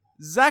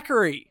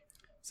Zachary.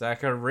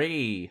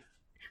 Zachary.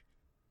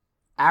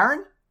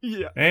 Aaron?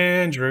 Yeah.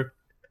 Andrew.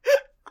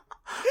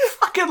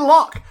 Fucking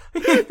lock.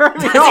 You threw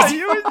me you off.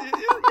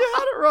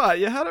 had it right.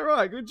 You had it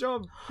right. Good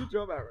job. Good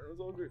job, Aaron. It was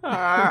all good. All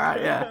right,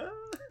 yeah.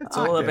 It's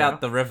all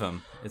about the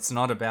rhythm. It's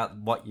not about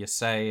what you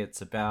say.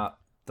 It's about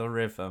the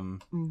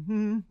rhythm.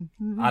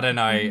 I don't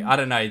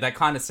know. That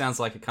kind of sounds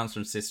like it comes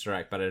from Sister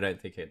Act, but I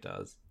don't think it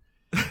does.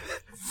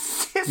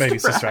 Maybe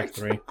Sister Act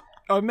 3.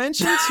 I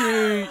mentioned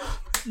to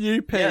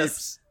you, peeps,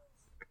 Yes.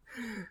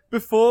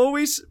 before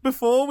we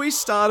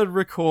started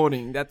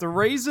recording that the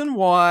reason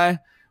why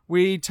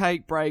we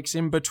take breaks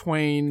in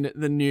between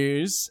the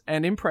news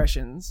and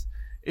impressions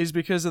is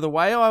because of the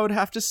way I would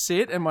have to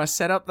sit and my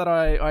setup that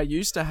I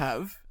used to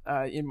have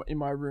in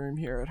my room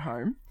here at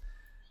home.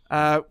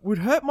 Would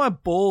hurt my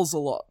balls a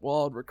lot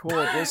while I'd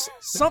record. There's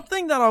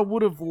something that I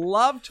would have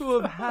loved to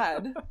have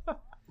had.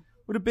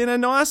 Would have been a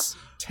nice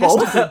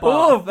testicle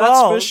bath,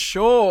 that's for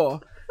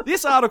sure.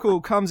 This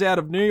article comes out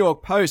of New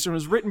York Post and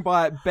was written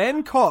by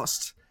Ben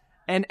Kost.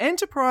 An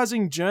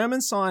enterprising German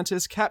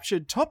scientist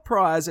captured top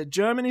prize at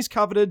Germany's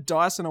coveted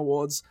Dyson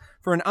Awards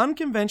for an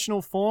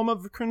unconventional form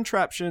of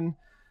contraception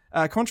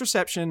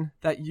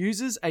that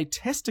uses a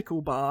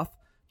testicle bath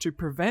to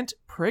prevent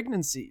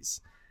pregnancies.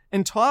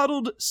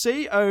 Entitled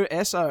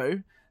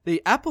COSO,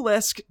 the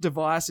Apple-esque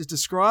device is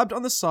described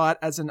on the site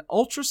as an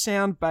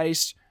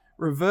ultrasound-based,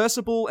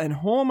 reversible and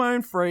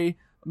hormone-free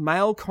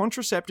male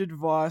contraceptive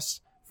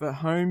device for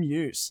home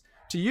use.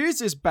 To use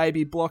this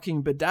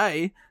baby-blocking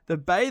bidet, the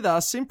bather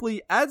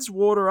simply adds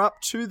water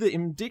up to the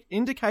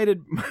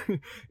indicated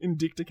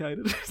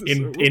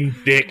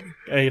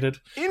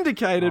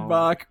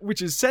mark,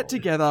 which is set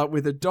together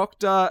with a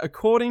doctor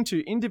according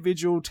to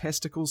individual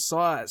testicle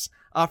size.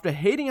 After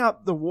heating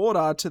up the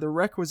water to the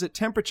requisite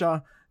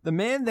temperature, the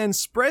man then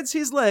spreads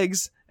his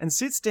legs and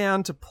sits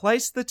down to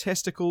place the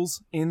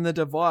testicles in the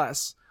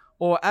device.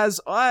 Or as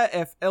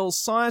IFL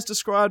Science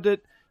described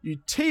it, you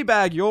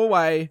teabag your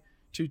way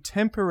to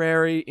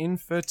temporary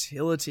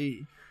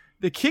infertility.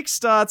 The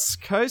Kickstart's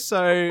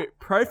COSO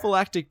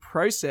prophylactic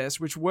process,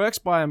 which works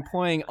by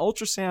employing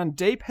ultrasound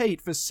deep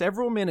heat for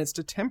several minutes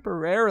to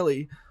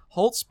temporarily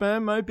halt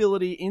sperm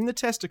mobility in the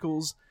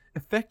testicles,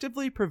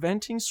 effectively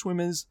preventing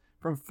swimmers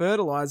from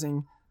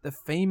fertilizing the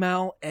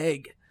female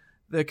egg.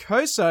 The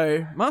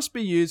COSO must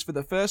be used for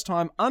the first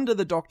time under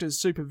the doctor's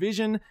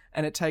supervision,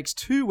 and it takes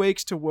 2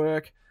 weeks to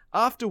work,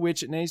 after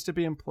which it needs to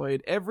be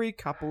employed every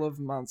couple of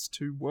months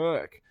to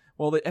work.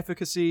 While the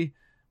efficacy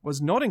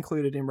was not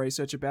included in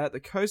research about it,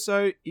 the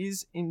COSO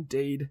is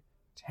indeed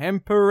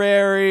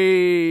temporary.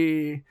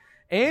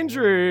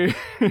 Andrew.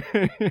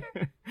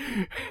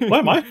 Why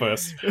am I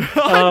first?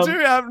 I do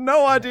have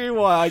no idea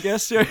why. I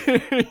guess you're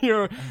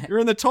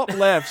in the top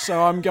left,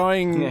 so I'm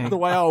going the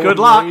way I would. Good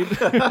luck.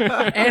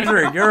 Read.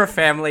 Andrew, you're a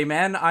family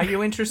man. Are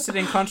you interested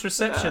in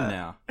contraception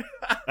now?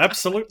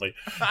 Absolutely.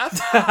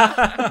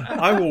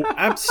 I will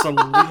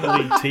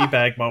absolutely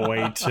teabag my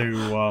way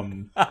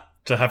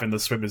to having the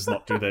swimmers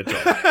not do their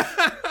job.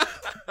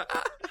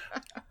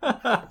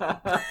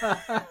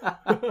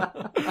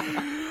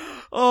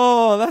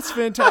 Oh, that's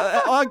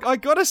fantastic. I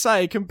gotta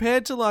say,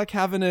 compared to like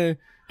having to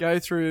go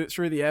through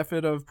the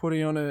effort of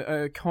putting on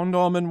a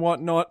condom and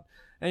whatnot,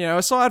 and,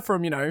 aside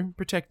from,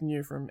 protecting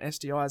you from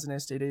STIs and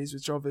STDs,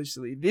 which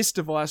obviously this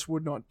device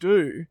would not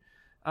do,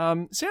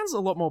 sounds a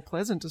lot more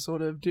pleasant to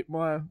sort of dip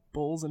my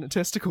balls in a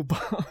testicle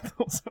bath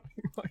or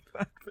something like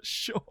that, for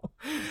sure.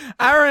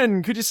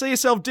 Aaron, could you see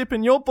yourself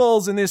dipping your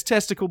balls in this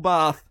testicle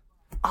bath?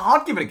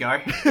 I'll give it a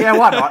go. Yeah,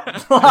 why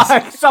not?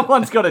 Like,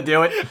 someone's got to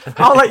do it.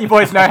 I'll let you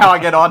boys know how I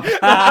get on.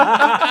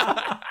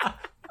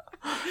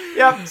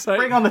 Yep, So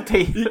bring on the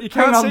tea. You Bring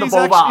can't on see the he's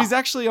ball bar. he's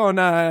actually on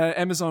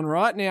Amazon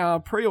right now,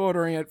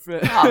 pre-ordering it for,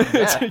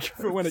 yeah.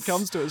 for when it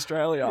comes to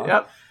Australia.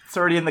 Yep, it's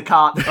already in the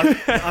cart.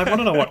 I want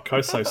to know what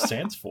COSO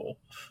stands for.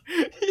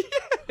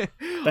 I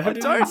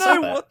haven't don't even said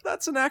know that. what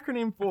that's an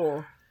acronym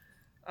for.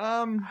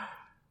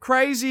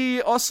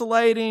 Crazy,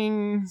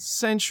 oscillating,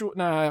 sensual...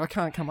 No, I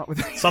can't come up with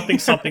it.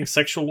 Something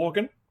sexual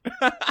organ?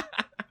 I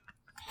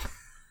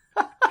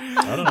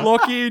don't know.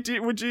 Lockie,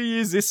 would you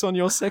use this on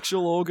your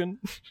sexual organ?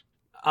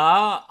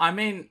 I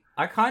mean,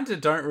 I kind of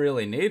don't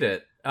really need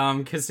it.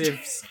 Because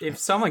if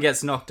someone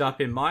gets knocked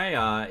up in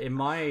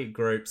my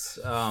groups,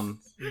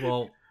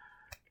 well,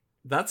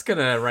 that's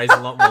gonna raise a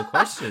lot more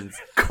questions.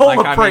 Call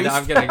a priest.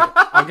 I'm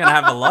gonna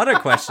have a lot of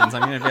questions.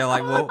 I'm gonna be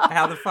like, well,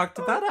 how the fuck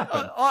did that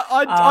happen?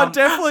 I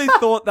definitely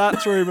thought that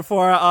through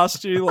before I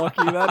asked you,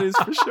 Lockie. That is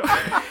for sure.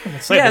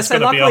 Yeah, so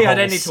luckily I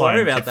don't need to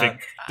worry about that.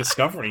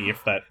 Discovery,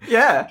 if that.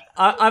 Yeah.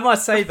 I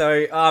must say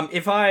though,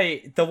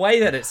 the way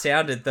that it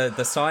sounded,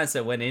 the science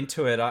that went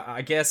into it,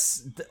 I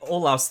guess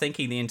all I was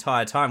thinking the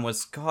entire time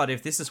was, God,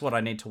 if this is what I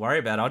need to worry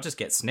about, I'll just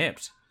get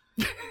snipped.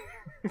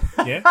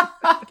 Yeah.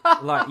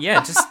 Like,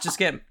 yeah, just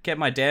get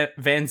my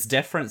Vans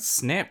deference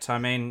snipped. I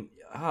mean,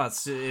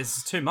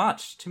 it's too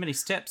much, too many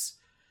steps.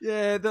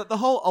 Yeah, the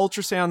whole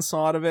ultrasound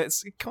side of it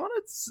kind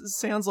of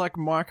sounds like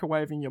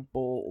microwaving your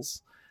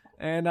balls.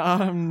 And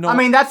I'm not. I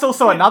mean, that's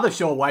also another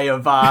sure way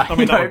of, that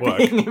would work. Well,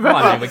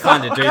 I mean, we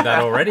kind of do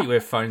that already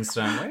with phones,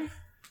 don't we?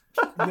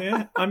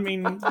 Yeah, I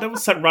mean, there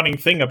was that running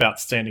thing about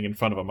standing in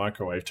front of a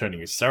microwave turning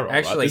your sterile.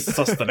 Actually- right? This is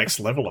just the next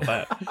level of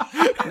that.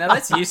 Now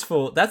that's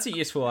useful. That's a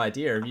useful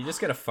idea. If you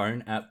just get a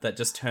phone app that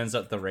just turns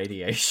up the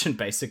radiation,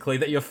 basically,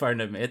 that your phone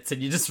emits,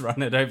 and you just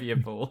run it over your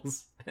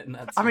balls. And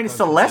that's I mean, your it's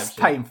the less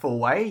contraception. painful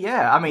way,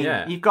 yeah. I mean,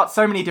 Yeah. you've got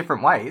so many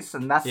different ways,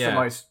 and that's the Yeah.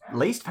 most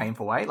least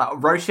painful way. Like,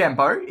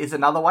 Rochambeau is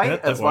another way Yeah,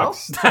 that as well.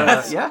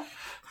 works. Yeah.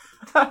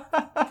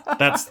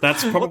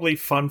 That's probably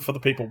fun for the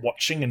people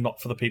watching and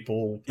not for the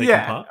people taking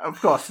Yeah, part. of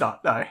course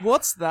not, no.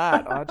 What's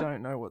that? I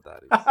don't know what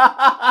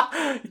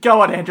that is.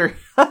 Go on, Andrew.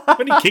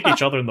 When you kick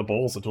each other in the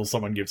balls until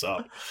someone gives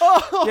up.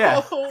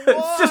 Yeah.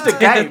 It's just a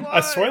game.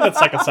 I swear that's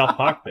like a South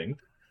Park thing.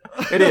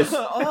 It is.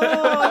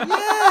 Oh,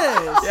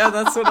 yes! Yeah,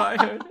 that's what I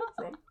heard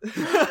from.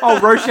 Oh,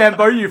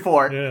 Rochambeau you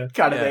for it, Yeah.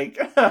 kind of thing.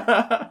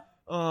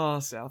 Oh,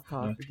 South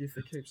Park, the gift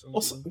that keeps on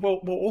Also, giving.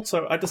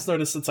 also, I just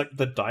noticed it's like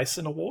the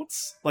Dyson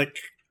Awards. Like,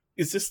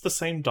 is this the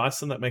same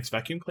Dyson that makes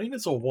vacuum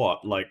cleaners or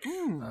what? Like,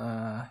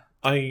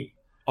 I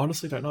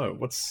honestly don't know.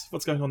 What's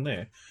going on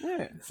there?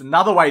 Yeah. It's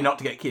another way not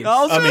to get kids.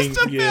 I was I mean, just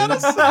about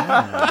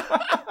to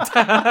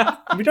yeah.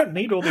 say. We don't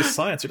need all this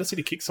science. We just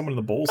need to kick someone in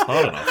the balls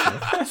hard enough.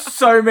 You know?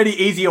 So many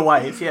easier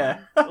ways, yeah.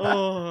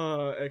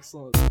 Oh,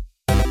 excellent.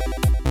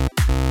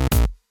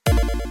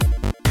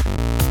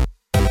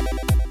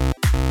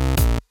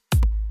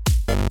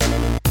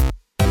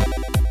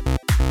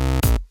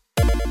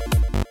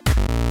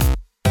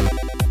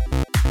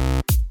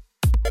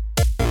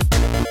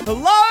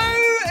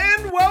 Hello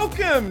and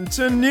welcome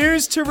to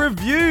News to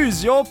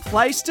Reviews, your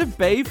place to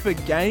be for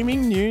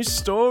gaming news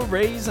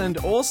stories and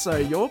also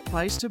your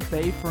place to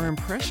be for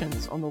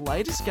impressions on the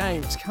latest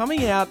games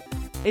coming out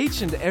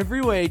each and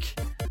every week.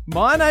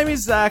 My name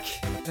is Zach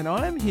and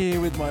I am here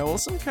with my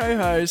awesome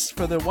co-host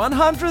for the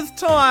 100th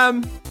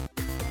time,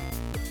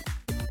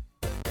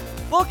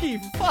 Lockie,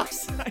 for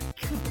fuck's sake.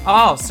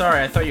 Oh,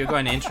 sorry. I thought you were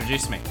going to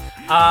introduce me.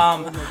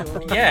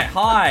 Yeah.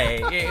 Hi.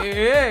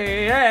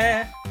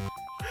 Yeah.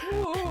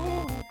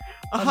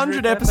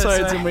 100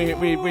 episodes and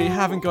we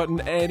haven't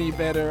gotten any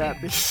better at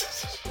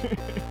this.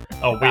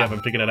 Oh, we haven't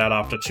figured it out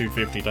after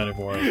 250. Don't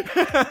even worry.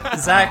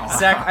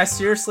 Zach, I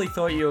seriously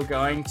thought you were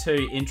going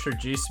to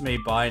introduce me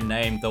by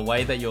name the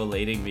way that you're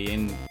leading me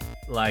in,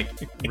 like,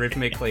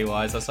 rhythmically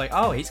wise. I was like,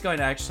 oh, he's going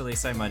to actually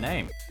say my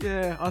name.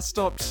 Yeah, I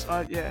stopped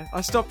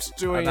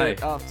doing I know.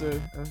 it after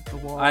a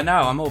while. I know,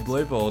 I'm all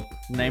blueballed.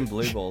 Name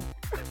blueballed.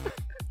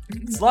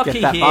 It's Lockie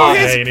Get that here. bar.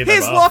 Yeah, you need that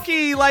Here's bar.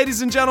 Lockie,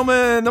 ladies and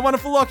gentlemen, the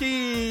wonderful Lockie.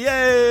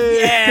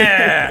 Yay!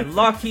 Yeah,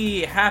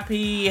 Lockie,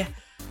 happy,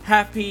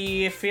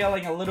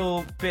 feeling a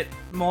little bit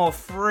more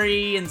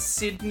free in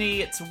Sydney.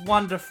 It's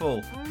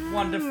wonderful,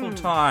 wonderful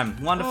time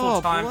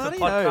Oh, time for bloody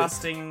oath.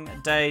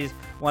 podcasting days.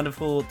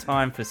 Wonderful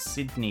time for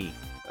Sydney.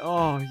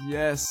 Oh,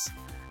 yes.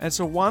 It's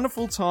a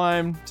wonderful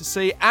time to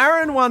see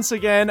Aaron once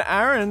again.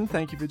 Aaron,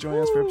 thank you for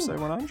joining us for episode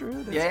 100.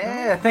 It's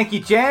Yeah, thank you,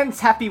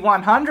 Jens. Happy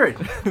 100.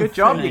 Good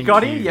job. You Thank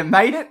got you. it. You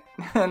made it.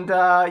 And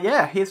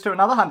yeah, here's to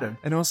another 100.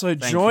 And also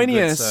Thank joining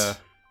you, good us sir.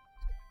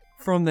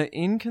 from the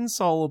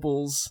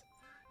Inconsolables.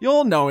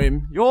 You'll know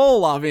him. You'll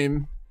love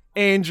him.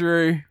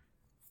 Andrew.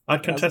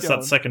 I'd contest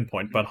going? that second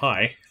point, but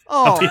hi.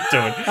 Oh, How you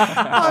doing?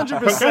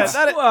 100%.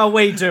 That Well,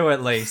 we do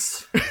at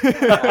least.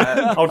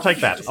 I'll take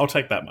that. I'll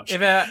take that much.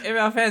 If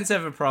our fans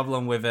have a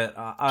problem with it,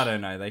 I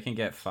don't know. They can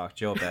get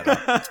fucked. You're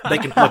better.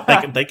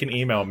 They can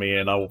email me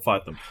and I will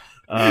fight them.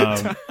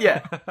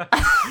 Yeah.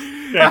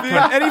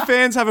 if any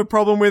fans have a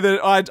problem with it,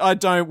 I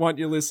don't want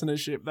your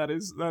listenership. That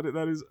is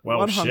Well,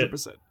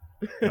 100%.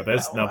 Now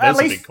there's At a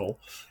least- big call.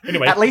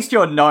 Anyway, At least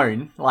you're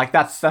known. Like,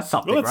 that's something,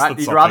 Well, that's- right? that's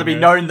You'd something, rather be yeah.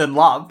 known than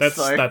loved. that's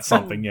so.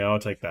 something. Yeah, I'll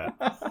take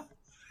that.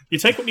 You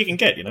take what you can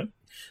get, you know.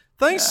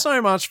 Thanks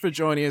so much for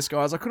joining us,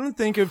 guys. I couldn't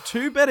think of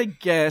two better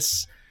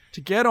guests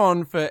to get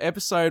on for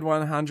episode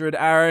 100.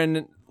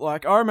 Aaron,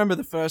 like, I remember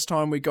the first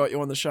time we got you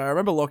on the show. I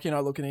remember Lockie and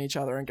I looking at each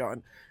other and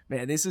going,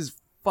 man, this is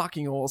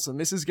fucking awesome.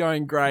 This is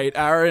going great.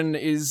 Aaron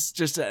is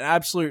just an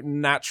absolute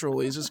natural.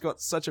 He's just got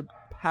such a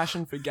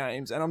passion for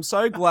games. And I'm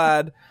so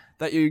glad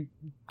that you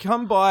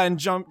come by and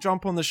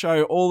jump on the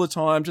show all the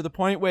time to the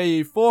point where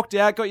you forked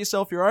out, got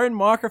yourself your own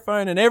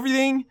microphone and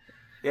everything.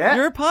 Yeah.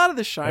 You're a part of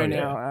the show Oh,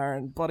 now, yeah.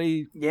 Aaron.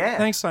 Buddy, Yeah.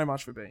 thanks so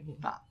much for being here.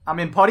 I'm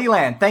in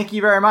Pottyland. Thank you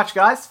very much,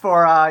 guys,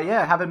 for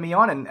having me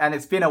on. And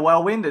it's been a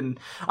whirlwind. And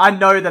I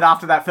know that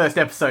after that first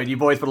episode, you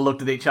boys would have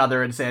looked at each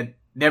other and said,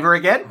 "Never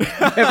again,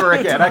 never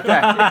again."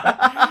 Okay.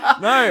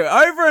 No,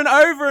 over and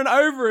over and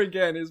over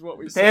again is what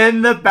we say.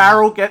 Then the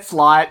barrel gets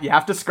light. You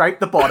have to scrape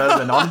the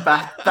bottom, and on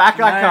back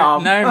I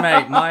come. No,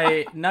 mate.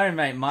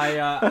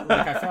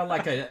 Like I felt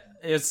like it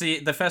was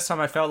the first time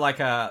I felt like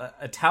a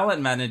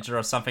talent manager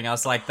or something. I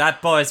was like,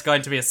 that boy's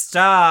going to be a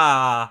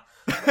star,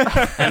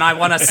 and I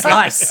want a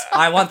slice.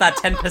 I want that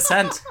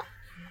 10%.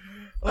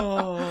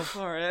 Oh,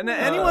 sorry. And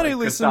anyone who good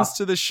listens stuff.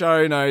 to the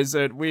show knows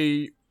that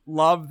we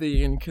love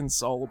the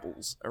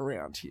inconsolables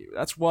around here.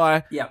 That's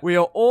why Yep. we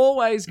are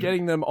always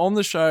getting them on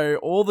the show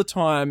all the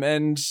time.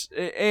 And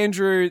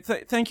Andrew,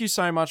 thank you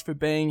so much for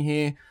being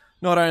here.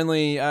 Not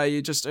only are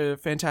you just a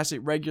fantastic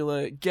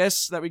regular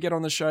guest that we get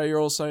on the show, you're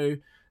also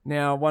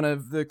now one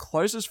of the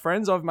closest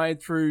friends I've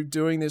made through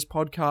doing this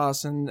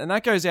podcast. And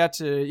that goes out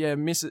to,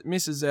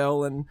 Mrs.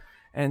 L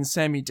and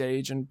Sammy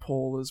Deej and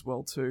Paul as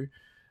well too.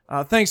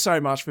 Thanks so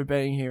much for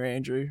being here,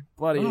 Andrew.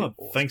 Bloody awesome.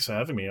 Thanks for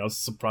having me. I was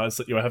surprised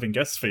that you were having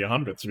guests for your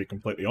 100th, to be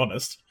completely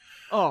honest.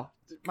 Oh,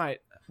 mate,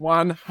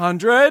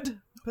 100%.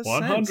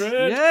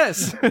 100.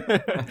 Yes.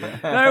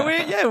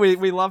 No,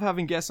 we love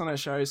having guests on our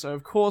show. So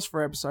of course,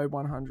 for episode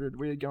 100,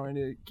 we are going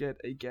to get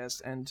a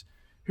guest, and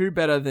who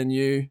better than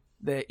you?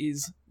 There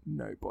is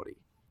nobody.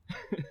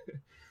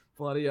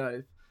 Bloody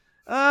oath.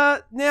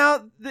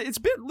 Now it's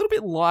a little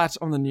bit light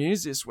on the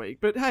news this week,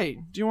 but hey,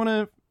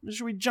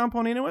 should we jump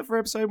on into it for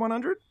episode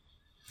 100?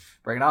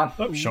 Bring it on.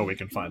 I'm sure we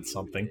can find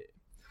something.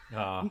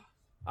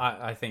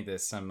 I think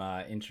there's some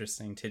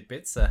interesting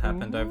tidbits that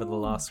happened over the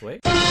last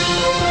week.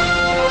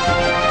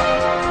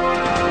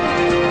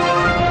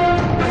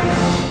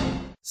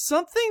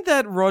 Something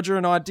that Roger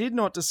and I did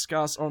not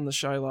discuss on the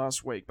show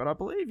last week, but I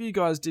believe you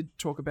guys did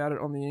talk about it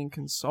on the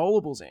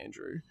Inconsolables,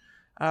 Andrew,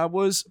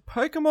 was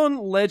Pokemon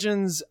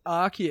Legends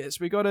Arceus.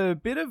 We got a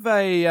bit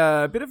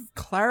of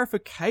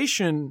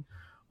clarification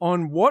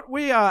on what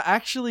we are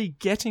actually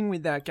getting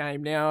with that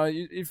game. Now,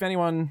 if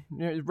anyone,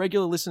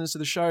 regular listeners to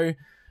the show,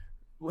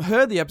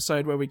 heard the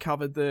episode where we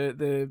covered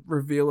the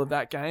reveal of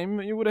that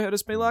game, you would have heard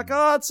us be like,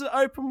 it's an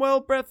open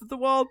world Breath of the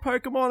Wild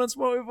Pokemon, it's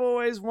what we've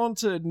always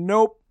wanted.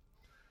 Nope.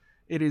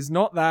 It is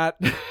not that.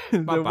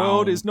 The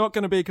world is not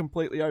going to be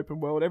completely open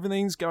world.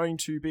 Everything's going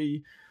to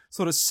be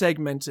sort of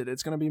segmented.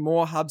 It's going to be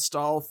more hub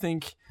style.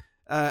 Think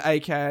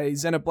aka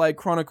Xenoblade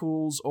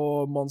Chronicles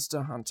or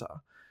Monster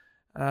Hunter.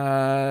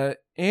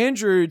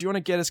 Andrew, do you want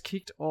to get us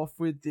kicked off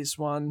with this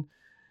one?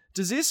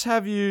 Does this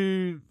have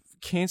you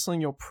cancelling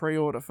your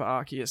pre-order for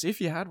Arceus,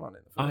 if you had one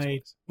in the first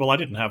place? Well, I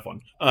didn't have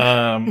one.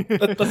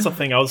 That's the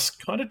thing. I was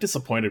kind of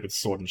disappointed with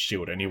Sword and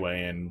Shield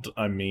anyway, and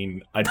I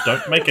mean, I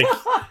don't make a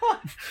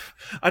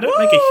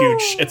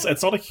huge.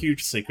 It's not a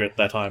huge secret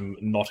that I'm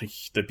not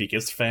the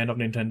biggest fan of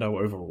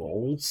Nintendo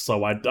overall.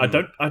 So I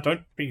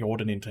don't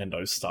pre-order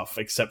Nintendo stuff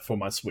except for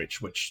my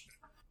Switch, which.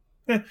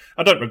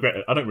 I don't regret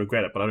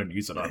it. But I don't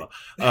use it either.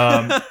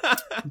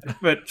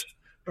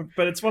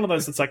 But it's one of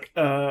those that's like,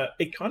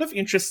 it kind of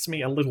interests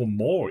me a little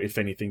more, if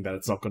anything, that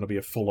it's not going to be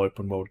a full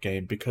open world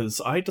game,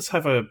 because I just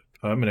have a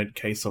permanent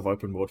case of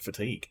open world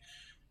fatigue.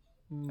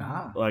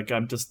 Like,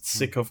 I'm just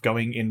sick of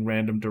going in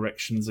random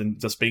directions and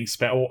just being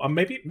or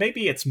maybe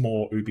it's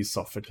more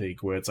Ubisoft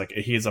fatigue, where it's like,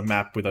 here's a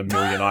map with a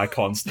million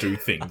icons, do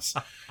things.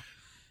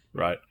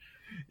 Right?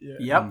 Yeah.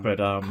 Yep. But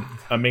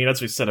I mean,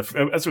 as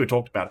we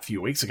talked about a few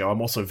weeks ago,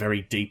 I'm also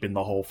very deep in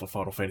the hole for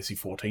Final Fantasy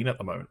XIV at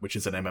the moment, which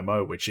is an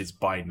MMO, which is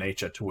by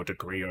nature to a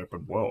degree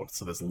open world.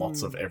 So there's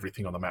lots of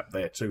everything on the map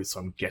there too.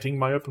 So I'm getting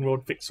my open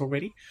world fix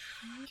already.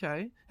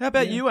 Okay. How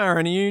about you,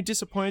 Aaron? Are you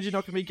disappointed you're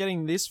not going to be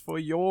getting this for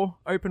your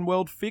open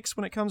world fix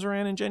when it comes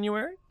around in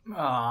January?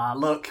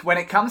 Look, when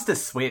it comes to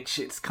Switch,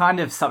 it's kind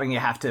of something you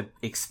have to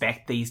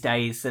expect these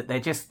days, that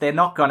they're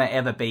not going to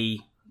ever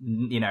be,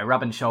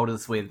 rubbing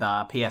shoulders with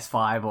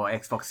PS5 or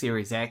Xbox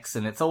Series X,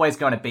 and it's always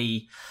going to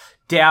be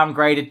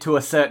downgraded to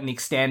a certain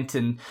extent.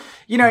 And,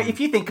 if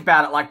you think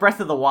about it, like, Breath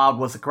of the Wild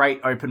was a great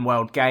open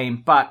world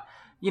game, but,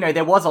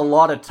 there was a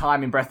lot of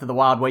time in Breath of the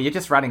Wild where you're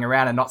just running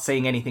around and not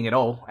seeing anything at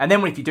all. And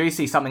then if you do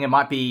see something, it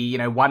might be,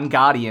 one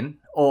Guardian,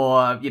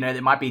 or,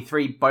 there might be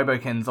 3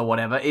 Bobokens or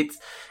whatever.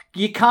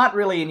 You can't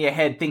really in your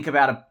head think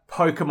about a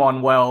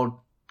Pokemon world,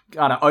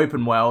 kind of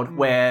open world,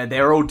 where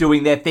they're all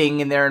doing their thing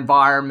in their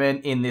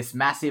environment in this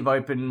massive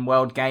open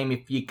world game,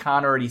 if you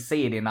can't already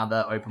see it in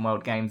other open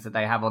world games that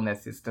they have on their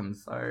system.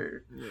 So,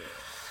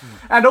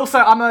 and also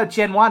I'm a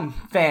Gen 1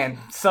 fan,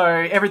 so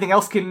everything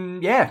else can,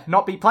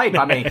 not be played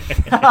by me.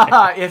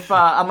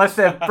 Unless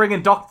they're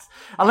bringing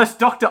unless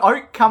Dr.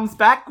 Oak comes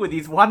back with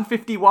his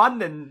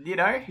 151 and,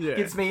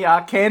 gives me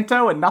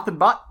Kanto and nothing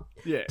but.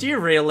 Yeah. Do you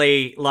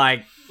really,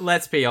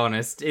 let's be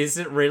honest, is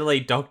it really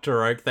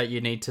Dr. Oak that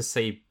you need to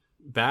see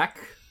back?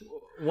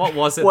 What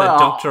was it that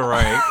Dr.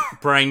 Oak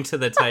bring to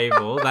the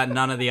table that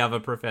none of the other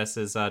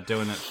professors are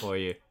doing it for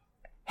you?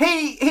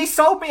 He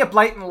sold me a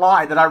blatant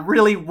lie that I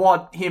really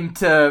want him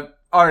to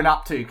own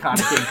up to, kind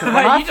of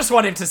thing. You just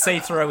want him to see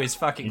through his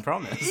fucking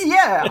promise.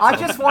 Yeah, I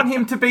just want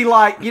him to be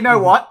like, you know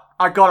what?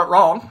 I got it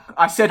wrong.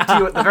 I said to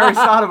you at the very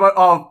start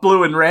of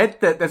Blue and Red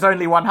that there's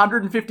only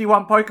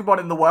 151 Pokemon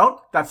in the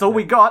world. That's all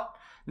we got.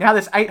 Now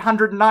there's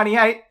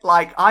 898.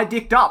 Like, I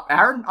dicked up,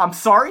 Aaron. I'm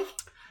sorry.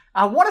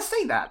 I want to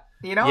see that.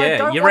 I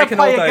don't want to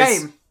play a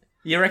game.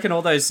 You reckon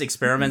all those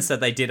experiments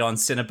that they did on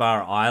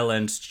Cinnabar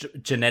Island,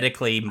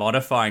 genetically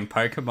modifying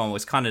Pokemon,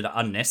 was kind of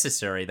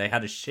unnecessary? They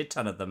had a shit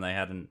ton of them they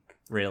hadn't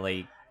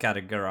really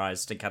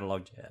categorized and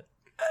catalogued yet.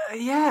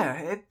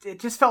 It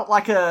just felt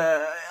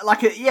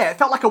it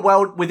felt like a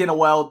world within a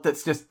world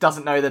that just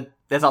doesn't know that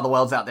there's other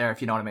worlds out there,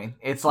 if you know what I mean.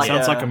 It's like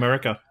sounds like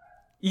America.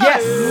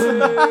 Yes.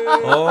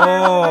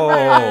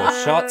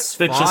 Oh, shots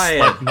They're just fired.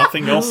 like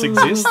nothing else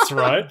exists,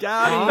 right?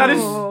 That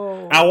is.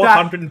 Our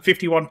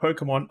 151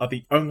 Pokemon are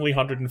the only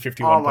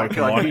 151 Oh my Pokemon,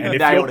 God, you and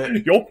nailed if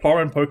it. your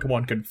foreign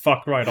Pokemon can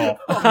fuck right off.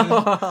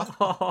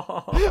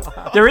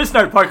 There is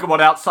no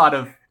Pokemon outside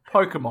of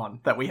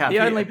Pokemon that we have The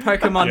here. only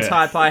Pokemon Yeah.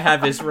 type I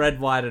have is red,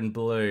 white, and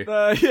blue.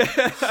 Yeah,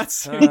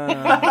 that's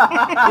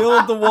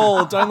build the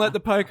wall. Don't let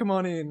the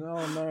Pokemon in.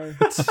 Oh no,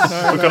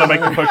 We're gonna make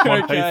the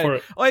Pokemon pay for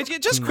it. Oh,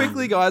 just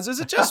quickly, guys. Is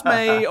it just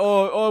me,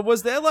 or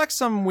was there like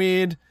some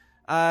weird,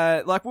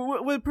 like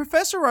were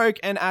Professor Oak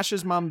and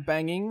Ash's mum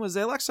banging? Was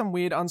there like some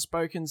weird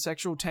unspoken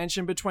sexual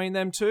tension between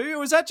them two, or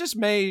was that just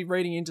me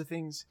reading into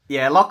things?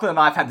 Yeah, Lachlan and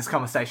I have had this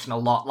conversation a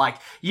lot. Like,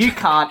 you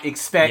can't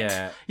expect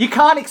Yeah.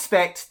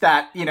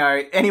 that, you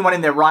know, anyone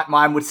in their right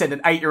mind would send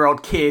an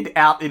 8-year-old kid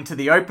out into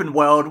the open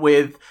world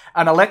with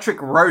an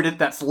electric rodent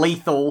that's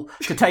lethal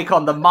to take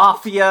on the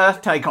mafia,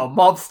 take on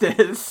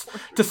mobsters,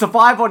 to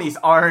survive on his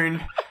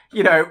own,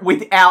 you know,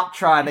 without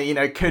trying to, you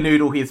know,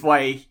 canoodle his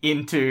way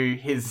into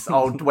his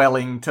old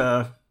dwelling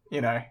to,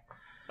 you know,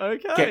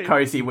 Okay. get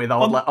cozy with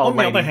old On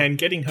the other lady. hand,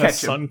 getting her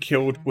Ketchum. son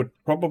killed would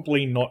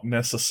probably not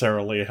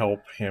necessarily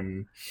help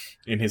him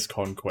in his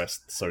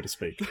conquest, so to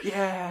speak.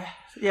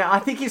 Yeah, I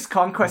think his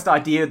conquest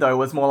idea though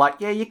was more like,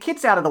 yeah, your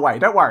kid's out of the way.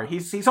 Don't worry,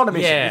 he's on a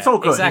mission. Yeah, It's all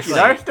good. exactly. You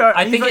know?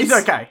 I think he's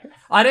it's- okay.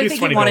 I don't Here's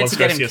think he wanted $20, to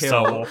get go him see a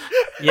Star killed. Wars.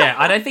 Yeah,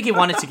 I don't think he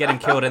wanted to get him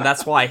killed, and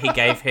that's why he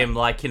gave him,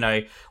 like, you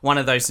know, one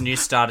of those new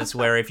starters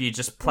where if you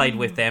just played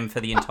with them for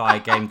the entire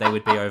game, they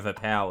would be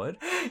overpowered.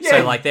 Yeah.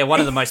 So, like, they're one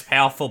of the most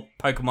powerful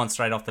Pokemon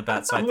straight off the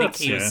bat. So I think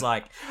he was Yeah.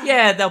 like,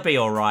 yeah, they'll be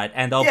all right,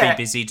 and they'll Yeah.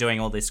 be busy doing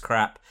all this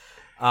crap.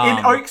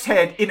 In Oak's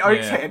head,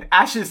 yeah.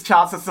 Ash's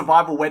chance of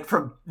survival went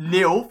from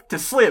nil to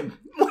slim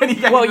when he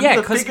gave Well, him yeah,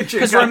 the because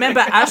Pikachu. remember,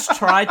 Ash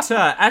tried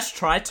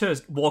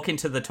to walk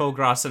into the tall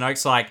grass, and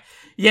Oak's like,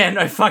 yeah,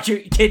 no, fuck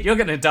you, kid, you're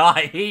gonna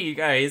die. Here you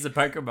go. Here's a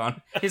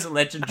Pokemon. Here's a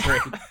legendary.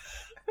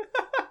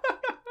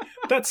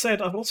 That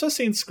said, I've also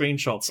seen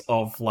screenshots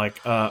of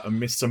like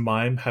Mr.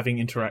 Mime having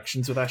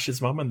interactions with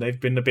Ash's mum, and they've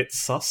been a bit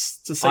sus,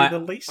 to say the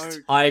least.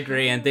 I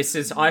agree, and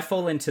I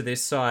fall into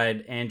this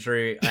side,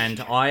 Andrew, and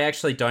I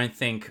actually don't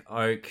think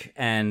Oak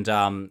and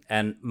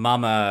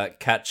Mama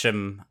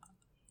Ketchum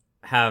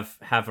have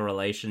a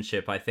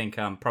relationship. I think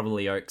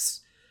probably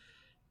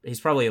he's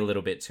probably a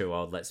little bit too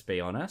old, let's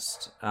be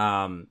honest.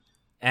 And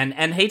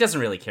he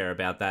doesn't really care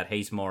about that.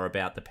 He's more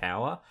about the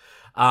power.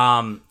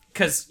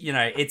 Because, you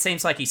know, it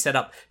seems like he set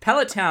up...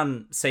 Pallet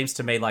Town seems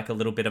to me like a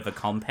little bit of a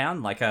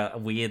compound, like a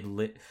weird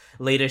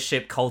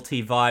leadership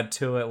culty vibe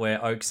to it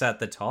where Oak's at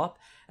the top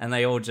and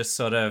they all just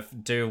sort of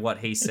do what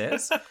he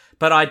says.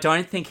 But I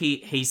don't think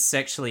he's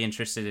sexually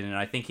interested in it.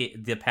 I think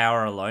the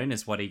power alone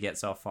is what he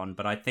gets off on.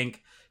 But I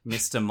think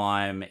Mr.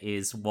 Mime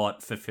is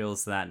what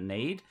fulfills that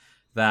need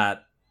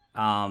that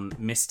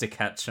Mr.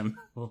 Ketchum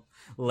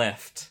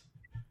left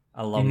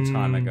a long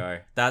time ago.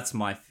 That's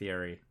my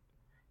theory.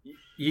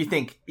 You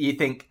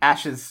think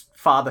Ash's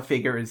father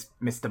figure is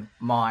Mr.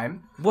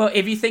 Mime? Well,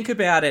 if you think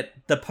about it,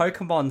 the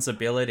Pokemon's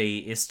ability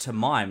is to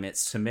mime,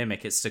 it's to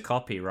mimic, it's to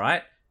copy,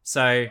 right?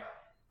 So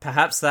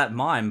perhaps that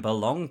mime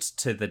belonged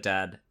to the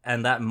dad,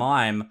 and that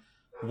mime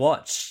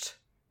watched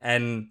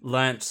and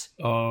learnt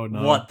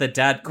what the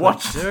dad could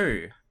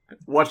do.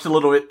 Watched a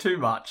little bit too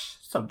much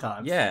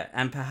sometimes. Yeah,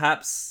 and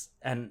perhaps,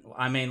 and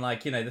I mean,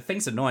 like, you know, the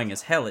thing's annoying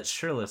as hell, it's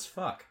shrill as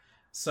fuck.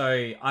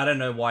 So I don't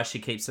know why she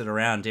keeps it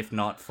around if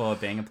not for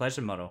being a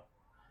pleasure model.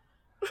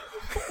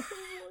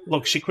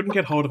 Look, she couldn't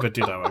get hold of a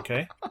Ditto,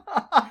 okay?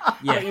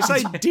 Yeah, You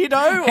say Ditto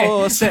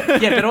or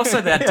yeah, but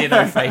also that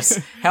Ditto face.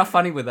 How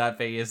funny would that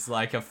be? Is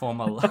like a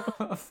former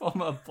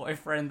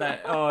boyfriend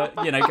that, or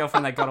you know,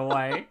 girlfriend that got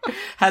away,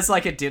 has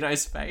like a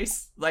Ditto's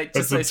face, like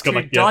just It's those got two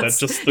like- yeah, dots. that's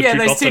just the Yeah, two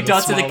those dots two and a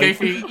dots and the smiley.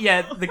 goofy,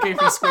 the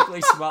goofy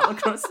squiggly smile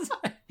across his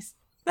face.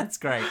 That's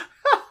great.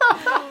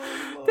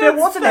 There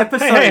was an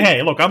episode.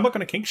 Hey, look, I'm not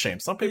going to kink shame.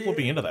 Some people will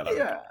be into that.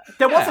 Yeah.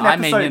 There was an I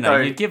episode mean, you know,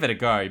 though. you'd give it a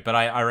go, but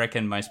I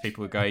reckon most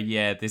people would go,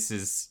 yeah, this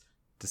is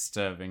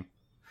disturbing.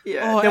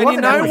 Yeah, Oh, there and was you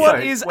an know what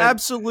episode is when-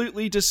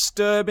 absolutely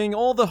disturbing?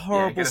 All the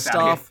horrible get us out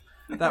of stuff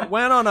that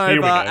went on Here over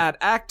we go. at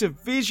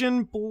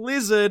Activision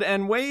Blizzard,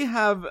 and we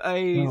have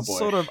a Oh, boy.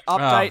 sort of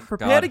update. Oh,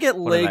 Prepare God. to get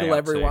What are they legal,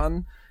 up to?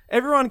 everyone.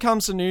 Everyone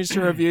comes to News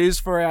to Reviews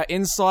for our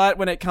insight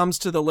when it comes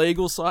to the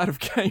legal side of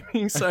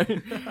gaming, so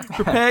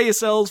prepare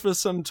yourselves for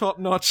some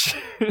top-notch...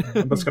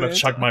 I'm just going to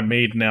chug my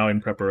mead now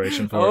in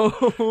preparation for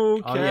it. Okay.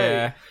 Oh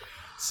yeah.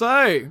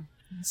 So,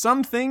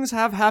 some things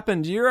have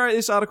happened.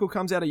 This article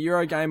comes out of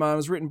Eurogamer and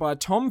was written by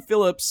Tom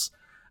Phillips.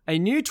 A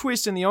new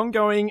twist in the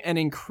ongoing and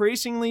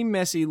increasingly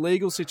messy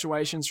legal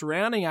situation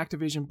surrounding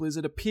Activision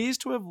Blizzard appears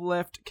to have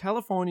left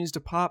California's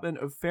Department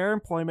of Fair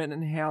Employment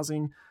and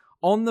Housing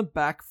on the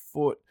back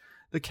foot.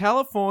 The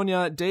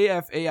California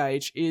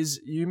DFEH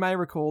is, you may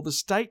recall, the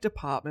State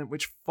Department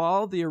which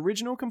filed the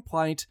original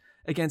complaint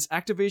against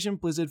Activision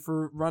Blizzard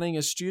for running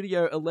a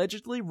studio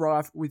allegedly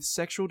rife with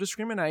sexual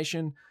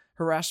discrimination,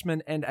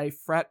 harassment, and a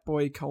frat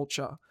boy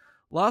culture.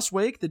 Last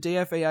week, the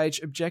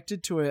DFEH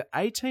objected to an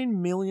 $18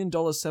 million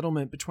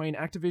settlement between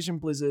Activision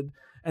Blizzard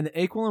and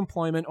the Equal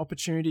Employment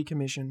Opportunity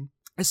Commission,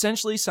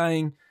 essentially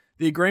saying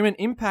the agreement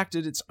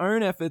impacted its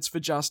own efforts for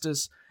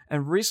justice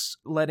and risks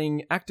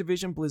letting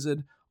Activision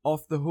Blizzard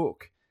off the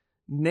hook.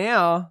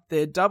 Now,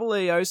 their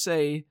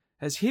EEOC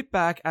has hit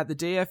back at the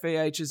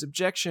DFEH's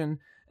objection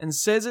and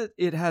says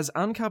it has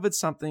uncovered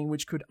something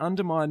which could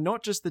undermine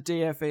not just the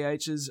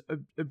DFEH's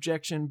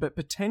objection, but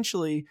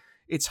potentially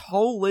its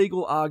whole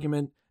legal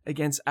argument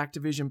against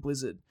Activision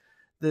Blizzard.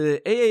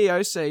 The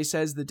EEOC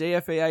says the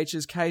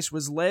DFEH's case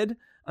was led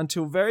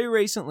until very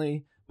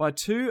recently by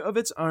two of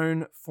its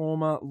own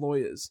former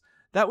lawyers.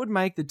 That would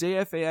make the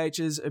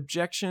DFEH's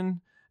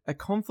objection a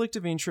conflict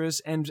of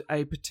interest and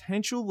a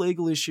potential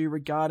legal issue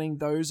regarding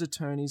those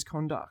attorneys'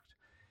 conduct.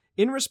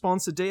 In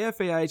response, the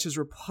DFEH has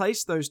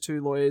replaced those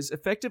two lawyers,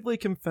 effectively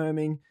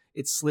confirming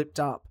it slipped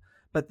up.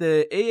 But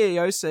the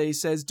EEOC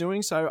says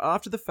doing so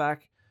after the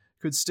fact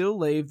could still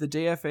leave the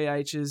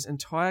DFEH's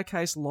entire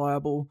case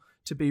liable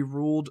to be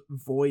ruled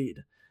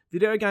void.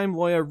 Video game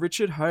lawyer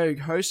Richard Hogue,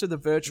 host of the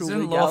Virtual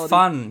Isn't Legality... it a lot of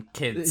fun,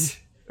 kids?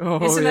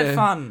 Isn't it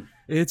fun?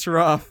 It's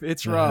rough.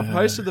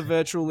 Host of the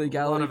Virtual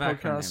Legality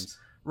podcast acronyms.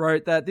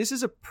 wrote that this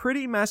is a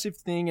pretty massive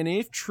thing, and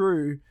if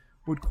true,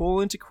 would call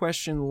into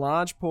question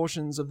large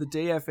portions of the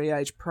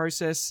DFEH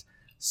process,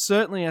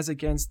 certainly as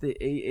against the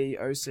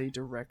EEOC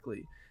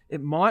directly.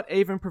 It might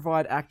even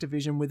provide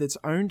Activision with its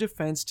own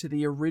defense to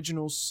the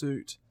original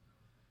suit.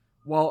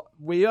 While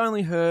we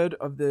only heard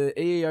of the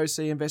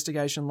EEOC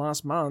investigation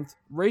last month,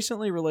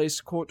 recently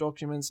released court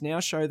documents now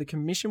show the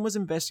Commission was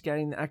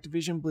investigating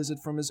Activision Blizzard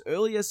from as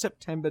early as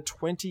September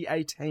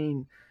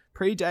 2018,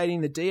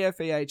 predating the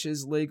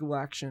DFEH's legal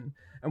action.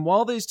 And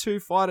while these two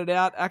fight it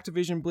out,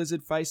 Activision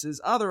Blizzard faces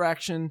other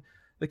action.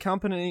 The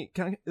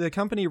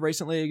company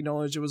recently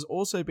acknowledged it was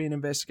also being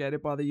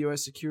investigated by the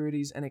US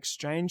Securities and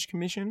Exchange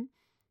Commission.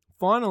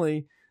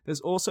 Finally,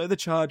 there's also the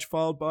charge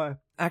filed by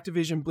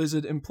Activision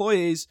Blizzard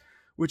employees,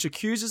 which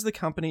accuses the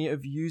company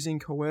of using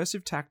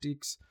coercive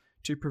tactics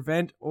to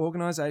prevent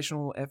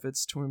organizational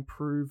efforts to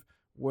improve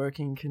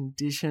working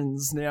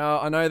conditions. Now,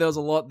 I know there was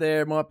a lot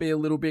there. It might be a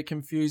little bit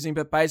confusing,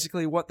 but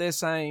basically what they're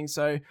saying,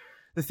 so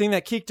the thing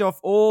that kicked off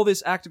all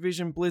this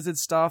Activision Blizzard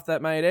stuff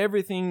that made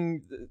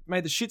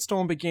the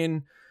shitstorm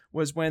begin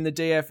was when the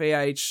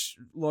DFEH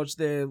lodged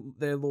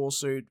their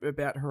lawsuit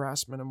about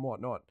harassment and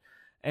whatnot.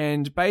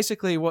 And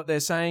basically what they're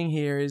saying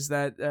here is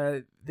that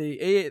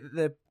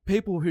the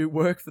people who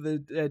work for the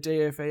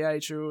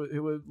DFEH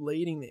who are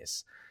leading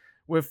this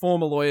were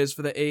former lawyers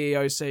for the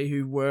EEOC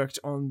who worked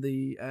on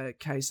the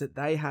case that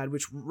they had,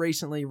 which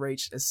recently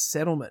reached a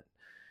settlement.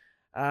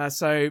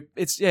 So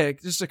it's,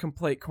 just a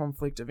complete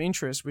conflict of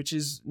interest, which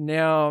is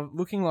now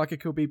looking like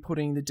it could be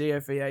putting the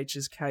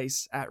DFEH's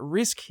case at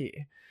risk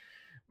here,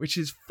 which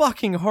is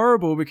fucking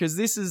horrible because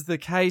this is the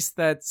case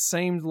that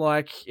seemed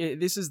like,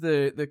 this is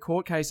the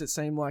court case that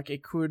seemed like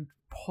it could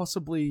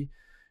possibly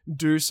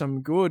do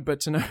some good, but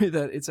to know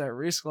that it's at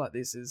risk like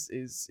this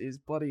is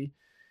bloody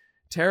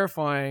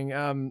terrifying.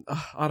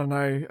 I don't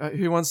know.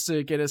 Who wants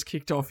to get us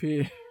kicked off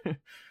here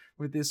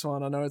with this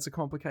one? I know it's a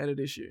complicated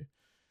issue.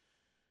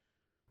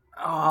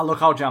 Oh,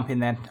 look, I'll jump in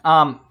then.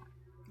 Oh,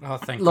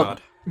 thank God.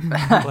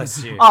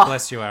 Bless you.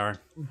 Bless you, Aaron.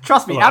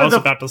 Trust me. Well, I was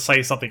about to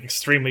say something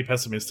extremely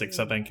pessimistic,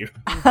 so thank you.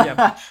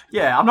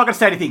 Yeah, I'm not going to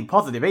say anything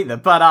positive either,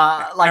 but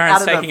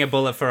Aaron's taking a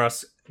bullet for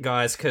us,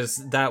 guys, because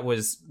that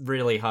was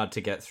really hard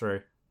to get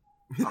through.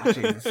 Oh,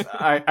 Jesus.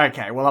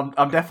 Okay, well,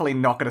 I'm definitely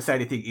not going to say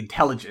anything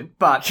intelligent,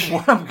 but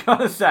what I'm going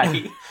to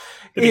say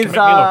is,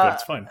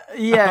 it's fine.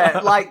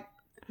 Yeah,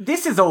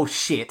 this is all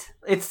shit.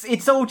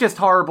 It's all just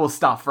horrible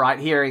stuff, right?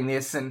 Hearing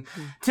this, and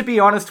to be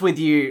honest with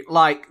you,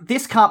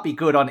 this can't be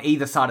good on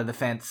either side of the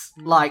fence.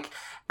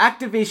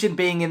 Activision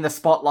being in the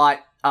spotlight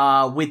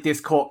with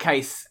this court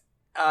case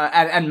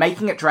and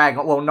making it drag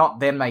on. Well, not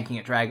them making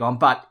it drag on,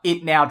 but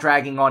it now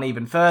dragging on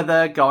even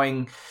further,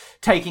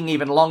 taking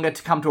even longer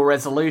to come to a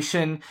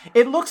resolution.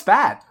 It looks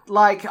bad.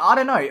 I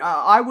don't know.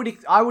 I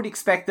would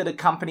expect that a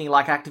company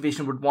like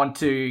Activision would want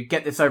to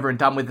get this over and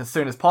done with as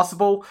soon as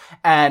possible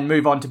and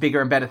move on to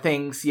bigger and better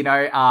things,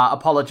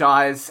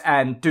 apologize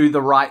and do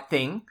the right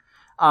thing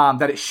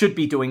that it should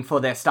be doing for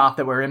their staff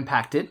that were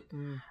impacted.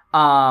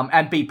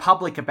 And be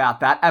public about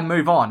that and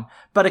move on.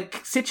 But a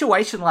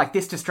situation like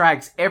this just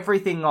drags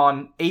everything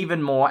on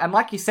even more. And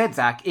like you said,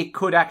 Zach, it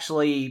could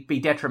actually be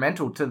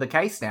detrimental to the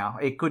case now.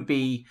 It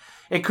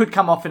could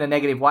come off in a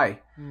negative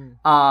way.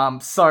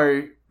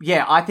 So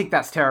yeah, I think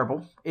that's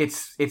terrible.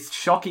 It's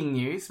shocking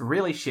news,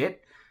 really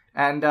shit.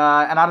 And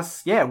I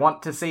just,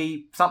 want to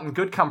see something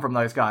good come from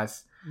those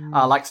guys.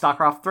 Like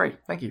StarCraft 3.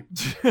 Thank you.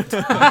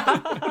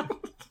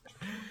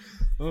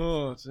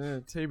 Oh,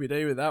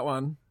 TBD with that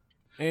one.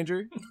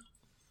 Andrew?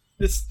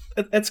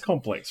 it's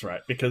complex,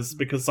 right? Because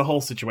the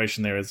whole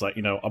situation there is like,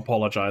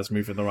 apologize,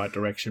 move in the right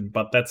direction,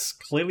 but that's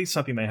clearly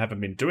something they haven't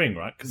been doing,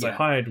 right? Because they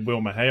hired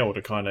Wilmer Hale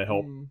to kind of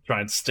help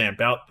try and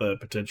stamp out the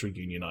potential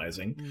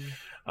unionizing.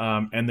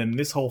 And then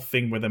this whole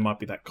thing where there might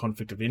be that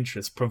conflict of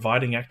interest,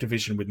 providing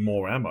Activision with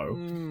more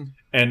ammo.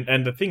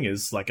 And the thing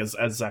is, like, as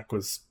Zach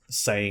was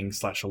saying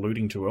 /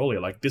 alluding to earlier,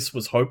 like, this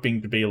was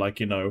hoping to be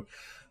like,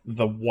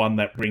 the one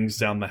that brings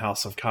down the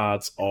house of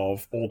cards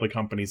of all the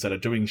companies that are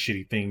doing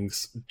shitty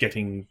things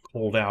getting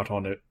called out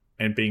on it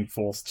and being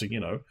forced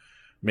to,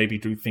 maybe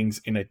do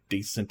things in a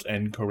decent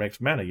and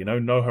correct manner.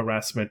 No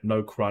harassment,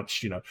 no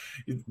crunch.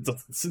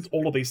 Since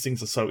all of these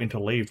things are so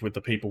interleaved with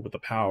the people with the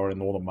power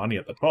and all the money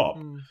at the top,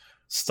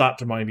 start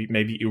to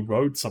maybe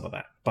erode some of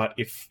that. But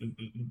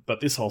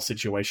this whole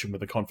situation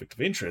with the conflict of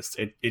interest,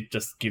 it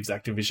just gives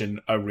Activision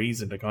a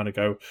reason to kind of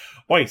go,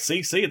 wait, see,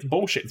 it's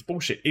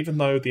bullshit. Even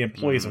though the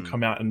employees have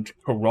come out and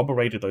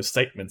corroborated those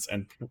statements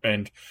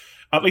and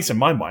at least in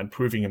my mind,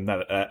 proving him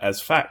that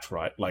as fact,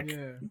 right? Like,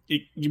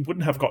 you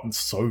wouldn't have gotten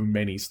so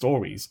many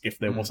stories if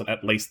there wasn't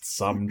at least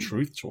some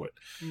truth to it.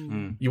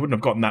 You wouldn't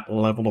have gotten that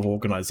level of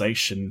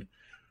organization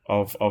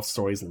of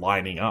stories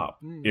lining up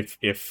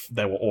if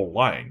they were all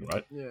lying,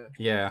 right?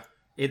 Yeah.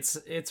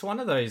 It's one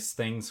of those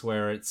things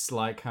where it's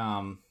like,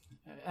 and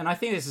I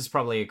think this is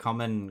probably a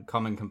common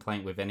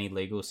complaint with any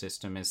legal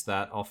system, is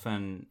that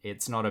often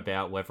it's not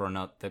about whether or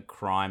not the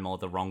crime or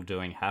the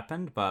wrongdoing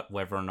happened, but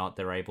whether or not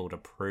they're able to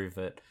prove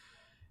it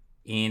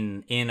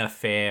in a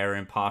fair,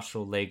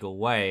 impartial, legal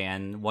way,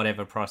 and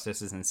whatever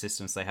processes and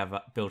systems they have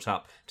built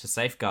up to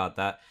safeguard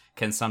that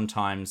can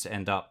sometimes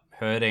end up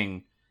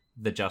hurting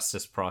the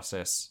justice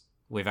process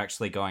with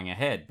actually going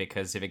ahead,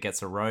 because if it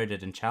gets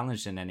eroded and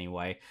challenged in any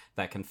way,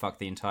 that can fuck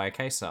the entire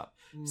case up.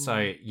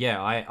 So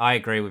yeah, I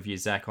agree with you,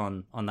 Zach,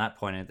 on that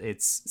point.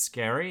 It's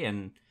scary,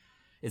 and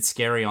it's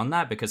scary on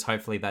that because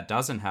hopefully that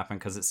doesn't happen,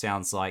 because it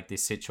sounds like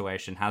this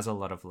situation has a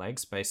lot of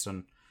legs based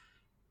on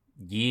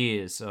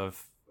years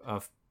of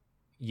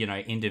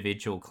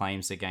individual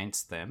claims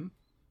against them.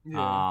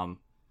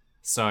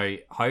 So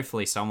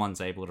hopefully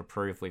someone's able to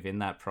prove within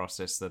that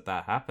process that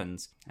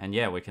happens. And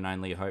yeah, we can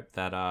only hope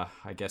that,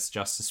 I guess,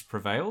 justice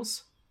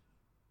prevails.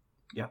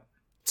 Yep.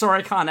 Sorry,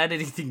 I can't add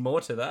anything more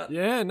to that.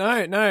 Yeah, no.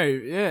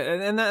 Yeah,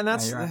 and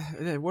that's...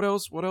 right. What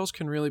else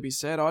can really be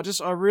said?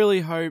 I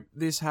really hope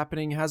this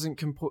happening hasn't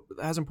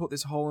put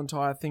this whole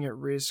entire thing at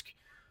risk.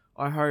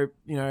 I hope,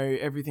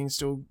 everything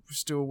still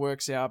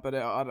works out, but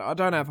I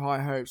don't have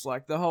high hopes.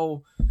 Like, the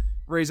whole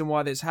reason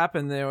why this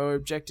happened, they were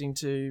objecting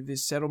to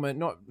this settlement,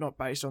 not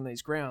based on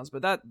these grounds,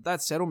 but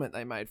that settlement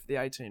they made for the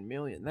 18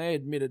 million, they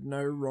admitted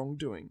no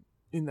wrongdoing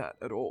in that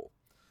at all.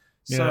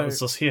 Yeah, so, it's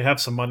just, here, have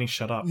some money,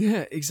 shut up.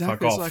 Yeah,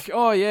 exactly. Fuck It's off.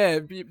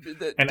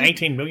 like, and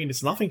 18 million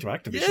is nothing to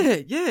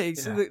Activision. Yeah.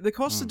 The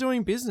cost of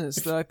doing business,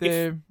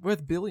 they're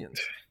worth billions.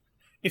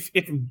 If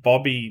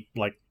Bobby,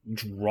 like,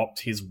 dropped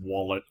his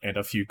wallet and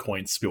a few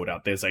coins spilled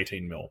out, there's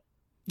 18 mil.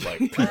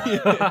 Like,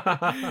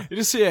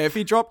 if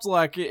he dropped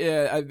like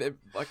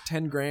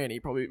 10 grand, he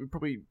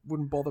probably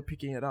wouldn't bother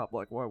picking it up.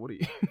 Like, why would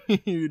he?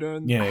 You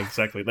don't. Yeah,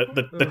 exactly.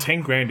 The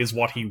 10 grand is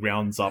what he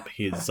rounds up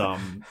his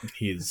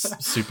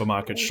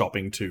supermarket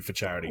shopping to for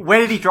charity. Where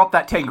did he drop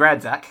that 10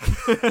 grand, Zach?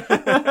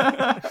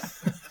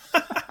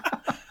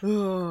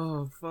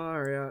 Oh,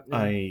 far out.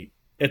 Yeah.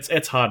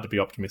 It's hard to be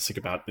optimistic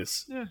about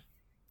this. Yeah.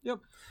 Yep.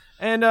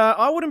 And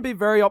I wouldn't be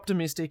very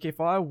optimistic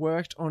if I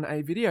worked on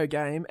a video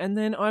game and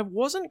then I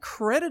wasn't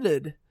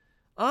credited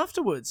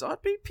afterwards.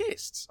 I'd be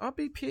pissed.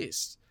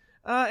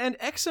 And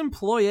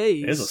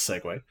ex-employees There's a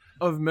segue.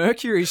 of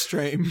Mercury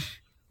Stream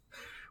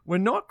were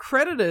not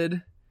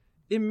credited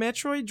in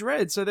Metroid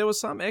Dread. So there were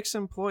some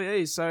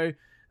ex-employees. So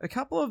a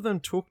couple of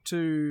them took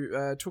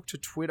to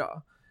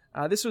Twitter.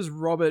 This was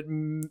Robert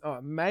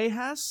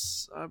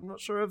Mayhas. I'm not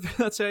sure if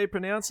that's how you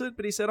pronounce it,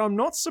 but he said, "I'm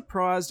not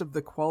surprised of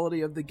the quality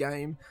of the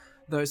game,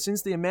 though,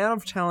 since the amount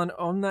of talent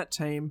on that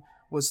team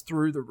was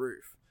through the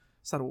roof."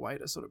 Subtle way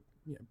to sort of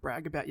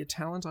brag about your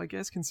talent, I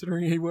guess,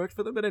 considering he worked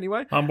for them. But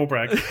anyway, humble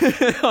brag.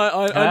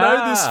 I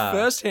know this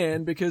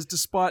firsthand because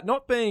despite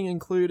not being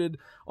included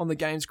on the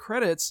game's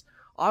credits,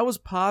 I was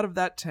part of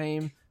that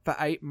team for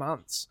 8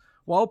 months.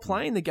 While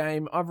playing the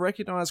game, I've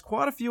recognized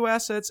quite a few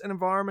assets and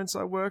environments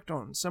I worked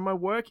on, so my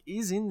work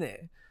is in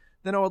there.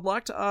 Then I would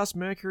like to ask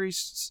Mercury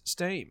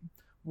Steam,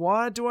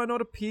 why do I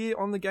not appear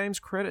on the game's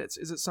credits?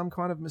 Is it some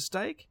kind of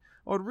mistake?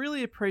 I would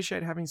really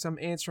appreciate having some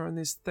answer on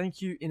this.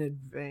 Thank you in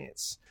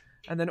advance.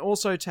 And then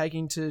also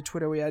taking to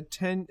Twitter, we had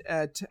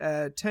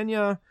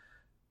Tanya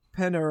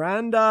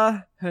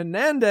Penaranda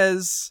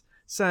Hernandez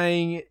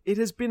saying, "It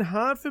has been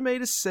hard for me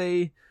to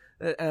see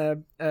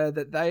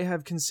that they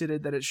have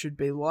considered that it should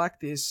be like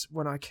this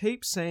when I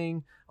keep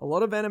seeing a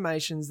lot of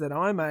animations that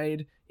I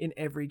made in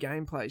every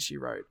gameplay," she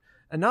wrote.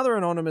 Another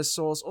anonymous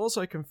source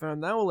also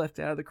confirmed they were left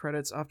out of the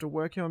credits after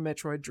working on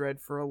Metroid Dread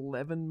for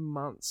 11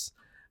 months.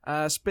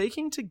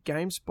 Speaking to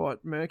GameSpot,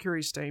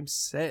 Mercury Steam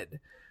said,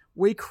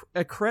 "We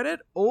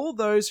accredit all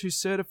those who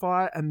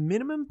certify a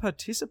minimum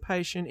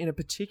participation in a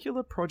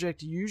particular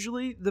project,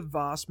 usually the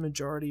vast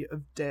majority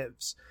of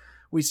devs.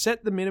 We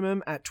set the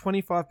minimum at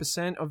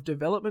 25% of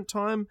development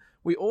time.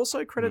 We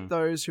also credit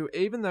those who,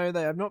 even though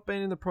they have not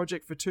been in the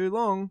project for too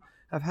long,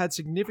 have had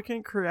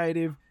significant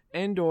creative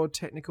and/or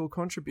technical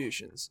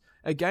contributions.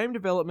 A game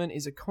development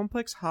is a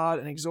complex, hard,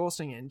 and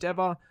exhausting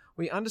endeavor.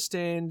 We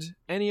understand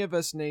any of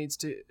us needs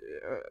to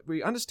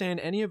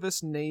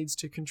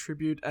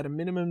contribute at a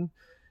minimum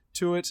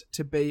to it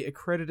to be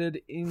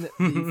accredited in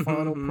the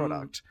final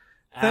product.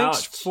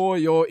 Thanks for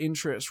your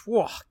interest.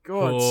 Whoa,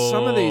 God,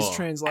 some of these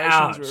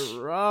translations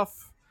were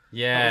rough.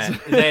 Yeah,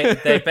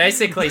 they're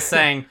basically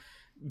saying,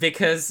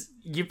 because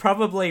you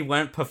probably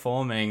weren't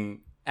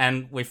performing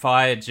and we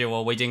fired you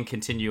or we didn't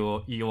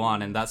continue you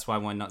on, and that's why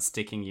we're not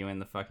sticking you in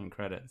the fucking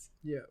credits.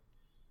 Yeah.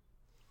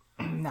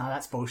 No,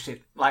 that's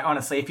bullshit. Like,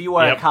 honestly, if you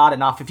work hard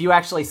enough, if you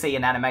actually see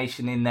an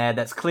animation in there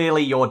that's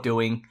clearly you're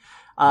doing,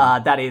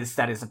 that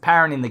is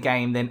apparent in the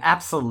game, then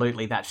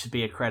absolutely that should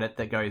be a credit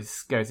that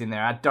goes in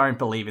there. I don't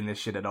believe in this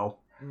shit at all.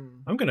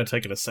 I'm going to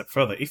take it a step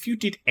further. If you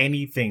did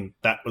anything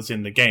that was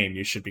in the game,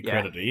 you should be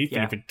credited.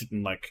 Even if it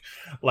didn't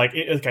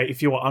okay,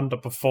 if you were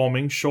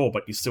underperforming, sure,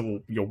 but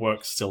your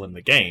work's still in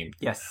the game.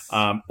 Yes.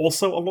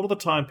 Also, a lot of the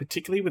time,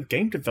 particularly with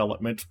game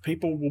development,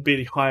 people will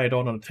be hired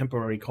on a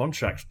temporary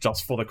contract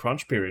just for the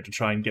crunch period to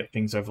try and get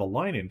things over the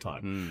line in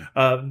time.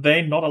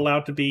 They're not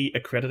allowed to be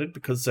accredited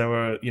because they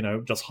were,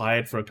 just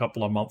hired for a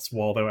couple of months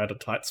while they were at a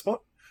tight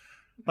spot.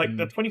 Like,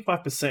 the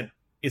 25%.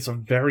 It's a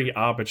very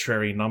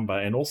arbitrary number,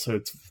 and also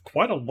it's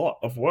quite a lot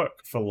of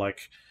work for,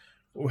 like,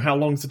 how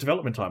long's the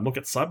development time? Look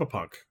at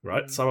Cyberpunk,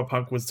 right?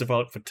 Cyberpunk was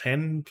developed for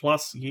 10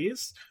 plus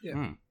years.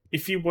 Yeah.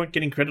 If you weren't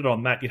getting credit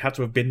on that, you'd have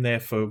to have been there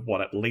for,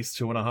 at least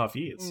 2.5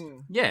 years.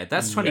 Yeah,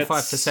 that's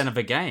 25% of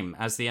a game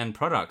as the end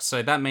product.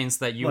 So that means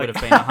that you would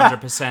have been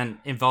 100%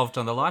 involved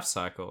on the life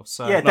cycle.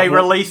 So yeah, they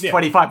released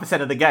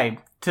 25% of the game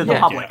to the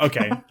public.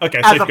 Yeah,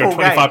 okay, so you go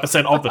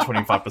 25% of the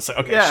 25%.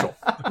 Okay, sure.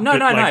 No,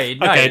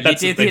 okay, you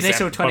did the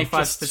initial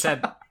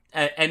 25%.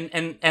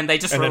 And they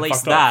just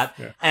released that,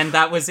 and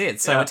that was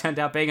it. So it turned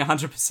out being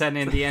 100%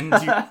 in the end.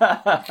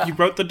 You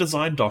wrote the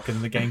design doc,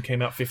 and the game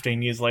came out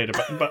 15 years later.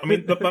 But I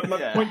mean,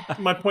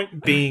 my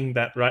point being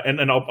that, right?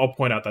 And I'll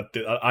point out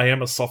that I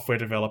am a software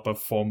developer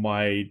for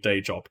my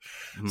day job,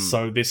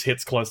 so this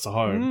hits close to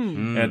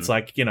home. And it's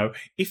like,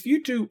 if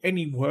you do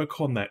any work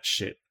on that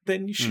shit,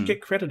 then you should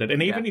get credited.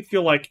 And even if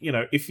you're like,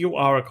 if you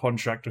are a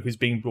contractor who's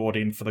being brought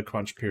in for the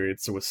crunch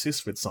periods to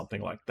assist with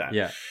something like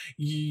that,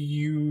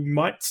 you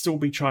might still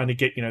be trying to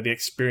get, the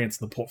experience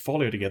and the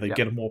portfolio together,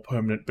 get a more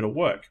permanent bit of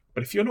work.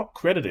 But if you're not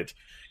credited,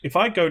 if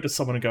I go to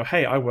someone and go,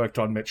 hey, I worked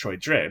on Metroid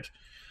Dread,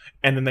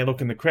 and then they look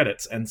in the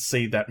credits and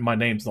see that my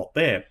name's not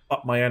there,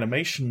 but my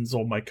animations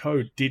or my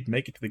code did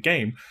make it to the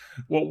game,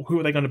 well, who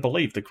are they going to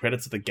believe? The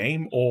credits of the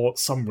game or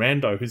some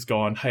rando who's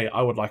gone, hey,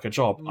 I would like a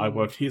job. I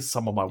worked, here's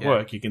some of my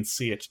work. You can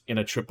see it in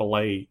a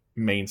AAA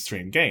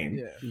mainstream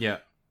game. Yeah.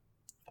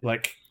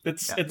 Like,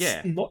 it's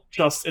not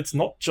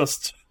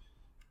just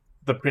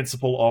the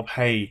principle of,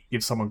 hey,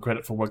 give someone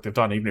credit for work they've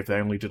done, even if they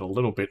only did a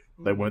little bit,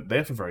 they weren't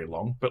there for very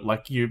long, but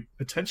like you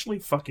potentially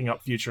fucking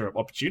up future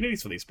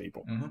opportunities for these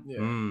people.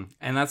 And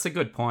that's a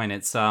good point.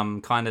 It's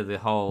kind of the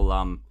whole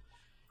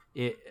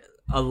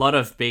a lot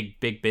of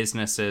big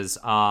businesses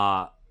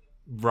are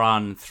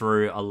run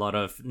through a lot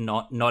of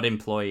not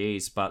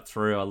employees, but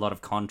through a lot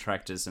of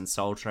contractors and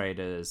sole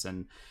traders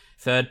and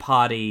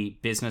third-party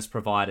business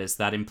providers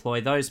that employ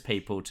those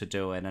people to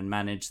do it and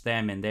manage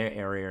them in their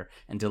area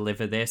and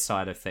deliver their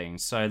side of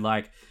things. So,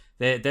 like,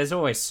 there's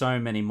always so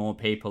many more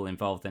people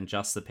involved than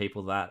just the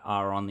people that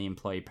are on the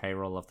employee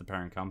payroll of the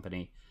parent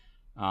company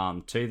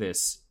to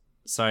this.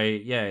 So,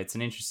 yeah, it's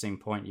an interesting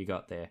point you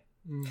got there.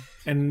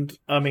 And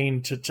I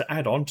mean, to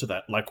add on to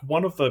that, like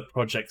one of the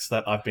projects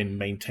that I've been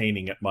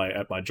maintaining at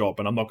my job,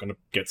 and I'm not going to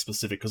get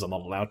specific because I'm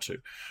not allowed to,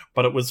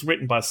 but it was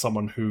written by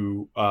someone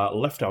who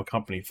left our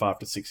company 5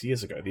 to 6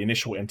 years ago. The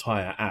initial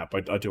entire app,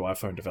 I do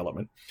iPhone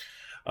development,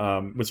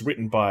 was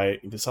written by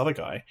this other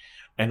guy,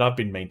 and I've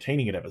been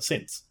maintaining it ever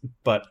since.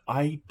 But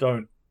I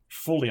don't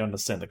fully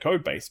understand the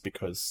code base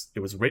because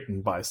it was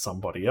written by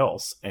somebody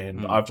else,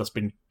 and I've just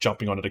been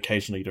jumping on it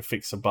occasionally to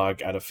fix a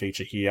bug, add a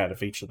feature here, add a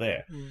feature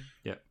there.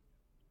 Yeah.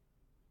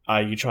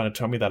 Are you trying to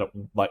tell me that,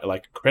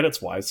 like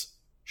credits-wise,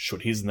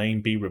 should his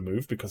name be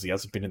removed because he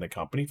hasn't been in the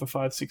company for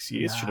 5-6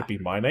 years? Nah. Should it be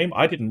my name?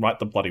 I didn't write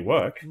the bloody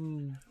work.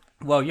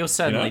 Well, you'll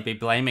certainly be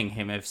blaming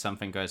him if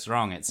something goes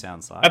wrong, it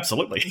sounds like.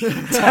 Absolutely.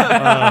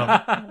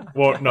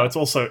 Well, no, it's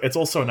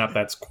also an app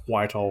that's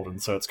quite old,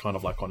 and so it's kind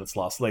of like on its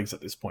last legs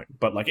at this point.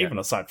 But like even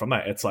aside from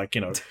that, it's like,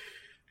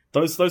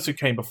 those who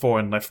came before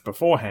and left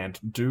beforehand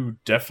do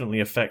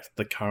definitely affect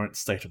the current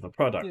state of the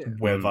product,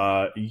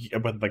 whether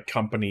the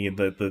company and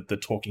the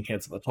talking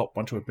heads at the top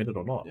want to admit it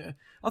or not. Yeah,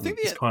 I think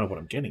that's kind of what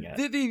I'm getting at.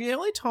 The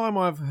only time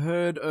I've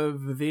heard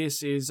of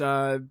this is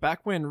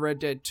back when Red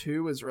Dead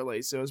 2 was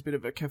released. There was a bit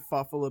of a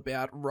kerfuffle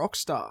about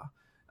Rockstar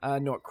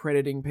not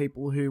crediting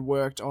people who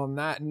worked on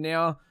that.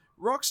 Now,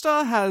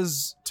 Rockstar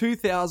has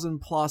 2,000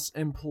 plus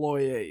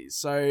employees,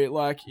 so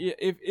like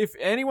if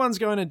anyone's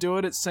going to do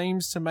it, it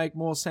seems to make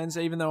more sense.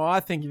 Even though I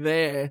think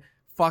they're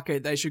fuck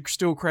it, they should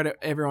still credit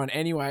everyone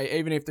anyway,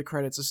 even if the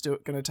credits are still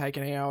going to take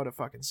an hour to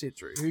fucking sit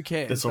through. Who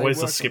cares? There's They always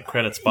a work skip on it.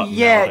 credits button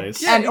Yeah,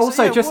 nowadays. and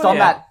also just on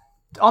yeah.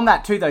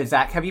 that too though,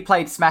 Zach, have you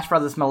played Smash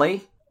Brothers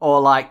Melee or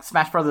like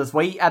Smash Brothers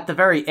Wii? At the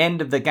very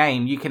end of the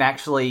game, you can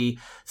actually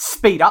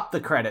speed up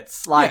the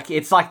credits. Like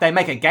it's like they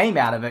make a game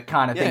out of it,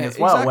 kind of thing as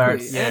well. Where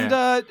it's And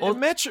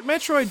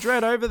Metroid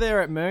Dread over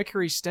there at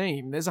Mercury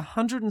Steam, there's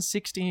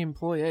 160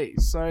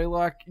 employees. So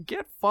like,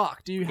 get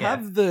fucked. You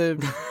have the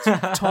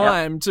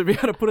time to be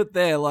able to put it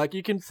there. Like,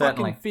 you can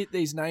Certainly. fucking fit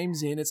these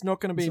names in. It's not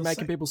going to be It's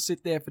making insane. people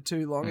sit there for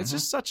too long. It's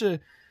just such a.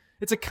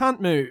 It's a cunt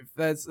move.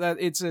 It's a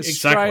Exactly.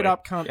 straight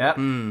up cunt. Yep,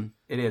 Mm.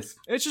 it is.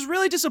 It's just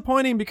really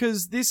disappointing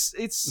because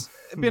it's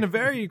been a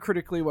very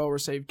critically well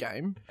received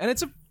game, and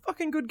it's a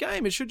fucking good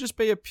game. It should just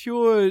be a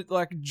pure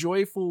like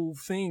joyful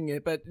thing,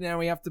 but now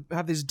we have to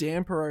have this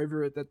damper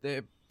over it that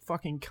they're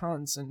fucking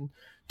cunts and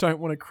don't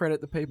want to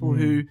credit the people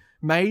who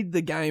made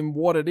the game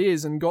what it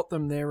is and got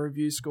them their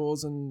review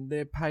scores and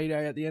their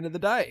payday at the end of the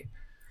day.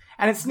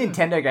 And it's a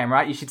Nintendo game,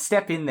 right? You should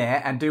step in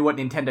there and do what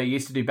Nintendo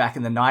used to do back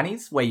in the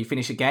 90s, where you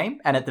finish a game,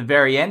 and at the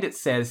very end it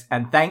says,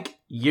 and thank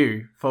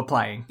you for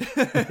playing.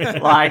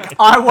 Like,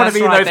 I want to That's be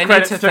in right. those They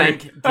credits need too. to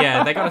thank.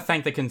 Yeah, they got to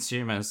thank the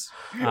consumers.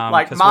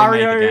 Like 'cause we made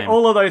the Mario, game.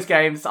 all of those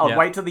games, I'd Yeah.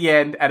 wait till the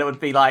end, and it would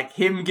be like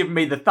him giving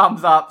me the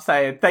thumbs up,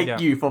 saying "Thank Yeah.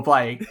 you for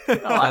playing."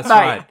 That's Mate,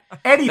 right.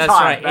 Anytime, That's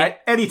right. mate.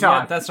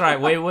 Anytime. Yeah, that's right.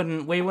 We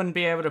wouldn't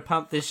be able to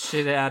pump this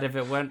shit out if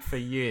it weren't for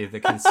you, the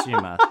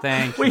consumer.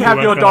 Thank We you. have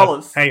You your weren't gonna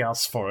dollars. Pay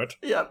us for it.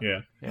 Yep. Yeah.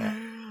 Yeah.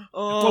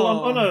 Well,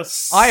 on a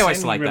I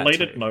always like that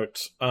related too.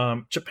 note,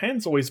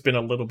 Japan's always been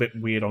a little bit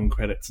weird on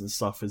credits and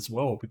stuff as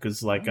well,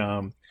 because like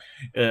a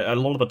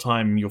lot of the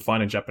time you'll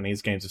find in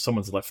Japanese games, if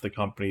someone's left the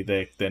company,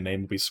 their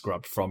name will be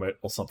scrubbed from it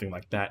or something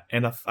like that.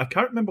 And I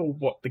can't remember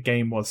what the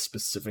game was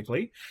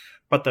specifically,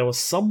 but there was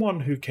someone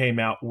who came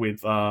out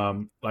with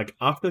like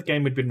after the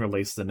game had been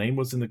released, the name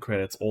was in the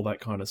credits, all that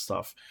kind of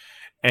stuff.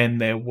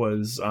 And there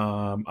was,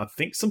 I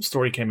think some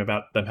story came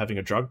about them having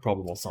a drug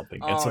problem or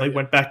something. And so they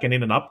went back and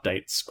in an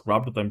update,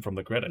 scrubbed them from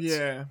the credits.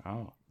 Yeah,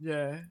 Oh.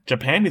 yeah.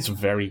 Japan is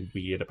very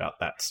weird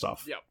about that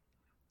stuff. Yep.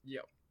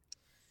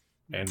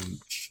 And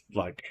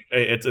like,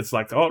 it's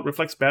like, oh, it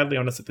reflects badly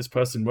on us that this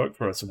person worked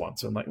for us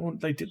once. And I'm like, well,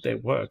 they did their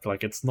work.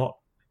 Like, it's not,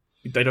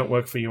 they don't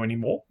work for you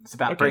anymore. It's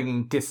about Okay.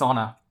 bringing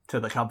dishonor to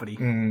the company.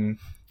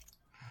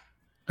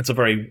 It's a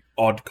very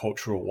odd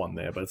cultural one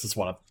there, but it's just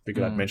one I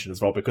figured I'd mention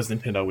as well, because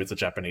Nintendo is a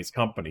Japanese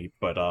company,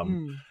 but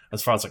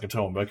as far as I can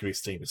tell, Mercury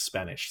Steam is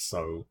Spanish,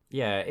 so...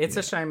 Yeah, it's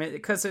a shame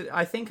because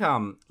I think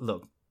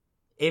look,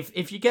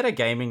 if you get a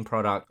gaming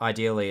product,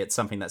 ideally it's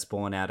something that's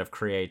born out of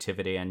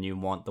creativity and you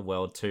want the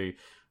world to.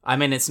 I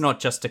mean, it's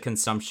not just a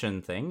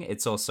consumption thing.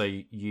 It's also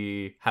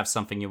you have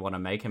something you want to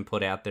make and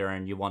put out there,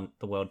 and you want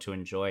the world to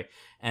enjoy.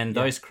 And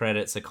those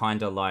credits are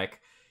kind of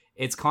like.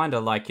 It's kind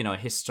of like, a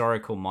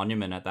historical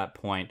monument at that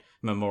point,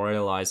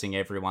 memorializing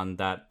everyone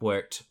that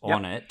worked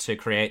on it to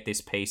create this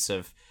piece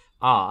of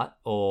art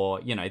or,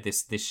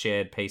 this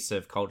shared piece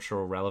of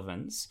cultural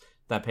relevance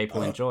that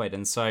people enjoyed.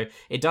 And so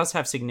it does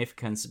have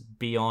significance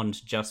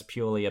beyond just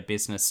purely a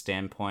business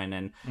standpoint.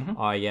 And,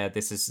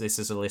 this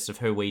is a list of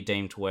who we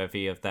deemed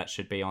worthy of that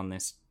should be on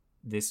this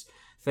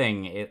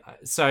thing.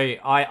 So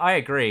I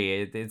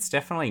agree. It's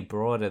definitely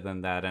broader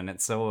than that. And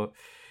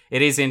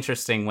it is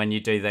interesting when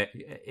you do that.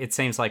 It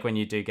seems like when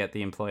you do get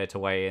the employer to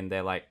weigh in,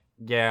 they're like,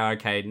 yeah,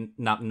 okay,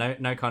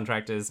 no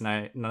contractors,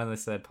 none of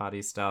this third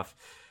party stuff,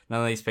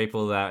 none of these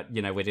people that,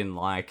 we didn't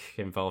like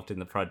involved in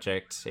the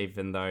project,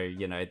 even though,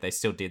 they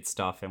still did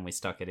stuff and we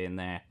stuck it in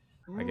there,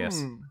 I guess.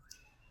 And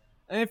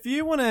if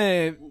you want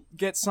to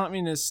get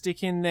something to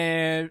stick in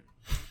there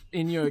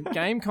in your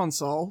game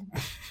console,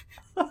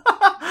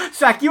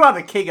 Zach, you are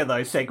the king of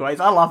those segues.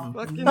 I love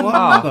them.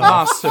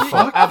 Masterful.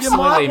 you Absolutely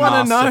might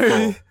want to masterful.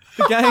 know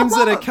the games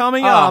that are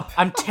coming Oh, up.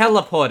 I'm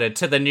teleported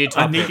to the new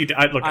topic. I need you to...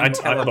 I'm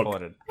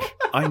teleported.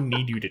 I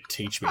need you to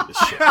teach me this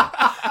shit.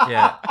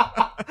 Yeah.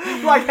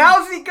 Like,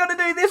 how's he going to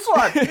do this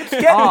one? It's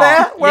getting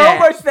there. We're yeah.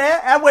 almost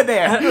there, and we're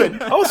there.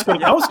 Good. I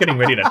was getting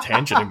ready to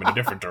tangent him in a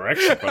different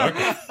direction, but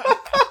okay.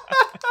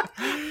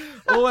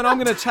 Oh, and I'm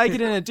going to take it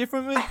in a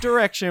different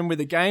direction with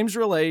the game's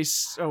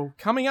release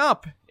coming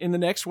up in the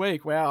next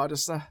week. Wow,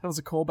 that was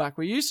a callback.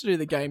 We used to do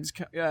the game's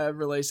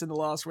release in the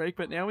last week,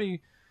 but now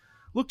we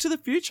look to the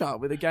future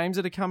with the games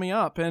that are coming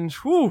up. And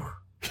whew,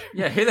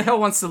 Yeah, who the hell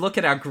wants to look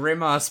at our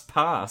grim-ass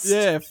past?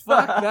 yeah,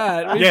 fuck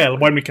that. Yeah,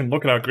 when we can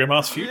look at our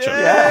Grimace future.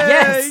 Yeah,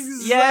 Yes!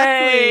 exactly.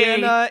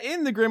 Yay! And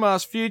in the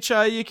Grimace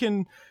future, you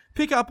can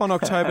pick up on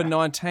October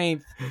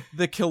 19th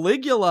the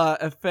Caligula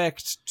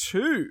Effect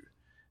 2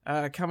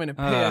 coming to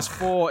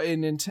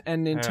PS4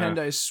 and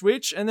Nintendo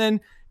Switch. And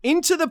then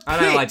Into the Pit. I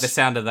don't like the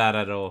sound of that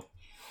at all.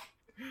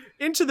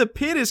 Into the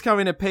Pit is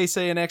coming to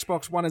PC and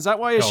Xbox One. Is that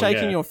why you're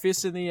shaking yeah. your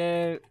fist in the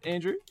air,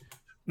 Andrew?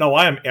 No,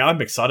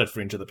 I'm excited for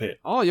Into the Pit.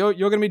 Oh, you're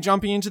going to be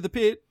jumping into the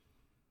pit?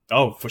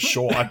 Oh, for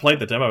sure. I played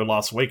the demo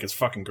last week. It's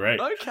fucking great.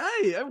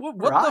 Okay. What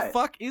the Right.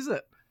 fuck is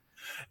it?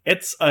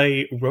 It's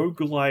a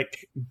roguelike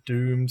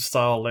Doom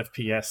style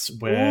FPS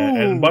where, Ooh.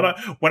 and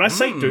when I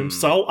say Doom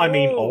style, I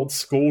mean Oh. old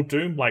school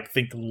Doom, like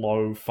think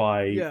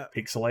lo-fi Yeah.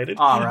 pixelated,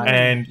 All right.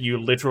 and you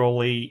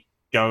literally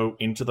go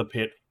into the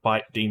pit,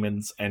 fight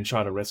demons, and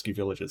try to rescue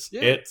villagers.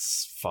 Yeah.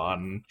 It's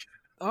fun.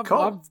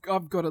 Cool.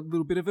 I've got a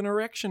little bit of an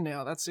erection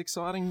now. That's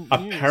exciting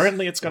news.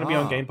 Apparently, it's going to be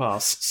on Ah. Game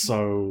Pass,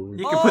 so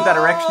You can put that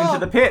erection into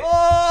the pit.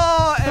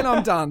 Oh, and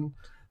I'm done.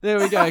 There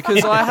we go,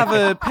 because I have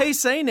a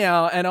PC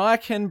now, and I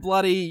can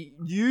bloody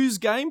use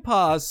Game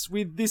Pass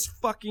with this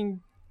fucking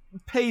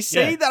PC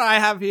Yeah. that I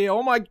have here.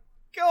 Oh my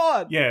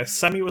god! yeah.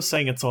 Sammy was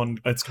saying it's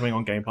coming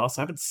on Game Pass.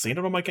 I haven't seen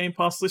it on my Game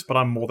Pass list, but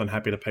I'm more than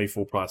happy to pay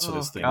full price for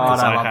this thing God, because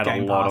I I love had a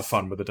Game lot Pass. of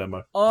fun with the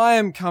demo. I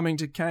am coming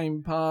to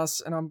Game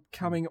Pass, and I'm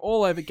coming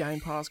all over Game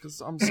Pass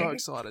because I'm so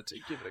excited to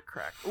give it a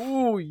crack.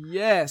 Ooh,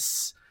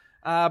 yes.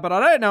 But I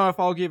don't know if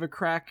I'll give a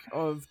crack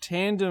of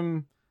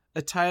Tandem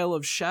A Tale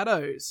of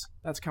Shadows.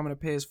 That's coming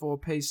to PS4,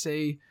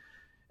 PC,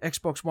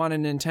 Xbox One,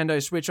 and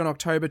Nintendo Switch on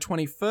October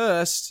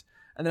 21st.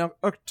 And then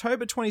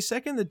October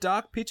 22nd, the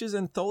Dark Pictures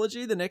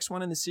Anthology, the next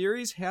one in the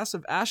series, House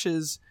of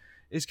Ashes,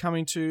 is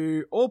coming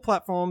to all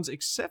platforms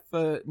except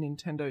for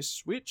Nintendo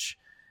Switch.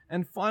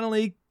 And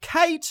finally,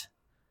 Kate,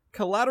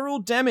 Collateral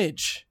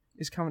Damage,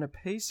 is coming to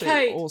PC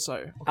Kate.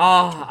 also.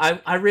 Oh,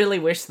 I really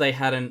wish they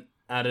hadn't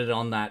added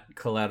on that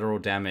collateral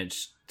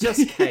damage.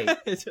 Just Kate.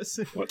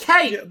 What,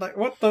 Kate! yeah, like,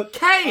 what the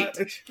Kate!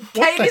 what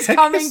Kate the is heck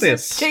coming is to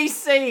this?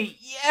 PC.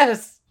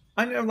 Yes.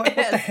 I know, like, what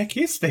the Yes. heck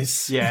is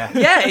this? Yeah.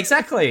 Yeah,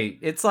 exactly.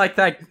 It's like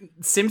that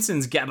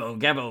Simpsons Gabbo,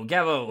 Gabbo,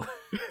 Gabbo.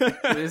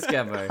 It is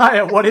Gabbo.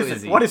 Hey, what is Who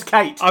is it? he? What is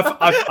Kate? I've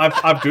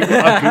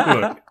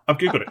googled it. I've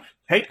googled it.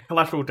 Kate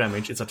Collateral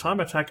Damage is a time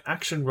attack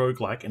action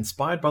roguelike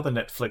inspired by the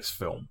Netflix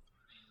film.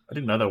 I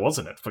didn't know there was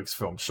a Netflix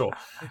film, sure.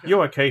 You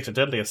are Kate, a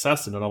deadly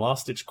assassin on a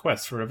last-ditch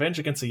quest for revenge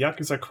against a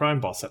Yakuza crime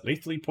boss that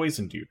lethally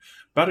poisoned you.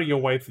 Battle your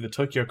way through the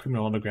Tokyo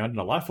criminal underground in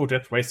a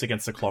life-or-death race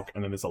against the clock,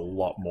 and then there's a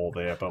lot more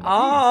there. But I'm like,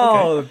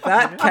 Oh, okay.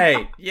 that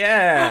Kate.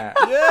 Yeah.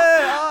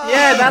 Yeah,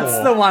 Yeah, that's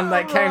the one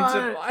that came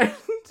to mind.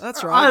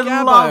 that's right. I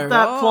Gabbo. love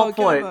that Oh, plot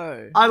point.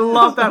 Gabbo. I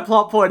love that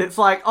plot point. It's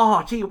like,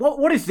 oh, gee,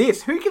 what is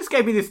this? Who just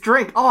gave me this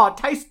drink? Oh, it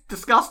tastes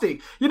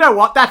disgusting. You know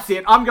what? That's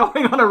it. I'm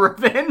going on a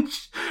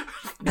revenge,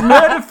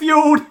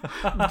 murder-fueled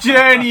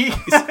journey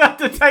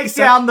to take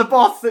down the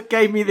boss that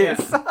gave me this.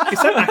 Is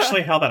that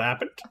actually how that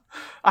happened?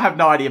 I have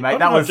no idea, mate. I That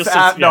don't know, was just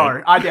as- no.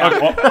 yeah. I doubt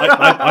it.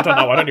 I don't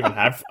know. I don't even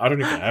have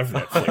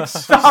Netflix.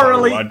 so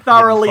Thoroughly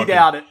fucking-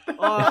 doubt it.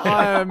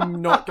 I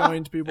am not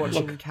going to be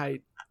watching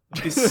Kate.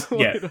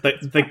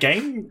 The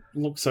game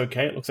looks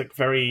okay. It looks like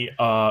very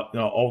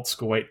old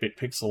school 8-bit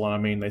pixel, and I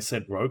mean they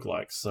said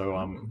roguelike, so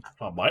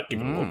I might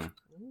give it a look.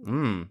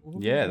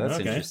 Yeah, that's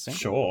Okay, interesting.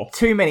 sure.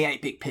 Too many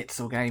 8-bit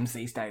pixel games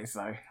these days,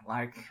 though.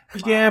 Like,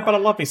 Yeah, but I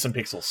love me some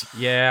pixels.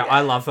 Yeah,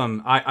 I love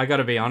them. I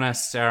gotta be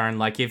honest, Aaron.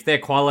 Like, if they're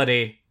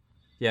quality,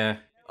 yeah.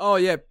 Oh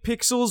yeah,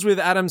 Pixels with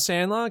Adam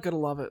Sandler. Gotta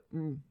love it.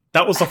 Mm.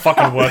 That was the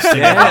fucking worst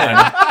thing ever.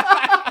 And-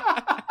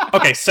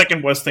 okay,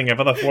 second worst thing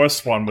ever. The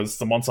worst one was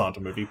the Monster Hunter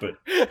movie, but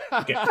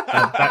okay,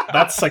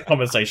 that's a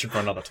conversation for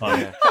another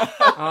time.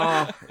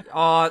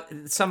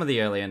 Some of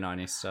the earlier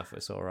 90s stuff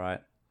was alright.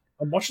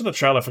 I'm watching the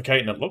trailer for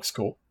Kate, and it looks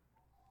cool.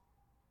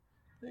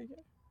 It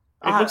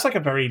looks like a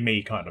very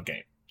me kind of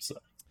game. So.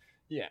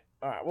 Yeah.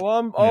 All right.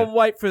 Well, I'll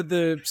wait for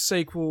the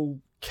sequel,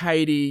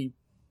 Katie,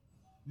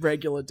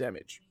 regular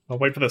damage. I'll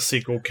wait for the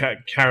sequel,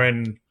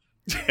 Karen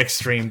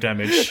Extreme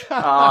Damage.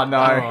 oh no.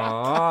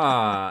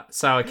 Ah,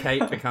 so a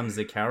Kate becomes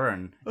a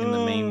Karen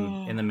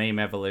in the meme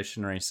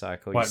evolutionary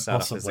cycle. You Quite start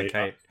off as a possibly.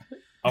 Kate.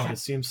 I would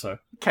assume so.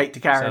 Kate to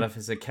Start Karen. off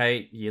as a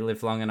Kate, you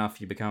live long enough,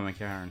 you become a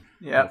Karen.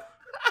 Yep.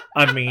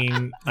 I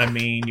mean,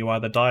 you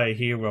either die a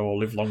hero or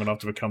live long enough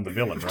to become the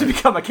villain, To right?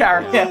 become a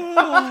Karen. Yeah.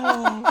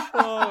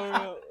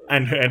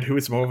 And who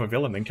is more of a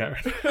villain than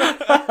Karen?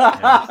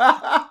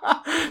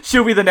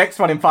 She'll be the next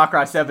one in Far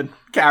Cry 7.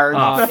 Karen.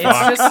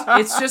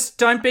 It's just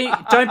don't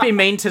be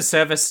mean to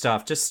service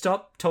staff. Just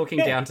stop talking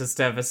down to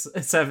service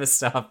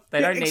staff.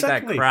 They don't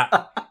exactly. need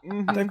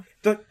that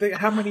crap.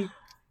 How many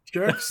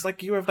jerks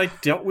like you have they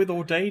dealt with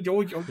all day?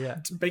 You're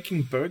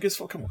baking burgers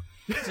for? Come on.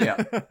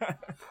 yeah.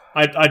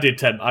 I did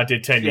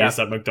 10 years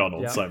at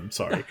McDonald's. Yeah. I'm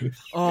sorry.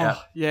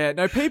 Oh, yeah.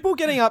 No, people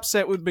getting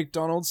upset with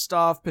McDonald's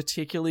staff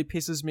particularly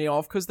pisses me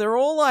off because they're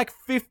all like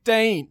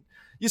 15.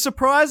 You're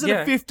surprised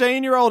that a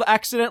 15-year-old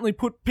accidentally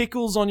put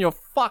pickles on your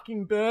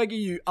fucking burger,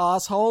 you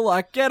asshole.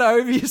 Like, get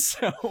over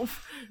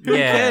yourself. Who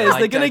Yeah, cares? like,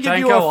 They're going to give don't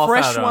you go a off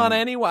fresh at, one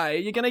anyway.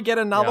 You're going to get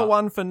another Yeah.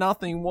 one for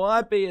nothing.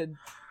 Why be a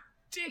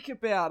dick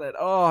about it?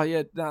 Oh,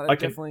 yeah. No,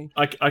 definitely.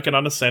 I can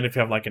understand if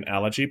you have like an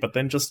allergy, but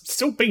then just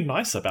still be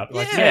nice about it.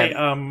 Like, Yeah. hey,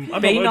 I'm Be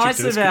allergic nice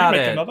to this. about Can you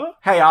make it. another?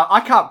 Hey,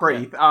 I can't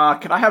breathe.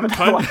 Can I have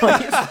another one,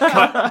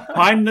 please?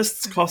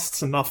 Kindness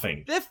costs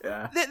nothing.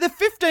 They're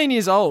 15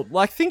 years old.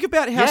 Like, think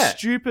about how Yeah.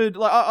 stupid.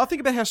 Like, I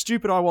think about how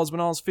stupid I was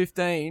when I was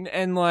 15,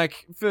 and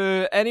like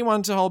for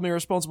anyone to hold me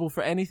responsible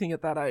for anything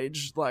at that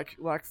age, like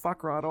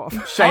fuck right off.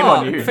 Shame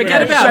on you.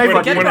 Forget Yeah, shame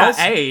on about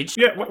you. age.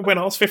 Yeah, when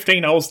I was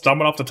 15, I was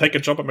dumb enough to take a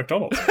job at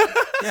McDonald's.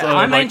 Yeah, So,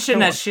 I'm like, ancient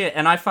come as shit,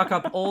 and I fuck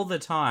up all the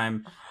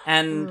time.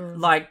 And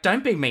like,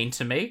 don't be mean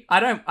to me. I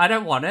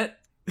don't want it.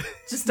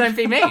 Just don't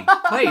be mean,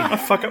 please. I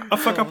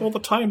fuck up all the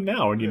time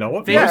now, and you know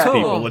what? Be Most cool.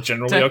 people are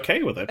generally Don't-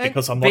 okay with it and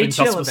because I'm be not in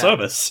chill customer about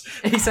service.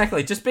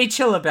 Exactly. Just be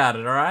chill about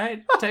it, all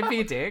right? Don't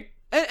be a dick.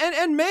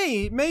 And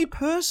me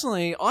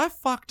personally, I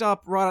fucked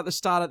up right at the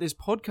start of this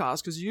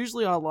podcast because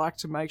usually I like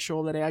to make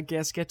sure that our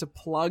guests get to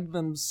plug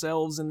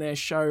themselves and their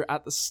show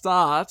at the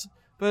start.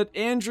 But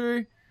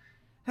Andrew,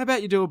 how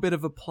about you do a bit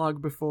of a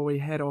plug before we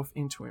head off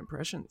into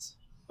impressions?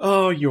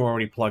 Oh, you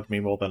already plugged me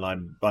more than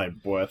I'm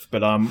worth.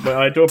 But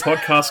I do a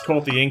podcast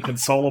called The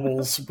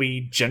Inconsolables.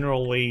 We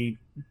generally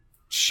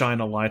shine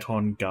a light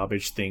on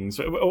garbage things.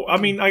 I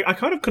mean, I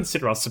kind of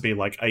consider us to be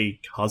like a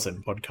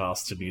cousin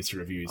podcast to News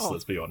Reviews,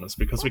 let's be honest,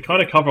 because we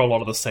kind of cover a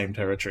lot of the same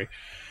territory.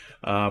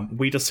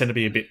 We just tend to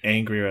be a bit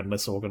angrier and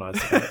less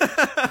organised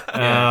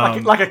about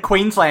it. Like a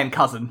Queensland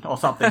cousin or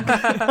something.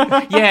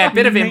 Yeah, a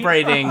bit of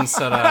inbreeding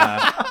sort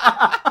of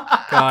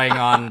going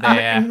on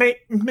there.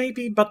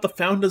 Maybe, but the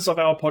founders of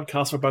our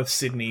podcast were both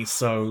Sydney,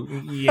 so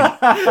yeah.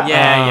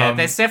 Yeah.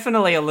 There's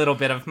definitely a little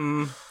bit of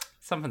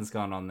something's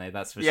going on there.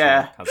 That's for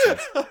Yeah. sure.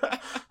 Cousins.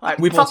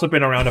 We've also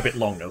been around a bit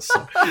longer,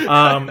 so.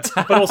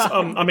 But also,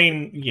 I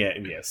mean,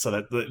 yeah.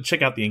 So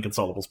check out the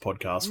Inconsolables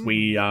podcast.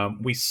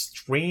 We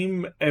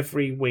stream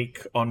every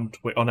week on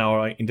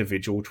our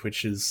individual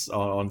Twitches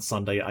on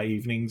Sunday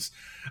evenings,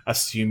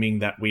 assuming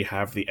that we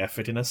have the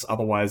effort in us.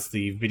 Otherwise,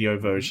 the video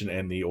version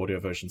and the audio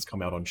versions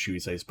come out on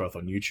Tuesdays, both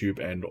on YouTube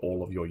and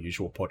all of your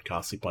usual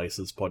podcasting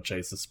places: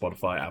 Podchaser,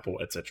 Spotify,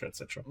 Apple, etc.,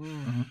 etc.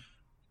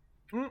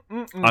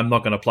 I'm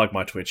not going to plug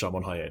my Twitch. I'm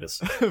on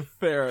hiatus.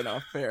 Fair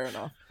enough.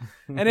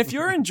 And if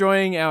you're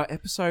enjoying our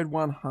episode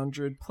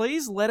 100,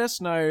 please let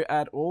us know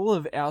at all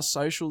of our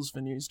socials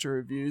for News to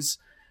Reviews.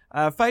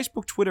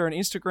 Facebook, Twitter, and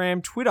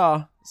Instagram.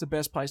 Twitter is the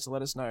best place to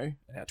let us know.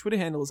 Our Twitter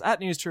handle is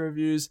 @News to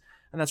Reviews,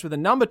 and that's with a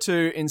number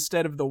 2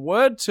 instead of the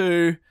word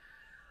 2.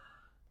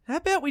 How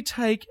about we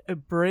take a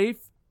brief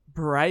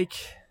break,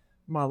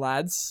 my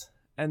lads,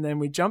 and then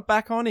we jump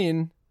back on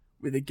in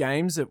with the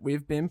games that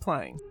we've been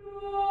playing.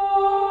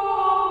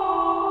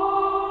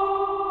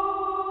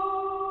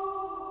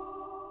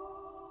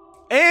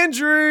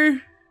 Andrew,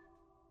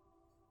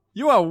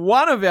 you are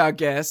one of our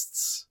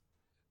guests.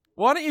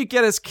 Why don't you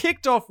get us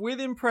kicked off with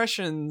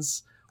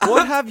impressions?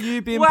 What have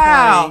you been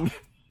playing?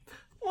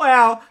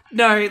 Wow.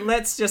 No,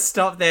 let's just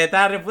stop there.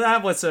 That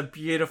was a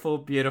beautiful,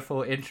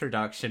 beautiful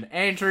introduction.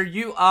 Andrew,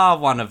 you are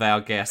one of our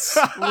guests.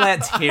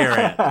 Let's hear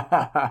it.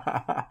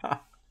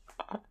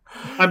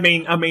 I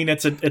mean,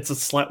 it's a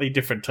slightly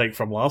different take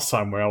from last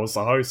time where I was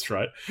the host,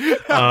 right?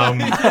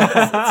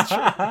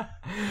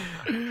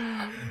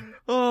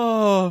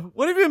 Oh,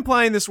 what have you been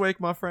playing this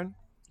week, my friend?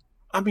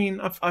 I mean,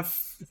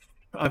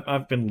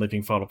 I've been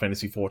living Final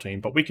Fantasy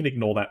 14, but we can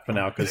ignore that for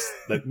now because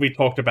we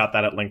talked about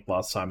that at length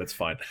last time. It's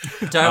fine.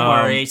 Don't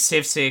worry,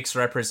 Civ 6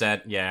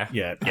 represent. Yeah.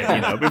 You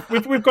know,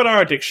 we've got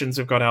our addictions,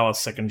 we've got our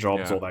second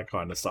jobs, all that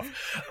kind of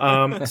stuff.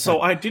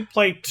 So I did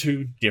play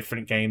 2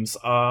 different games.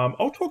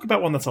 I'll talk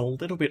about one that's a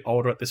little bit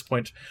older at this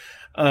point.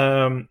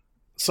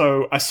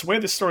 So I swear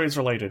this story is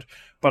related,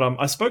 but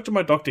I spoke to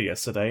my doctor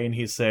yesterday and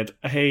he said,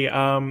 hey,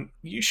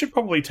 you should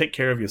probably take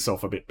care of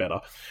yourself a bit better.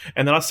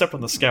 And then I stepped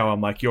on the scale.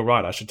 I'm like, you're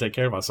right, I should take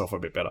care of myself a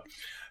bit better.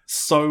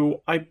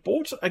 So I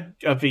bought a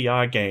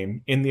VR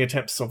game in the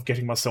attempts of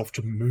getting myself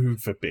to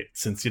move a bit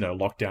since, you know,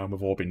 lockdown,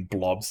 we've all been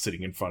blobs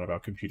sitting in front of our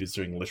computers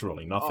doing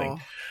literally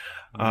nothing.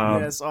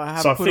 Yes, I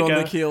have put on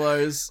the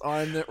kilos.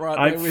 I'm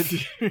right there with you.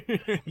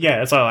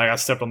 Yeah, so like I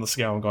stepped on the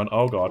scale and gone,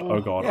 oh god.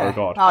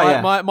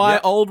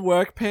 My old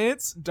work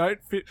pants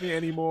don't fit me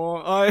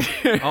anymore. Oh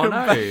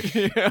no!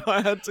 Yeah,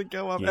 I had to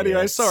go up. Yes.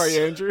 Anyway, sorry,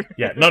 Andrew.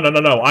 Yeah, no.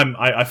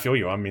 I feel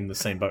you. I'm in the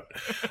same boat.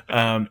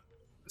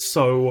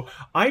 So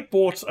I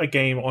bought a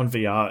game on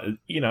VR,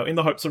 you know, in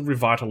the hopes of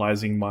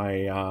revitalizing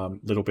my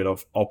little bit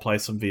of, I'll play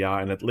some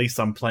VR and at least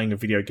I'm playing a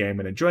video game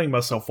and enjoying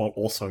myself while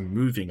also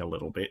moving a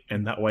little bit.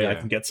 And that way I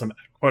can get some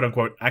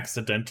quote-unquote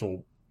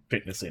accidental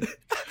fitness in.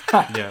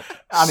 Yeah.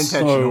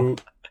 Unintentional.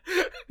 So,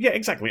 yeah,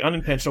 exactly.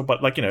 Unintentional,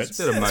 but like, you know,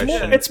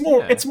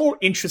 it's more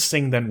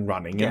interesting than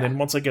running. Yeah. And then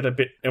once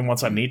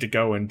I need to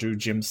go and do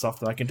gym stuff,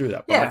 then I can do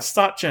that. But like,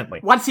 start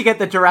gently. Once you get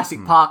the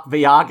Jurassic Park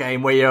VR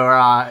game where you're,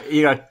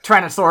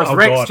 Tyrannosaurus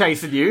Rex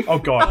chasing you. Oh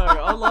god.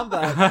 Oh, I love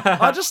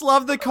that. I just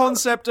love the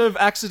concept of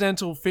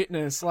accidental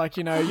fitness. Like,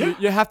 you know,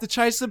 you have to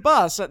chase the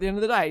bus at the end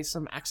of the day.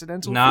 Some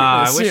accidental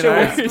fitness.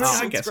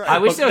 I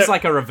wish there was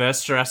like a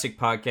reverse Jurassic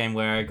Park game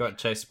where I got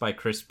chased by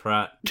Chris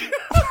Pratt.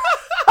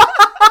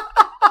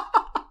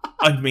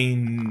 I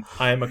mean,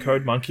 I am a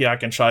code monkey. I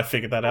can try to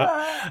figure that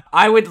out.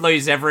 I would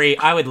lose at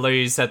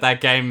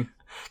that game.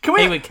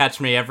 He would catch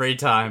me every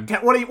time.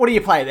 What are you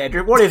playing,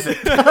 Andrew? What is it?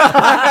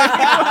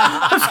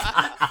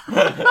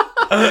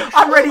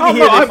 I'm ready to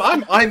hear this.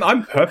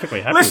 I'm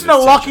perfectly happy. Listen to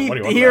Lockie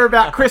hear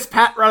about Chris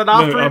Pratt running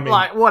after him.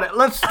 Like, what?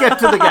 Let's get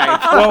to the game.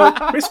 Well,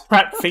 Chris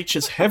Pratt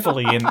features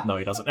heavily in. No,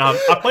 he doesn't.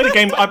 I played a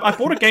game. I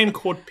bought a game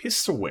called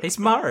Pistol Whip. He's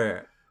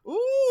Mario.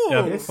 Ooh.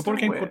 I Pistol bought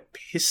a game Whip. called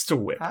Pistol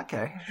Whip.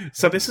 Okay.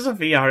 So this is a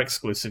VR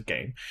exclusive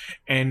game,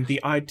 and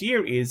the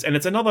idea is, and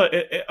it's another.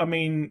 I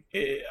mean,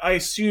 I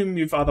assume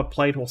you've either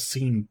played or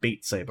seen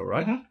Beat Saber,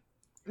 right?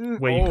 Mm-hmm.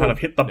 Where you kind of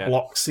hit the Yeah.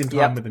 blocks in time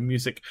Yep. with the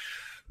music.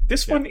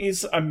 This one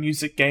is a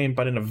music game,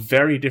 but in a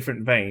very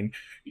different vein.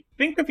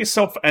 Think of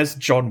yourself as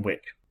John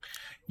Wick.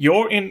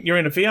 You're in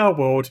a VR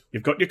world.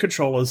 You've got your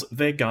controllers,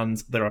 their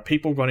guns. There are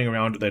people running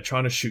around. They're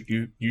trying to shoot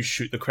you. You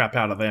shoot the crap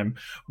out of them.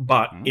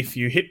 But if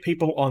you hit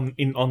people on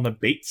the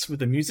beats with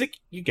the music,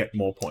 you get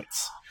more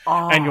points.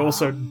 And you're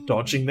also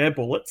dodging their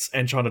bullets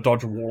and trying to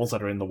dodge walls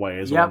that are in the way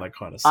as well, and that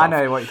kind of stuff. I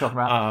know what you're talking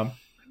about.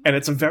 And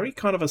it's a very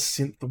kind of a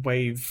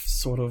synthwave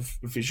sort of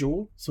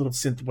visual, sort of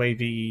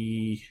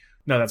synthwavy.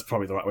 No, that's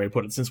probably the right way to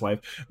put it.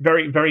 Synthwave,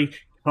 very, very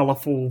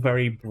colorful,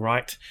 very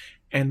bright.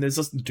 And there's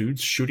just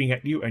dudes shooting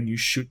at you, and you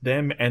shoot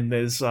them. And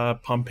there's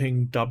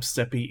pumping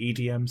dubsteppy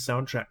EDM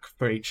soundtrack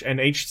for each, and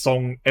each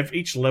song,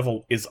 each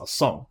level is a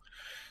song.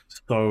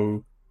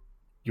 So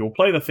you'll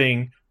play the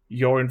thing.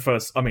 You're in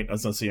first. I mean, I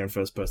was gonna say you're in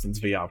first person. It's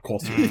VR, of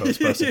course. You're in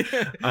first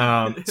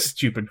person.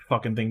 Stupid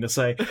fucking thing to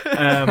say.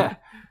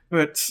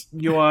 But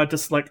you are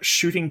just like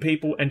shooting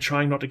people and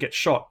trying not to get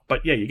shot.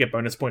 But yeah, you get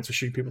bonus points for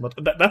shooting people.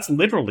 That's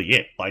literally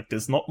it. Like,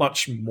 there's not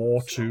much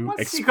more to Once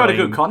explain. you got a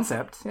good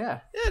concept, yeah.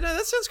 Yeah, no,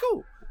 that sounds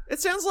cool.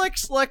 It sounds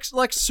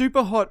like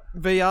super hot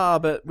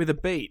VR, but with a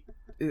beat.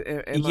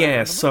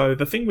 Yeah, so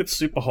the thing with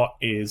Superhot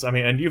is, I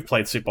mean, and you've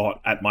played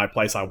Superhot at my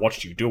place. I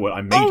watched you do it.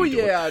 I made you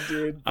do it. I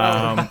did.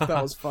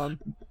 That was fun.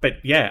 But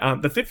yeah,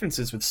 the difference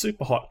is with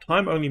Superhot,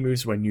 time only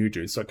moves when you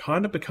do. So it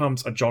kind of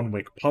becomes a John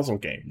Wick puzzle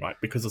game, right?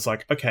 Because it's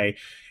like, okay,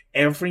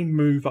 every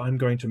move I'm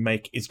going to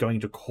make is going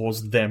to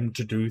cause them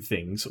to do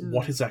things.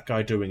 What is that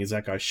guy doing? Is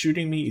that guy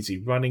shooting me? Is he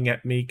running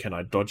at me? Can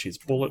I dodge his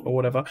bullet or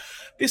whatever?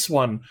 This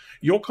one,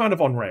 you're kind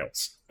of on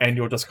rails. And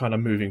you're just kind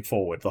of moving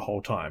forward the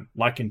whole time.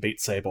 Like in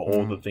Beat Saber,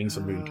 all the things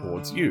are moving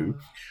towards you.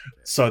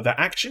 So the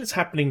action is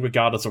happening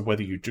regardless of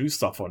whether you do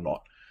stuff or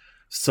not.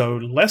 So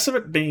less of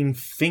it being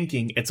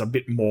thinking, it's a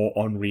bit more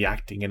on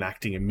reacting and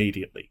acting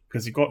immediately.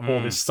 Because you've got all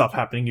this stuff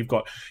happening. You've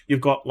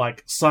got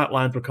like sight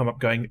lines will come up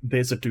going,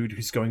 there's a dude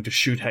who's going to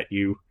shoot at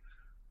you.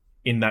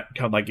 In that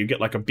kind of like, you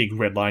get like a big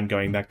red line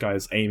going, that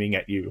guy's aiming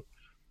at you.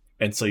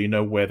 And so you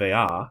know where they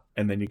are,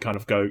 and then you kind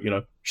of go,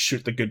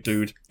 shoot the good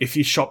dude. If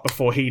you shot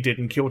before he did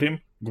and killed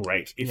him,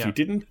 great. If you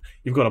didn't,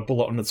 you've got a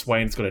bullet on its way,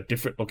 and it's got a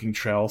different looking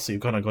trail, so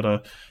you've kind of got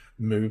to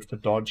move to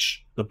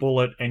dodge the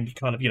bullet, and you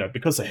kind of,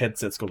 because the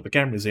headset's got the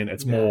cameras in,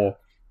 it's more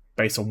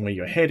based on where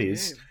your head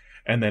is,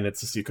 and then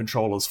it's just your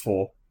controllers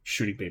for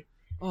shooting people.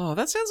 Oh,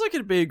 that sounds like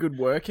it'd be a good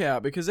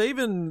workout, because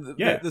even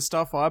the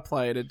stuff I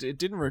played, it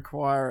didn't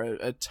require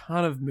a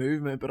ton of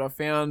movement, but I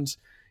found...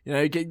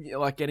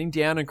 getting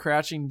down and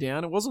crouching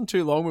down. It wasn't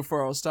too long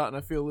before I was starting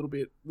to feel a little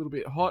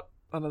bit hot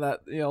under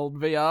that old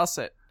VR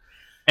set.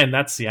 And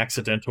that's the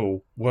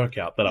accidental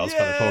workout that I was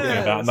kind of talking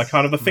about. And the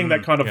kind of the thing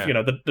that kind of,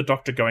 the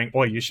doctor going,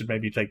 oh, you should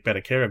maybe take better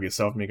care of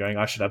yourself. And me going,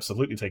 I should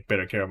absolutely take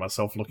better care of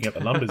myself looking at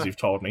the numbers you've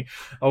told me.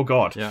 Oh,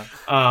 God. Yeah.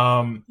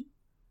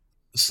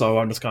 So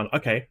I'm just kind of,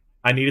 okay,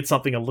 I needed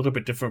something a little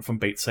bit different from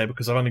Beat Saber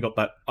because I've only got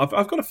that.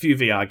 I've got a few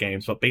VR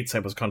games, but Beat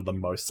Saber was kind of the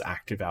most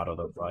active out of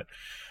them, right?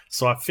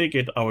 So I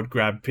figured I would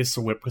grab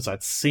Pistol Whip because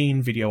I'd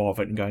seen video of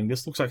it and going,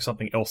 this looks like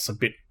something else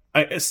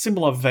a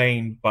similar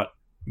vein, but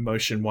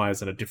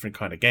motion-wise in a different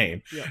kind of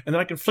game. Yeah. And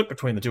then I can flip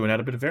between the two and add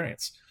a bit of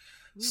variance.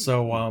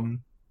 So,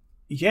 I'm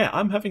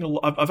having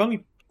I've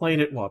only played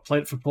it, I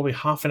played it for probably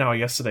half an hour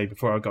yesterday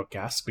before I got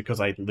gassed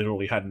because I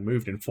literally hadn't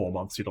moved in 4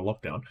 months due to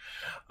lockdown.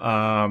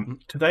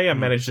 Today I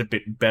managed a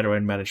bit better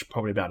and managed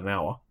probably about an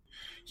hour.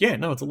 Yeah,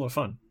 no, it's a lot of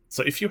fun.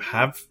 So if you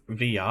have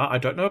VR, I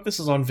don't know if this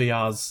is on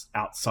VRs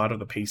outside of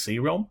the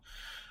PC realm.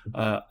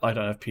 I don't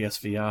know if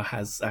PSVR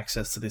has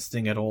access to this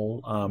thing at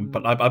all.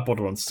 But I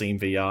bought it on Steam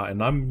VR,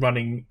 and I'm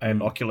running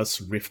an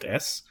Oculus Rift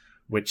S,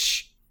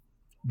 which,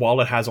 while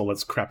it has all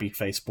its crappy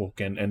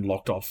Facebook and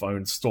locked off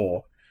phone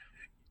store,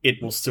 it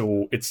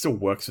still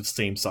works with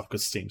Steam stuff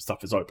because Steam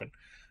stuff is open.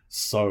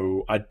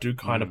 So I do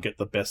kind of get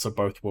the best of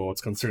both worlds,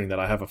 considering that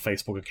I have a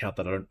Facebook account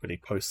that I don't really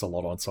post a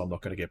lot on, so I'm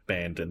not going to get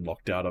banned and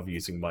locked out of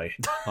using my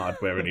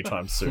hardware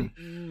anytime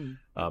soon.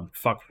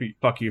 Fuck you,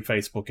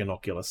 Facebook and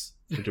Oculus,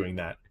 for doing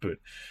that. But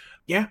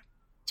yeah,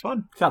 it's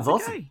fun. Sounds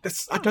awesome. Okay.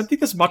 I don't think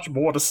there's much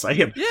more to say.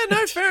 Yeah,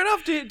 no, fair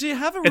enough. Do you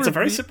have a? It's a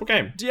very simple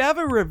game. Do you have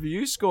a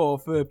review score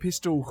for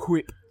Pistol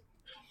Whip?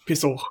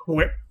 Pistol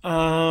Whip.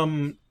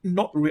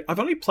 I've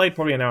only played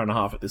probably an hour and a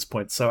half at this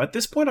point, so at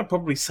this point I'd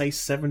probably say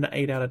 7 to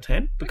 8 out of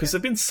 10, because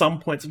there've been some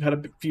points I've had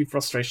a few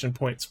frustration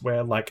points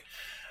where, like,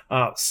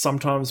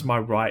 sometimes my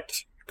right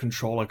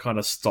controller kind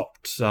of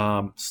stopped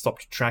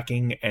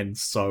tracking, and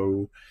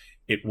so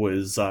it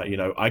was,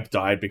 I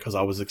died because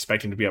I was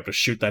expecting to be able to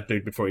shoot that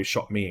dude before he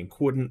shot me and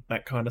couldn't,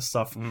 that kind of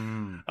stuff.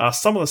 Some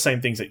of the same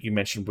things that you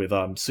mentioned with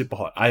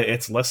Superhot.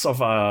 It's less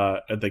of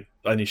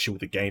an issue with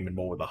the game and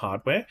more with the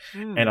hardware.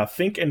 And I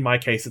think in my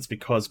case, it's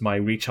because my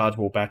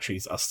rechargeable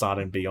batteries are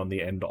starting to be on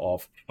the end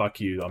of, fuck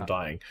you, I'm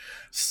dying.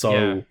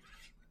 So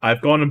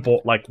I've gone and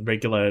bought like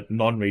regular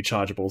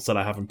non-rechargeables that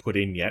I haven't put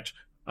in yet,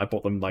 I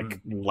bought them like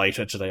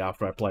later today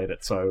after I played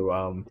it.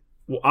 So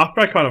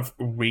after I kind of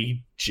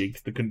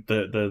rejigged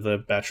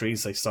the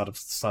batteries, they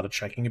started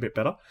tracking a bit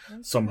better.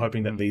 So I'm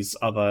hoping that these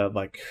other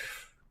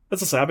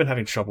as I say, I've been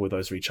having trouble with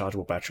those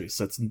rechargeable batteries,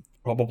 so it's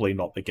probably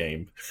not the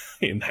game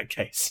in that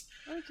case.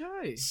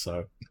 Okay.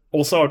 So,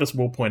 also, I just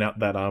will point out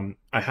that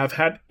I have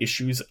had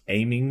issues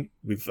aiming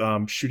with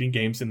shooting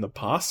games in the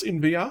past in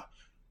VR.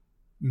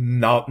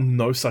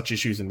 No such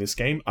issues in this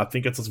game. I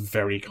think it's just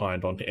very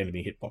kind on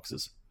enemy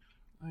hitboxes.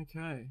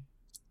 Okay.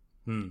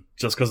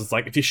 Just because it's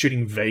like, if you're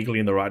shooting vaguely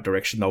in the right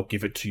direction, they'll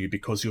give it to you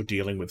because you're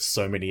dealing with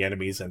so many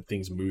enemies and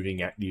things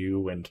moving at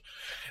you, and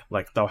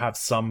like they'll have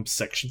some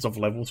sections of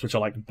levels which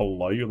are like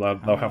below you.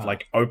 They'll have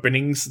like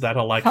openings that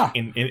are like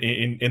in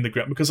the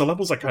ground, because the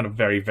levels are kind of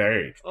very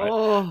varied,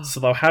 right?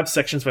 So they'll have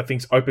sections where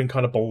things open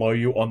kind of below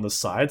you on the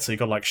side, so you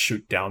gotta like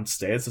shoot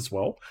downstairs as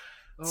well,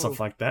 stuff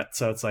like that.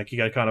 So it's like you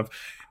gotta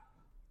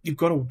you've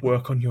got to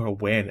work on your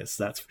awareness,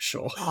 that's for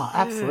sure. Oh,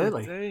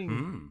 absolutely. Yeah,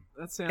 dang.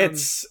 That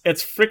sounds...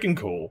 It's freaking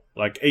cool.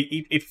 Like,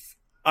 if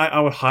I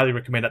would highly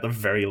recommend at the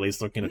very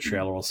least looking at a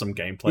trailer or some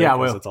gameplay,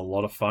 because it's a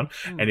lot of fun.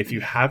 And if you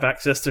have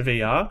access to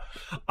VR,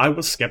 I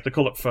was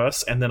skeptical at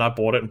first, and then I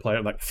bought it and played it.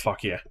 I'm like,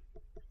 fuck yeah.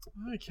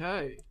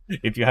 Okay.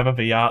 If you have a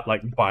VR,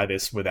 like, buy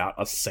this without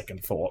a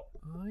second thought.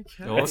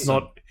 Okay. Awesome. It's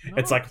not.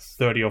 It's like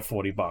 $30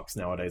 or $40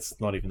 nowadays.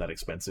 It's not even that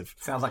expensive.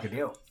 Sounds like a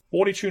deal.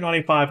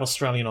 $42.95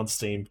 Australian on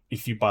Steam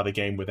if you buy the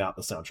game without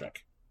the soundtrack.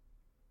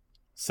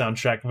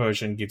 Soundtrack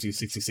version gives you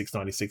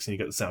 $66.96, and you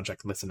get the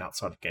soundtrack listen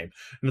outside the game.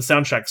 And the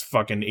soundtrack's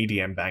fucking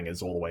EDM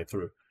bangers all the way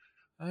through.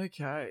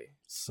 Okay.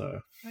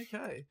 So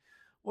Okay.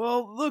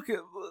 Well, look,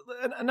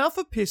 enough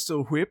of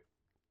Pistol Whip.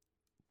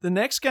 The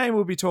next game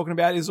we'll be talking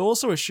about is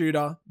also a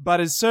shooter, but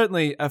is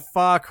certainly a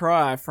far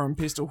cry from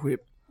Pistol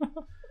Whip.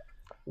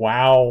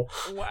 wow.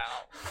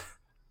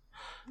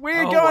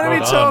 We're going to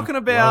be talking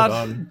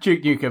about...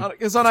 Duke Nukem.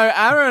 Because I know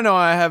Aaron and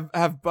I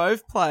have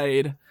both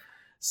played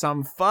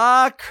some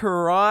Far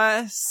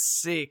Cry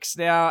 6.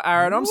 Now,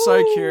 Aaron, I'm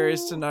so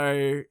curious to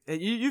know...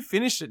 You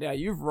finished it now.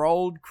 You've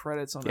rolled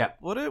credits on it.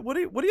 What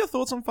are your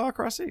thoughts on Far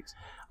Cry 6?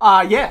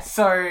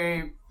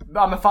 So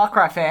I'm a Far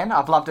Cry fan.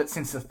 I've loved it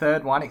since the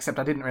third one, except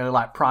I didn't really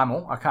like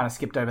Primal. I kind of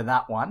skipped over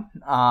that one.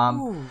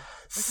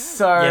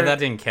 So yeah, that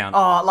didn't count.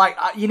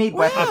 You need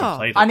weapons.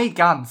 I need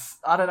guns.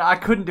 I don't know. I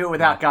couldn't do it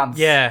without guns.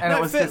 Yeah, and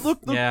it was fair. just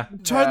Look,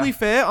 totally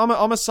fair.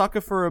 I'm a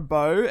sucker for a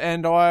bow,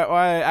 and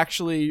I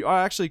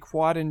actually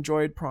quite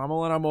enjoyed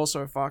Primal, and I'm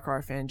also a Far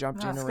Cry fan.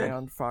 Jumped in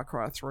around Far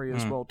Cry 3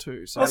 as well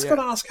too. So I was going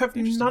to ask, have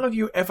none of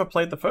you ever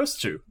played the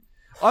first two?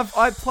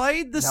 I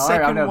played the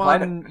second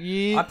one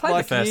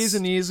years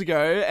and years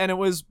ago, and it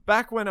was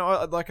back when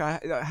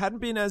I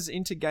hadn't been as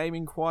into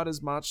gaming quite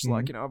as much.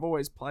 Like, I've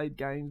always played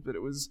games, but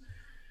it was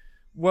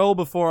well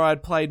before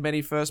I'd played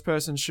many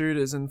first-person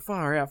shooters, and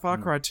Far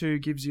Cry 2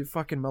 gives you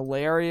fucking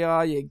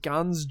malaria, your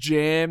guns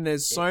jam,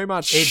 there's so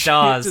much shit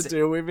to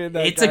deal with in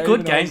that It's game. a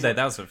good game, though.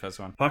 That was the first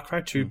one. Far Cry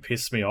 2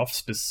 pissed me off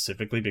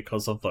specifically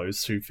because of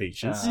those two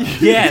features.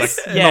 Yes,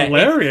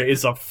 malaria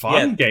is a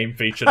fun game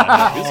feature to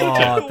have,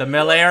 isn't it? The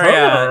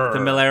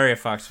malaria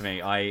fucked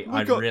me.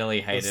 I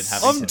really hated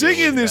having I'm to deal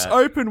digging with this that.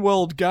 open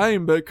world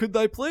game, but could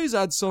they please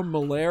add some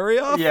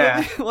malaria?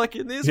 Yeah. Like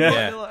in this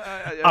Yeah.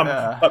 one?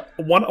 But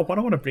one I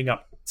want to bring up.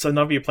 So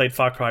none of you played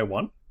Far Cry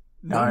 1?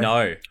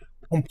 No.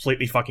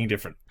 Completely fucking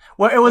different.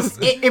 Well, it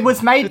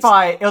was made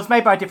by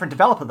a different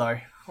developer though.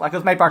 Like, it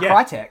was made by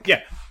Crytek.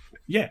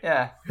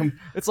 Yeah.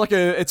 It's like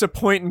it's a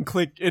point and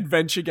click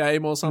adventure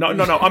game or something.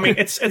 No. I mean,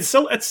 it's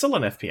still an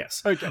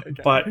FPS. Okay.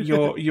 But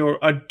you're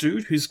a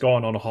dude who's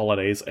gone on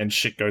holidays and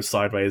shit goes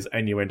sideways,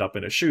 and you end up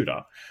in a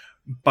shooter.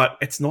 But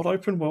it's not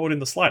open world in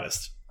the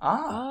slightest.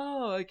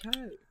 Oh,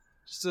 okay.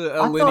 Just a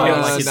thought linear, it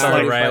was Like it's on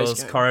narrative-based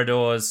rails, game.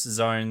 corridors,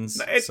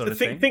 zones, sort of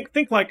thing.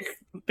 Think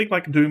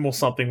like Doom or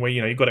something, where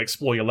you've got to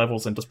explore your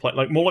levels and just play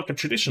more like a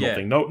traditional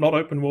thing, not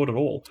open world at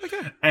all.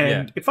 Okay.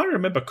 And if I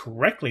remember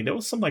correctly, there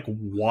was some like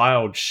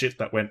wild shit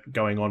that went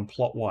going on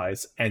plot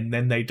wise, and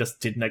then they just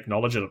didn't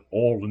acknowledge it at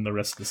all in the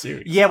rest of the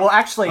series. Yeah, well,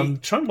 actually, I'm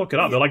trying to look it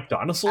up. They're like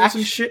dinosaurs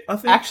and shit. I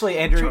think. Actually,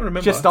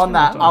 Andrew, just on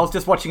that, I was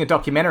just watching a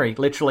documentary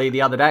literally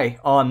the other day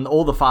on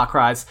all the Far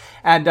Cries,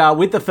 and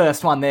with the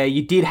first one there,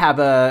 you did have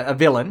a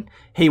villain.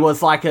 He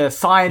was like a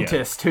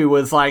scientist who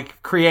was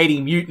like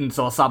creating mutants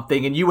or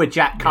something, and you were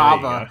Jack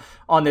Carver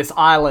on this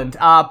island.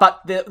 But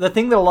the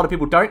thing that a lot of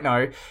people don't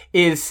know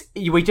is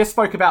we just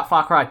spoke about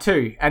Far Cry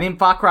 2, and in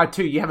Far Cry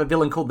 2 you have a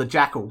villain called the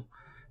Jackal,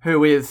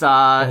 who is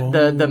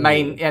the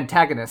main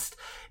antagonist.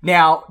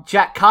 Now,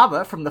 Jack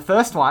Carver from the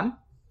first one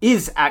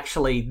is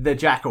actually the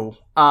Jackal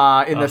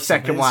in the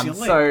second one.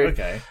 So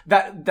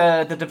that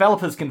the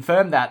developers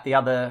confirmed that the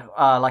other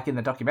like in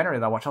the documentary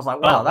that I watched. I was like,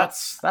 wow,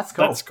 that's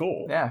cool. That's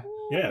cool.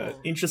 Yeah,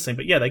 interesting.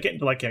 But yeah, they get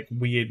into like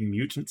weird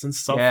mutants and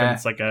stuff, and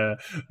it's like a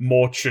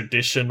more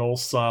traditional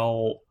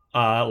style,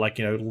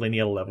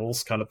 linear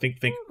levels kind of think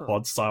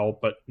COD style,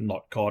 but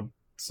not COD.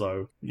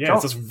 So yeah,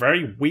 it's just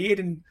very weird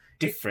and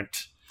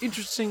different.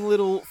 Interesting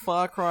little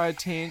Far Cry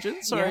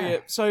tangent.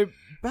 So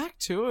back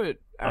to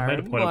it. I made a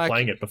Aaron, point like- of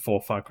playing it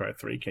before Far Cry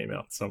 3 came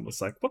out, so I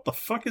was like, what the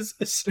fuck is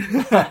this?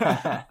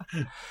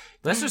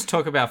 Let's just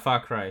talk about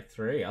Far Cry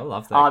 3. I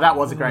love that. Oh, that game.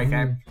 was a great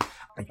game.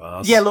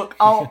 Vast. Yeah, look,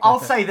 I'll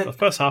say The that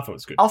first half of it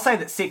was good. I'll say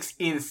that 6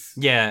 is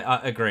Yeah,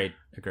 agreed.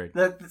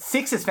 the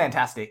 6 is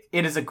fantastic.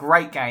 It is a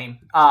great game.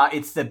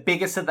 It's the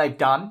biggest that they've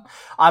done.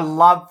 I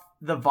love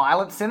the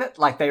violence in it.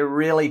 Like, they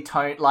really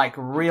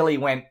really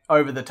went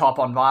over the top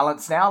on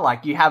violence now.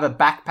 Like, you have a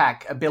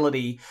backpack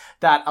ability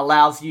that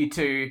allows you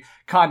to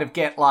kind of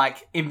get,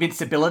 like,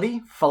 invincibility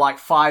for, like,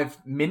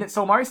 5 minutes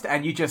almost,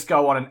 and you just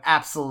go on an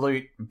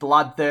absolute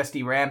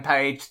bloodthirsty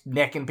rampage,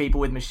 necking people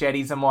with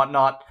machetes and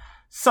whatnot.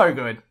 So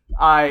good.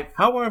 How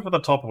over the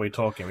top are we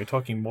talking? Are we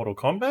talking Mortal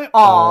Kombat?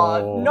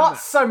 Not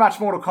so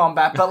much Mortal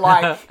Kombat, but,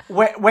 like,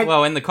 when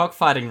Well, in the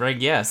cockfighting ring,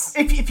 yes.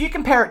 If you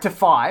compare it to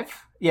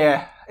 5,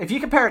 yeah. If you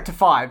compare it to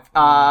 5,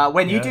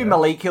 when you do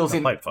melee kills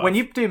in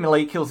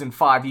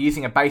 5, you're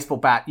using a baseball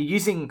bat.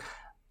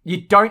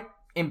 You don't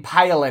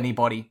impale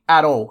anybody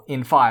at all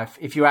in 5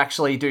 if you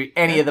actually do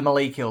any of the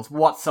melee kills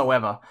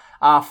whatsoever.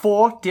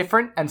 4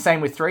 different, and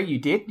same with 3.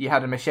 You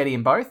had a machete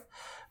in both.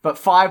 But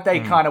 5,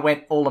 they kind of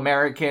went all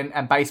American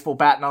and baseball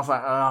bat, and I was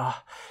like, ugh.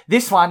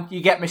 This one,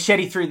 you get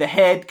machete through the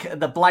head,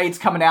 the blade's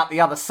coming out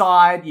the other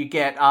side, you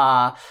get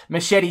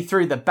machete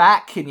through the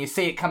back, and you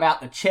see it come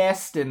out the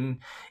chest, and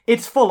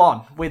it's full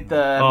on with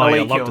the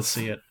melee I'd love kills. to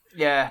see it.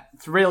 Yeah,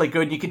 it's really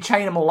good. You can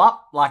chain them all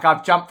up. Like,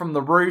 I've jumped from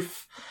the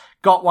roof,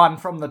 got one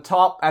from the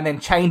top, and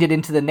then chained it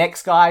into the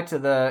next guy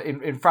to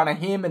in front of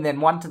him, and then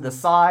one to the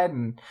side,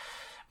 and...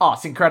 Oh,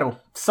 it's incredible.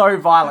 So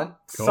violent.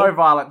 Cool. So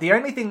violent. The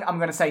only thing I'm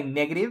going to say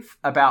negative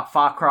about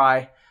Far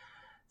Cry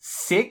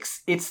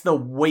 6, it's the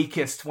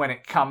weakest when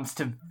it comes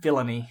to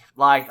villainy.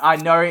 Like, I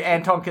know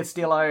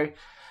Giancarlo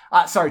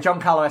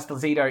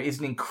Esposito is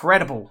an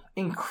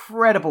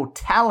incredible,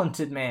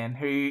 talented man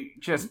who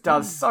just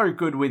does so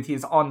good with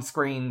his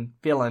on-screen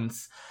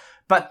villains.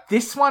 But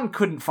this one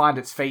couldn't find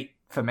its feet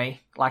for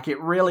me. Like, it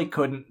really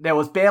couldn't. There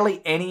was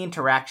barely any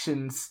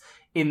interactions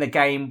in the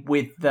game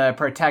with the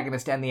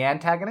protagonist and the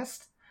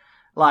antagonist.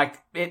 Like,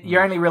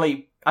 you're only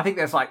really... I think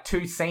there's, like,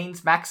 2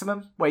 scenes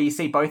maximum where you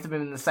see both of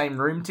them in the same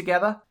room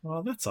together.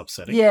 Well, that's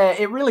upsetting. Yeah,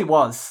 it really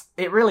was.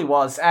 It really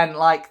was. And,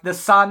 like, the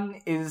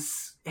son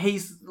is...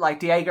 He's, like,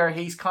 Diego,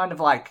 he's kind of,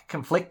 like,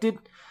 conflicted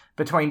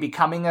between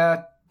becoming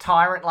a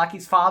tyrant like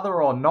his father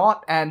or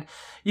not. And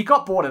you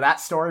got bored of that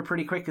story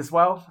pretty quick as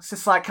well. It's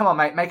just like, come on,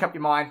 mate, make up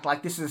your mind.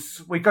 Like,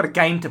 we've got a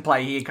game to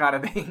play here kind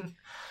of thing.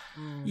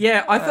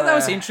 Yeah, I thought that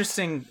was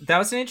interesting. That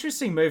was an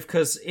interesting move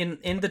because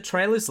in the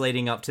trailers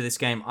leading up to this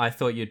game, I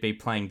thought you'd be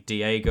playing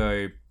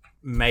Diego,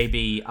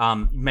 maybe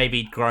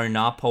grown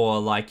up, or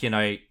like, you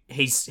know,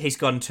 he's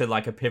gotten to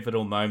like a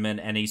pivotal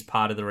moment and he's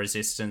part of the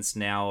resistance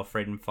now, or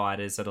freedom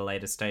fighters at a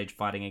later stage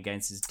fighting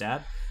against his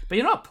dad. But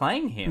you're not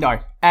playing him.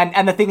 No,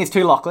 and the thing is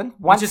too, Lachlan,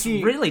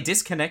 really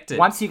disconnected.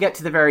 Once you get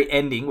to the very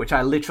ending, which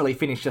I literally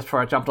finished just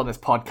before I jumped on this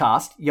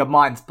podcast, your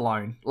mind's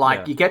blown.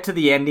 Like, you get to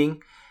the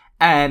ending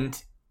and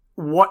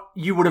what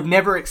you would have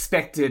never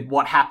expected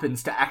what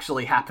happens to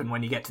actually happen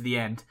when you get to the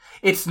end.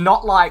 It's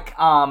not like,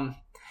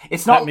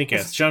 it's not... Let me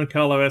guess,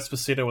 Giancarlo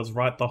Esposito was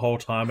right the whole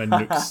time and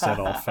nukes set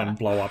off and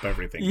blow up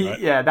everything, right?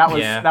 Yeah, that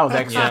was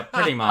excellent. Yeah,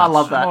 pretty much. I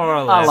love that. More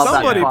or I less. love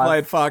Somebody that.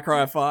 played Far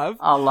Cry 5.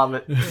 I love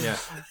it. Yeah.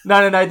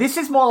 No. This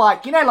is more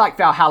like, you know, like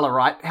Valhalla,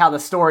 right? How the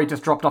story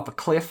just dropped off a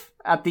cliff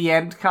at the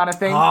end kind of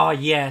thing. Oh,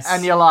 yes.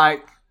 And you're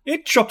like...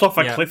 It chopped off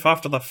a cliff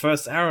after the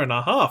first hour and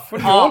a half. What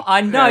do you Oh, want?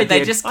 I know, Yeah, they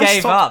dude. just I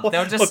gave stopped up. They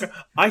were just... Look,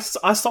 I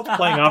stopped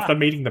playing after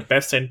meeting the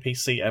best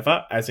NPC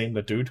ever, as in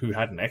the dude who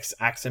had an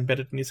axe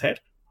embedded in his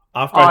head.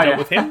 After I dealt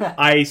with him,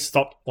 I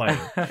stopped playing.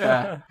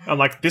 I'm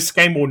like, this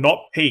game will not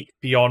peak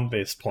beyond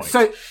this point.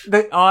 So,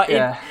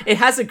 it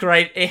has a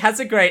great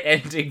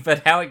ending,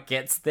 but how it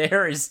gets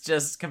there is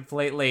just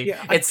completely.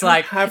 It's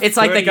like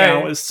they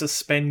go hours to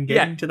spend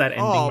getting to that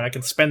ending when I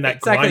can spend that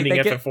Exactly, grinding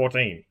they get-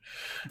 FF14.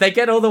 They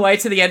get all the way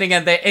to the ending,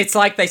 and it's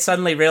like they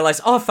suddenly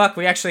realize, oh fuck,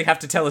 we actually have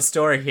to tell a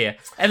story here,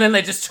 and then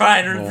they just try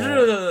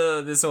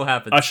and this all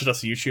happens. I should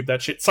just YouTube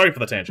that shit. Sorry for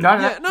the tangent.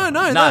 No,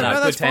 No,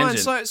 that's good fine.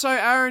 tangent. So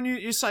Aaron,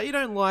 you say you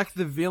don't like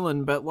the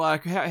villain, but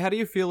like, how do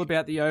you feel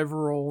about the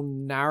overall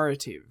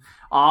narrative?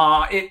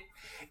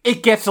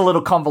 It gets a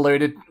little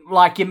convoluted.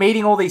 Like, you're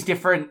meeting all these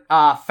different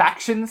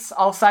factions,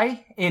 I'll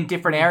say, in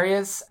different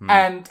areas.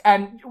 And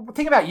the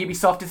thing about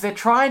Ubisoft is they're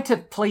trying to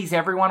please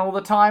everyone all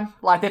the time.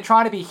 Like, they're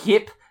trying to be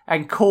hip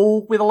and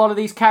cool with a lot of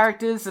these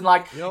characters. And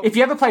like, if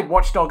you ever played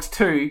Watch Dogs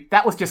 2,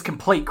 that was just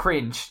complete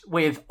cringe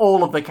with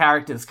all of the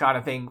characters kind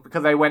of thing,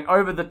 because they went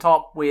over the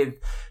top with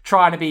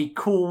trying to be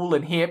cool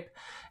and hip.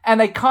 And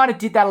they kind of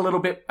did that a little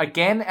bit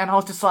again, and I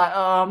was just like,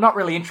 oh, I'm not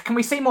really interested. Can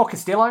we see more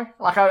Castillo?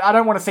 Like, I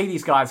don't want to see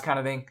these guys kind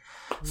of thing.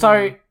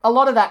 So a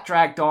lot of that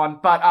dragged on,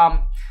 but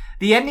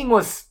the ending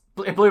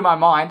it blew my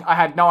mind. I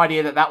had no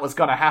idea that was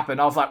going to happen.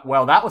 I was like,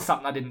 well, that was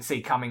something I didn't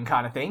see coming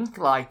kind of thing,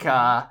 like,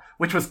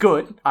 which was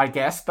good, I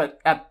guess. But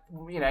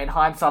in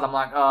hindsight, I'm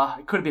like, oh,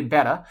 it could have been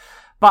better.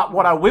 But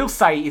what I will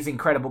say is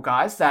incredible,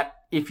 guys, that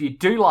if you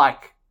do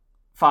like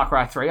Far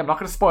Cry 3, I'm not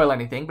going to spoil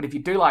anything, but if you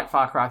do like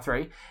Far Cry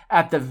 3,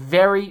 at the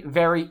very,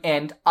 very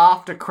end,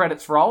 after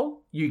credits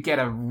roll, you get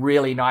a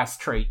really nice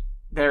treat.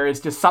 There is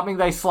just something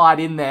they slide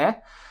in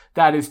there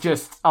that is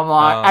just, I'm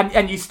like,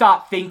 and you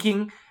start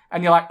thinking,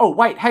 and you're like, oh,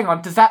 wait, hang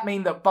on, does that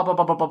mean that blah, blah,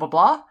 blah, blah, blah, blah,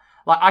 blah?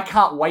 Like, I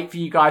can't wait for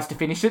you guys to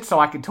finish it so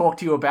I can talk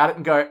to you about it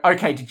and go,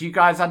 okay, did you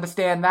guys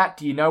understand that?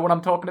 Do you know what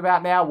I'm talking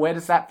about now? Where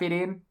does that fit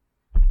in?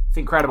 It's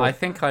incredible. I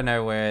think I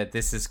know where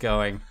this is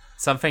going.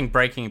 Something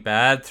Breaking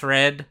Bad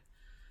thread.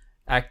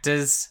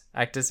 Actors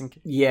and...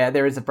 Yeah,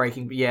 there is a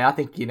Breaking... Yeah, I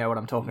think you know what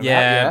I'm talking about.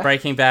 Yeah,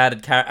 Breaking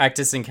Bad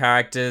actors and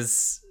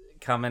characters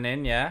coming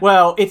in, yeah.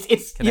 Well,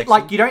 it's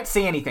like you don't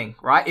see anything,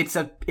 right?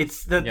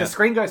 The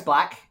screen goes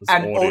black,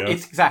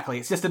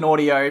 it's just an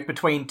audio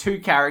between two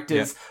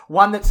characters,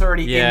 one that's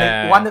already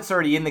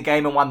in the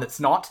game and one that's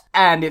not,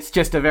 and it's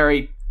just a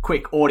very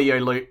quick audio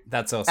loop.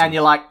 That's awesome. And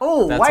you're like,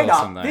 oh, that's wait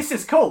awesome, up, though. this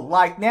is cool.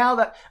 Like now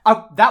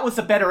that was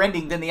a better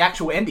ending than the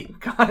actual ending,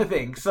 kind of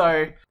thing.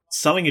 So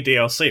selling a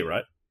DLC,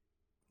 right?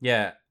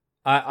 Yeah.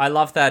 I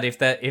love that if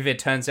it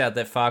turns out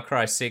that Far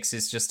Cry 6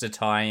 is just a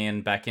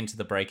tie-in back into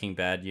the Breaking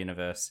Bad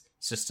universe.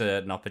 It's just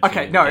an opportunity.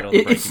 Okay, no, to get all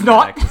the it's Breaking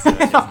not.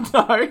 Bad actors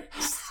No.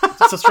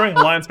 It's a strong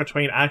alliance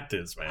between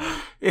actors,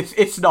 man.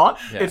 It's not.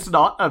 Yeah. It's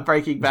not a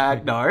Breaking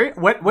Bad. No.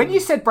 When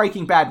you said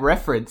Breaking Bad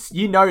reference,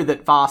 you know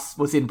that Vass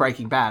was in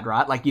Breaking Bad,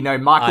 right? Like you know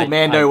Michael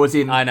Mando was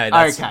in. I know.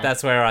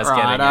 That's where I was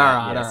getting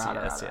at.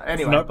 Yes.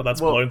 Anyway, no, but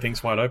that's blown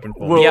things wide open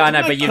for me. Yeah, I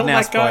know, but you've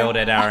now spoiled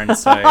it, Aaron.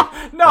 So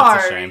no,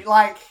 that's a shame.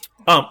 like.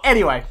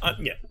 Anyway.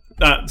 Yeah.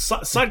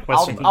 Side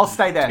question. I'll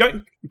stay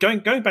there. Going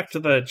back to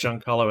the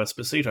Giancarlo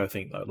Esposito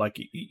thing, though, like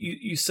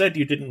you said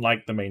you didn't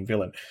like the main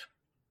villain.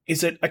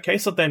 Is it a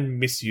case of them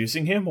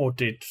misusing him, or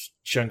did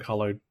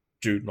Giancarlo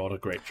do not a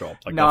great job?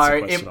 Like, no, that's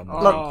the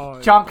question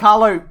look,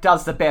 Giancarlo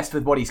does the best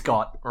with what he's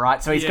got,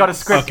 right? So he's got a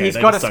script. Okay, he's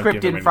got a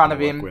script in front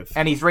of him, with.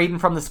 And he's reading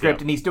from the script,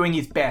 and he's doing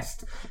his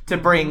best to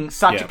bring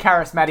such a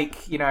charismatic,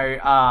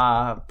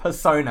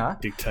 persona,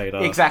 dictator,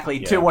 exactly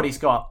to what he's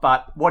got.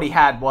 But what he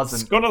had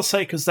wasn't. I gotta say,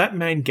 because that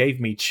man gave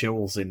me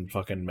chills in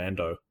fucking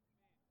Mando.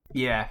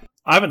 Yeah,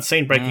 I haven't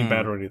seen Breaking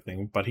Bad or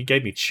anything, but he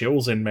gave me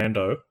chills in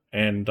Mando,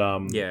 and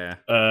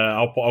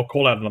I'll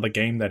call out another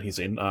game that he's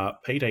in,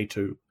 Payday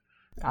 2.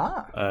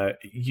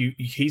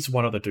 He's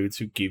one of the dudes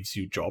who gives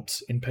you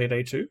jobs in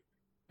Payday 2,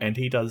 and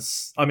he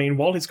does. I mean,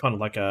 while he's kind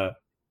of like a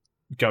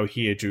go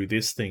here, do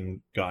this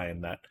thing guy in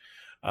that,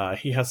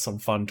 he has some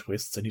fun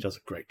twists, and he does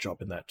a great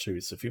job in that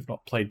too. So if you've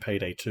not played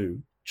Payday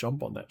 2,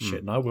 jump on that shit,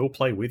 and I will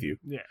play with you.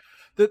 Yeah,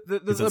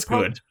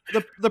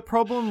 the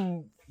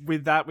problem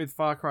with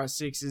Far Cry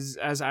 6 is,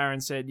 as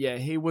Aaron said,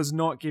 he was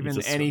not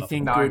given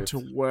anything good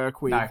to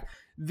work with. No.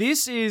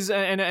 This is,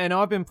 and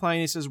I've been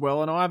playing this as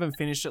well, and I haven't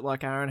finished it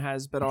like Aaron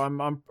has, but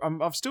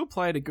I've still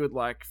played a good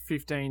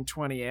 15,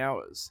 20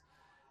 hours.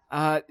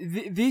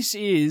 This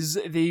is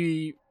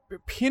the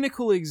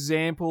pinnacle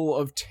example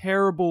of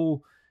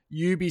terrible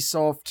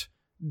Ubisoft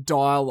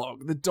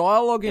dialogue. The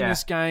dialogue in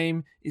this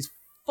game is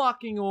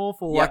fucking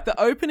awful. Like the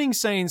opening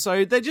scene,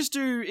 so they just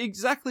do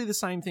exactly the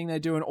same thing they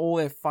do in all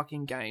their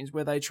fucking games,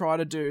 where they try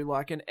to do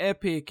like an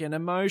epic and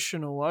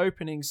emotional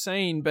opening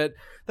scene, but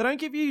they don't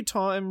give you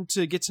time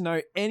to get to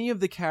know any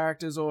of the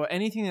characters or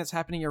anything that's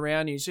happening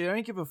around you, so you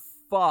don't give a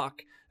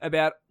fuck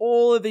about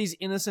all of these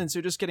innocents who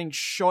are just getting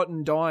shot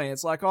and dying.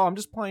 It's like, I'm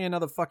just playing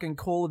another fucking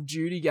Call of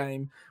Duty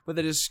game where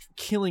they're just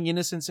killing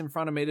innocents in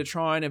front of me to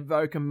try and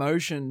evoke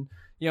emotion,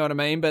 you know what I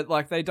mean? But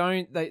like they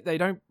don't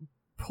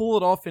pull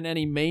it off in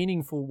any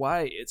meaningful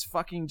way. It's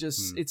fucking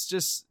just it's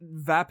just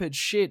vapid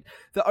shit.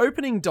 The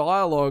opening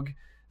dialogue,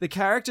 the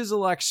characters are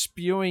like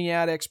spewing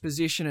out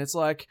exposition. It's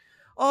like,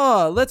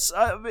 let's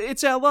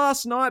it's our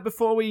last night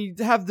before we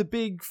have the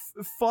big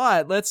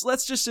fight.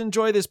 Let's just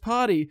enjoy this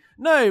party.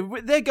 No,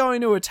 they're going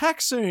to attack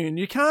soon.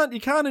 You can't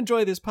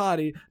enjoy this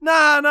party.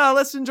 No,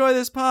 let's enjoy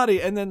this party.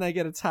 And then they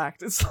get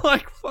attacked. It's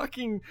like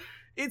fucking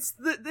It's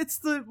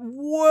the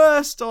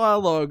worst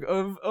dialogue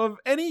of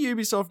any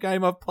Ubisoft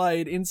game I've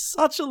played in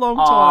such a long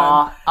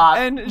time.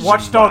 And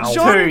Watch Dogs 2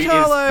 is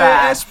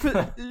bad.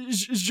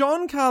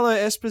 Giancarlo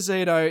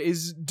Esposito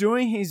is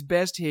doing his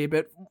best here,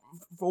 but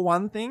for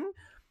one thing,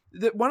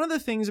 one of the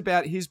things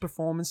about his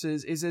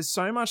performances is there's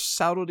so much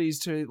subtleties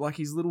to like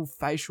his little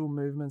facial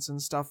movements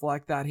and stuff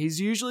like that. He's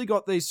usually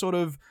got these sort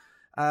of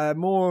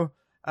more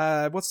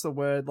what's the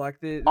word, like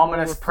the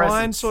ominous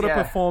refined sort of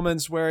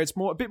performance where it's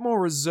a bit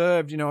more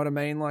reserved, you know what I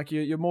mean? Like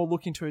you're more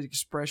looking to his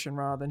expression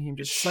rather than him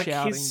just shouting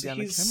down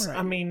the camera.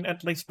 I mean,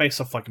 at least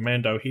based off like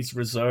Mando, he's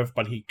reserved,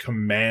 but he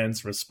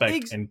commands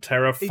respect and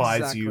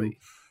terrifies you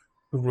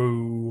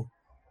through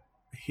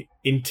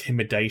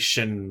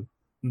intimidation,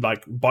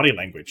 like body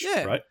language,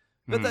 right?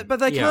 But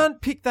they can't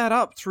pick that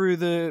up through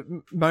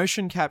the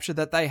motion capture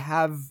that they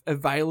have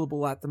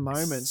available at the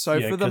moment.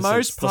 So for the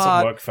most part,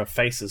 doesn't work for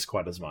faces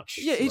quite as much.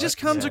 Yeah, he just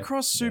comes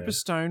across super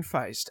stone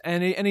faced,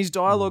 and his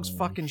dialogue's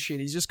fucking shit.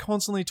 He's just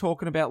constantly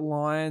talking about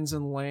lions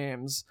and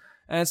lambs,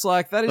 and it's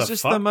like that is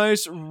just the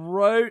most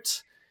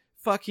rote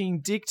fucking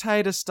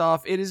dictator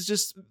stuff. It is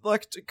just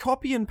like to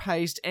copy and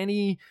paste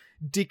any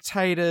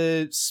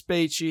dictator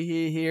speech you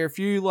hear here. If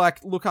you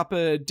like look up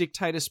a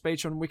dictator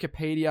speech on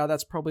Wikipedia,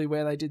 that's probably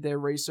where they did their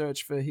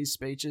research for his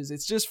speeches.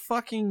 It's just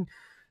fucking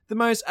the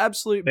most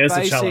absolute There's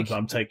basic... a challenge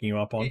I'm taking you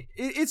up on.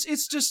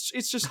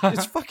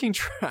 It's fucking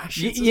trash.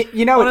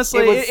 You know,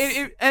 honestly,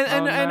 it was...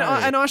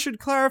 and I should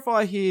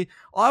clarify here,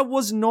 I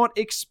was not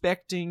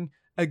expecting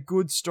a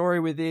good story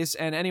with this,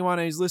 and anyone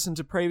who's listened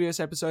to previous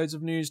episodes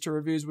of News to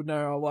Reviews would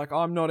know, like,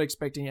 I'm not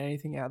expecting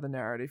anything out of the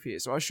narrative here,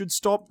 so I should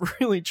stop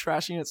really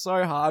trashing it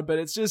so hard, but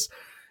it's just,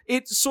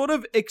 it sort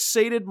of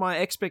exceeded my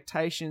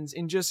expectations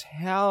in just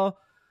how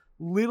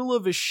little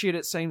of a shit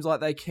it seems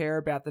like they care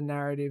about the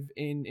narrative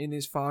in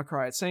this Far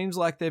Cry. It seems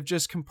like they've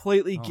just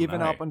completely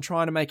given up on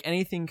trying to make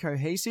anything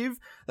cohesive.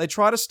 They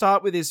try to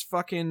start with this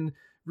fucking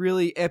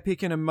really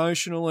epic and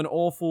emotional and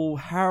awful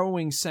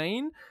harrowing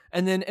scene,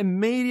 and then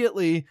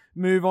immediately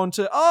move on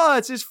to, oh,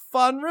 it's this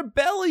fun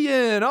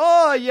rebellion.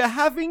 Oh, you're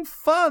having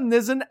fun.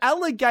 There's an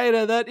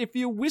alligator that if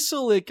you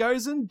whistle, it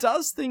goes and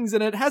does things,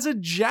 and it has a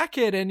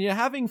jacket, and you're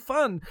having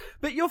fun.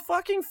 But you're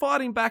fucking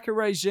fighting back a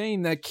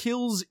regime that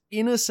kills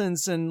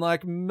innocents and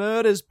like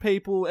murders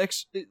people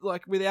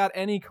like without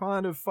any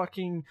kind of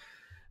fucking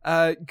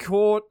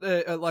court,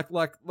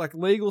 like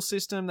legal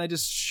system. They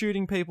just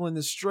shooting people in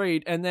the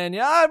street, and then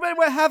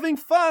we're having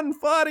fun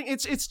fighting.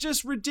 It's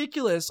just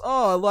ridiculous.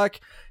 Oh,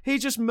 like he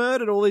just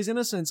murdered all these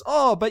innocents.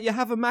 Oh, but you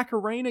have a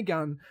Macarena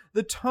gun.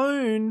 The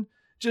tone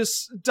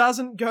just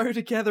doesn't go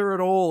together at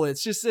all.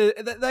 It's just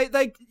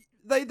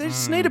they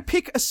just need to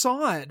pick a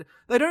side.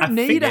 They don't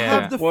need to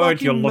have the word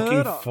fucking you're looking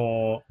murder.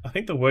 for. I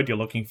think the word you're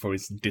looking for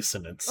is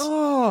dissonance.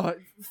 Oh,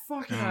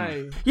 fucking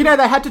A. You know,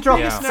 they had to drop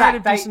Yeah. Zach,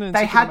 Narrative they dissonance, you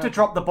can had to imagine.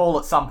 drop the ball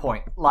at some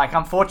point. Like,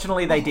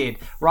 unfortunately, they did.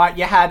 Right?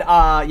 You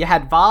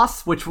had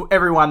Vars, which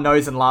everyone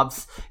knows and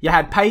loves. You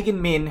had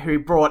Pagan Min, who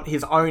brought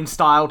his own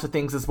style to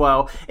things as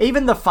well.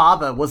 Even the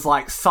father was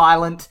like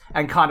silent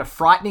and kind of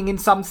frightening in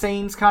some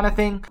scenes, kind of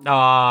thing.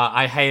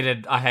 I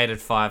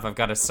hated 5. I've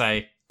got to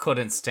say,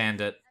 couldn't stand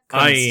it.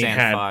 I Couldn't stand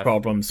had 5.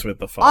 problems with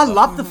the I father.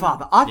 love the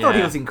father. I thought he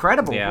Yeah. was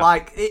incredible. Yeah.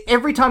 Like,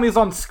 every time he was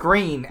on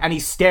screen and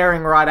he's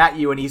staring right at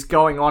you and he's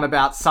going on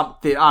about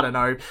something, I don't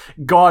know,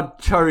 God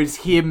chose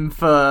him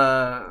for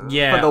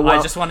the world.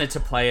 I just wanted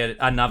to play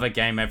another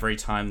game every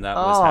time that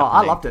was I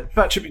happening. loved it.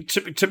 But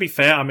To be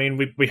fair, I mean,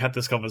 we had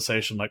this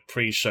conversation like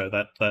pre-show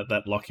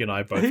that Lockie and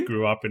I both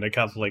grew up in a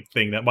Catholic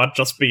thing. That might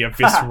just be a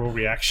visceral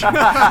reaction.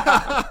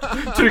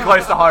 too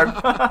close to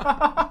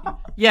home.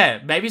 Yeah,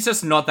 maybe it's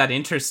just not that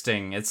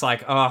interesting. It's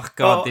like, oh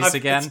god, this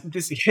again.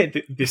 This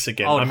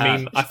again. Old I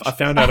mean, hat. I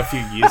found out a few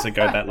years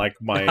ago that like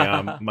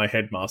my my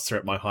headmaster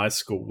at my high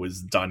school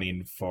was done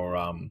in for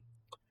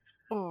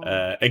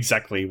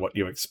exactly what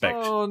you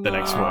expect the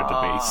next word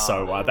to be.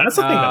 So that's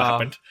the thing that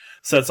happened.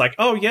 So it's like,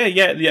 oh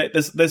yeah.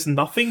 There's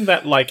nothing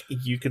that like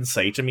you can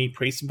say to me,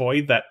 priest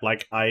boy, that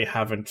like I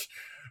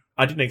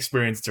didn't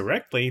experience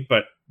directly,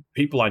 but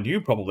people I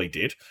knew probably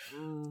did.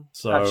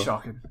 So That's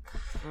shocking.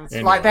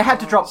 anyway. Like, they had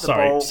to drop the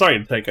ball. Sorry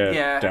to take a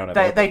down at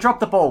that. They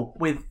dropped the ball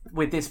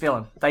with this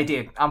villain. They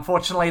did.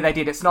 Unfortunately, they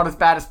did. It's not as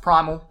bad as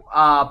Primal,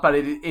 but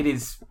it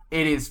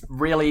is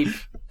really...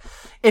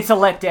 It's a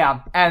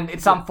letdown, and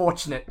it's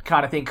unfortunate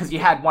kind of thing, because you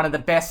had one of the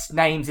best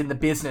names in the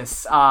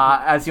business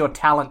as your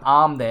talent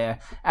arm there,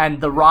 and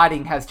the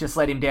writing has just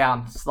let him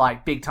down. It's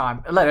like, big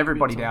time. It let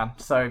everybody down.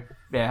 So,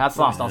 yeah, that's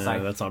the last I'll say.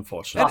 That's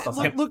unfortunate.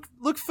 And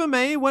look for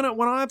me, when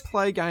I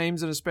play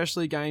games, and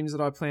especially games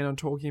that I plan on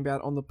talking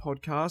about on the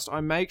podcast,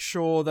 I make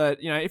sure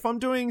that, you know, if I'm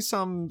doing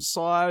some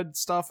side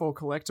stuff or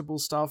collectible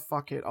stuff,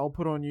 fuck it, I'll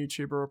put on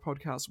YouTube or a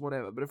podcast,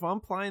 whatever. But if I'm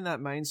playing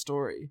that main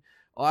story,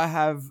 I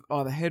have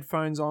either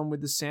headphones on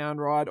with the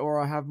sound right, or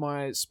I have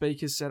my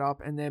speakers set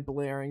up and they're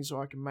blaring so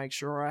I can make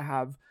sure I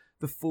have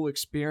the full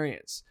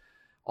experience.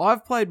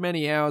 I've played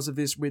many hours of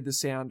this with the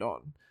sound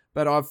on,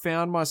 but I've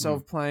found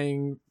myself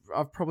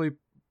I've probably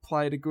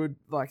played a good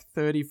like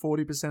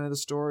 30-40% of the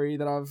story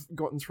that I've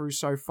gotten through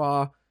so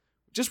far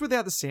just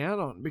without the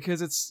sound on,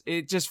 because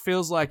it just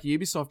feels like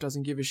Ubisoft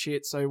doesn't give a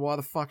shit, so why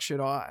the fuck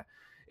should I?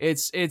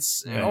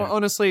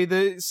 Honestly,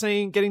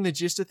 getting the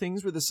gist of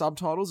things with the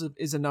subtitles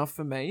is enough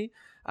for me.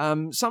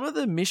 Some of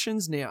the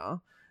missions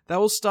now, they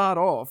will start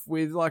off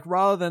with, like,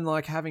 rather than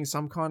like having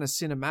some kind of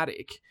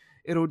cinematic,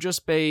 it'll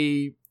just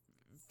be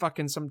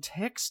fucking some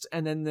text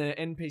and then the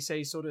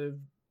NPC sort of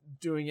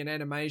doing an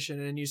animation,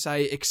 and you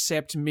say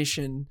accept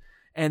mission,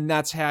 and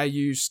that's how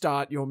you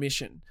start your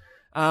mission.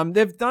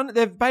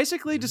 They've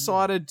basically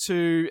decided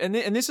to,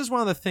 and this is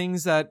one of the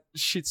things that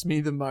shits me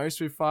the most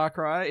with Far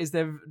Cry, is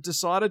they've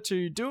decided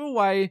to do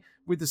away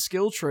with the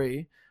skill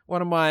tree.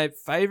 One of my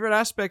favorite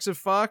aspects of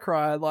Far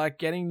Cry, like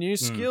getting new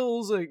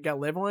skills,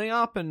 leveling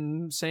up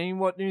and seeing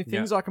what new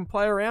things I can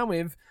play around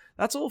with.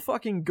 That's all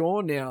fucking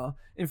gone now,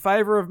 in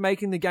favor of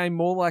making the game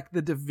more like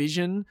The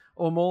Division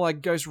or more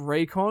like Ghost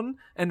Recon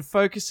and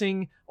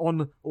focusing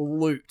on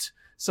loot.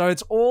 So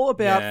it's all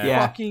about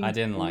fucking I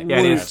didn't like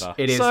loot. that.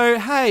 It is. So,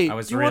 hey,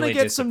 was you want to really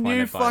get some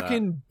new disappointed by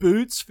fucking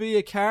boots for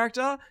your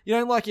character? You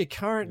don't like your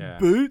current Yeah.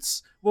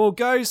 boots? well,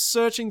 go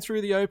searching through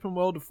the open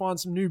world to find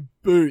some new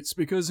boots,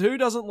 because who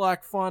doesn't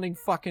like finding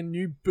fucking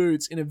new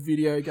boots in a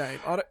video game?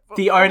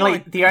 The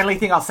only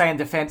thing I'll say in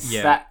defense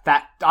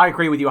that I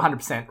agree with you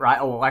 100%, right?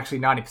 Or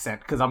actually 90%,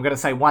 because I'm going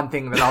to say one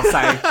thing that I'll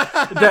say.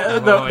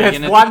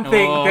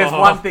 There's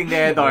one thing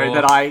there though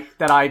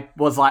that I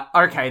was like,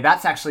 okay,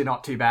 that's actually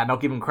not too bad, and I'll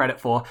give them credit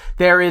for.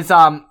 There is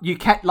you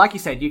can, like you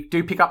said, you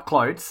do pick up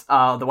clothes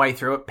the way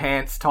through it,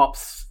 pants,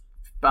 tops,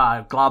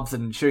 gloves,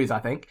 and shoes, I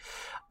think.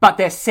 But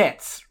they're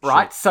sets,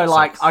 right? So,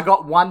 like, I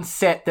got one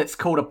set that's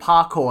called a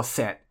parkour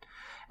set.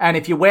 And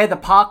if you wear the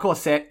parkour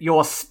set,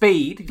 your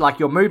speed, like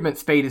your movement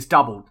speed, is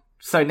doubled.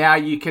 So now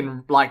you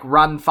can, like,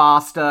 run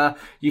faster,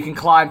 you can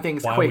climb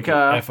things quicker.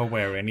 Would you ever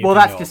wear anything well,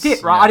 that's else? just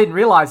it, right? Yeah. I didn't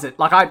realize it.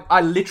 Like,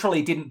 I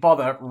literally didn't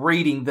bother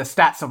reading the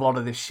stats of a lot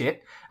of this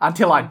shit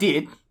until I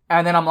did.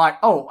 And then I'm like,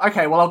 oh,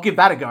 okay, well, I'll give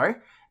that a go.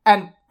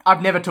 And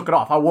I've never took it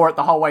off. I wore it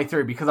the whole way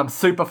through because I'm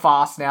super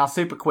fast now,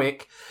 super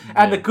quick.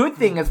 And the good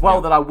thing as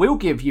well that I will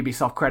give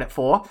Ubisoft credit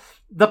for,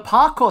 the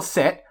parkour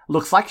set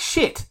looks like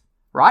shit,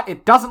 right?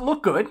 It doesn't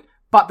look good,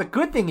 but the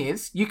good thing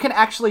is you can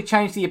actually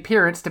change the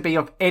appearance to be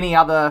of any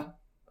other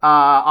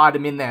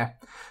item in there.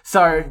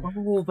 So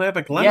they're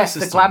the glamour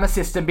system. The glamour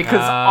system, because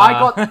I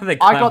got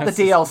the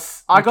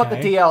DLC. I got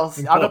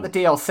the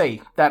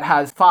DLC that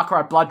has Far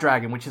Cry Blood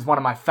Dragon, which is one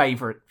of my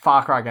favorite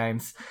Far Cry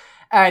games.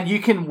 And you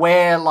can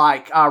wear,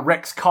 like,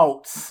 Rex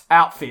Colt's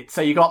outfit. So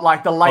you got,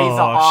 like, the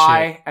laser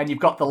eye, and you've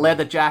got the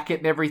leather jacket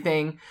and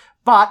everything.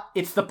 But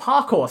it's the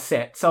parkour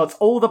set. So it's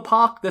all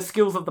the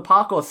skills of the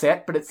parkour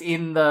set, but it's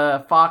in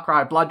the Far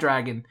Cry Blood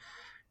Dragon.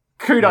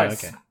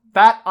 Kudos. Yeah, okay.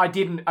 That I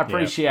didn't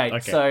appreciate. Yeah,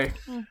 okay.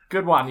 So,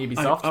 good one,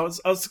 Ubisoft.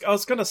 I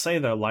was gonna say,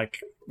 though, like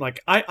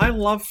I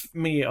love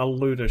me a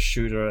looter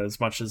shooter as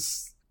much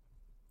as...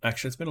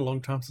 Actually, it's been a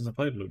long time since I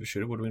played a looter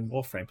shooter. It would have been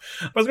Warframe.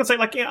 But I was going to say,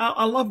 like, yeah,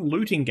 I love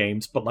looting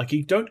games, but, like,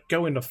 you don't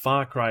go into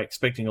Far Cry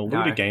expecting a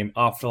looter game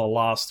after the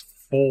last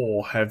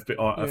 4 have been,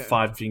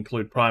 5 if you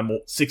include Prime, or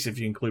 6 if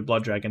you include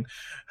Blood Dragon,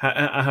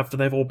 after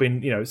they've all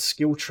been,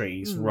 skill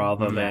trees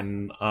rather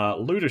than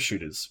looter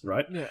shooters,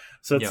 right? Yeah.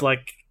 So it's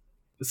like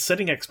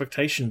setting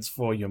expectations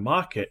for your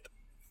market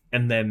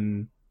and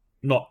then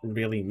not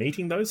really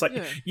meeting those. Like,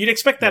 you'd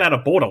expect that out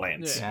of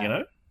Borderlands, you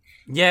know?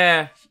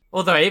 Yeah.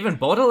 Although even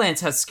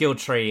Borderlands has skill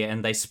tree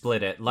and they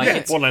split it.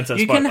 Like Borderlands has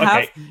you can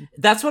have.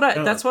 That's what I.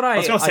 I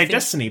was going to say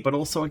Destiny, but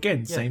also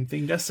again, same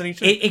thing. Destiny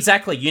 2.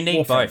 Exactly. You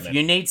need both. Then.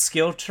 You need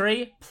skill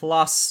tree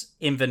plus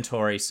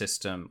inventory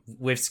system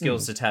with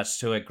skills attached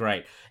to it.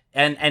 Great.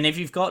 And if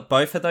you've got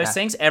both of those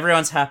things,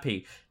 everyone's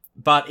happy.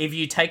 But if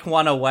you take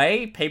one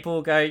away, people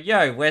will go,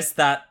 "Yo, where's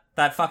that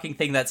fucking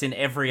thing that's in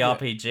every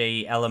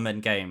RPG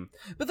element game?"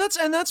 But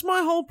that's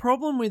my whole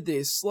problem with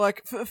this.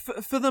 Like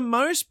for the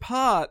most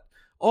part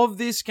of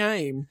this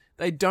game,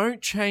 they don't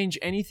change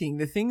anything.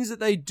 The things that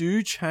they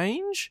do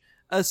change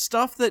are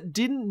stuff that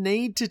didn't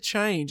need to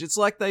change. It's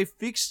like they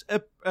fixed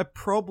a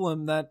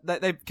problem that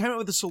they came up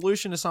with a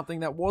solution to something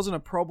that wasn't a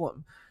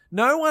problem.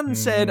 No one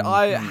said,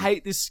 I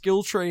hate this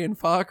skill tree in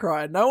Far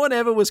Cry. No one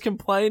ever was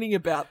complaining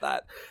about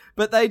that.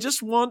 But they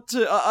just want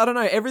to, I don't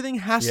know, everything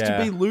has to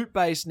be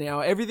loot-based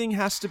now. Everything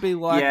has to be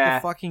like the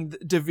fucking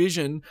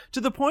Division,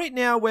 to the point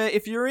now where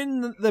if you're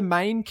in the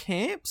main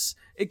camps,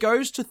 it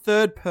goes to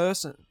third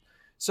person.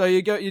 So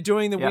you're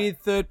doing the weird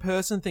third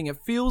person thing. It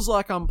feels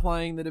like I'm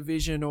playing the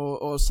Division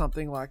or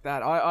something like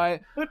that.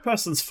 Third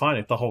person's fine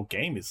if the whole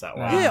game is that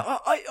way. Yeah,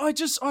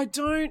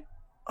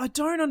 I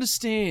don't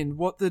understand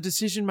what the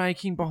decision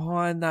making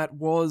behind that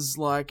was.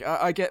 Like,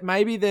 I get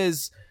maybe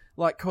there's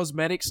like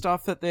cosmetic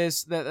stuff that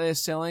they're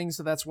selling,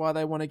 so that's why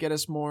they want to get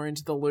us more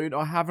into the loot.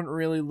 I haven't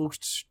really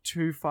looked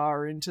too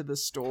far into the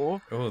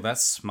store. Oh,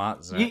 that's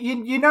smart, Zach.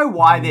 You know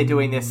why they're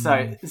doing this,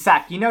 so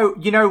Zach, you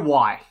know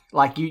why.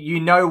 Like, you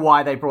know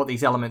why they brought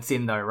these elements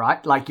in, though,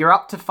 right? Like, you're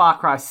up to Far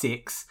Cry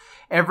 6.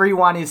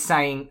 Everyone is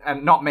saying,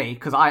 and not me,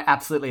 because I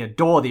absolutely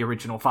adore the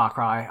original Far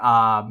Cry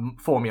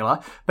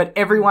formula, but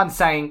everyone's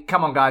saying,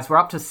 come on, guys, we're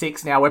up to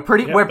 6 now. We're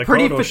pretty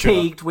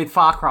fatigued with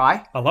Far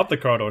Cry. I love the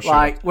corridor shooter.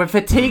 Like, we're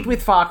fatigued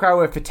with Far Cry.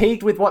 We're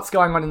fatigued with what's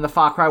going on in the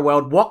Far Cry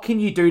world. What can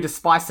you do to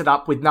spice it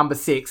up with number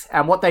 6?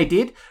 And what they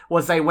did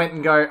was they went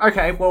and go,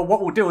 okay, well,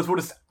 what we'll do is we'll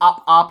just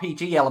up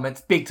RPG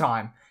elements big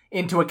time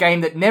into a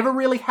game that never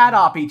really had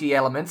RPG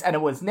elements, and it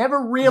was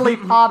never really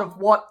part of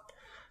what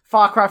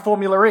Far Cry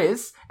formula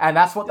is, and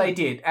that's what they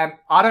did. And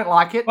I don't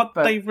like it, but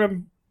they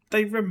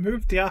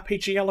removed the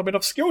RPG element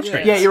of skill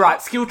trees. Yeah, you're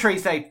right. Skill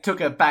trees, they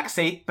took a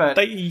backseat, but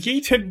they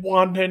yeeted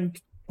one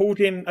and pulled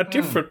in a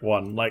different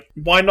one. Like,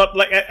 why not?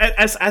 Like,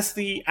 as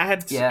the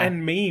ads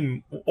and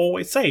meme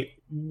always say,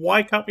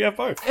 why can't we have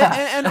both?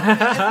 And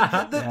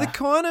the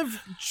kind of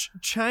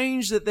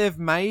change that they've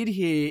made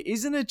here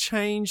isn't a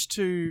change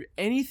to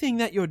anything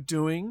that you're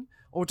doing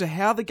or to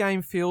how the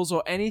game feels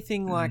or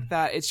anything like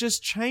that. It's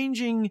just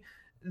changing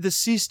the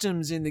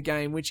systems in the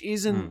game, which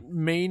isn't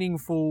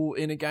meaningful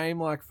in a game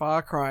like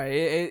Far Cry.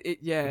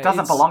 It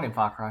doesn't belong in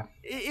Far Cry.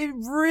 It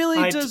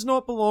really does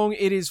not belong.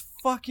 It is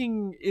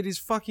fucking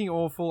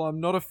awful. I'm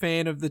not a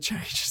fan of the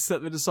changes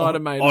that the decider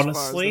made. Honestly,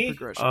 as far as the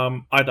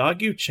progression. I'd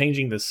argue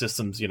changing the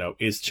systems,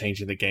 is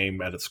changing the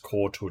game at its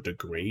core to a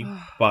degree,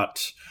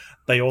 but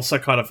they also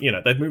kind of,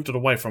 they've moved it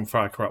away from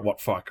Far Cry,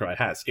 what Far Cry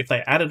has. If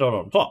they added it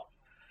on top,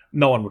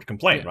 no one would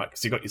complain, right?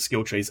 Because you've got your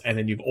skill trees, and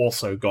then you've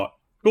also got,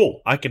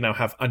 cool, I can now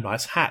have a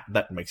nice hat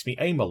that makes me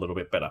aim a little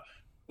bit better.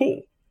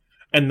 Cool.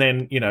 And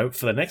then,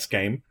 for the next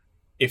game,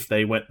 if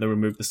they went and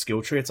removed the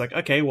skill tree, it's like,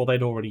 okay, well,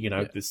 they'd already,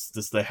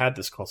 they had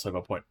this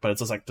crossover point, but it's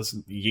just like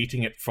just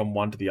yeeting it from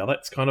one to the other.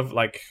 It's kind of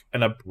like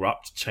an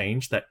abrupt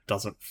change that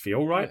doesn't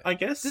feel right, I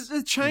guess.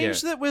 The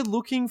change that we're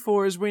looking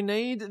for is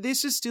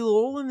this is still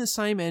all in the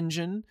same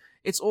engine.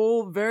 It's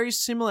all very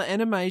similar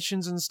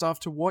animations and stuff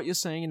to what you're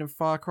seeing in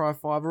Far Cry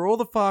 5 or all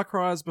the Far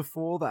Cries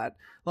before that.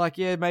 Like,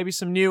 maybe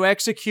some new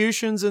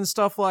executions and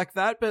stuff like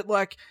that. But,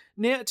 like,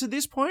 now to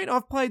this point,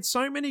 I've played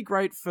so many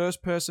great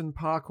first-person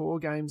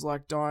parkour games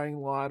like Dying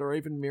Light or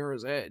even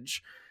Mirror's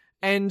Edge.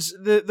 And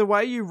the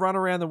way you run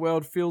around the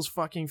world feels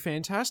fucking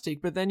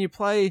fantastic. But then you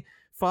play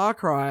Far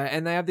Cry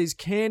and they have these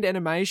canned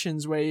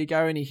animations where you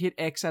go and you hit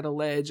X at a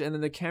ledge and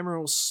then the camera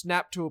will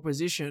snap to a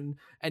position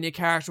and your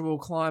character will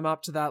climb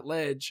up to that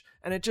ledge,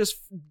 and it just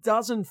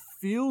doesn't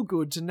feel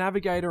good to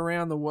navigate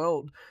around the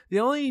world. The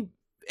only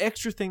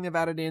extra thing they've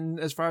added in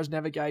as far as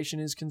navigation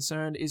is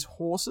concerned is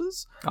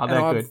horses. Oh,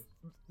 they're good.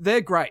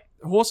 They're great.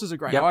 Horses are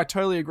great. Yep. I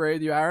totally agree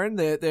with you, Aaron.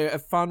 They're a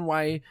fun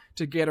way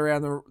to get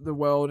around the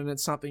world, and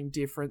it's something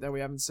different that we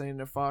haven't seen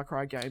in a Far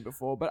Cry game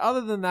before. But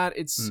other than that,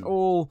 it's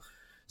all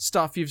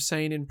stuff you've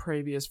seen in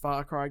previous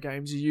Far Cry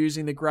games. You're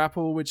using the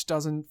grapple, which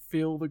doesn't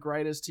feel the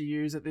greatest to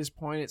use at this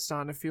point. It's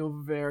starting to feel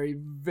very,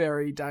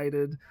 very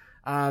dated.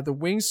 The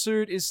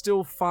wingsuit is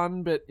still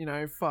fun, but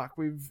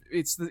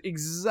it's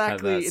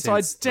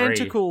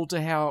identical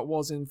to how it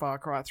was in Far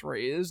Cry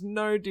 3. There's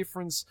no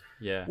difference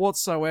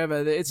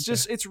whatsoever.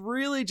 It's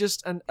really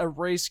just a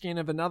reskin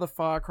of another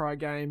Far Cry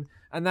game,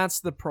 and that's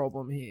the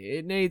problem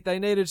here. They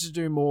needed to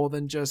do more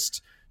than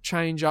just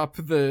change up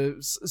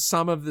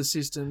some of the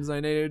systems.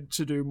 They needed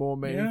to do more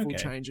meaningful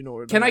change in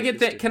order to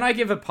Can I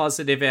give a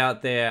positive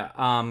out there?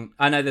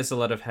 I know there's a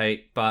lot of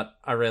hate, but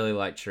I really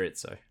like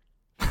chorizo.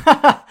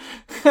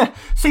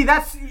 See,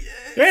 that's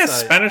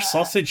Spanish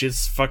sausage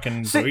is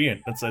fucking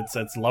brilliant.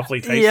 It's lovely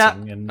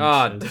tasting.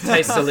 And it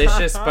tastes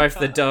delicious, both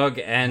the dog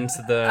and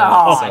the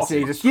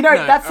sausage. Jesus.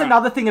 That's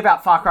another thing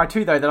about Far Cry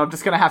 2 though that I'm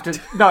just going to have to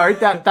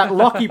that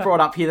Lockie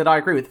brought up here that I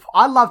agree with.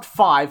 I loved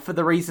 5 for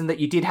the reason that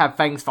you did have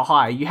fangs for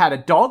hire. You had a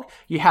dog,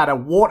 you had a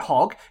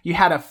warthog, you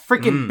had a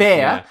freaking bear.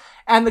 Yeah.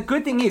 And the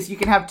good thing is you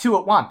can have 2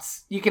 at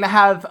once. You can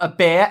have a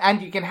bear and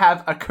you can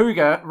have a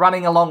cougar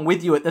running along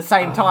with you at the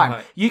same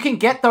time. You can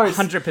get those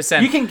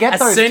 100%. You can get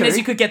those as soon as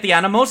you could get the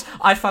animals.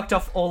 I fucked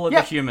off all of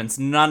the humans.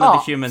 None of the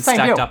humans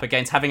stacked up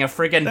against having a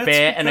friggin'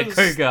 bear and a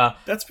cougar.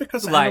 That's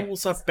because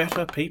animals are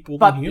better people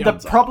than humans.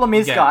 But the problem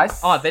is,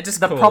 guys. They're just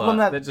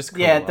cooler. They're just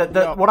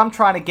cooler. What I'm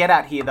trying to get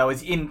at here though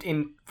is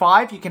in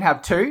 5 you can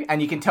have 2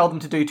 and you can tell them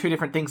to do 2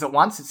 different things at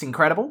once. It's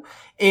incredible.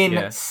 In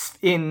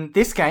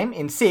this game,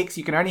 in 6,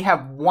 you can only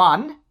have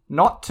 1,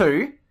 not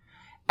 2.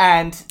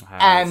 And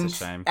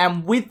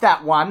with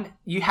that one,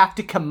 you have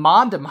to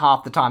command them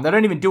half the time. They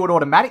don't even do it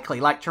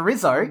automatically. Like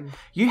Chorizo,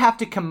 you have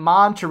to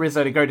command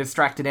Chorizo to go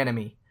distract an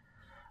enemy.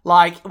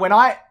 Like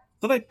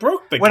So they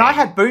broke the game. When I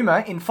had Boomer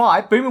in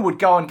 5, Boomer would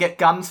go and get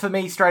guns for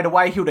me straight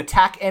away. He would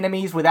attack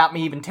enemies without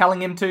me even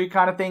telling him to,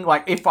 kind of thing.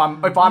 Like if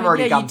I'm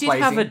already guns blazing. You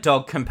did have a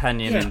dog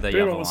companion in the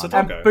other one.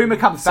 And Boomer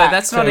comes back. So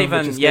that's not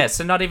even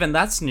so not even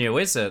that's new,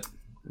 is it?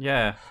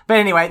 Yeah. But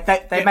anyway,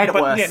 they made it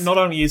worse. Yeah, not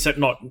only is it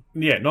not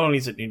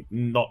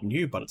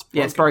new, but it's broken.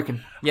 Yeah, it's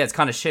broken. Yeah, it's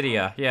kind of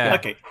shittier. Yeah.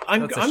 Okay,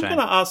 I'm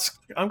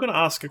gonna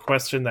ask a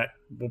question that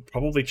will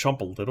probably chomp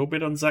a little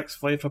bit on Zach's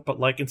flavor, but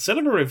like instead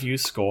of a review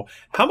score,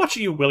 how much are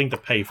you willing to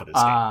pay for this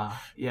game?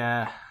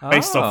 Yeah.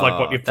 Based off like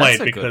what you've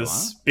played,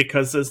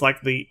 because there's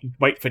like the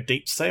wait for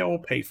deep sale,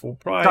 pay full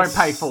price. Don't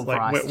pay full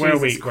price. Where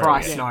Jesus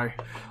Christ, no.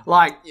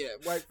 Like,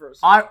 wait for us.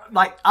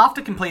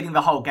 After completing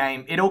the whole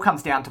game, it all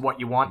comes down to what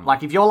you want.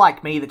 Like, if you're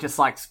like me that just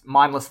likes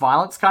mindless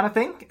violence kind of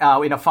thing,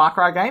 in a Far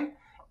Cry game,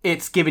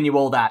 it's giving you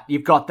all that.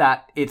 You've got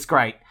that. It's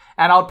great.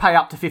 And I'd pay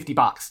up to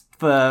 $50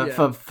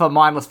 for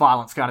mindless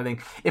violence kind of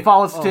thing. If I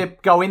was to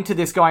go into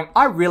this going,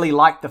 I really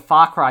like the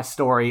Far Cry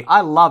story,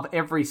 I love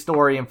every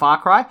story in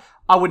Far Cry,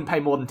 I wouldn't pay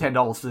more than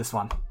 $10 for this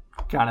one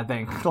kind of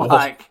thing.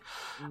 Like,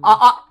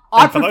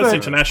 I prefer, for those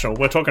international,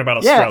 we're talking about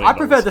Australian. Yeah, I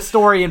prefer the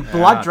story in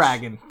Blood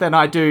Dragon than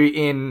I do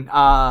in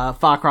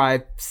Far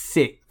Cry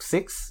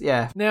 6.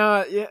 Yeah.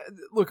 Now,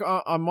 look,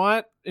 I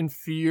might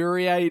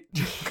infuriate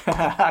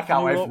I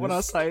can't wait when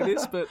I say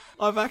this, but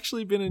I've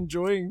actually been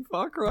enjoying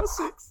Far Cry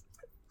 6.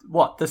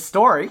 What, the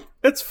story?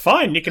 It's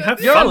fine. You can have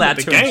You're fun allowed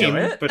with the to game, enjoy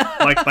it.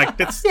 but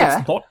that's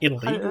Yeah. not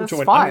illegal. It's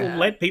I fine. will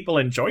let people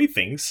enjoy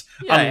things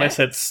Yeah. unless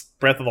it's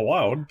Breath of the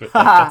Wild, but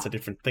that's a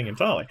different thing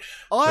entirely.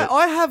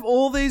 I have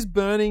all these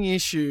burning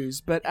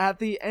issues, but at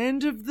the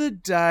end of the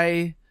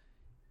day,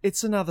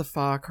 it's another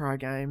Far Cry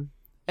game.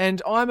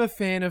 And I'm a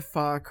fan of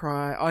Far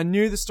Cry. I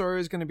knew the story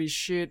was going to be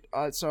shit,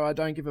 so I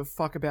don't give a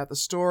fuck about the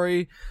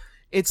story.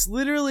 It's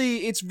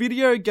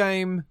video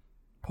game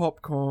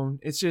popcorn.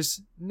 It's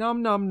just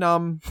num num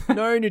num,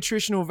 no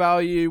nutritional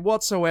value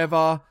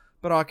whatsoever,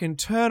 but I can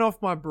turn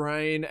off my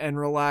brain and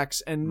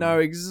relax and know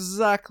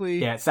exactly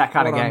Yeah, it's that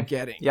kind what of game. I'm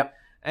getting. Yep.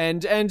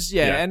 And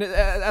Yeah. and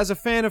as a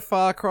fan of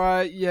Far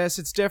Cry, yes,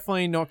 it's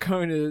definitely not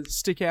going to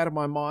stick out of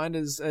my mind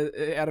as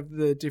out of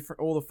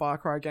all the Far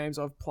Cry games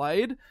I've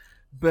played.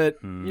 But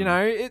you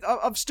know,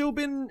 I've still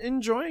been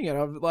enjoying it.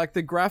 Like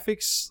the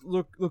graphics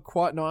look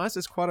quite nice.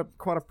 It's quite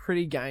a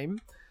pretty game.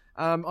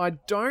 I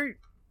don't,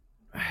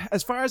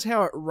 as far as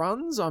how it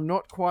runs, I'm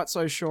not quite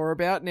so sure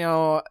about.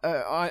 Now,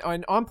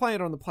 I'm playing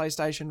it on the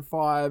PlayStation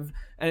 5,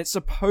 and it's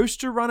supposed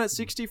to run at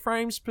 60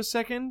 frames per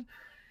second.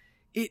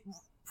 It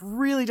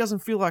really doesn't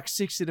feel like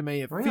 60 to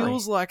me. It Really?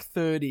 feels like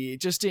 30.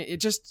 Just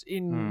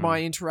in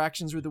my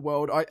interactions with the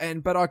world.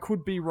 But I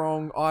could be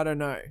wrong. I don't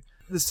know.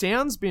 The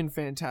sound's been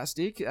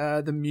fantastic.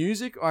 The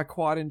music I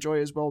quite enjoy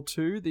as well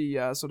too.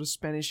 The sort of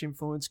Spanish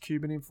influence,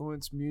 Cuban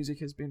influence music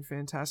has been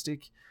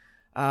fantastic.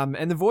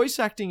 And the voice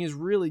acting is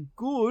really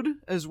good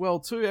as well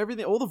too.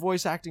 All the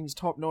voice acting is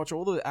top notch.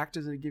 All the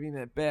actors are giving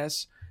their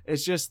best.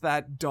 It's just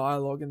that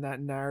dialogue and that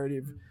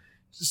narrative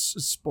just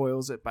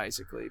spoils it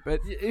basically.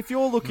 But if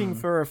you're looking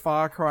for a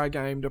Far Cry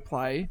game to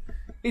play,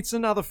 it's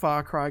another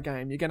Far Cry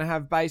game. You're going to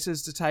have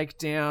bases to take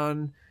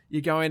down.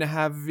 You're going to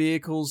have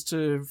vehicles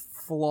to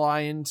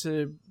fly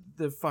into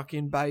the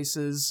fucking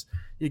bases.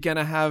 You're going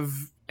to have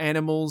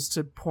animals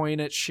to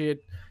point at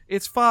shit.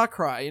 It's Far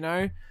Cry, you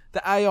know?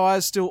 The AI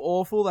is still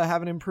awful. They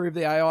haven't improved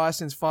the AI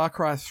since Far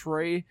Cry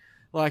 3.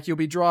 Like, you'll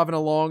be driving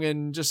along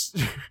and just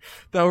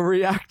they'll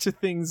react to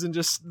things in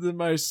just the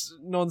most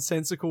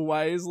nonsensical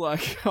ways.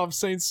 Like, I've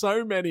seen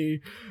so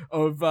many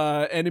of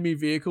enemy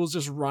vehicles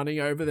just running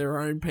over their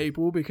own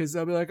people because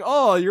they'll be like,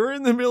 oh, you're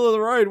in the middle of the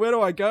road. Where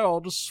do I go?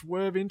 I'll just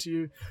swerve into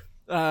you.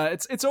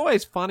 It's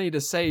always funny to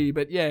see,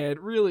 but yeah,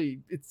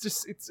 it's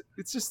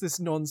just this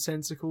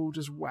nonsensical,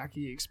 just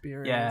wacky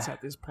experience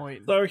at this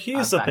point. So here's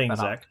I'll the back thing, that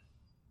up. Zach.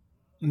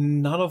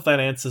 None of that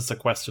answers the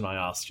question I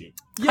asked you.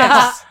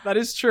 Yes, that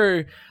is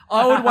true.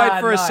 I would wait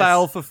for a Nice.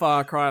 sale for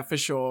Far Cry for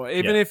sure.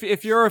 Even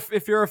if you're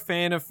a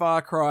fan of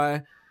Far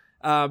Cry,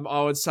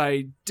 I would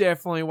say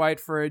definitely wait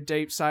for a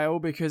deep sale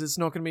because it's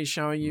not going to be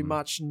showing you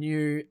much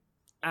new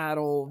at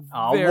all.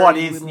 Very What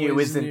is little new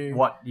is isn't new.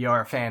 what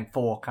you're a fan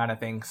for, kind of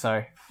thing.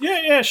 So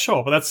Yeah,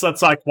 sure, but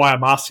that's like why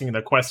I'm asking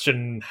the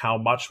question: how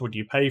much would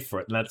you pay for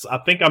it? And I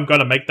think I'm going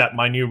to make that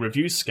my new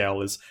review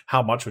scale: is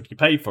how much would you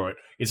pay for it?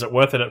 Is it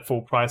worth it at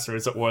full price, or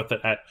is it worth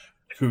it at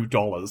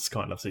 $2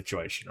 kind of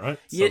situation? Right?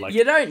 So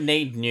You don't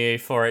need new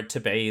for it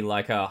to be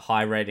like a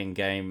high rating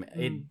game.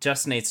 It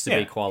just needs to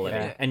be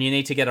quality, and you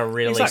need to get a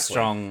really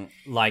strong,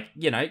 like,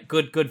 you know,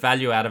 good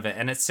value out of it.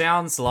 And it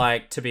sounds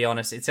like, to be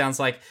honest, it's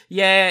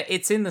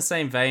in the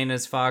same vein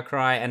as Far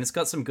Cry, and it's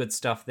got some good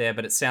stuff there,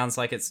 but it sounds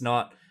like it's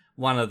not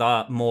one of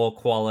the more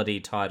quality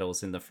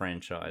titles in the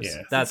franchise.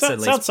 Yeah, That's it at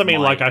least sounds to me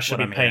like I should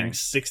what be I'm paying hearing.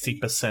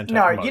 60%.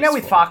 no, at you know, most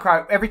with for Far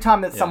Cry, every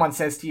time that someone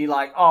says to you,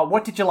 like, "Oh,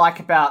 what did you like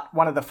about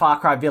one of the Far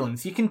Cry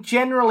villains?" you can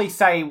generally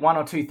say one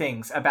or two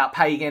things about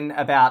Pagan,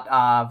 about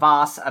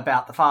Vars,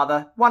 about the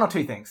father. One or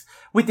two things.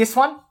 With this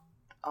one,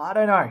 I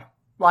don't know.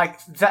 Like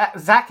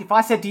Zach, if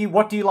I said to you,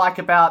 "What do you like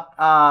about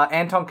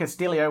Anton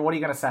Castillo?" what are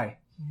you going to say?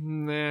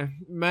 Nah,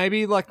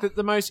 maybe like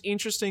the most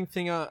interesting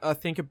thing I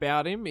think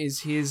about him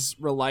is his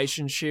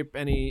relationship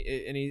and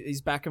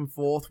he's back and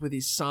forth with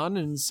his son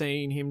and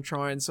seeing him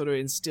try and sort of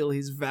instill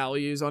his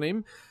values on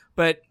him.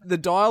 But the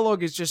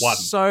dialogue is just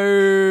so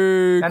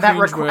And that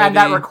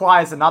cringeworthy.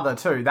 requires another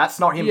too. That's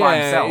not him by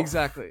himself.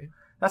 Exactly.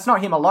 That's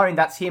not him alone.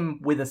 That's him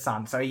with a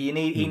son. So he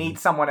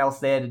needs someone else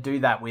there to do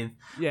that with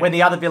Yeah. when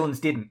the other villains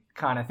didn't,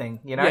 kind of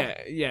thing. You know?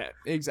 Yeah,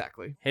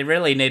 exactly. He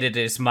really needed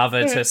his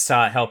mother to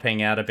start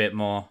helping out a bit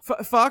more.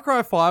 Far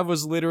Cry 5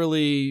 was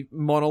literally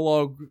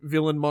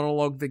villain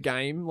monologue the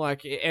game.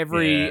 Like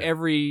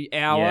every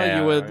hour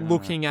Yeah, you were I know.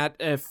 looking at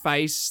a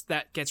face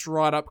that gets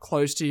right up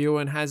close to you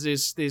and has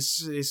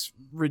this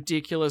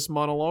ridiculous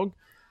monologue.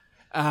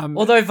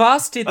 Although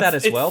Vars did that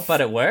as It's- well,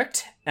 but it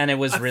worked, and it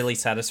was really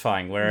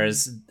satisfying.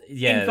 Whereas,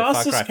 in Far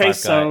Vars's Cry 5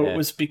 case, though, guy, it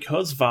was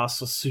because Vars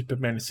was super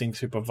menacing,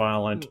 super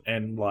violent,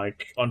 and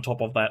like on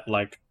top of that,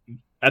 like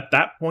at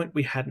that point,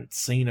 we hadn't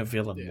seen a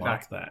villain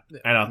like that,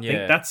 and I think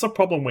Yeah. that's the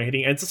problem we're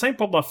hitting. And it's the same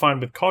problem I find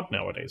with COD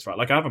nowadays, right?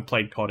 Like I haven't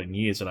played COD in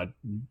years, and I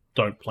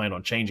don't plan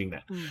on changing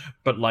that.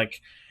 But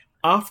like,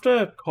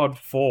 after COD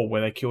 4,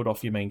 where they killed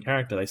off your main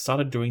character, they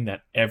started doing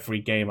that every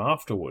game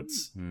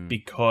afterwards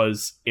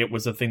because it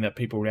was a thing that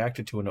people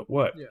reacted to and it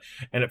worked. Yeah.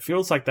 And it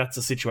feels like that's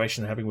the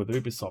situation they're having with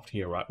Ubisoft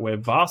here, right? Where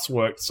Vars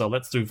worked, so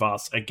let's do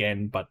Vars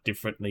again, but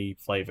differently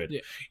flavored.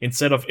 Yeah.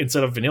 Instead of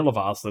vanilla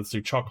Vars, let's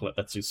do chocolate,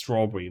 let's do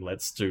strawberry,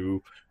 let's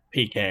do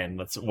pecan,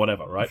 let's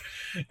whatever, right?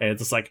 And it's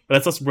just like,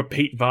 let's just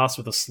repeat Vars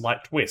with a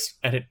slight twist,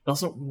 and it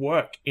doesn't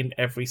work in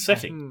every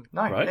setting.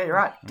 No, right? yeah, you're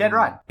right. Dead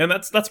right. And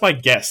that's my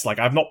guess. Like,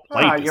 I've not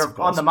played No, this, you're of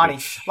course, on the money.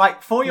 but-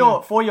 Like, for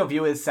your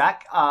viewers,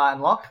 Zach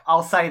and Locke,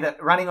 I'll say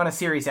that running on a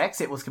Series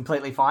X, it was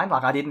completely fine.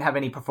 Like, I didn't have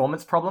any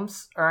performance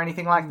problems or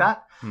anything like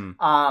that.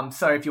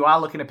 So if you are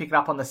looking to pick it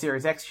up on the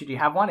Series X, should you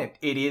have one,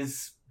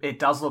 it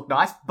does look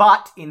nice.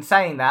 But in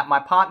saying that, my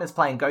partner's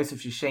playing Ghost of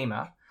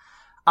Tsushima,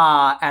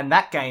 and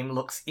that game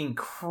looks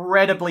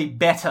incredibly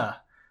better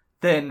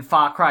than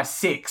Far Cry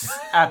 6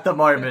 at the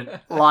moment.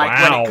 Like,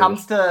 when Wow. it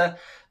comes to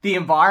the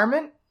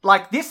environment,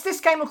 like, this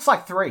game looks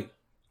like 3.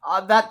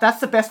 That's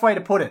the best way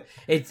to put it.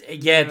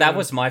 That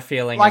was my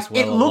feeling Like, as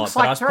well. it looks a lot, but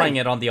like I was 3. playing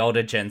it on the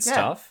older gen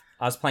stuff.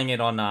 I was playing it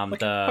on the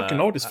fucking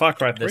old as Far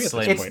Cry 3 at this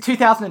Slim. point. It's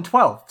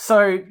 2012,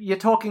 so you're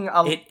talking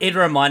It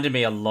reminded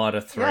me a lot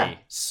of 3 Yeah.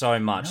 so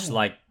much,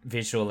 like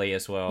visually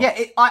as well. Yeah,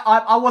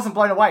 I wasn't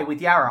blown away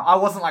with Yara. I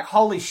wasn't like,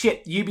 holy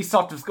shit,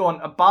 Ubisoft has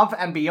gone above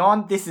and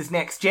beyond. This is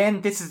next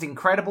gen. This is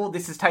incredible.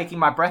 This is taking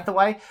my breath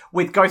away.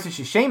 With Ghost of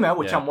Tsushima,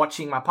 which Yeah. I'm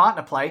watching my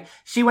partner play,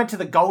 she went to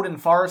the Golden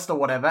Forest or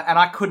whatever, and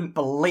I couldn't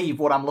believe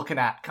what I'm looking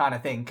at, kind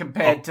of thing,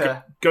 compared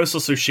to, Ghost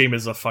of Tsushima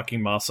is a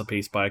fucking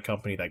masterpiece by a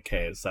company that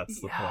cares.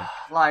 That's the point.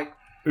 like,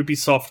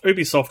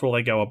 Ubisoft, all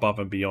they go above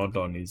and beyond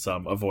on is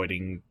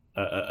avoiding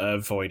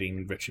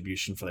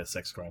retribution for their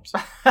sex crimes.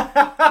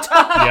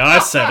 Yeah, I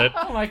said it.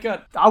 Oh my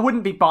god. I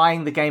wouldn't be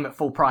buying the game at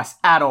full price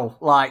at all.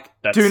 Like,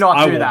 do not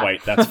I do will that.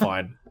 wait. That's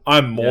fine.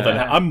 I'm more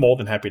Yeah.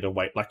 than happy to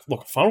wait. Like,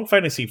 look, Final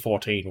Fantasy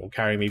 14 will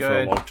carry me for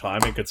a Good. long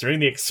time, and considering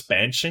the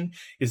expansion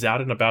is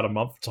out in about a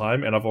month's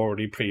time, and I've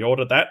already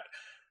pre-ordered that,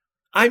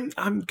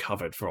 I'm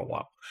covered for a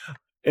while.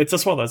 It's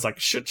just one of those, like,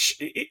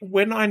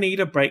 when I need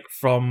a break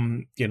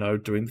from,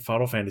 doing the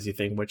Final Fantasy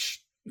thing,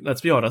 which,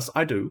 let's be honest,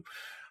 I do,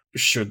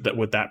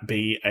 would that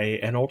be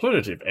an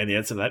alternative? And the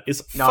answer to that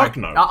is fuck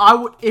no. I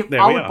would There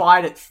I we would are. buy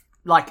it at,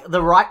 like,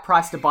 the right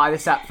price to buy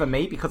this at for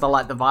me, because I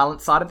like the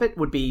violent side of it,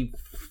 would be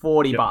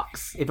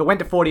 $40. If it went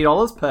to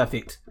 $40,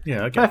 perfect.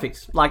 Yeah, okay.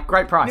 Perfect. Like,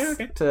 great price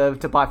Yeah, okay.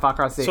 to buy Far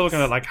Cry 6. So looking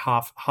at like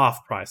half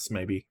price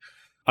maybe.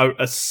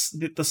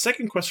 The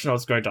second question I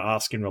was going to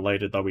ask in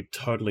related, though we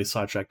totally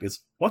sidetracked,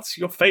 is what's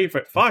your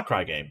favorite Far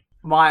Cry game?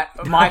 My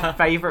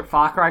favorite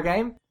Far Cry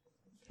game?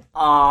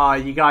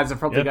 You guys are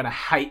probably Yep. going to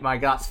hate my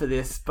guts for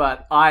this,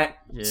 but I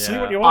See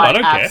what you want. I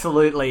don't care.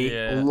 absolutely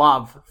Yeah.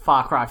 love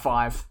Far Cry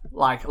 5.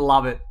 Like,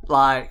 love it.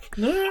 Like,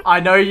 Yeah. I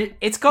know you...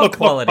 It's got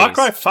qualities.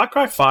 Far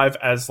Cry 5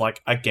 as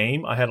like a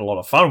game I had a lot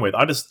of fun with.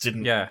 I just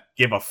didn't Yeah.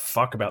 give a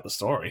fuck about the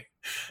story.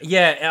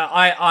 Yeah,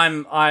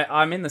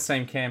 I'm in the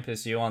same camp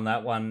as you on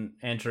that one,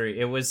 Andrew.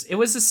 It was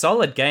a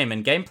solid game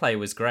and gameplay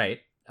was great.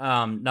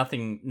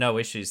 No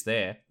issues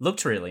there.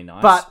 Looked really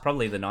nice. But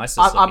Probably the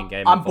nicest looking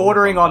game. I'm of all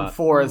bordering of them, on but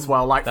 4 as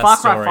well. Like, that Far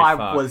Cry story 5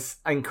 fuck. was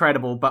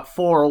incredible, but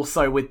 4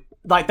 also with...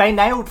 Like, they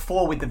nailed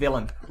 4 with the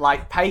villain.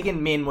 Like,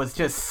 Pagan Min was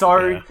just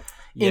so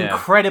Yeah.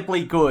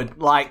 incredibly good.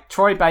 Like,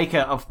 Troy Baker,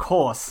 of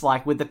course,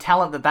 like, with the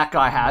talent that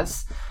guy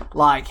has,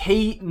 like,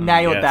 he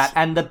nailed yes. that.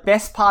 And the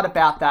best part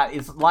about that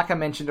is, like I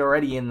mentioned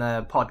already in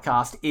the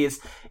podcast, is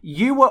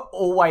you were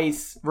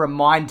always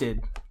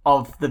reminded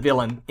of the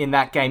villain in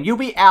that game. You'll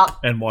be out...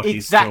 And what he's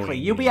exactly.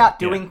 doing. You'll be out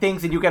Yeah. doing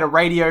things and you'll get a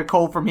radio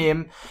call from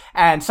him,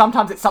 and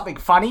sometimes it's something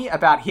funny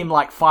about him,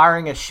 like,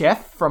 firing a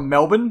chef from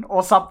Melbourne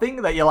or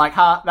something that you're like,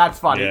 that's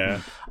funny.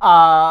 Yeah.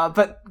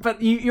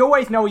 But you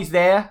always know he's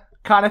there,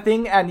 kind of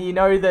thing, and you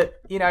know that,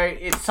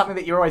 it's something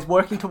that you're always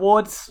working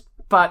towards.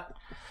 But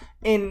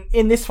in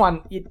this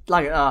one,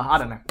 I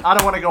don't know. I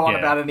don't want to go on Yeah.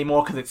 about it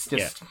anymore because it's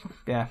just,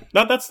 yeah.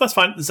 No, that's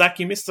fine. Zach,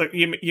 you missed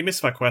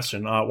my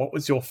question. What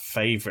was your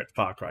favorite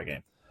Far Cry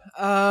game?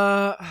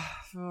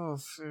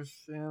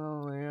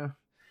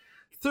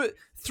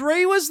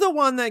 Three was the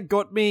one that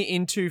got me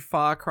into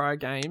Far Cry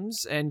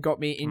games and got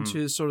me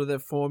into sort of the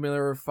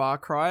formula of Far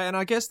Cry. And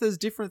I guess there's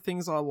different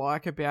things I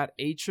like about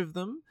each of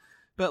them.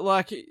 But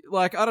like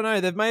I don't know,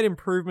 they've made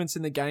improvements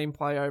in the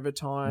gameplay over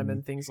time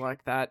and things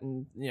like that.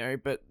 And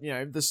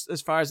this,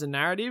 as far as the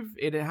narrative,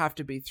 it'd have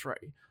to be 3.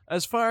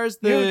 As far as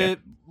the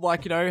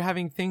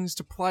having things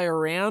to play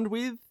around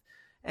with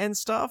and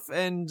stuff,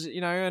 and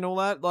and all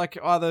that, like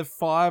either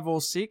 5 or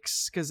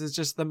 6, because there's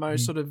just the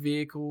most sort of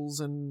vehicles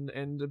and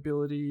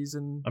abilities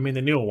and. I mean,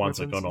 the newer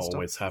ones are weapons going to and stuff.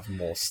 always have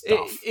more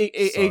stuff.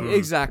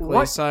 Exactly.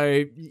 What?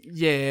 So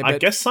yeah, but I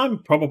guess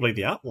I'm probably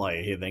the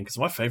outlier here then, because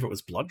my favorite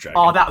was Blood Dragon.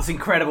 Oh, that was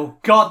incredible.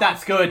 God,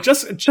 that's good.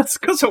 just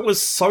because it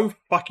was so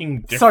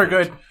fucking different. So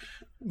good.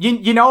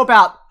 You know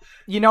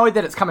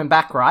that it's coming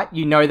back, right?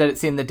 You know that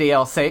it's in the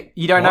DLC.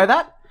 You don't know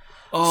that?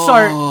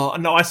 Oh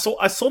no! I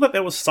saw that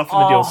there was stuff in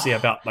the DLC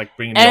about like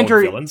bringing the Andrew-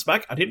 old villains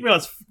back. I didn't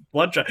realize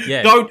Blood Dragon.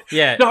 Yeah. Don't.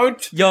 Yeah.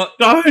 Don't.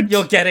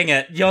 You're getting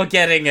it. You're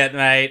getting it,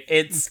 mate.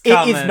 It's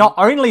coming. It is not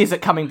only is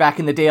it coming back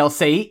in the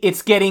DLC,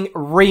 it's getting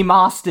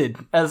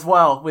remastered as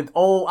well with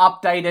all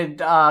updated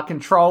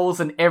controls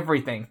and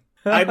everything.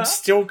 I'm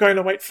still going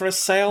to wait for a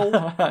sale.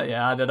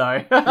 Yeah, I don't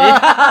know.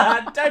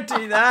 Don't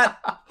do that.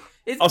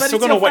 I'm still it's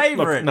going to your wait.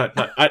 favorite. Look,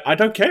 no, I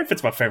don't care if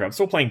it's my favorite. I'm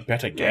still playing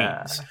better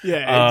games.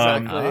 Yeah,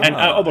 exactly. And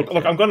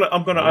look, I'm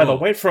gonna either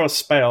wait for a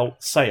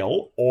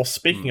sale or,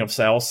 speaking of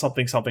sales,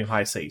 something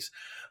high seas.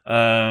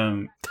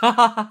 I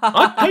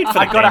paid for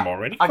the game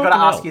already. I gotta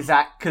Fucking ask hell. you,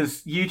 Zach,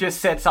 because you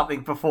just said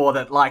something before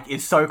that like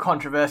is so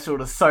controversial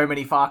to so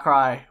many Far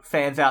Cry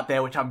fans out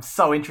there, which I'm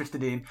so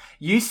interested in.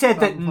 You said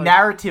that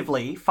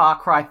narratively, Far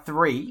Cry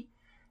 3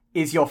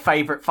 is your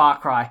favorite Far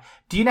Cry.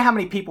 Do you know how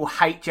many people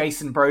hate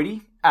Jason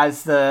Brody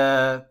as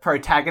the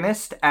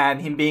protagonist and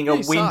him being a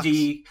He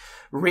whingy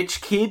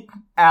rich kid?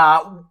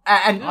 And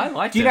I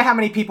liked do you know it. how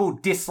many people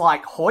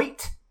dislike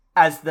Hoyt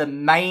as the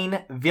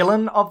main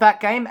villain of that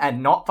game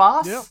and not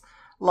Vaas? Yep.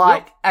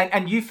 Like,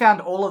 and you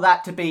found all of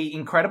that to be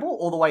incredible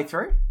all the way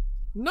through?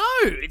 No,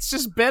 it's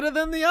just better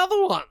than the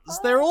other ones.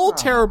 They're all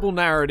terrible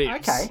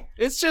narratives. Okay.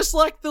 It's just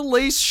like the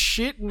least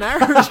shit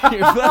narrative.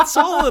 That's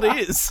all it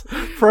is.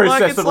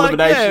 Process it's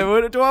elimination.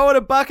 yeah, do I want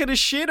a bucket of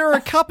shit or a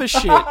cup of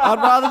shit? I'd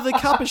rather the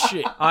cup of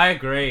shit. I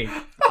agree.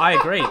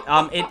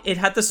 It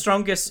had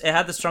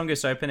the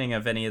strongest opening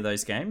of any of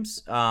those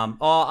games. Or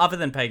other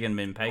than Pagan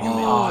Min.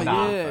 Oh,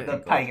 Nah, yeah. the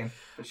pagan,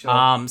 for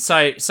sure.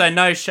 So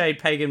no shade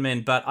Pagan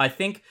Min, but I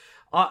think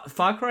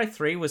Far Cry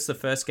 3 was the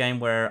first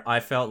game where I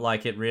felt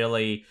like it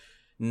really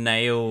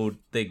nailed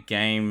the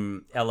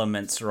game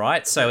elements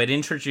right. So it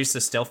introduced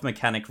the stealth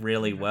mechanic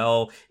really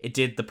well. It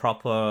did the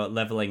proper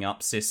leveling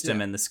up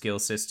system and the skill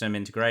system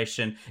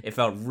integration. It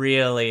felt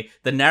really,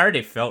 the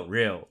narrative felt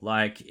real.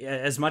 Like,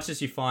 as much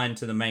as you find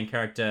to the main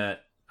character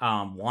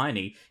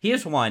whiny, he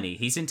is whiny.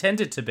 He's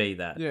intended to be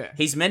that. Yeah.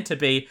 He's meant to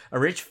be a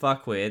rich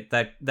fuckwit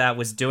that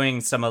was doing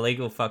some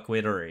illegal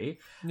fuckwittery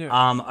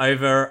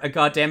over a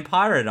goddamn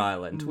pirate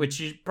island, which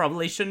you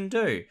probably shouldn't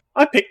do.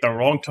 I picked the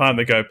wrong time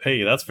to go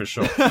pee. That's for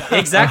sure.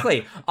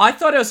 Exactly. I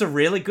thought it was a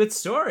really good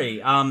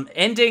story.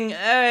 Ending,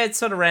 it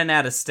sort of ran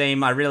out of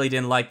steam. I really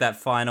didn't like that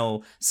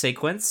final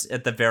sequence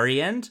at the very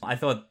end. I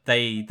thought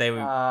they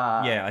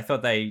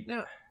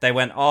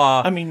went,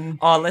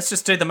 let's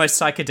just do the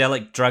most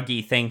psychedelic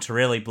druggy thing to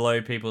really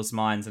blow people's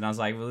minds. And I was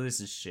like, well,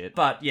 this is shit.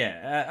 But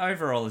yeah,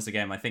 overall as a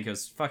game, I think it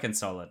was fucking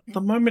solid.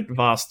 The moment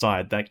Vaas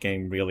died, that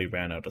game really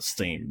ran out of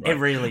steam. Right? It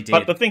really did.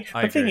 But the thing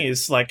agree.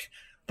 is, like,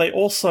 they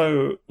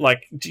also,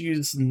 like, do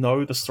you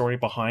know the story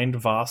behind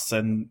Vaas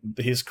and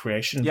his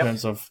creation in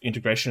terms of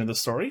integration of the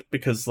story?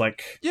 Because,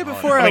 like... Yeah, but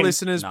for our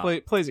listeners,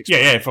 please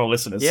explain. Yeah, for our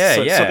listeners. Yeah,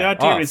 so yeah. the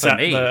idea is that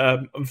me.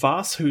 the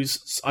Vaas,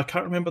 who's... I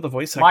can't remember the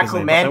voice actor's Michael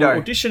name, but they Mando.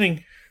 were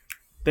auditioning...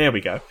 There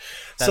we go.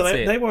 That's so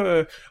it. they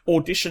were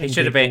auditioning.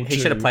 He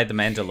should have played the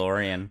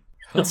Mandalorian.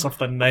 That's off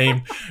the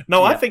name.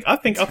 No, I think the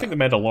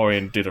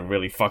Mandalorian did a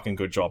really fucking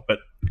good job, but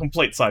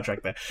complete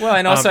sidetrack there. Well,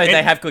 and also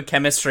they have good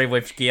chemistry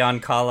with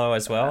Giancarlo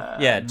as well.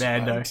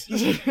 Mando.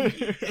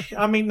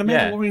 I mean, the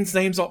Mandalorian's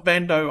name's not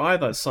Vando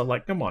either, so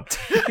like, come on.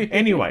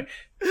 Anyway.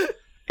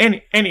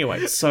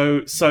 Anyway, so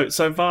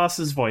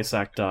Vaas's voice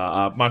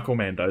actor, Michael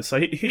Mando, so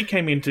he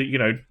came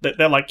into,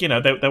 they're like,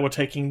 they were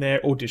taking their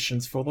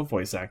auditions for the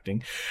voice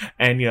acting,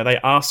 and, they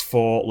asked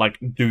for, like,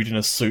 dude in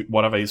a suit,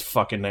 whatever his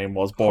fucking name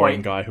was,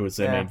 boring guy who was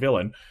their main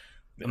villain.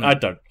 I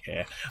don't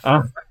care.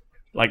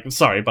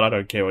 Sorry, but I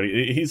don't care.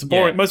 He's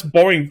the most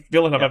boring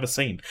villain I've ever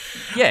seen.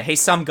 Yeah,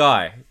 he's some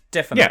guy.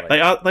 Definitely.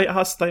 Yeah, they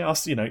asked,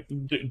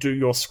 do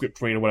your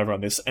script read or whatever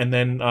on this, and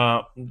then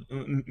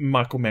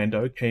Michael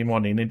Mando came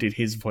on in and did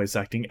his voice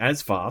acting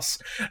as Vaas,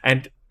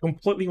 and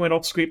completely went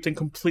off script and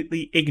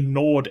completely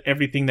ignored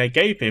everything they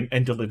gave him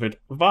and delivered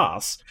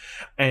Vaas.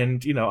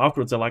 And,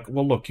 afterwards they're like,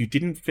 well, look, you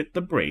didn't fit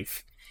the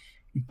brief,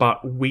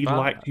 but we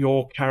liked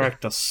your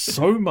character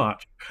so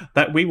much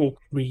that we will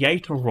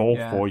create a role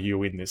for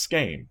you in this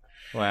game.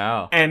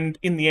 Wow. And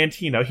in the end,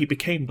 he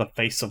became the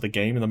face of the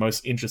game and the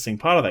most interesting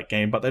part of that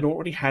game, but they'd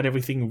already had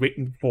everything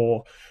written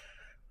for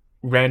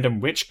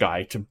random rich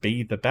guy to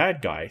be the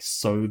bad guy,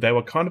 so they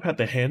were kind of had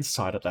their hands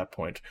tied at that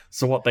point.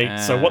 So what they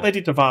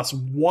did to Vaas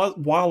was,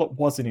 while it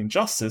was an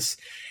injustice,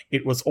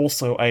 it was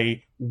also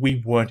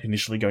we weren't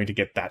initially going to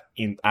get that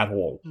in at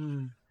all.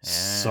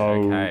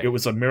 It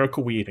was a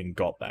miracle we even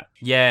got that.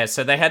 Yeah,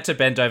 so they had to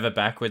bend over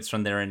backwards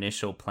from their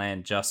initial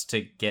plan just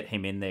to get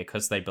him in there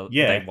because they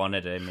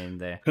wanted him in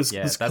there.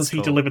 Because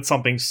he delivered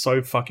something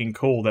so fucking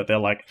cool that they're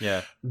like,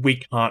 we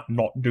can't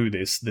not do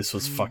this. This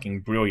was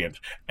fucking brilliant.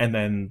 And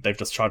then they've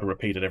just tried to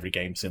repeat it every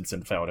game since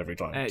and failed every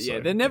time.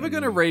 They're never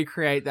going to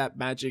recreate that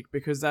magic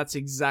because that's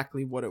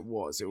exactly what it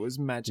was. It was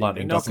magic.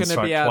 Lightning doesn't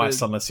strike twice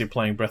unless you're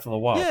playing Breath of the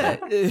Wild. Yeah,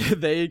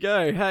 there you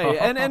go. Hey,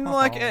 and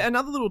like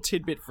another little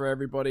tidbit for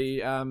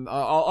everybody.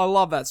 I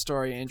love that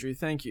story, Andrew.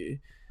 Thank you.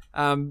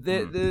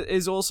 There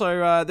is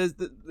also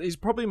there's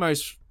probably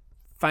most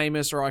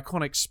famous or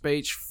iconic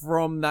speech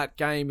from that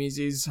game is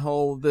his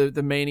whole the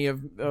meaning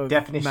of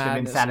Definition of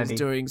madness insanity. is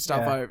doing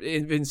stuff Yeah. over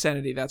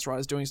insanity. That's right,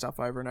 is doing stuff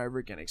over and over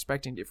again,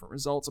 expecting different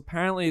results.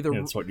 Apparently, the Yeah,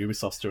 that's what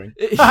Ubisoft's doing.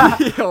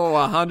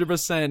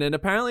 100%. And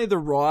apparently, the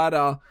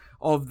writer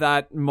of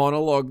that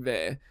monologue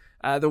there.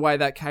 The way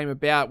that came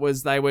about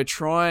was they were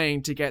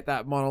trying to get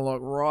that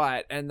monologue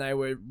right, and they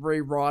were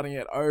rewriting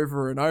it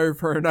over and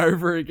over and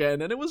over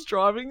again, and it was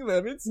driving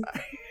them insane.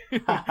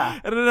 It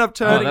ended up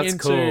turning that's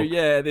into cool.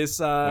 this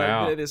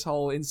Wow. this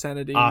whole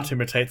insanity. Art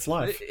imitates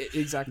life.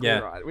 Exactly Yeah.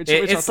 right. Which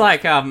It's I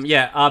thought like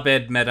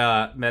Abed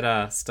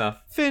meta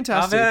stuff.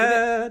 fantastic.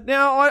 Abed.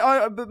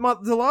 Now,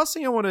 the last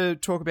thing I want to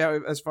talk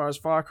about as far as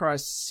Far Cry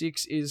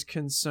 6 is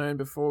concerned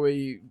before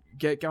we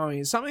get going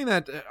is something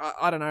that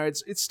I don't know.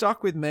 It's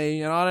stuck with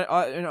me, and I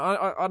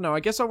don't know. I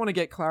guess I want to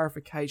get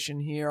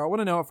clarification here. I want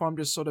to know if I'm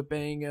just sort of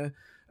being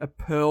a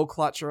pearl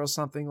clutcher or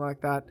something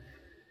like that.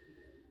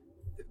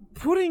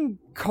 Putting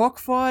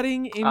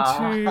cockfighting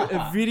into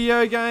a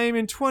video game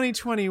in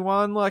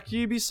 2021, like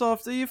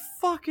Ubisoft, are you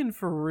fucking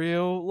for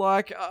real?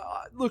 Like,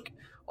 look,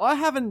 I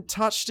haven't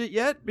touched it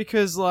yet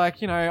because,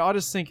 like, you know, I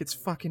just think it's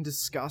fucking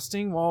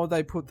disgusting. Why would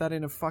they put that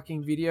in a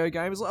fucking video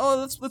game? It's like, oh,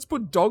 let's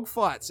put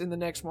dogfights in the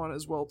next one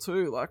as well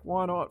too. Like,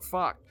 why not?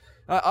 Fuck.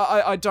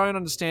 I don't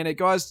understand it,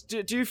 guys.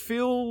 Do you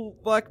feel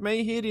like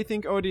me here? Do you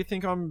think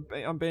I'm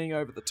being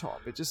over the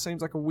top? It just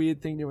seems like a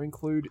weird thing to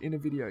include in a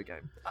video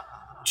game.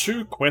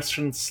 2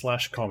 questions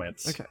 /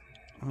 comments. Okay.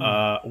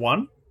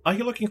 One, are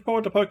you looking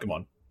forward to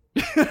Pokemon?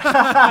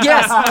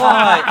 Yes. Oh,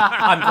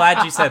 I'm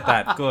glad you said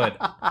that. Good.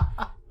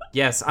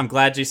 Yes, I'm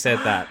glad you said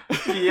that.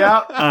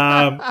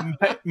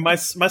 Yep. My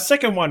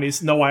second one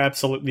is no, I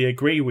absolutely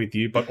agree with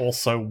you, but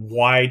also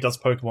why does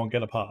Pokemon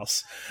get a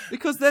pass?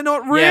 Because they're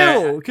not Yeah.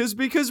 real.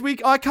 Because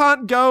I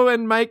can't go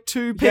and make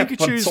 2 Yeah, but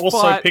Pikachu's it's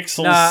also fight.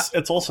 pixels. Nah.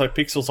 It's also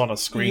pixels on a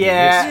screen.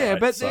 Yeah. in this, Yeah, right?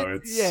 but so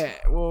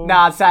it's, well,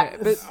 Nah, Zach. yeah,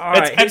 but All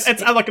right.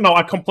 It's like no,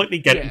 I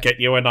completely Yeah.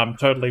 get you, and I'm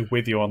totally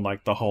with you on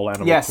like the whole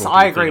animal. Yes, cruelty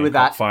I agree thing, with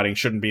and that. Fighting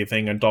shouldn't be a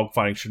thing, and dog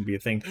fighting shouldn't be a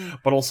thing.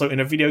 But also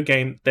in a video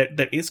game,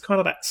 that is kind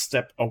of that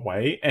step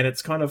away, and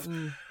it's kind of.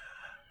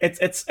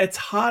 It's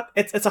hard.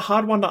 It's a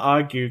hard one to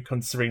argue,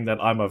 considering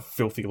that I'm a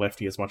filthy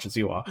lefty as much as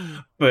you are.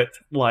 But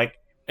like,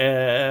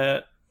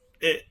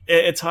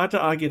 it's hard to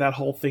argue that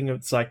whole thing.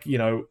 It's like, you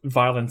know,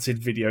 violence in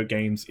video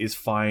games is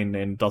fine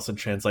and doesn't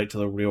translate to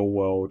the real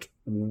world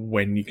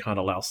when you can't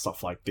allow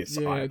stuff like this.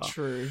 yeah, either.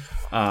 true.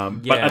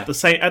 But Yeah. at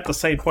the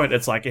same point,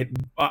 it's like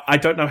I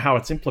don't know how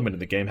it's implemented in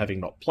the game, having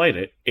not played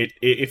it.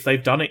 If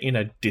they've done it in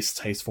a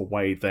distasteful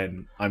way,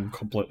 then I'm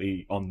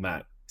completely on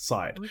that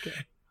side. Okay.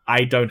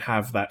 I don't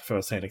have that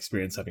first-hand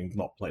experience having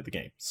not played the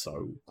game,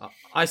 so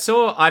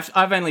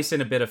I've only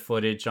seen a bit of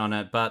footage on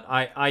it, but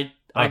I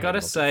haven't gotta looked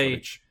at say,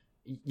 footage.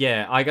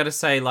 yeah, I gotta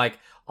say, like,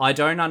 I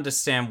don't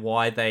understand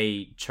why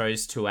they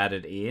chose to add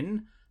it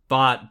in,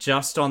 but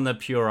just on the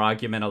pure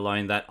argument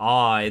alone that,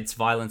 it's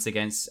violence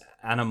against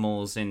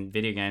animals in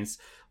video games.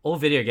 All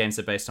video games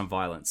are based on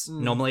violence,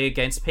 normally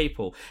against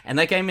people. And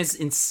that game is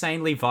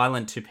insanely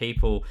violent to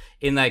people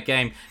in that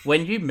game.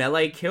 When you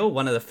melee kill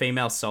one of the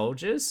female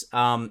soldiers,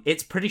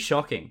 it's pretty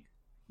shocking.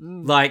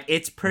 Like,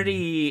 it's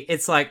pretty...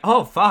 It's like,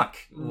 oh, fuck.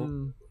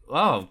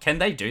 Oh, can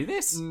they do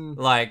this?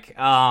 Like,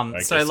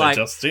 I so, guess like...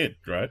 they just did,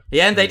 right?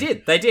 Yeah, and they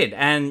did.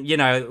 And, you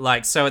know,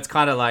 like, so it's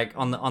kind of like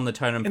on the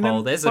totem And pole,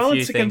 then there's a violence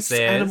few things against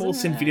there.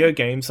 animals in video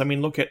games. I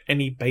mean, look at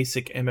any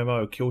basic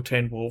MMO. Kill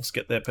 10 wolves,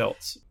 get their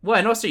pelts. Well,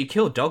 and also you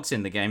kill dogs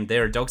in the game.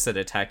 There are dogs that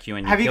attack you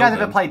and you Have you kill guys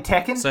them. ever played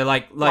Tekken? So,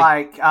 like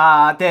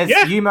there's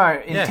Yeah.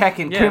 Yumo in Yeah,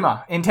 Tekken, yeah.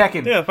 Kuma in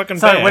Tekken. Yeah, fucking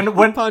So bear.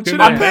 when Punching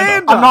Good a man.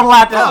 panda. I'm not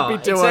allowed to Can't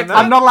be doing exactly. that.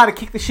 I'm not allowed to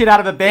kick the shit out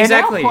of a bear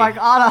Exactly. now. Like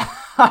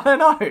I don't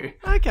know.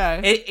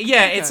 Okay.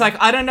 It's like,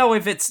 I don't know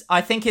if it's... I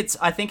think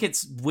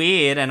it's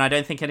weird, and I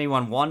don't think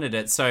anyone wanted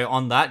it. So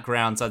on that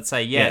grounds, I'd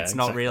say, Yeah, it's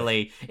not exactly.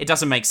 really... It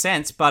doesn't make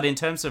sense. But in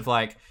terms of,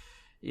 like...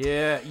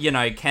 Yeah, you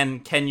know,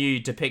 can you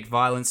depict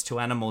violence to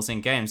animals in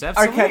games?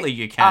 Absolutely,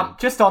 you can.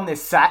 Just on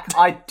this, Zach,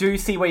 I do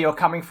see where you're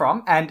coming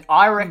from, and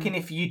I reckon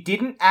if you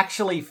didn't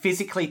actually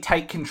physically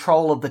take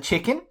control of the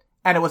chicken,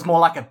 and it was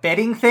more like a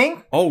betting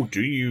thing, Oh,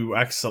 do you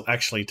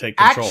actually take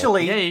control?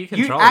 actually, Yeah, you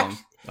control them.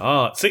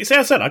 See,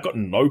 I said I got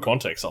no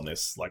context on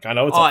this. Like, I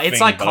know it's. Oh, a it's thing,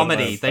 like but I don't know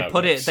comedy. if They that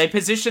put works. it. They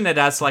position it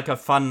as like a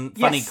funny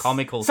Yes.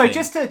 comical So thing.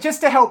 just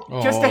to help out the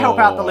Oh,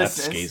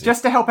 that's listeners,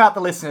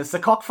 skeezy. the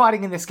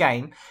cockfighting in this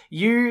game,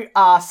 you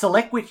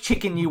select which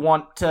chicken you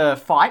want to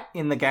fight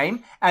in the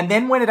game, and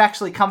then when it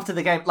actually comes to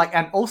the game, like,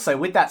 and also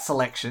with that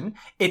selection,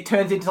 it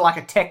turns into like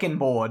a Tekken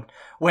board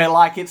where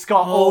like it's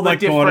got Oh all the my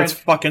different. god, it's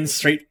fucking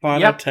Street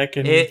Fighter, Yep.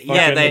 Tekken.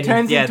 They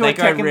turns into they a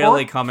go Tekken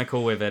really board.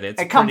 comical with it.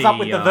 It comes up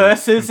with the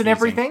verses and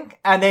everything,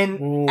 and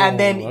then Ooh,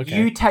 okay.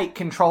 you take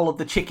control of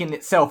the chicken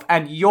itself,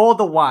 and you're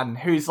the one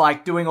who's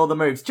like doing all the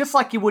moves, just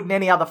like you would in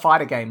any other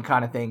fighter game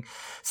kind of thing.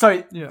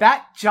 So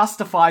that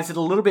justifies it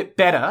a little bit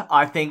better,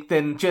 I think,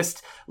 than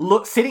just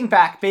sitting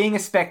back, being a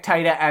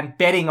spectator, and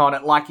betting on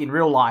it like in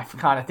real life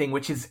kind of thing,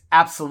 which is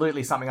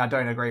absolutely something I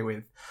don't agree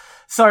with.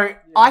 So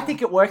I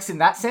think it works in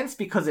that sense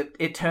because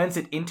it turns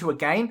it into a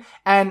game,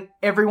 and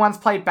everyone's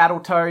played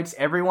Battletoads,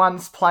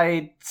 everyone's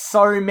played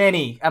so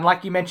many, and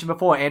like you mentioned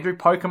before, Andrew,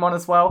 Pokemon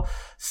as well,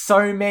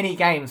 so many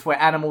games where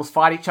animals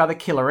fight each other,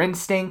 Killer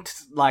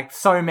Instinct, like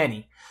so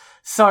many.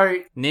 So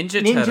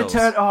Ninja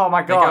Turtles. Oh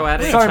my They god, go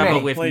at each so other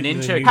many. with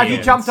ninja Have you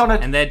games, jumped on a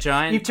and they're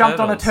giant You've jumped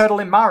on a turtles. turtle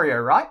in Mario,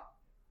 right?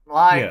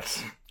 Like,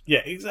 Yes. Yeah,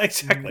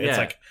 exactly. Yeah. It's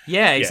like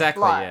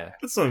Exactly. Like-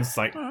 Yeah. so it's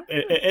like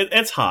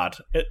it's hard.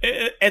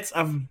 It's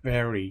a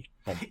very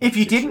complex if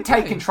you issue. didn't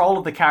take control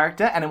of the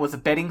character and it was a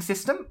betting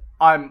system,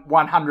 I'm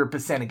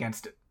 100%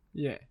 against it.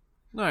 Yeah.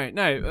 No.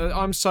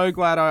 I'm so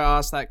glad I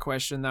asked that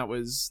question. That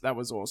was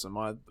awesome.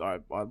 I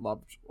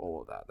loved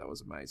all of that. That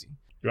was amazing.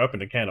 You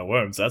opened a can of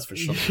worms, that's for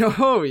sure.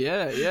 Oh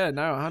yeah.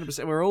 No,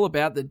 100%. We're all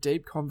about the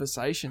deep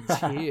conversations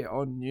here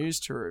on News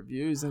to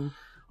Reviews, and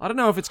I don't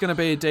know if it's going to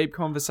be a deep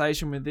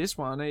conversation with this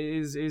one.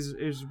 Is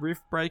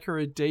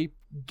Riftbreaker a deep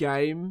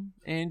game,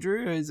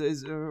 Andrew?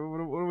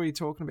 What are we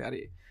talking about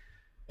here?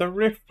 The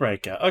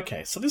Riftbreaker.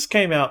 Okay, so this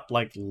came out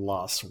like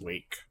last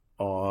week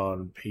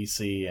on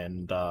PC,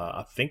 and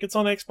I think it's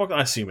on Xbox.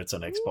 I assume it's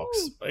on Xbox.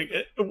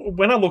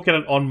 When I look at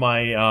it on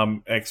my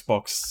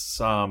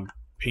Xbox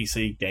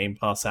PC Game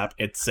Pass app,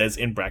 it says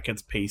in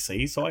brackets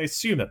PC, so I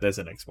assume that there's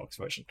an Xbox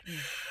version.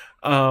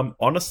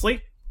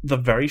 Honestly, the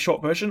very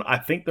short version, I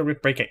think the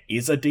Riftbreaker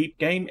is a deep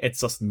game.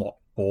 It's just not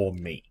for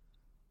me.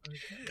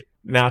 Okay.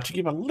 Now, to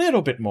give a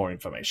little bit more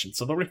information,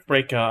 so the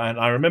Riftbreaker, and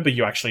I remember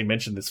you actually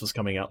mentioned this was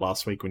coming out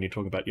last week when you're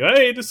talking about,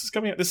 hey, this is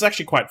coming out. This is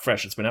actually quite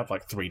fresh. It's been out for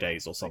like 3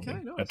 days or something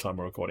Okay, nice. at time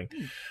of recording.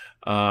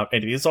 And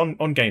it is on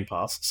Game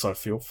Pass, so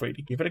feel free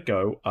to give it a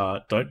go.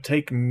 Don't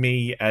take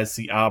me as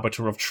the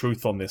arbiter of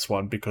truth on this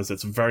one, because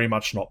it's very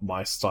much not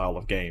my style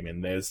of game,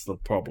 and there's the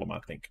problem, I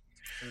think.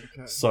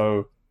 Okay.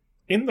 So,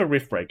 in the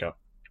Riftbreaker,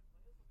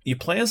 you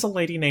play as a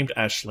lady named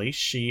Ashley.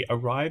 She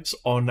arrives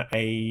on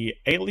a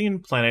alien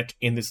planet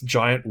in this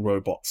giant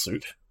robot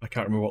suit. I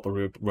can't remember what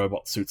the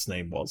robot suit's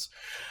name was.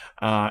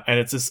 And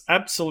it's this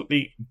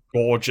absolutely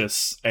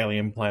gorgeous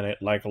alien planet,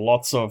 like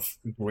lots of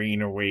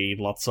greenery,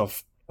 lots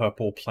of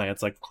purple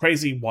plants, like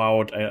crazy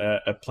wild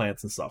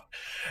plants and stuff.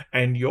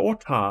 And your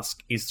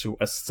task is to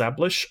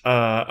establish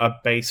a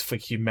base for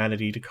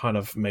humanity to kind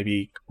of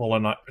maybe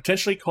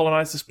potentially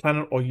colonize this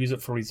planet or use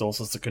it for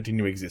resources to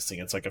continue existing.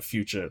 It's like a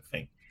future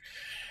thing.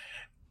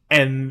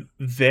 And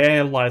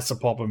there lies the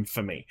problem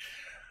for me.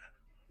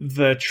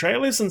 The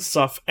trailers and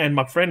stuff, and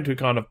my friend who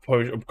kind of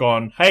have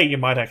gone, hey, you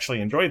might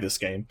actually enjoy this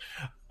game,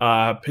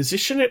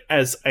 position it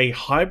as a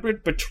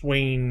hybrid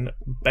between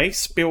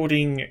base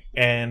building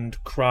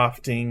and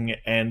crafting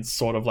and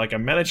sort of like a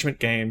management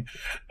game,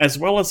 as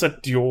well as a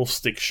dual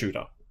stick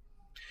shooter.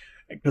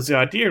 Because the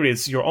idea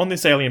is you're on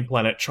this alien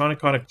planet trying to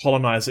kind of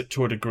colonize it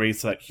to a degree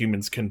so that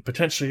humans can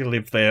potentially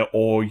live there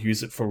or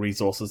use it for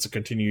resources to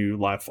continue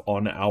life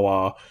on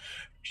our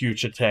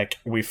future tech.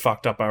 We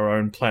fucked up our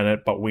own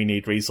planet, but we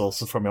need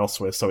resources from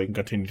elsewhere so we can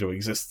continue to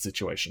exist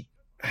situation.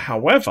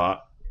 However,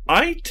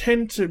 I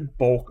tend to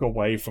bulk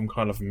away from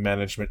kind of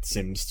management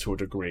sims to a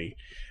degree,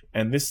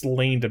 and this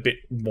leaned a bit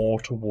more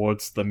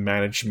towards the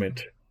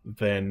management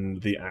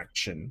than the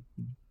action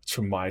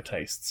to my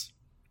tastes.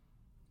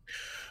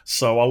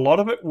 So a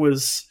lot of it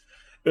was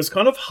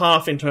kind of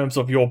half in terms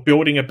of you're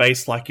building a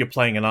base like you're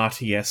playing an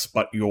RTS,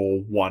 but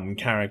you're one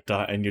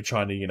character and you're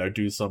trying to,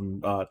 do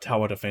some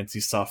tower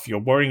defensey stuff. You're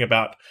worrying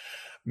about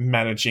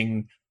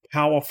managing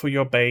power for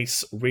your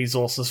base,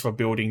 resources for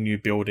building new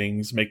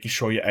buildings, making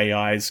sure your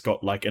AI's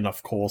got like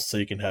enough cores so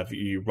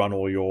you run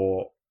all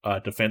your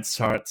defense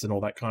turrets and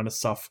all that kind of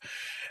stuff.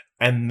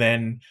 And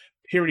then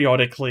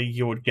periodically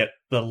you would get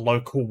the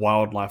local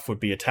wildlife would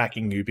be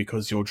attacking you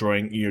because you're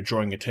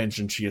drawing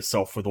attention to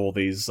yourself with all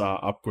these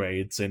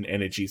upgrades and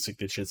energy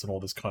signatures and all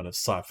this kind of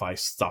sci-fi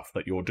stuff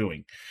that you're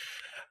doing.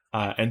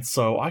 And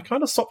so I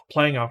kind of stopped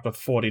playing after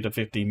 40 to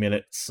 50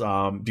 minutes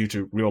due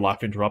to real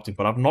life interrupting,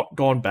 but I've not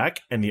gone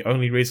back, and the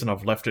only reason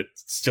I've left it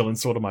still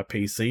installed on my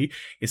PC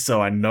is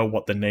so I know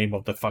what the name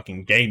of the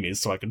fucking game is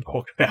so I can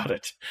talk about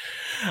it.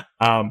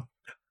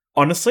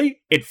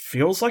 Honestly, it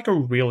feels like a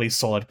really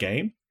solid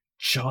game,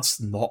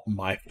 just not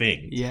my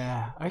thing.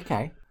 Yeah,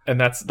 okay. And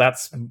that's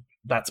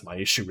my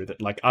issue with it.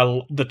 Like,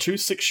 the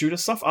 2-stick shooter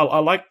stuff, I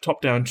like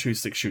top-down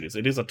 2-stick shooters.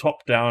 It is a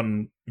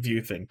top-down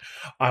view thing.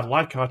 I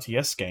like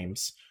RTS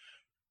games,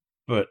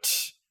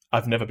 but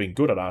I've never been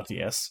good at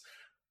RTS.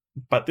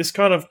 But this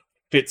kind of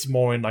fits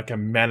more in like a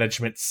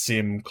management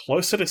sim,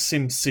 closer to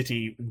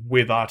SimCity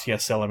with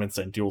RTS elements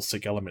and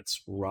dual-stick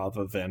elements,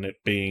 rather than it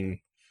being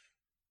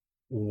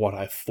what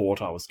I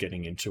thought I was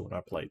getting into when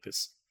I played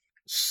this.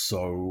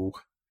 So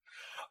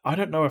I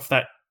don't know if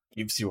that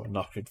gives you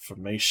enough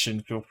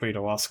information. Feel free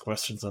to ask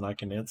questions and I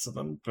can answer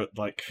them, but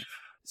like...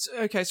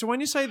 So when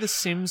you say the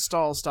Sim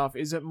style stuff,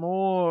 is it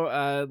more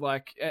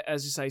like,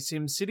 as you say,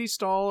 Sim City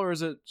style, or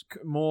is it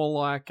more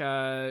like,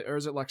 or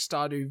is it like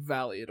Stardew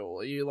Valley at all?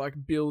 Are you like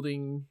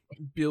building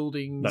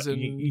buildings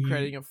and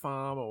creating a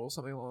farm or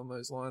something along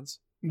those lines?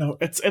 No,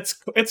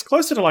 it's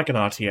closer to like an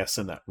RTS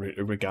in that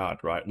regard,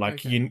 right?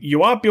 Like Okay.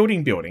 you are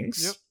building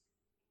buildings, Yep.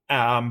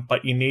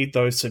 But you need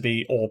those to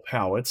be all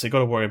powered, so you got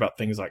to worry about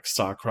things like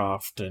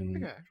StarCraft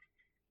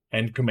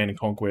and Command and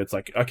Conquer. Where it's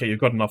like, okay, you've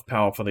got enough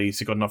power for these,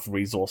 you've got enough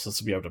resources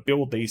to be able to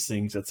build these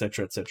things,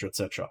 etc., etc.,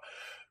 etc.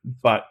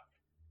 But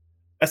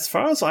as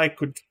far as I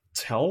could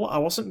tell, I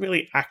wasn't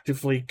really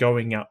actively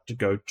going out to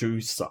go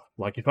do stuff.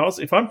 Like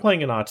if I'm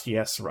playing an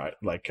RTS, right,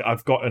 like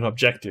I've got an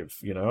objective,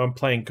 I'm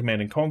playing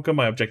Command and Conquer,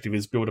 my objective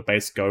is build a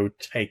base, go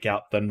take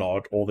out the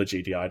Nod or the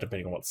GDI,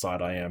 depending on what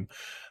side I am.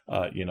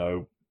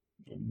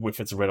 If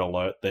it's a red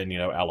alert, then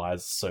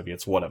Allies,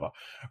 Soviets, whatever,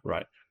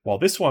 right? While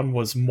this one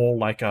was more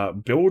like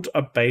build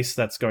a base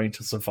that's going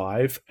to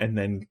survive and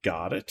then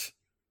guard it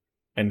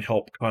and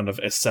help kind of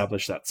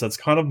establish that. So it's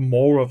kind of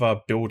more of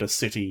a build a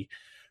city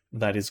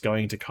that is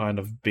going to kind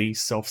of be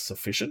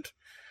self-sufficient,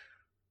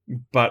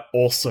 but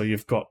also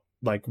you've got,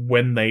 like,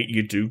 when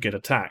you do get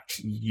attacked,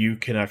 you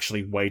can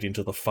actually wade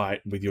into the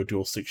fight with your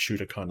dual stick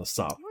shooter kind of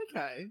stuff.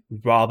 Okay.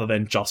 Rather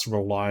than just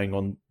relying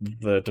on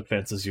the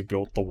defenses you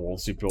built, the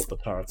walls you built, the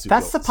turrets you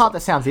That's built. the part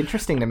that sounds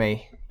interesting to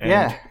me. And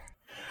yeah.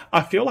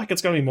 I feel like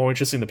it's going to be more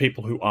interesting to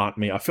people who aren't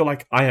me. I feel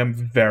like I am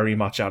very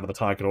much out of the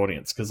target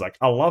audience, because, like,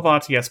 I love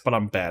RTS, but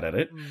I'm bad at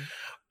it.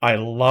 I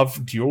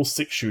love dual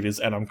stick shooters,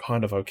 and I'm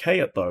kind of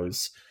okay at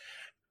those.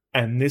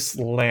 And this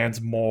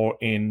lands more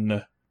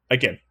in,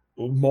 again,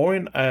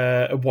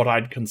 what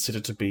I'd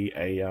consider to be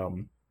a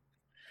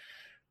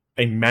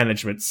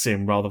management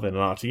sim rather than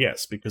an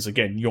RTS, because,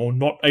 again, you're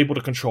not able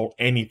to control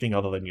anything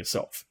other than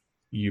yourself.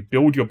 You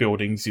build your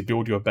buildings, you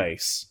build your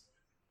base,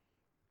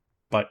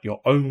 but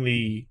you're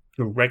only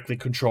directly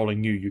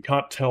controlling you. You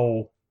can't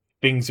tell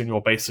things in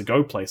your base to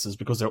go places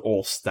because they're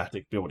all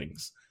static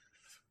buildings.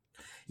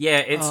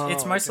 Yeah,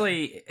 it's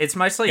mostly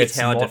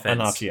tower not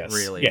defense, an RTS.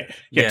 really.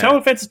 Yeah, tower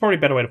defense is probably a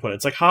better way to put it.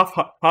 It's like half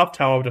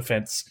tower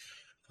defense,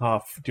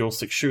 half dual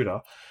stick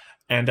shooter.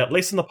 And at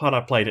least in the part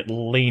I played, it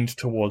leaned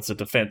towards the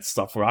defense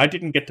stuff, where I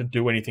didn't get to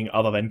do anything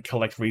other than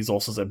collect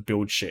resources and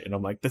build shit. And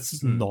I'm like, this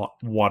is not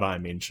what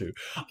I'm into.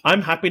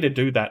 I'm happy to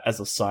do that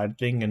as a side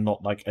thing and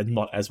not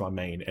as my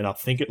main. And I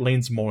think it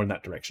leans more in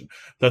that direction.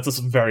 That's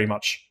just very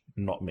much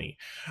not me.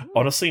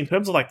 Honestly, in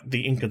terms of, like,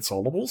 the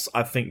inconsolables,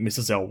 I think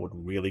Mrs. L would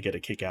really get a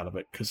kick out of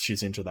it because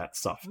she's into that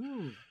stuff.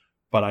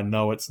 But I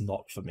know it's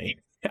not for me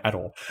at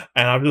all.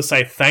 And I'm going to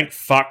say thank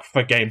fuck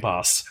for Game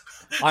Pass.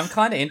 I'm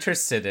kind of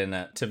interested in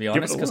it, to be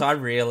honest, because I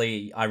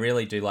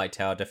really do like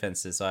tower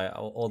defenses.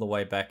 All the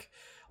way back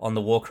on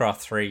the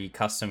Warcraft 3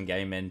 custom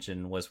game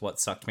engine was what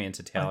sucked me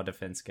into tower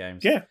defense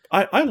games. Yeah,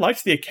 I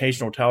liked the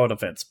occasional tower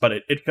defense, but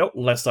it felt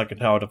less like a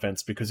tower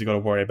defense because you got to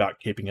worry about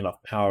keeping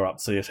enough power up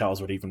so your towers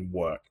would even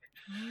work.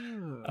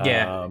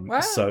 Yeah.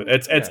 So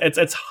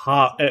it's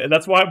hard.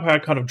 That's why I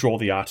kind of draw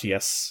the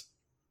RTS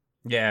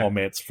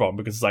comments from,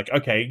 because it's like,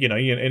 okay, in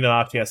an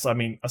RTS, I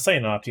mean, I say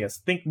in an RTS,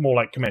 think more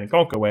like Command and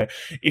Conquer, where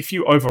if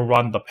you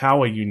overrun the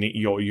power you need,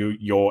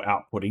 you're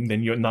outputting,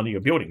 then none of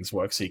your buildings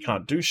work, so you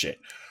can't do shit.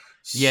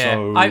 Yeah,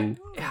 so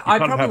I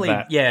probably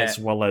have that, as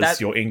well as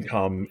your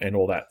income and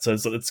all that. So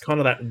it's kind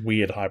of that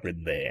weird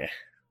hybrid there.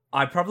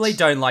 I probably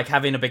don't like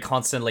having to be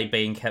constantly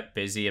being kept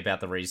busy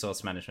about the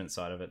resource management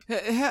side of it.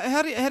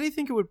 How do you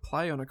think it would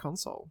play on a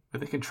console?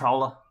 With a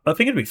controller. I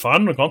think it'd be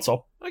fun on a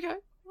console. Okay.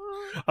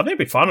 I think it'd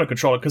be fun on a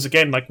controller, because,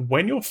 again, like,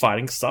 when you're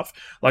fighting stuff,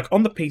 like,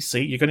 on the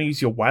PC, you're going to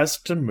use your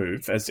WASD to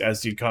move,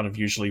 as you kind of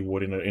usually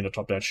would in a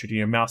top-down shooter,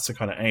 your mouse to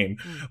kind of aim,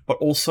 but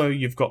also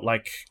you've got,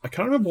 like, I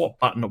can't remember what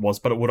button it was,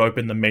 but it would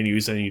open the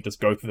menus, and you just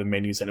go through the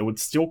menus, and it would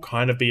still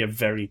kind of be a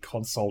very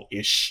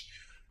console-ish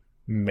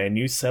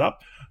menu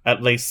setup.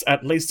 At least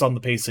on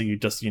the PC, you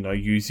just,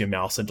 use your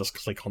mouse and just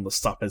click on the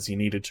stuff as you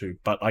needed to,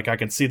 but, like, I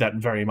can see that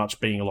very much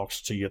being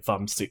locked to your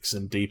thumbsticks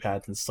and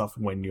D-pads and stuff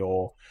when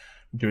you're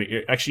doing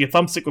it. Actually, your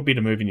thumbstick would be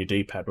to move, and your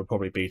D-pad would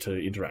probably be to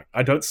interact.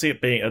 I don't see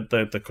it being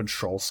the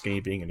control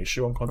scheme being an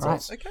issue on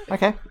consoles. Right.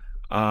 Okay.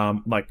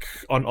 Like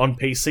on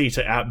PC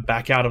to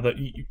back out of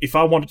if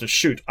I wanted to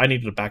shoot, I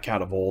needed to back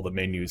out of all the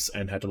menus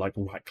and had to, like,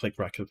 right click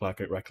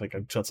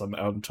until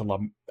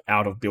I'm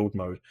out of build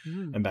mode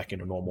and back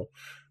into normal.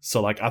 So,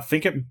 like, I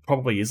think it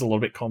probably is a little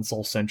bit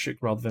console centric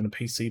rather than a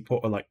PC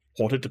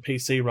ported to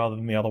PC rather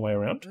than the other way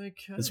around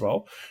as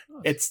well.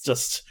 Nice. It's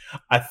just,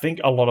 I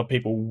think a lot of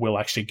people will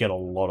actually get a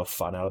lot of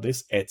fun out of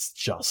this. It's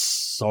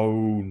just so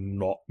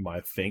not my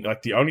thing.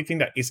 Like, the only thing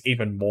that is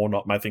even more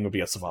not my thing would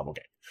be a survival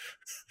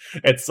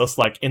game. It's just,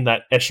 like, in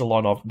that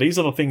echelon of, these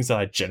are the things that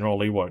I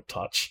generally won't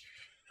touch.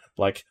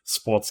 Like,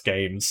 sports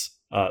games,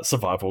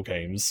 survival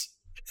games,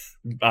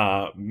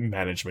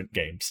 management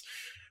games.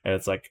 And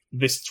it's like,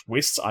 this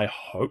twist I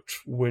hoped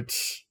would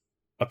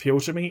appeal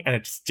to me, and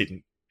it just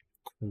didn't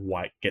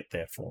quite get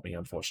there for me,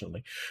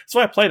 unfortunately. So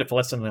I played it for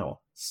less than an hour.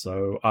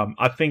 So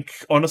I think,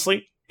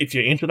 honestly, if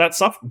you're into that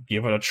stuff,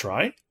 give it a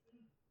try.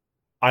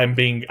 I'm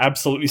being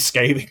absolutely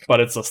scathing, but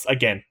it's just,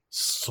 again,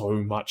 so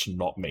much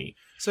not me.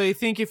 So you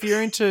think if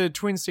you're into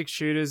twin stick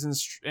shooters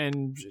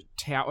and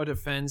tower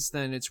defense,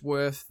 then it's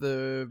worth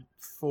the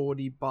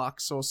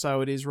 $40 or so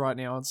it is right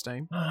now on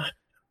Steam?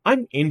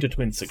 I'm into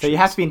twin stick shooters. So you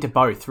have to be into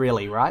both,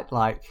 really, right?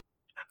 Like,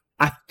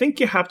 I think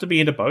you have to be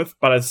into both,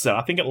 but as I said,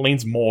 I think it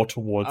leans more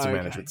towards the Okay.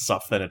 management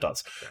stuff than it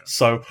does.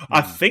 So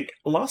I think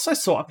last I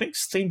saw, I think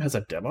Steam has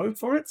a demo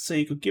for it, so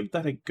you could give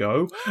that a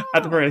go.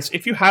 At the very least,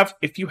 if you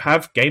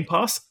have Game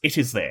Pass, it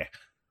is there.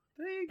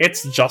 There you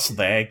It's go. just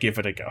there. Give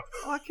it a go.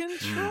 I can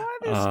try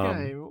this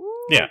game. Ooh.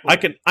 Yeah, I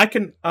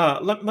can.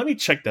 Let me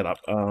check that up.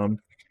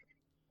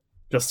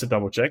 Just to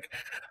double check.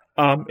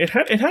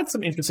 It had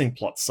some interesting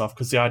plot stuff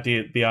because the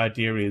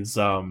idea is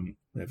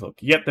look,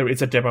 yep, there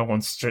is a demo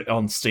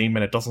on Steam,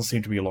 and it doesn't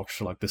seem to be locked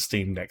for like the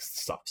Steam Next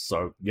stuff.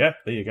 So yeah,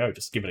 there you go.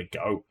 Just give it a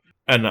go.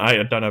 And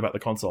I don't know about the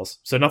consoles,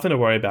 so nothing to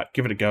worry about.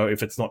 Give it a go.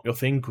 If it's not your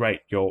thing, great.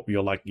 You're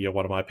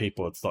one of my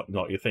people. It's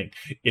not your thing.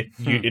 If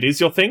it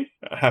is your thing,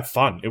 have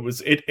fun.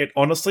 It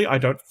honestly, I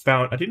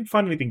didn't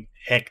find anything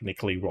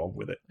technically wrong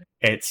with it.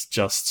 It's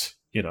just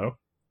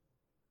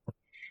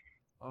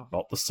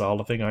not the style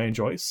of thing I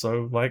enjoy.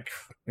 So like,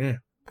 yeah,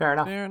 Fair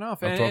enough. Fair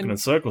enough. I'm talking in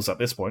circles at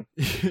this point.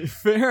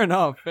 Fair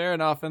enough.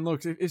 And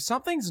look, if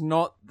something's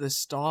not the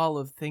style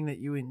of thing that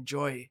you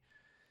enjoy,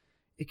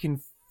 it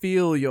can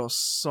fill your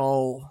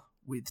soul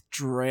with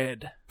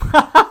dread.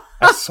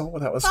 I saw where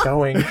that was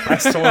going. I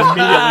saw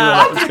immediately where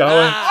that was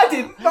going. I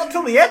did not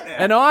till the end there.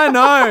 And I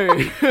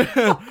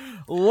know.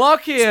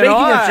 Lockie and Speaking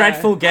I. of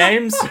dreadful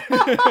games,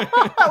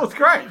 That was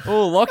great.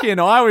 Oh, Lockie and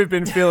I, we've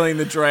been feeling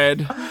the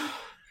dread.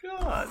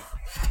 God.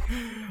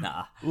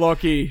 nah.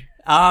 Lockie.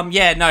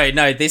 Yeah,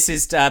 no, this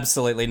is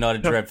absolutely not a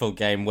dreadful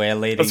game. We're I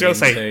leading was going to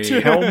say,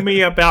 into... tell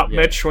me about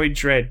Yeah. Metroid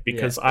Dread,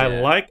 because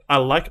Yeah. I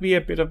like me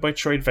a bit of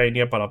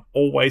Metroidvania, but I've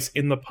always,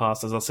 in the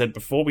past, as I said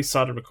before we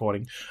started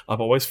recording,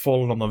 I've always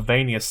fallen on the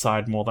Vania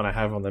side more than I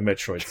have on the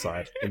Metroid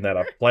side, in that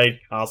I've played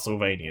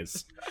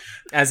Castlevanias.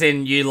 As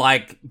in, you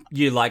like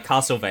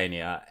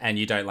Castlevania and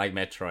you don't like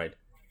Metroid.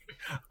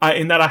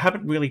 In that I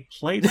haven't really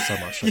played so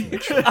much of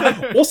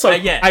Metroid. Also,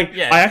 Yeah.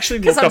 I actually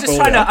Because looked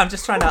up I'm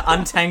just trying to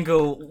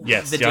untangle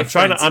Yes, the I'm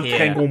trying to difference here.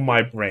 untangle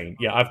my brain.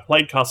 Yeah, I've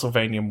played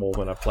Castlevania more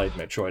than I've played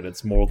Metroid.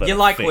 It's more than You a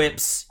like thing.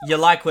 whips, you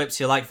like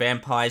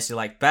vampires, you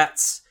like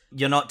bats.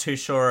 You're not too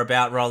sure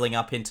about rolling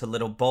up into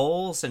little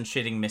balls and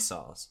shooting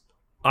missiles.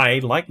 I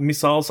like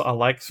missiles. I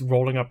like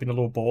rolling up into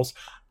little balls.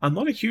 I'm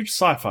not a huge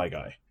sci-fi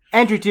guy.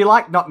 Andrew, do you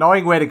like not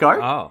knowing where to go?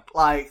 Oh.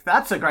 Like,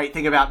 that's a great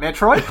thing about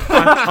Metroid.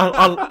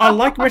 I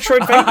like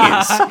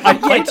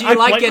Metroidvanias. Do you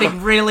like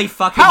getting really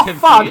fucking How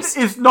fun confused?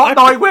 is not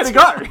knowing where to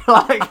go?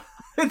 Like,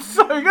 it's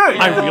so good.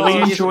 I really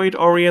Oh. enjoyed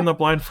Ori and the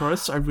Blind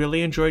Forest. I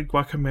really enjoyed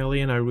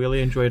Guacamelee, and I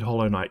really enjoyed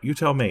Hollow Knight. You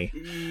tell me.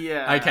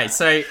 Yeah. Okay,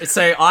 so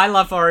I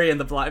love Ori and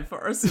the Blind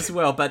Forest as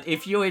well, but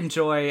if you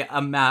enjoy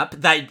a map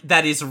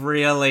that is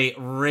really,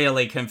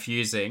 really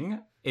confusing,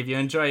 if you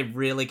enjoy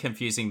really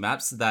confusing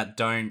maps that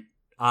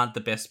aren't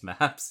the best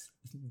maps,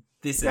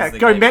 this is Yeah, the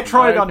go game for you.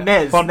 Metroid on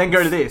NES, and then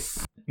go to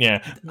this.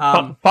 Yeah.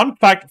 Um, fun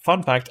fact.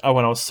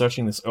 When I was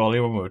searching this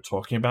earlier when we were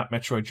talking about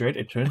Metroid Dread,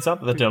 it turns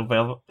out that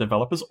the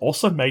developers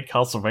also made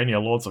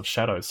Castlevania Lords of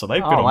Shadow, so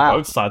they've been on wow.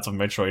 both sides of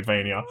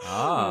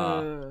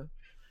Metroidvania.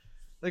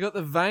 They got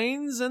the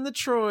veins and the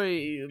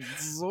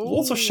troids.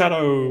 Lords of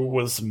Shadow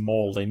was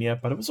more linear,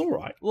 but it was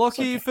alright.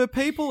 Lockie, for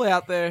people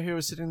out there who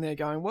are sitting there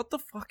going, what the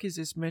fuck is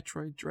this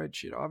Metroid Dread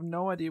shit? I have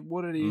no idea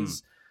what it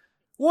is.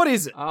 What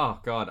is it? Oh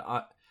god,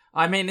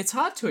 I mean, it's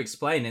hard to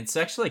explain. It's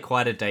actually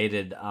quite a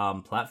dated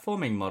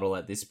platforming model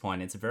at this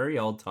point. It's a very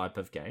old type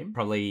of game,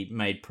 probably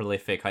made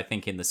prolific, I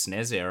think, in the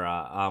SNES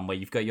era, where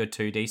you've got your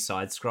 2D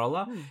side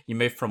scroller. You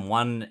move from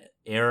one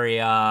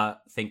area,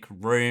 think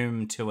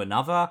room, to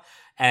another,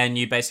 and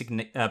you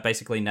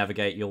basically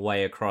navigate your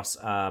way across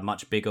a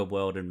much bigger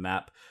world and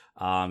map.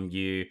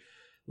 You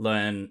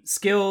learn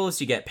skills,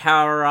 you get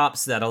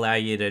power-ups that allow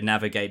you to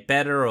navigate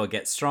better or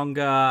get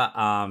stronger.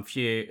 If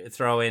you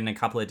throw in a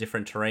couple of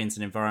different terrains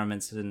and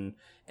environments and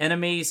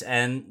enemies,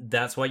 and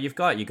that's what you've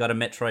got. You've got a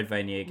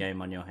Metroidvania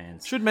game on your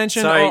hands. Should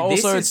mention, So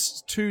also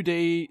this it's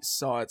 2D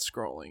side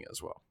scrolling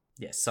as well.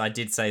 Yes, I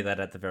did say that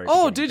at the very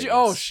Oh, beginning. did you? but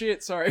Oh, yes.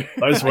 shit, sorry.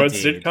 Those I words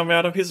did. did come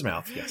out of his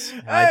mouth, yes.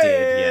 I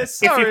did,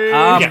 yes. If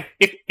Sorry.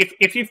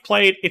 if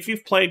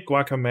you've played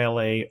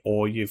Guacamelee,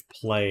 or you've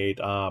played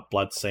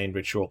Bloodstained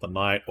Ritual of the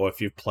Night, or if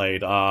you've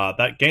played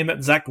that game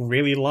that Zach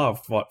really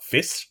loved,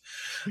 Fist,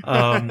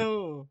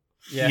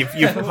 Yeah.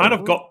 you've kind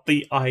of got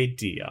the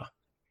idea.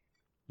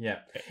 Yeah.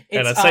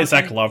 And I'd It's, say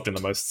Zach and- loved in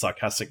the most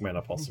sarcastic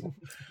manner possible.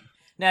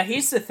 Now,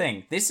 here's the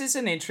thing. This is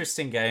an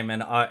interesting game,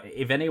 and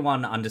if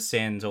anyone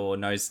understands or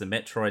knows the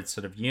Metroid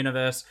sort of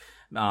universe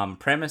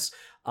premise,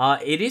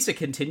 it is a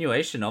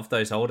continuation of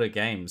those older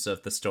games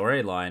of the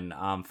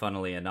storyline,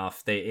 funnily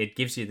enough. It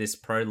gives you this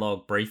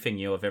prologue briefing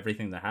you of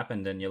everything that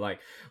happened, and you're like,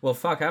 well,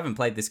 fuck, I haven't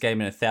played this game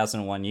in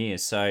 1,001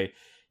 years, so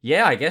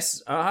yeah, I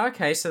guess,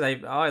 okay, so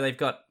they've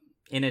got,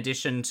 in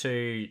addition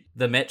to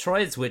the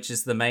Metroids, which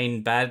is the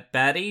main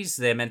baddies,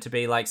 they're meant to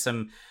be like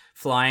some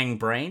flying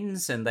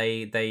brains, and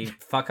they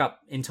fuck up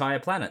entire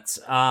planets.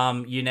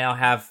 You now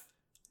have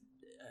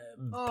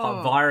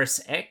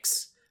Virus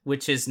X,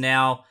 which is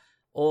now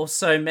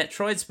also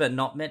Metroids, but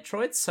not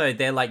Metroids. So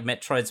they're like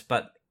Metroids,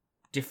 but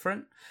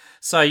different.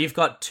 So you've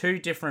got two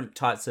different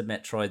types of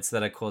Metroids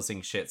that are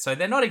causing shit. So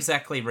they're not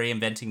exactly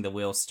reinventing the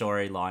wheel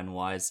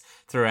storyline-wise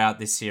throughout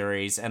this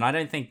series, and I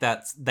don't think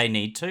that they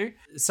need to.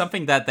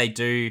 Something that they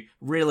do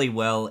really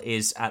well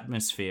is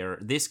atmosphere.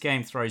 This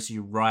game throws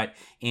you right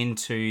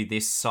into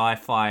this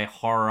sci-fi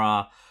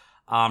horror,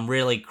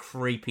 really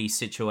creepy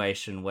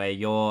situation where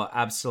you're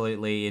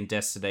absolutely in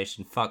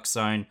destination fuck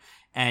zone,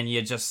 and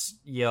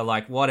you're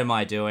like, what am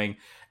I doing?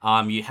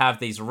 You have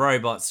these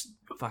robots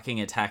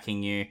fucking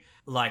attacking you.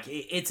 Like,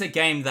 it's a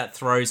game that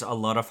throws a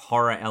lot of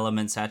horror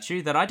elements at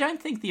you that I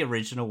don't think the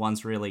original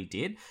ones really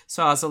did.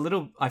 So I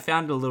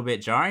found it a little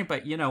bit jarring,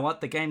 but you know what?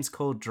 The game's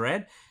called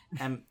Dread,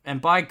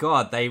 and by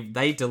God,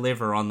 they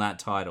deliver on that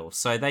title.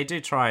 So they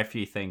do try a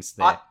few things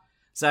there.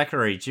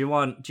 Zachary, do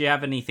you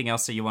have anything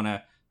else that you want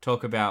to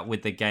talk about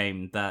with the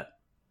game that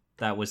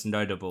was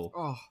notable?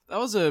 Oh, that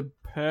was a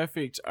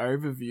perfect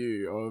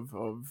overview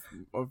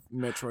of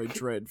Metroid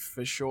Dread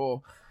for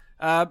sure.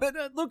 But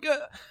look,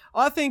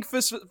 I think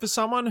for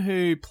someone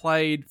who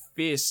played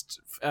Fist,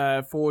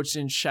 Forged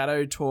in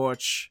Shadow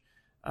Torch,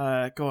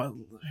 God,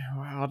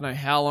 I don't know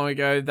how long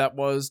ago that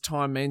was.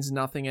 Time means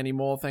nothing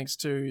anymore thanks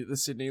to the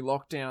Sydney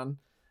lockdown.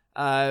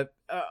 I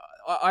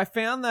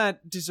found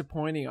that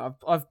disappointing.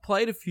 I've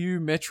played a few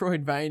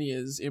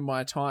Metroidvanias in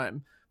my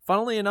time.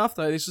 Funnily enough,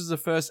 though, this was the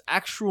first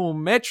actual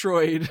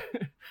Metroid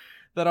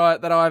that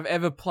I've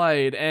ever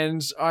played,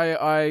 and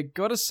I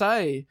gotta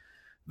say,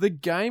 the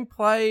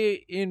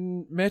gameplay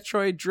in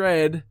Metroid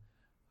Dread,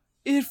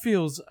 it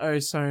feels oh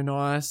so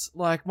nice.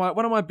 Like,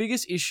 one of my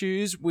biggest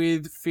issues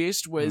with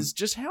Fist was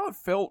just how it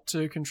felt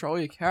to control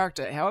your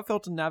character, how it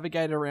felt to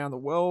navigate around the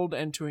world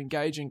and to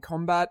engage in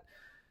combat.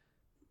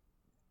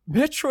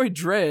 Metroid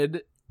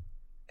Dread,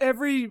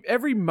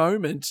 every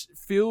moment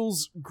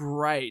feels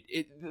great.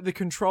 The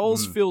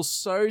controls feel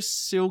so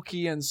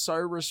silky and so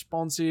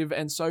responsive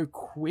and so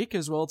quick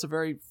as well. It's a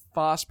very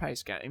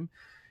fast-paced game.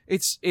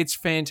 It's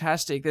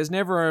fantastic. There's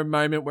never a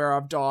moment where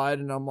I've died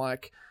and I'm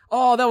like,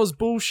 oh, that was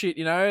bullshit,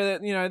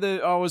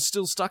 I was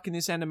still stuck in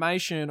this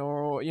animation,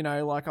 or,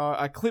 like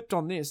I clipped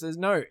on this. There's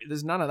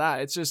none of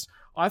that. It's just,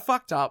 I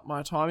fucked up.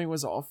 My timing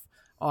was off.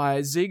 I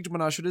zigged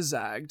when I should have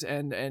zagged,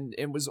 and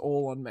it was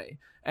all on me.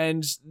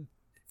 And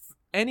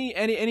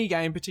any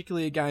game,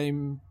 particularly a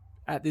game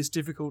at this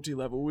difficulty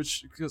level,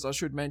 which, because I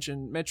should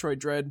mention, Metroid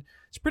Dread,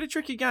 it's a pretty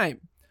tricky game.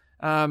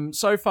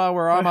 So far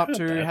where I'm up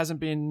to hasn't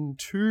been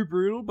too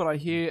brutal, but I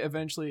hear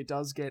eventually it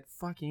does get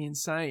fucking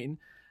insane.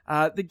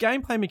 The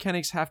gameplay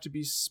mechanics have to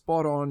be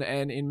spot on,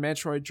 and in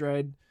Metroid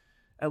Dread,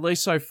 at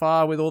least so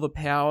far with all the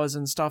powers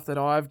and stuff that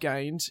I've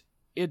gained,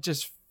 it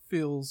just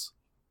feels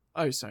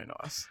oh so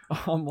nice.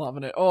 I'm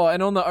loving it. Oh,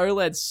 and on the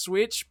OLED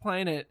Switch,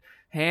 playing it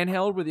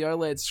handheld with the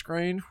OLED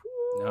screen.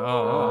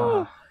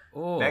 Oh,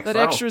 that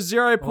extra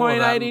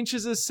 0.8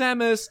 inches of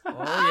Samus.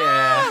 Oh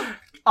yeah.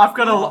 I've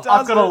got a lock.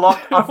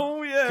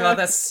 Oh yeah. God,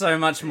 that's so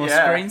much more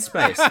screen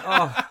space.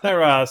 Oh,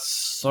 There are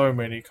so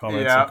many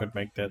comments I could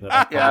make there that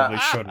I probably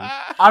shouldn't.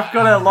 I've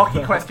got a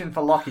Lockie question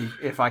for Lockie,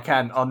 if I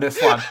can, on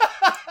this one.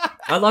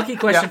 a Lockie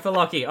question for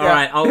Lockie. All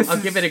right,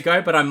 I'll give it a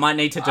go, but I might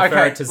need to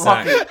defer it to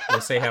Zach.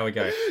 We'll see how we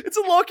go. It's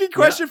a Lockie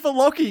question for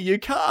Lockie. You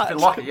can't.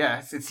 Lockie,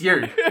 yes, it's you.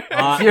 Look,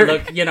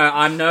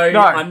 I'm no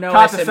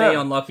SME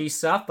on Lockie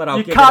stuff, but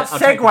I'll take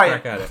a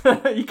crack at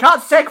it. You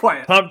can't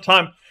segue it.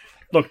 Time.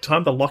 Look,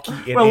 time to Lockie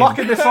it We're in.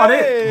 locking this one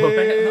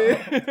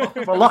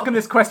in. We're locking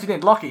this question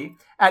in. Lockie,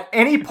 at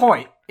any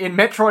point in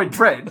Metroid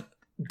Dread,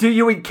 do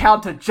you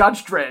encounter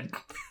Judge Dredd?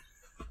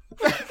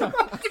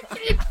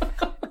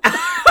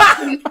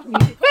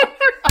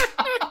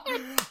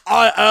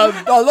 I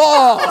am the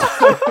law.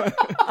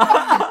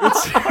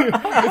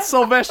 It's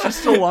Sylvester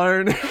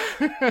Stallone.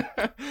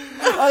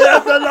 I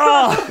am the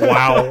law.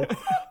 Wow.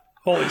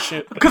 Holy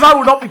shit. Because I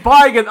will not be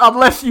buying it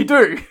unless you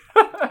do.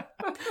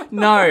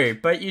 No,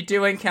 but you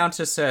do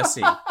encounter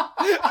Cersei.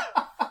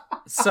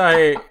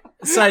 So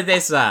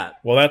there's that.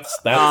 Well,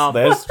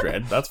 there's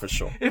Dread, that's for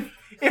sure.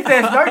 If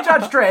there's no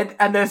Judge Dredd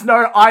and there's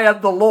no I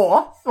am the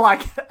law,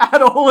 like,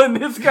 at all in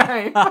this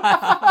game,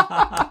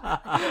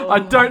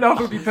 I don't know if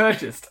it'll be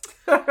purchased.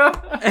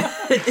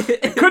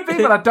 It could be,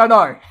 but I don't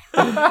know.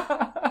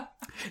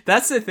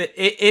 That's the thing.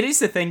 It is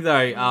the thing,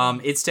 though.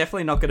 It's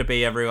definitely not going to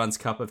be everyone's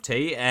cup of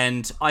tea,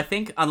 and I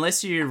think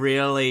unless you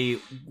really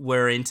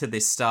were into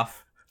this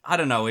stuff, I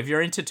don't know, if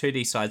you're into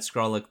 2D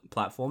side-scroller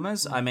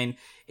platformers, I mean,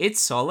 it's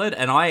solid,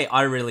 and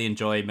I really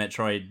enjoy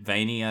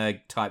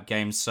Metroidvania-type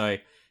games, so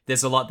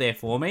there's a lot there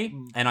for me,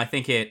 and I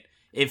think it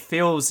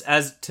feels,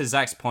 as to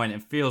Zach's point,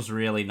 it feels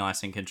really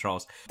nice in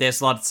controls.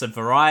 There's lots of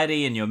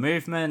variety in your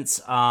movements.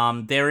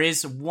 There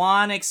is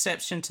one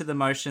exception to the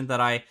motion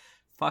that I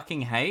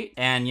fucking hate,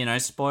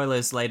 and,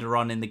 spoilers, later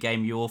on in the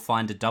game, you will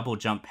find a double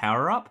jump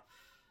power-up.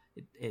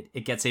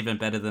 It gets even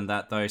better than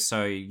that, though,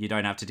 so you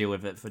don't have to deal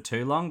with it for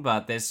too long,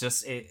 but there's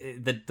just...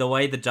 the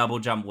way the double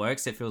jump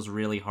works, it feels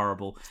really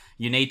horrible.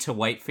 You need to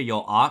wait for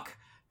your arc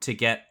to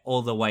get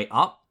all the way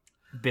up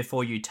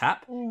before you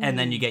tap, and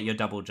then you get your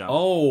double jump.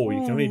 Oh,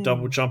 you can only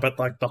double jump at,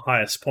 like, the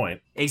highest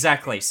point.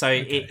 Exactly, so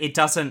okay. it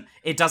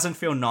doesn't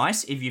feel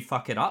nice if you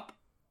fuck it up,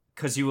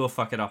 because you will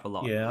fuck it up a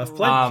lot. Yeah, I've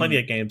played plenty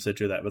of games that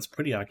do that, but it's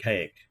pretty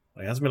archaic.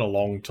 Like, it hasn't been a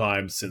long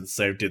time since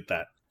they did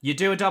that. You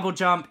do a double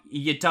jump,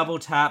 you double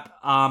tap.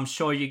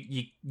 Sure,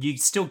 you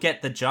still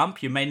get the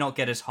jump. You may not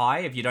get as high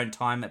if you don't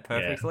time it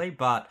perfectly,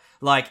 but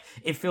like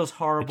it feels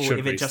horrible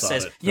if it just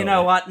says, you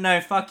know what?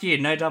 No, fuck you.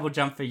 No double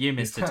jump for you,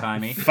 Mr.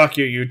 Timey. Fuck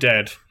you, you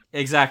dead.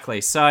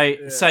 Exactly. So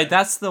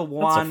that's the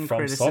one From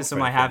criticism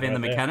Software I have in right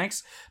the there.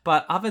 mechanics.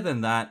 But other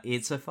than that,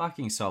 it's a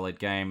fucking solid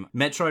game.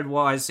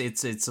 Metroid-wise,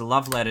 it's a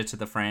love letter to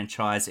the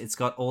franchise. It's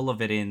got all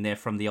of it in there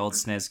from the old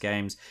SNES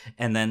games,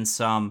 and then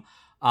some.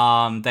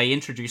 They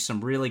introduced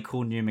some really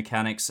cool new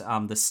mechanics.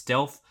 The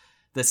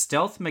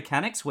stealth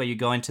mechanics, where you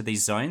go into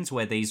these zones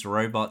where these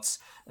robots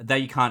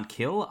that you can't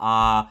kill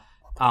are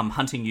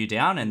hunting you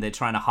down, and they're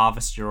trying to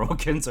harvest your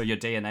organs or your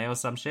DNA or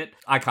some shit.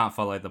 I can't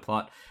follow the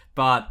plot,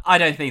 but I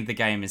don't think the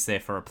game is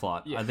there for a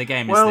plot. The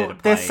game is there to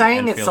play. They're saying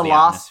and it's feel the the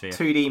last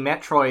atmosphere. 2D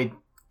Metroid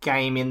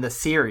game in the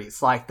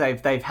series. Like they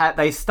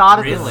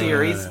started the Really?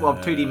 series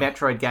of 2D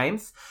Metroid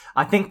games.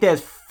 I think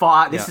there's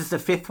 5. This is the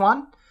 5th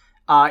one.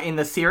 In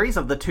the series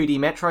of the 2D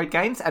Metroid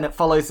games, and it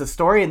follows the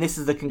story, and this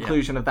is the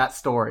conclusion of that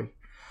story.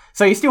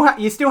 So you still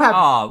have.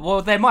 Oh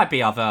well, there might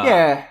be other.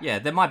 Yeah.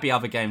 There might be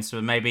other games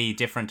for maybe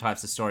different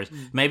types of stories.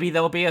 Maybe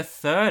there will be a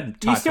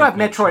third. Type You still of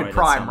have Metroid at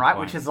Prime, some right?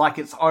 point. Which is like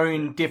its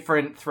own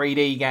different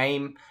 3D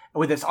game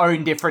with its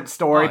own different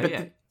story. Oh, but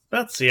yeah.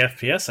 That's the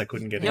FPS I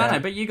couldn't get Yeah, into.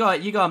 no, but you got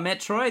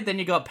Metroid, then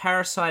you got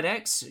Parasite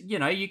X. You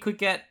know, you could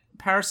get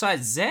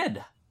Parasite Z,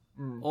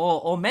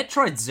 or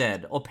Metroid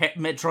Z, or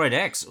Metroid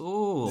X.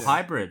 Ooh,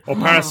 hybrid. Or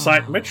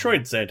Parasite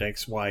Metroid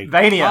ZXY.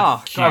 Vania,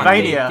 Oh, God,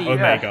 Vania, the-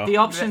 Omega. The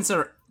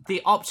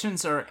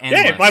options are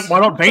endless. Yeah, why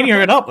not Vania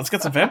it up? Let's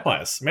get some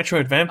vampires.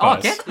 Metroid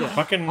vampires.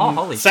 Fucking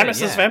holy shit, Samus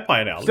is yeah.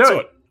 vampire now. Let's Do do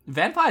it. it.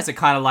 Vampires are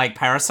kind of like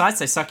parasites.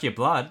 They suck your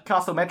blood.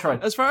 Castle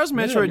Metroid. As far as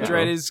Metroid yeah.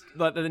 Dread is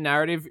like the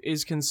narrative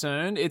is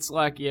concerned, it's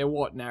like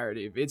what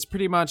narrative? It's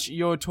pretty much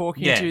you're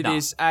talking to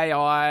this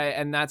AI,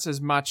 and that's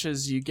as much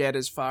as you get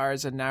as far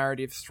as a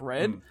narrative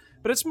thread.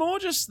 But it's more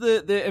just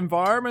the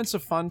environments are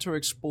fun to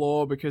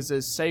explore because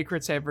there's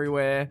secrets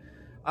everywhere.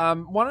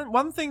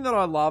 One thing that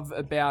I love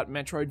about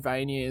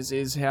Metroidvanias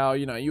is how,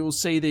 you know, you'll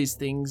see these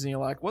things and you're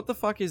like, what the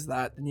fuck is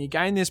that? And you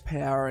gain this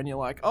power and you're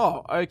like,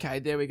 oh, okay,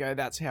 there we go.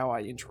 That's how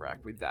I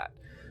interact with that.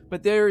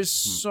 But there is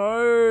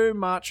so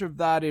much of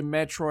that in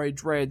Metroid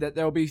Dread that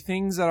there'll be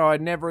things that I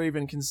never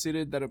even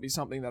considered that'll be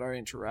something that I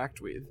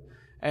interact with.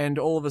 And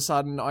all of a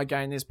sudden I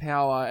gain this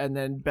power and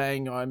then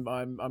bang,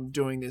 I'm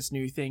doing this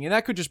new thing. And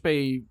that could just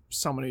be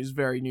someone who's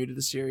very new to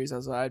the series,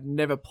 as I've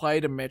never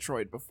played a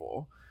Metroid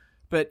before.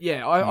 But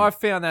yeah, I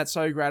found that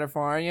so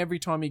gratifying. Every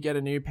time you get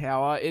a new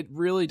power, it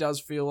really does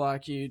feel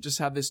like you just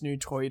have this new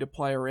toy to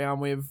play around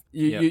with.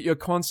 You're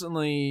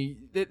constantly...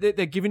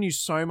 They're giving you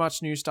so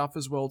much new stuff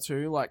as well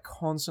too. Like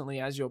constantly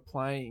as you're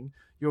playing,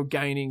 you're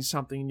gaining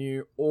something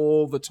new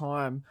all the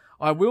time.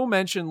 I will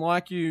mention,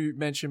 like you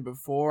mentioned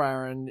before,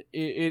 Aaron,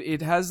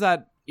 it has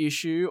that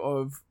issue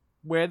of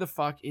where the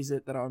fuck is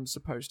it that I'm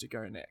supposed to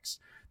go next?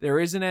 There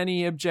isn't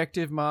any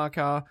objective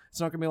marker. It's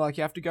not going to be like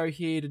you have to go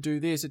here to do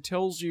this. It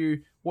tells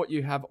you what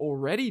you have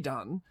already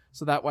done,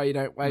 so that way you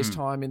don't waste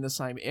time in the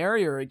same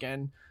area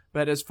again.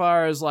 But as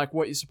far as like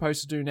what you're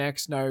supposed to do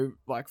next, no,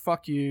 like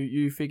fuck you,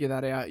 you figure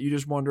that out. You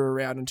just wander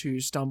around until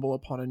you stumble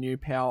upon a new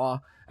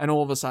power, and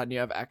all of a sudden you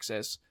have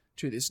access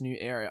to this new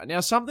area. Now,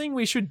 something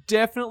we should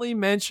definitely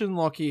mention,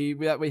 Lockie,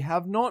 that we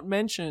have not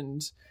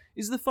mentioned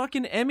is the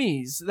fucking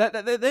Emmys.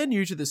 They're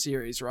new to the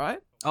series, right?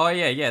 Oh,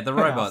 yeah, the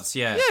robots,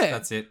 yeah,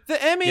 that's it. The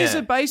Emmys Yeah.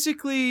 are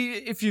basically,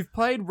 if you've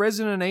played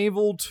Resident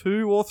Evil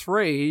 2 or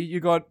 3, you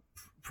got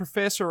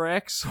Professor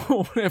X,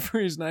 or whatever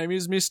his name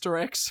is,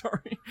 Mr. X,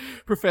 sorry.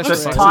 Professor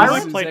The X. tyrant?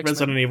 When I is played X-Men.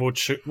 Resident Evil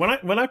 2,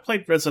 when I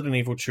played Resident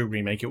Evil 2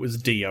 remake, it was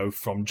Dio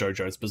from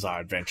JoJo's Bizarre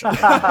Adventure.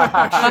 okay,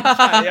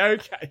 alright.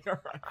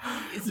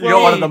 You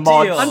got one of the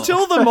mods. Deal.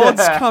 Until the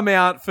mods come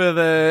out for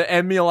the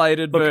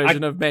emulated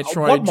version of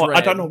Metroid What mod? Dread.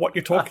 I don't know what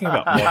you're talking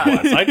about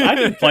mod-wise. I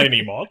didn't play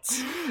any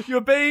mods. You're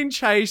being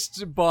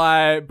chased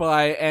by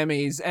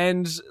Emmys,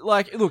 and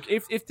like, look,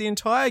 if the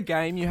entire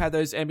game you had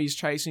those Emmys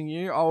chasing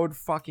you, I would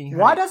fucking hate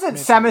Why doesn't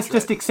Metroid Samus Dread.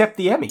 just accept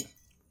the Emmy?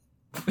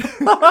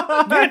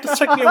 Yeah, just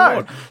take the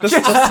award. Just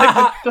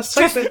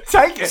take the...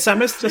 Take it.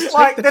 Samus, just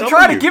Like, take the they're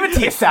trying to W. give it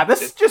to you,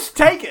 Samus. Just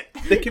take it.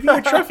 They're giving you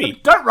a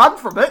trophy. Don't run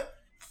from it.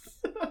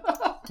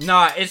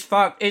 No, it's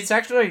It's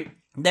actually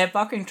they're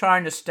fucking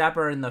trying to stab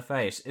her in the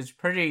face. It's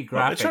pretty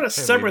graphic. They're trying to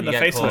too, stab her when in the you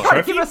get face with a caught. Try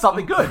to trophy. give us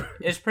something good.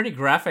 It's pretty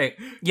graphic.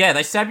 Yeah,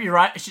 they stab you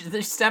right.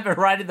 They stab her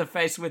right in the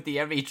face with the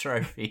Emmy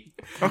trophy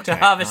to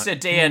harvest her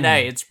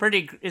DNA. It's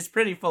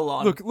pretty full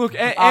on. Look,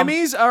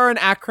 Emmys are an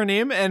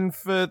acronym, and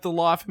for the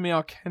life of me,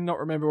 I cannot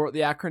remember what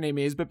the acronym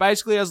is. But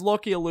basically, as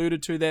Lockie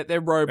alluded to,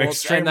 they're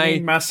robots, and Extremely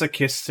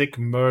masochistic,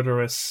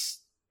 murderous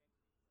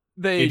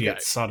there you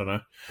idiots. I don't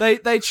know.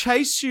 They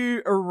chase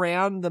you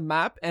around the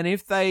map, and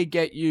if they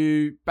get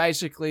you,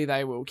 basically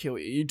they will kill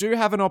you. You do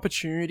have an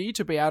opportunity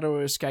to be able to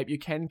escape. You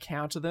can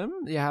counter them.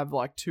 You have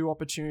like 2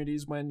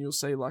 opportunities when you'll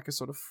see like a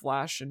sort of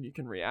flash and you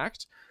can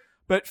react.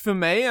 But for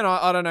me, and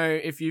I don't know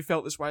if you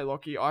felt this way,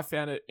 Lockie, I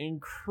found it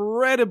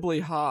incredibly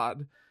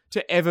hard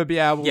to ever be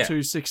able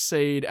to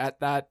succeed at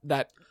that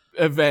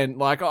event.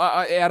 Like,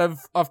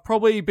 I've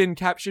probably been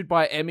captured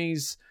by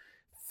Emmys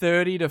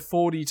 30 to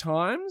 40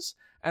 times,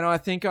 and I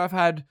think I've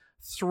had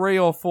 3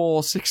 or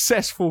 4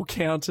 successful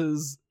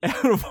counters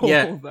out of all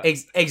of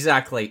that.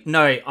 Exactly.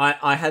 No,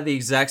 I had the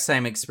exact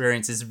same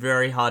experience. It's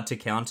very hard to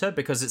counter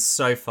because it's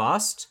so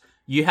fast.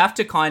 You have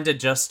to kind of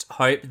just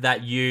hope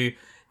that you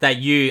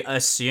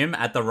assume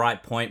at the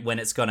right point when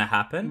it's going to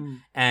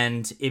happen.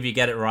 And if you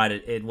get it right,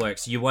 it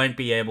works. You won't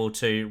be able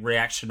to,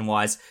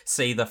 reaction-wise,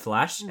 see the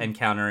flash and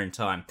counter in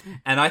time.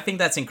 And I think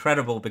that's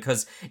incredible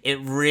because it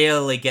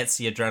really gets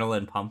the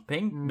adrenaline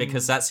pumping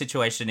because that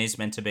situation is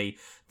meant to be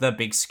the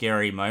big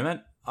scary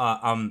moment.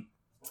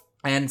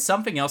 And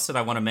something else that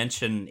I want to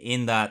mention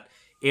in that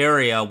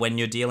area when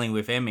you're dealing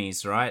with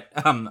Emmys, right?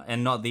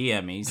 And not the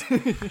Emmys.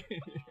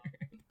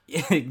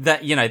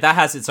 That, you know, that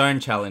has its own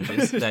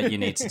challenges that you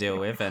need to deal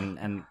with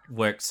and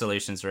work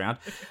solutions around.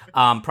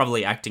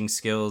 Probably acting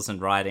skills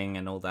and writing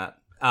and all that.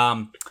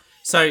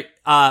 So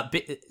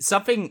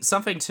something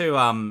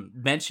to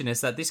mention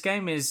is that this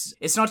game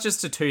it's not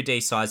just a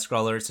 2D side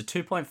scroller, it's a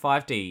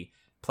 2.5D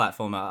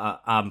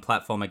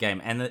platformer game,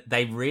 and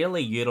they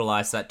really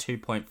utilize that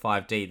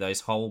 2.5D,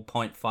 those whole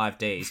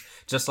 0.5Ds,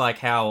 just like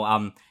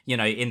how you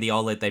know, in the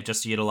OLED they've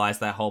just utilized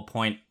that whole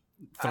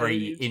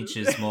 0.3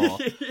 inches more.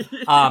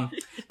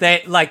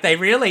 They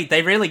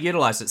really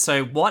utilize it.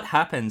 So what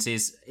happens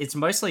is it's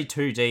mostly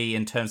 2D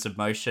in terms of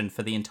motion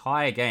for the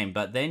entire game,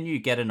 but then you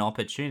get an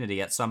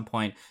opportunity at some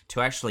point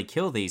to actually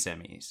kill these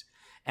Emmys.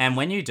 And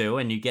when you do,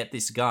 and you get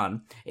this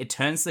gun, it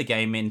turns the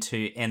game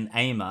into an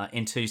aimer,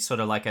 into sort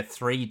of like a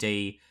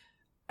 3D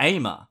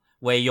aimer,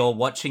 where you're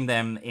watching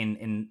them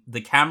in the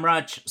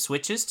camera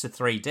switches to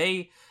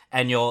 3D,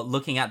 and you're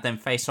looking at them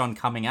face on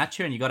coming at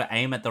you, and you got to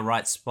aim at the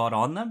right spot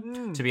on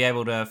them to be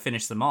able to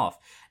finish them off.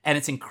 And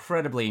it's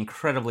incredibly,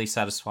 incredibly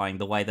satisfying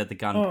the way that the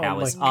gun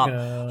powers up.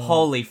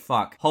 Holy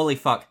fuck.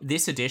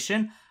 This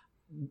edition,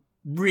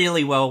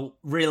 really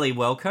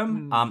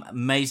welcome.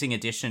 Amazing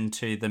addition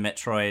to the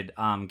Metroid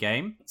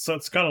game. So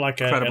it's kind of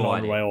like an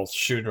on-rails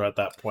shooter at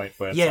that point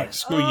where it's like,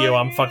 screw you,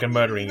 I'm fucking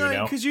murdering you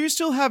now. Because you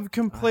still have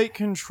complete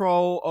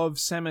control of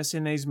Samus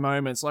in these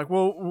moments. Like,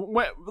 well,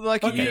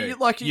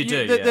 you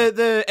do.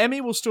 The Emmy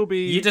will still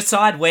be... You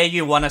decide where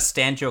you want to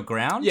stand your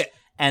ground. Yeah.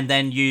 And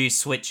then you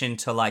switch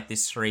into like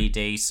this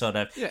 3D sort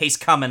of, he's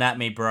coming at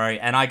me, bro,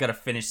 and I gotta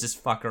finish this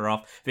fucker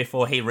off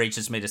before he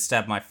reaches me to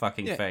stab my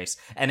fucking face.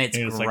 And it's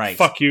great. Like,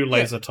 fuck you,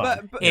 laser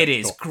time. But it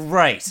is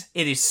great.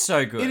 It is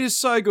so good. It is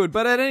so good.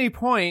 But at any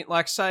point,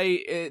 like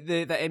say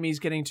the Emmy's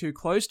getting too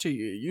close to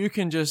you, you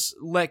can just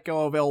let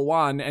go of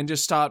L1 and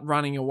just start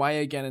running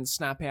away again and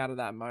snap out of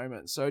that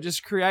moment. So it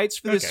just creates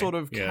for this sort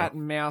of cat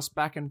and mouse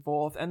back and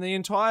forth. And the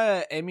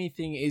entire Emmy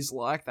thing is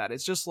like that.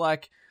 It's just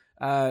like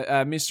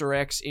Mr.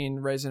 X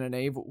in Resident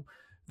Evil.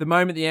 The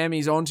moment the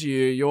Emmy's onto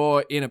you,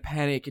 you're in a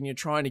panic and you're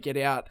trying to get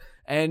out.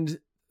 And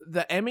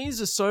the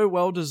Emmys are so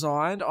well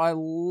designed. I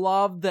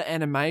love the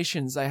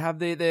animations. They have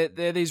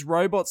they're these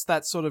robots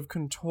that sort of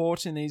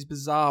contort in these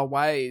bizarre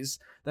ways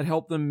that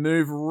help them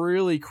move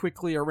really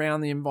quickly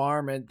around the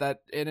environment. And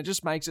it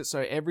just makes it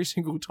so every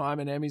single time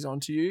an Emmy's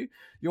onto you,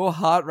 your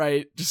heart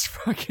rate just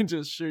fucking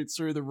just shoots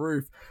through the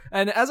roof.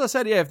 And as I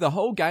said, if the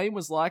whole game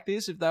was like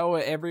this, if they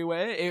were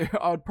everywhere,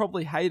 I would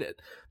probably hate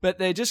it. But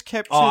they just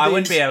kept to I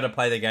wouldn't be able to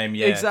play the game,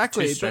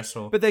 exactly. It's too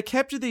stressful. But they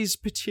kept to these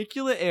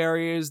particular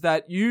areas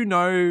that you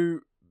know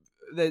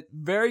that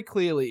very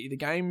clearly, the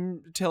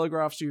game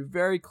telegraphs you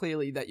very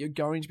clearly that you're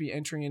going to be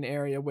entering an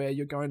area where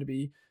you're going to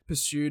be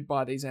pursued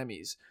by these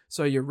Emmys.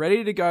 So you're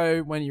ready to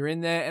go when you're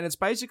in there, and it's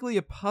basically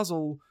a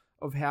puzzle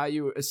of how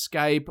you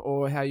escape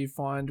or how you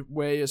find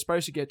where you're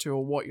supposed to get to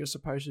or what you're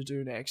supposed to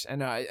do next.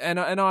 And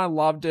I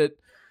loved it.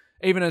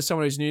 Even as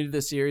someone who's new to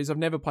the series, I've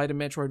never played a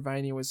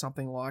Metroidvania with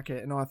something like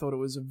it, and I thought it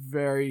was a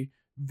very,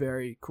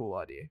 very cool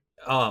idea.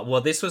 Oh, well,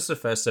 this was the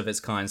first of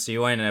its kind, so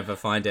you won't ever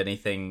find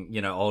anything,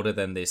 older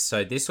than this.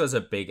 So this was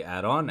a big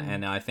add-on,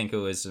 and I think it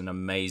was an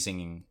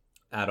amazing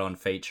add-on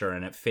feature,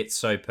 and it fits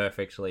so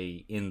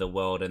perfectly in the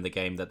world and the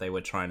game that they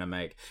were trying to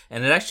make.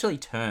 And it actually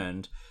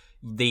turned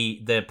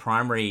the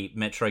primary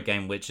Metroid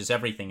game, which is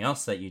everything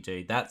else that you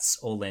do, that's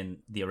all in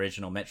the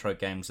original Metroid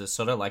games, is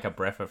sort of like a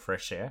breath of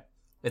fresh air.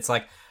 It's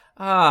like,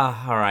 all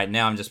right,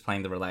 now I'm just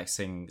playing the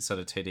relaxing sort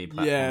of 2D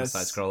platform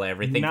side scroller.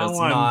 Everything feels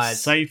nice. Now I'm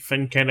safe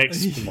and can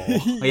explore.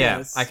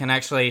 Yeah, I can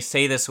actually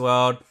see this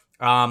world.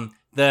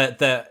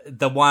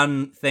 The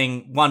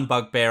one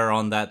bugbear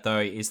on that though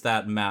is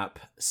that map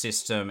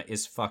system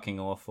is fucking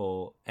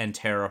awful and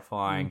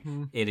terrifying.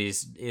 Mm-hmm. It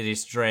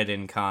is dread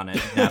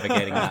incarnate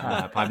navigating that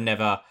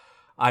map.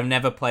 I've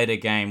never played a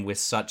game with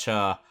such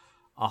a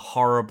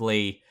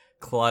horribly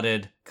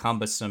cluttered,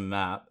 cumbersome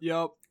map.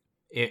 Yep.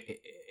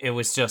 It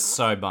was just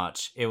so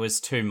much. It was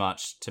too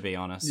much, to be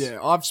honest. Yeah,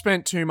 I've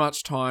spent too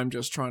much time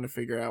just trying to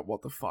figure out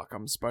what the fuck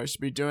I'm supposed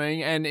to be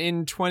doing. And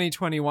in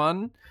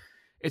 2021,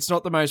 it's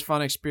not the most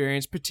fun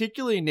experience,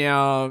 particularly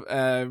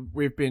now.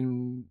 We've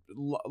been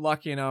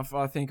lucky enough,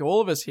 I think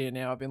all of us here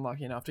now have been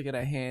lucky enough to get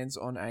our hands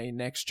on a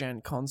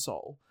next-gen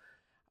console.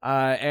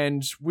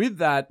 And with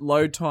that,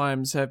 load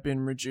times have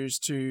been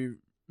reduced to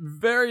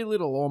very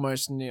little,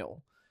 almost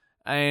nil.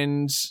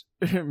 And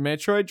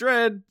Metroid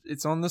Dread,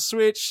 it's on the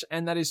Switch,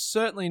 and that is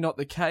certainly not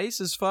the case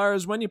as far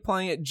as when you're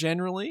playing it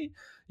generally.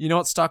 You're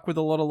not stuck with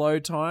a lot of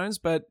load times,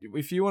 but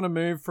if you want to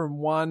move from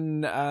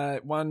one,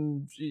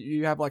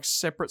 you have like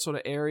separate sort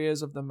of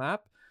areas of the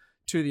map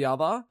to the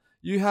other,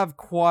 you have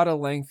quite a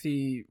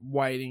lengthy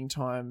waiting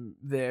time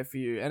there for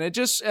you. And it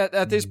just,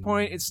 at this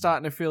point, it's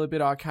starting to feel a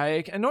bit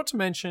archaic. And not to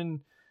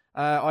mention,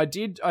 I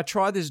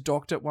tried this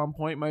docked at one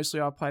point. Mostly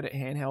I played it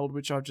handheld,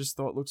 which I just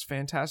thought looks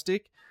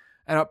fantastic.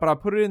 But I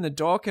put it in the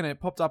dock and it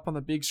popped up on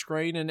the big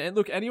screen. And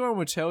look, anyone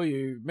would tell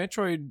you,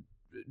 Metroid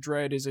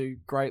Dread is a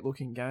great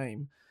looking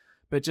game.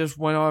 But just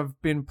when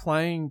I've been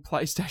playing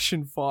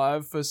PlayStation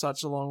 5 for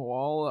such a long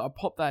while, I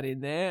popped that in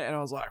there and I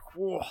was like,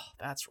 whoa,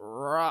 that's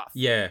rough.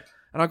 Yeah.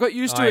 And I got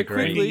used to it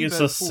quickly. You're used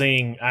to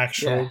seeing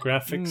actual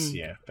graphics.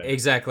 Yeah.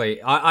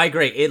 Exactly. I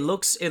agree. It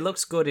looks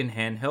good in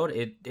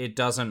handheld. It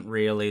doesn't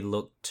really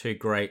look too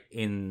great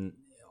on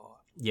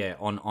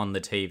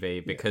the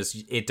TV,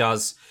 because it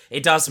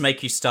does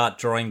make you start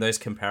drawing those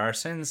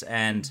comparisons,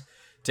 and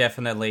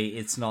definitely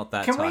it's not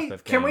that type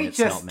of game. Can we it's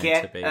just not meant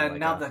get to be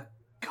another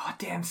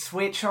goddamn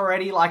Switch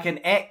already, like an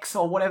X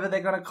or whatever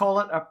they're going to call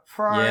it, a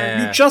Pro?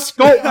 Yeah. You just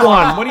got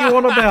one. What do you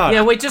want about?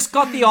 Yeah, we just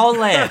got the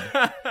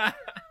OLED.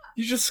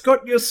 You just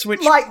got your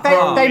Switch. Like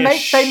they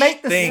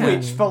make the thing.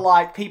 Switch for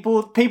like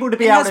people to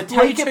be able to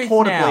take it Bluetooth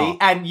portably now.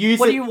 and use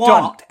What it do you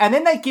want? docked, and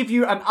then they give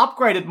you an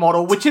upgraded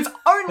model, which is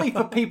only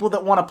for people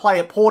that want to play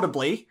it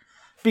portably,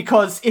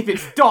 because if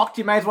it's docked,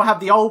 you may as well have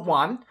the old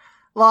one.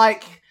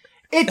 Like,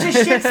 it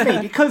just shits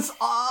me because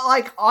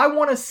I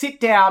want to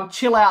sit down,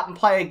 chill out, and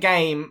play a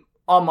game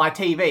on my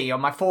TV, on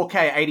my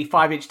 4K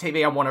 85-inch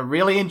TV. I want to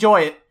really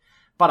enjoy it,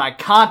 but I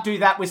can't do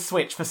that with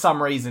Switch for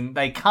some reason.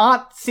 They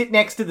can't sit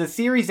next to the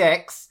Series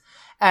X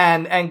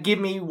and give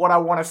me what I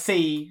want to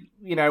see,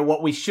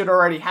 what we should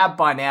already have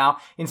by now.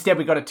 Instead,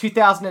 we got a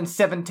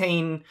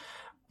 2017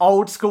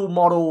 old school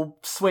model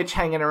Switch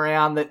hanging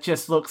around that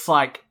just looks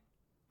like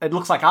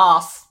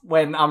arse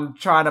when I'm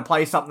trying to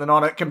play something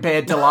on it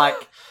compared to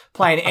like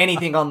playing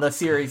anything on the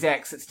Series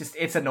X.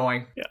 It's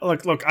annoying. Yeah,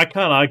 look, I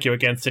can't argue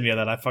against any of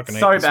that. I fucking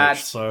hate So the bad.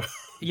 Switch, so...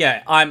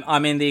 Yeah,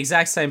 I'm in the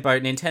exact same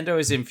boat. Nintendo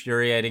is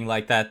infuriating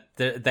like that.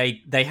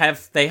 They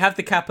have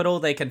the capital.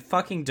 They can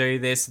fucking do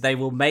this. They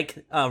will make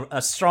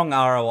a strong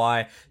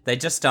ROI. They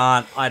just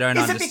aren't. I don't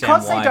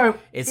understand why.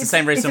 It's the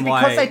same reason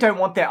why. Because they don't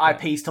want their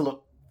IPs to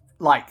look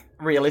like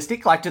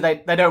realistic. Like, do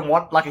they don't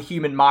want like a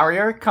human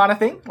Mario kind of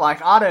thing?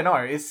 Like, I don't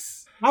know.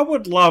 I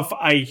would love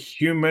a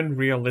human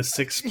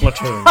realistic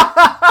Splatoon.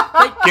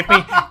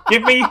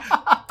 give me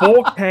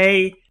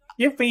 4K.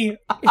 Give me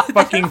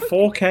fucking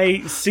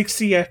 4K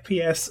 60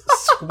 FPS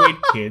Squid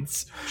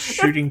Kids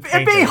shooting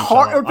paint. It'd be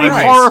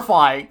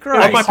horrifying.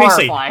 On my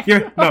PC.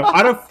 No,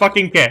 I don't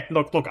fucking care.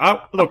 Look,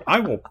 I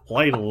will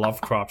play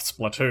Lovecraft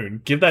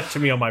Splatoon. Give that to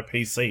me on my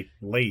PC,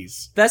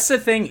 please. That's the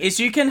thing, is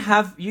you can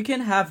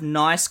have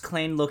nice,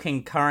 clean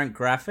looking current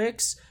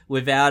graphics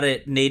without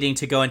it needing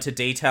to go into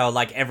detail,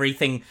 like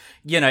everything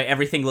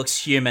looks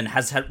human,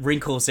 has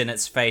wrinkles in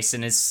its face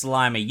and is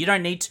slimy. You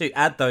don't need to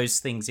add those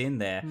things in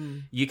there.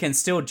 You can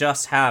still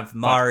just have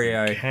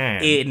Mario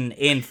in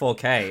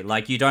 4K.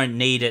 Like, you don't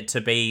need it to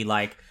be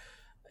like,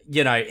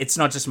 it's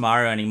not just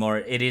Mario anymore.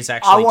 It is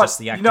actually just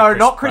the actor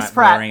not Chris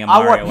Pratt. wearing a I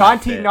Mario want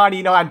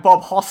 1999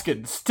 Bob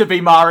Hoskins to be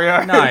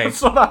Mario. No.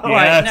 Yes.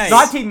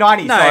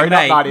 1990, sorry,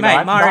 mate, not 99.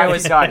 Mate, Mario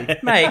is...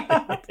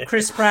 1990. Mate,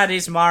 Chris Pratt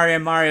is Mario,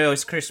 Mario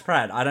is Chris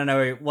Pratt. I don't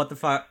know what the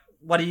fuck...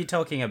 What are you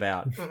talking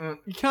about?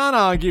 You can't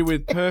argue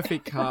with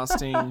perfect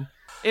casting.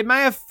 It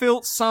may have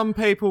filled some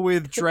people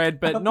with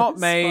dread, but not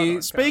me.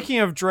 Speaking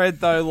of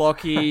dread, though,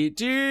 Lockie,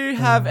 do you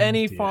have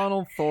any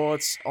final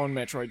thoughts on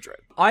Metroid Dread?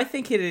 I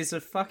think it is a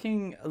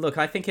fucking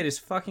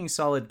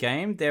solid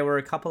game. There were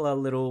a couple of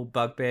little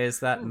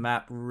bugbears. That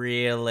map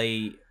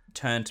really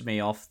turned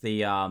me off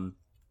the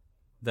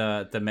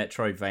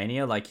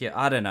Metroidvania. Like, yeah,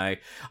 I don't know.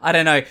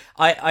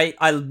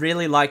 I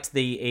really liked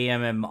the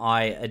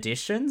EMMI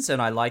additions,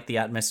 and I liked the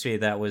atmosphere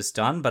that was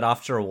done. But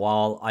after a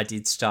while, I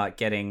did start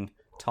getting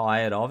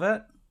tired of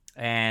it.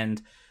 And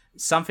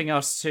something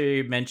else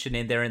to mention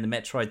in the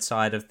Metroid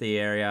side of the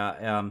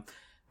area,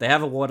 they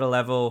have a water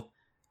level.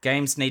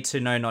 Games need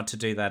to know not to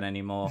do that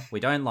anymore. We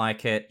don't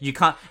like it. You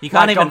can't like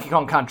even Donkey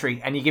Kong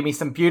Country, and you give me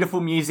some beautiful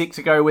music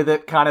to go with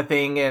it, kind of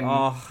thing. And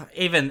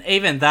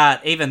even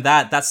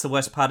that's the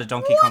worst part of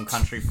Donkey Kong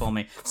Country for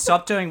me.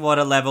 Stop doing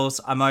water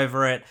levels. I'm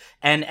over it.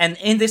 And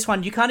in this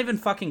one, you can't even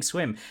fucking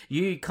swim.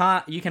 You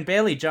can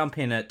barely jump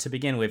in it to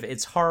begin with.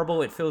 It's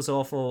horrible. It feels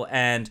awful.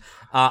 And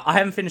I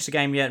haven't finished the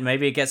game yet.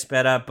 Maybe it gets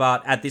better,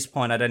 but at this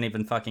point, I don't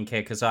even fucking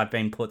care because I've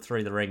been put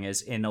through the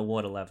ringers in a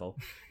water level,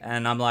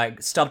 and I'm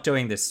like, stop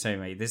doing this to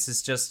me. This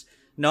is just,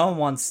 no one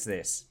wants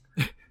this.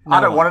 I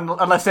don't want it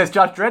unless there's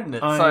Judge Dredd in it,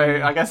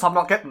 so I guess I'm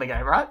not getting the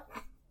game, right?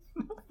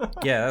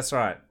 Yeah, that's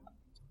right.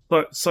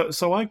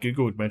 So I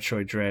googled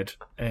Metroid Dread,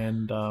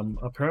 and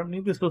apparently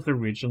this was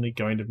originally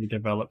going to be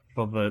developed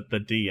for the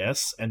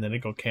DS, and then it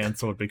got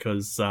cancelled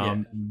because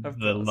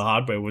the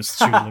hardware was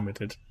too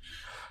limited.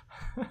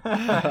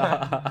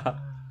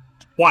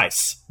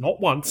 Twice, not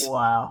once.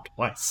 Wow.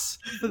 Twice.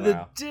 For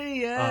the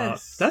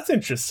DS. That's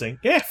interesting.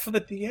 Yeah, for the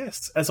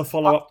DS as a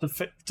follow-up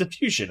to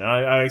Fusion.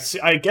 I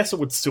guess it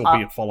would still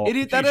be a follow-up. It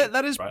is, to Fusion,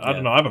 that is. right? I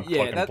don't know. I haven't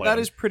plugged and played that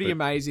is it, pretty but-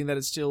 amazing that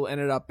it still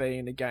ended up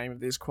being a game of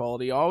this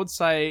quality. I would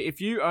say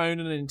if you own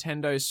a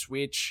Nintendo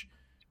Switch,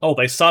 Oh,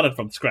 they started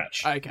from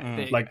scratch. okay,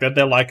 there you Like go.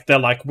 they're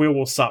like we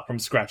will start from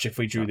scratch if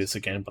we do this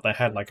again. But they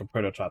had like a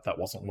prototype that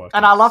wasn't working.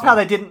 And I love how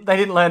they didn't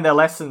learn their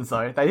lessons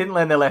though. They didn't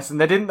learn their lesson.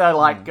 They didn't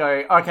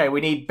go, okay,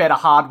 we need better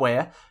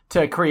hardware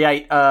to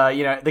create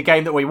the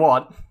game that we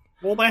want.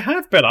 Well, they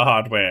have better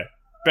hardware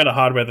than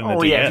the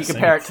DS. Yeah, if you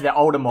compare it to their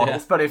older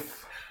models, but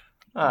if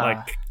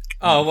like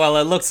Oh, well,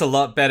 it looks a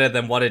lot better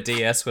than what a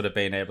DS would have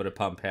been able to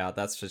pump out,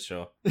 that's for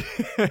sure.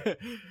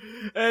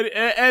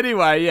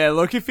 Anyway, yeah.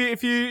 Look, if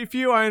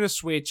you own a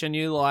Switch and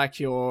you like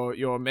your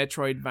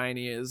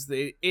Metroidvanias,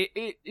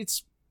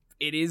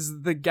 it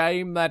is the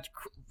game that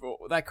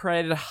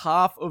created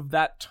half of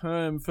that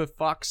term. For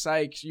fuck's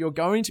sake, you're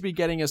going to be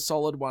getting a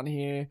solid one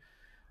here.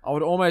 I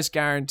would almost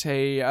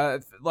guarantee,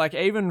 like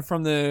even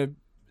from the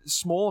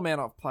small amount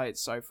I've played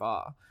so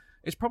far,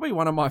 it's probably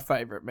one of my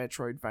favorite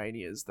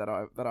Metroidvanias that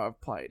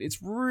I've played. It's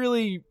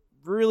really,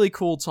 really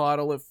cool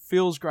title. It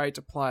feels great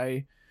to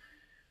play.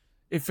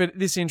 If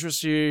this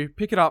interests you,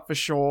 pick it up for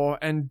sure,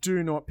 and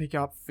do not pick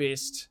up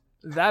Fist.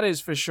 That is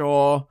for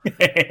sure.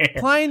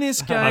 Playing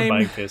this I'm game,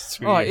 buying Fist.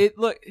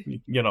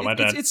 You're not my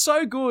dad. it's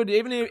so good.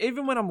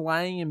 Even when I'm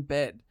laying in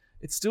bed,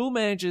 it still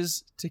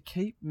manages to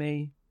keep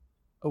me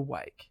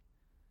awake.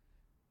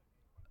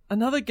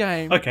 Another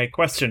game. Okay,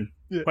 question.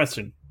 Yeah.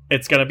 Question.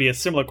 It's going to be a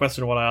similar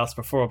question to what I asked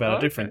before about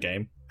a different Okay.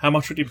 game. How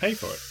much would you pay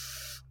for it?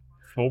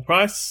 Full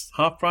price?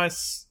 Half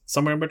price?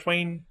 Somewhere in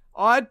between?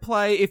 I'd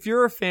play, if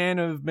you're a fan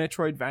of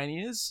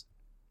Metroidvanias,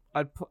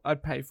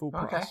 I'd pay full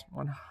price.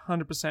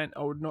 100%.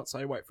 I would not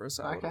say wait for a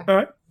sale. Okay. All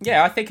right.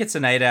 Yeah, I think it's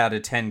an 8 out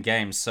of 10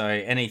 game, so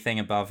anything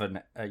above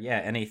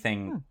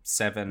anything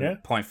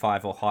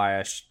 7.5 or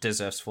higher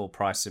deserves full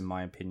price in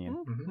my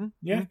opinion.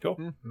 Yeah,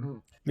 cool.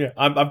 Yeah,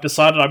 I've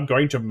decided I'm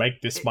going to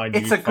make this my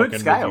It's new a good fucking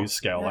scale. review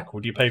scale. Yeah. Like,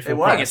 would you pay full It I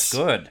works. think price? it's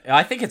good.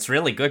 I think it's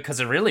really good because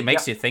it really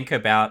makes you think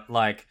about,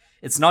 like,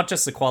 it's not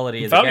just the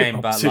quality of the Value game,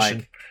 but, proposition.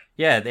 like,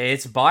 yeah,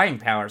 it's buying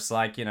power. It's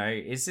like,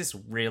 is this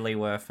really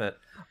worth it?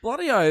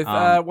 Bloody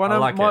oath. One I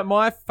of like it.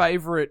 my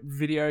favorite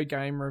video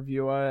game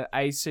reviewer,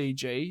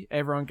 ACG.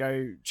 Everyone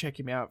go check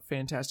him out.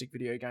 Fantastic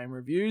video game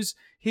reviews.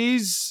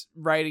 His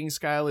rating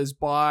scale is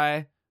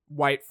buy,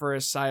 wait for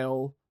a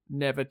sale,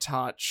 never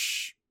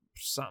touch,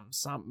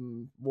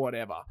 something,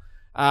 whatever.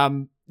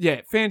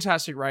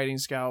 Fantastic rating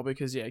scale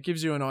because it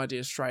gives you an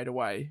idea straight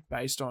away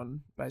based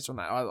on that.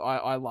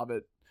 I love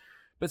it.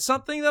 But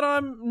something that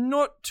I'm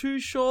not too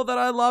sure that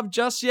I love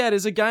just yet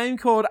is a game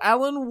called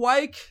Alan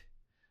Wake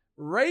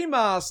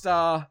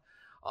Remaster.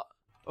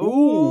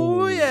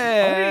 Oh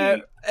yeah,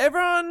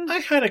 everyone. I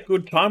had a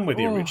good time with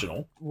the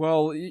original.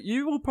 Well,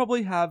 you will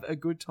probably have a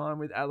good time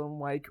with Alan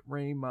Wake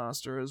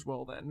Remaster as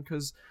well then,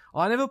 because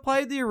I never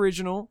played the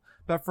original,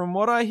 but from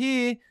what I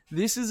hear,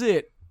 this is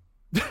it.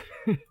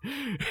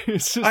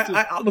 It's just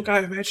Look, I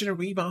imagine a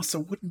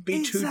remaster wouldn't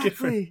be too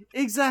different.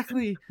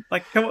 Exactly.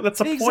 Like, come on,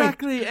 that's a point.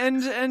 Exactly,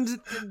 and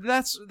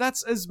that's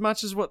as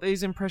much as what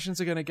these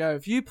impressions are going to go.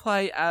 If you've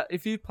played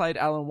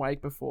Alan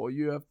Wake before,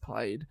 you have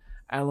played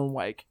Alan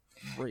Wake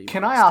Remaster.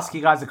 Can I ask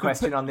you guys a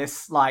question on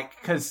this? Like,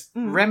 because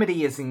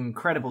Remedy is an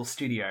incredible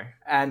studio,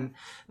 and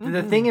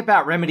the thing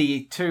about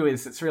Remedy too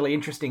is it's really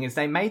interesting is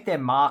they made their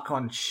mark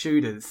on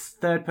shooters,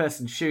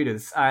 third-person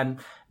shooters, and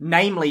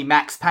namely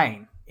Max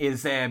Payne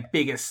is their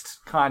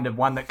biggest kind of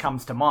one that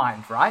comes to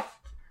mind, right?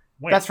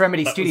 Wait, That's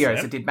Remedy that was Studios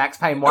them? that did Max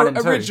Payne 1 and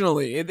 2.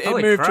 Originally, it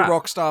Holy moved crap. to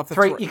Rockstar for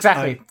 3,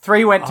 exactly.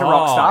 3 went to Oh,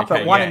 Rockstar, but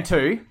okay, 1 yeah. and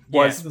 2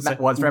 Yeah.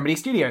 was Remedy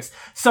Studios.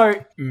 So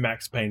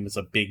Max Payne was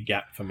a big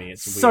gap for me.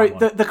 It's a So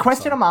weird one. the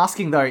question I'm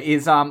asking though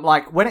is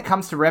like when it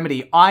comes to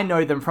Remedy, I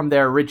know them from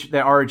their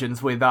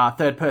origins with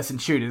third person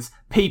shooters,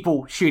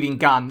 people shooting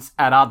guns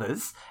at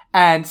others,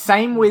 and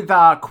same with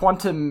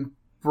Quantum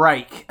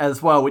Break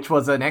as well, which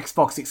was an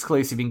Xbox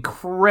exclusive,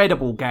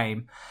 incredible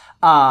game.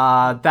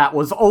 That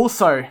was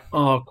also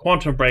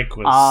Quantum Break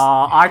was...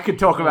 I could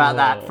talk about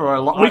that for a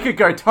lot. We could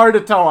go toe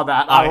to toe on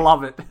that. I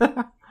love it.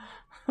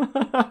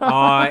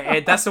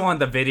 That's the one,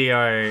 the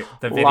video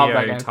Love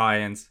that game.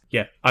 tie-ins.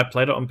 Yeah, I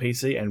played it on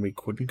PC and we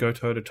couldn't go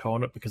toe-to-toe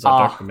on it because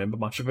I don't remember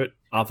much of it,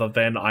 other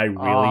than I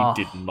really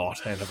did not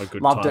have a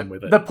good Loved time it.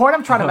 with it. The point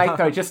I'm trying to make,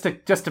 though, just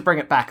to bring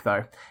it back,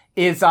 though,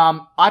 is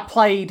I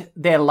played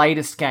their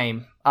latest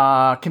game,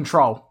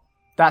 Control.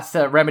 That's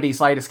the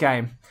Remedy's latest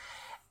game.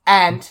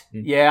 And,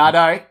 yeah, I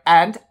know,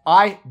 and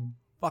I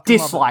Fucking love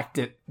disliked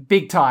it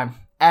big time.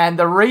 And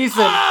the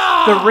reason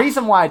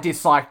why I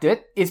disliked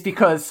it is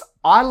because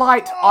I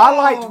liked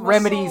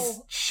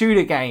Remedy's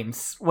shooter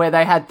games where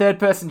they had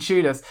third-person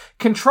shooters.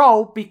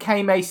 Control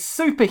became a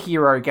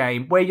superhero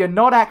game where you're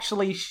not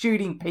actually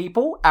shooting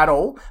people at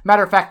all.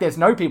 Matter of fact, there's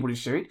no people to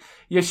shoot.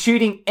 You're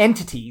shooting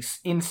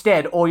entities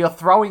instead, or you're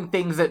throwing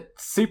things at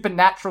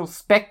supernatural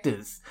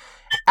specters.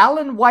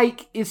 Alan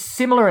Wake is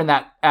similar in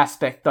that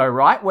aspect, though,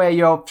 right? Where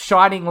you're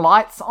shining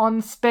lights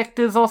on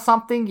specters or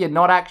something. You're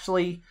not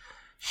actually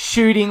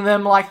shooting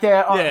them like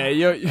they're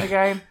a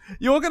game.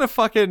 You're gonna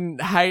fucking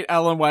hate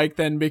Alan Wake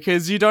then,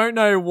 because you don't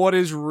know what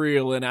is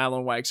real in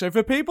Alan Wake. So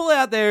for people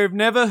out there who've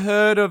never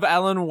heard of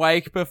Alan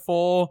Wake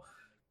before,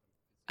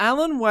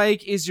 Alan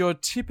Wake is your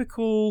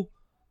typical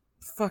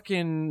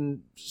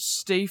fucking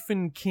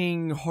Stephen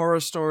King horror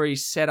story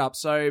setup.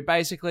 So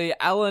basically,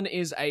 Alan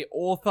is a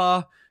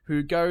author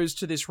who goes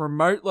to this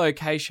remote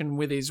location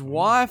with his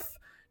wife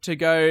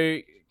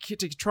to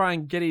try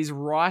and get his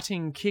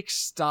writing kick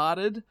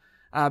started.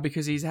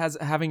 Because he's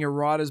having a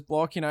writer's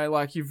block,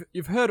 like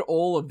you've heard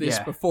all of this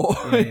before.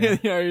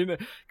 Yeah.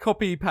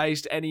 Copy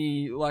paste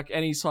any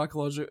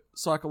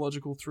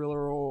psychological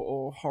thriller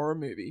or horror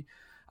movie.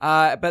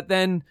 But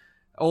then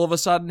all of a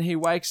sudden he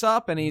wakes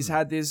up and he's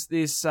had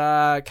this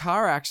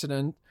car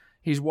accident.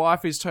 His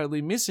wife is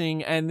totally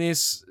missing, and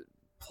this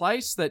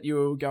place that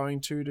you're going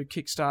to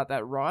kickstart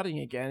that writing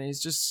again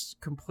is just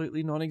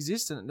completely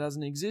non-existent. It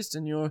doesn't exist,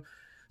 and you're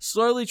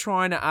slowly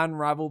trying to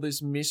unravel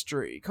this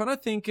mystery. Kind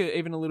of think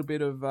even a little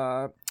bit of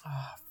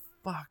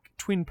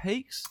Twin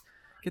Peaks.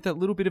 Get that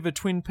little bit of a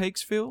Twin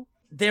Peaks feel.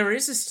 There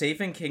is a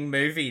Stephen King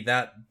movie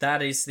there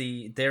is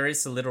the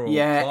literal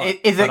plot,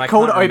 is it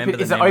called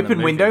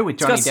Open Window with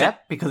Johnny Depp?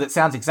 Because it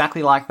sounds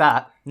exactly like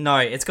that. No,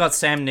 it's got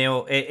Sam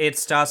Neill. It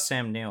stars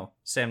Sam Neill.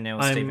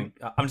 Stephen.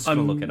 I'm just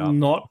gonna look it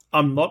up.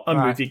 I'm not a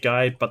movie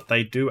guy, but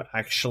they do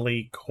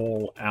actually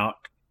call out.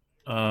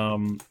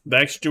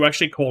 They do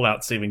actually call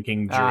out Stephen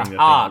King during the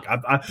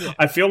thing.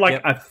 I feel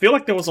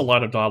like there was a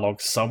line of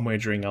dialogue somewhere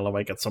during Alan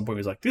Wake at some point.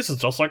 It was like, "This is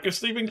just like a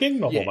Stephen King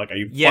novel." Like, are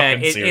you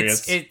fucking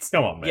serious?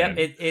 Come on, man.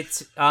 Yeah,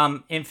 it's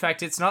in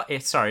fact, it's not.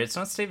 It's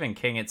not Stephen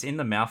King. It's In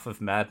the Mouth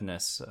of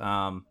Madness.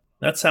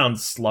 That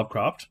sounds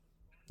Lovecraft.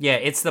 Yeah,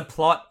 it's the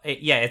plot.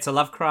 It's a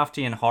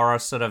Lovecraftian horror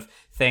sort of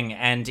thing,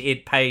 and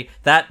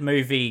that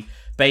movie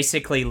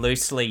basically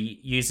loosely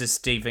uses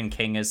Stephen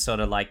King as sort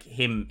of like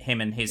him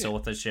and his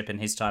authorship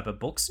and his type of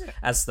books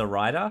as the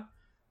writer.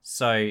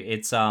 So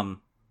it's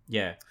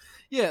Yeah,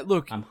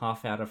 look, I'm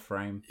half out of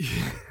frame.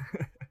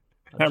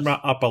 Camera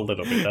up a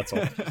little bit, that's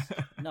all.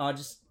 No, I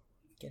just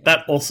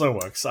that also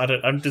works.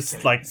 I'm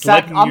just like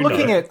Zach, I'm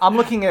looking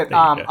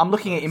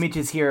at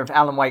images here of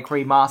Alan Wake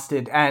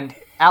Remastered, and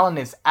Alan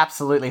is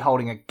absolutely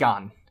holding a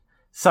gun.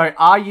 So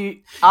are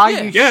you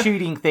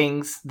shooting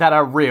things that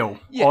are real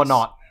or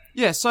not?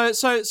 Yeah, so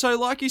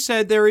like you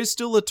said, there is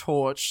still a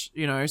torch,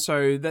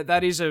 so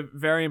that is a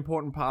very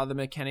important part of the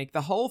mechanic.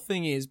 The whole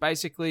thing is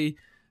basically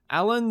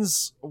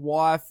Alan's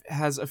wife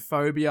has a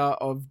phobia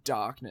of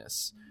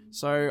darkness.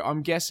 So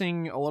I'm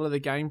guessing a lot of the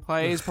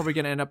gameplay is probably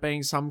going to end up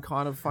being some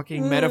kind of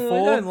fucking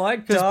metaphor. I don't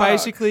like because dark.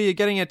 Basically you're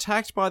getting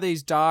attacked by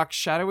these dark,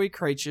 shadowy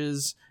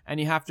creatures,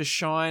 and you have to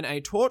shine a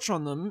torch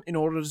on them in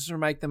order to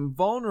make them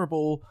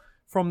vulnerable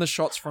from the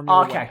shots from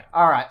your weapon.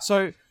 All right.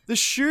 So the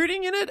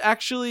shooting in it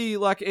actually,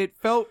 it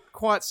felt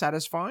quite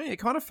satisfying. It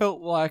kind of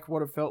felt like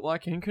what it felt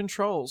like in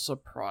Control.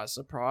 Surprise,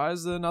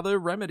 surprise, another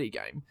Remedy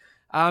game.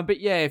 But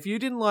yeah, if you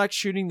didn't like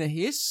shooting the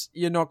hiss,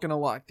 you're not going to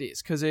like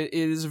this, because it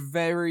is a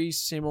very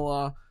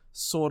similar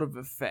sort of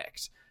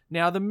effect.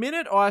 Now, the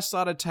minute I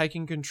started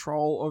taking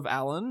control of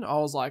Alan, I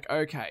was like,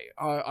 okay,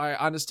 I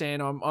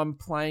understand I'm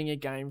playing a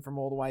game from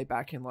all the way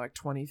back in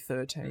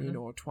 2013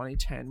 or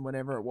 2010,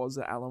 whenever it was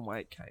that Alan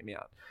Wake came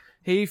out.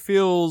 He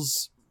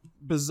feels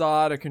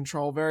bizarre to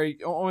control,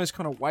 very almost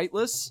kind of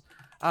weightless.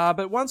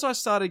 But once I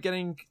started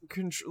getting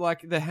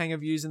the hang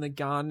of using the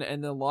gun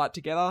and the light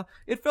together,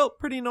 it felt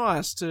pretty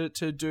nice to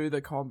do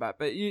the combat.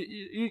 But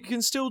you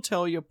can still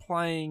tell you're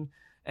playing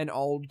an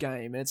old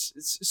game.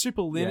 It's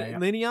super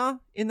linear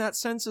in that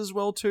sense as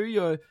well too.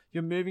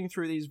 You're moving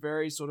through these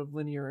very sort of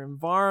linear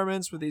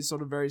environments with these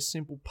sort of very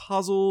simple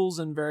puzzles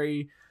and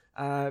very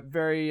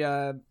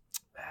obvious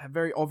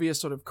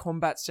sort of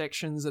combat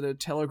sections that are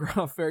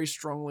telegraphed very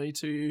strongly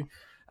to you.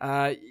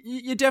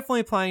 You're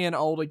definitely playing an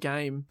older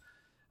game.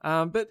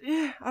 But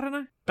yeah, I don't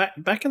know.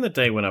 Back in the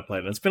day when I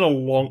played it, it's been a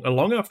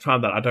long enough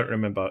time that I don't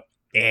remember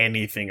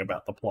anything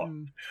about the plot.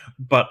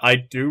 But I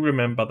do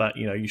remember that,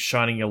 you're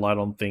shining your light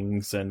on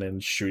things and then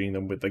shooting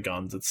them with the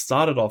guns. It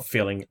started off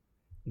feeling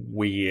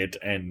weird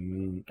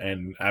and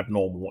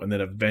abnormal, and then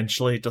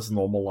eventually it just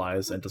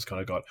normalized and just kind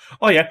of got,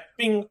 oh yeah,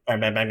 bing, bang,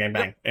 bang, bang, bang,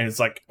 bang. And it's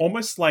like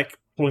almost like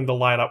pulling the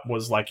light up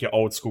was like your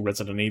old school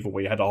Resident Evil,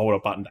 where you had to hold a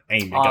button to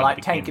aim your gun.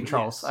 Like tank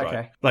controls. Right.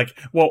 Okay. Like,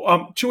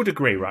 well, to a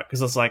degree, right?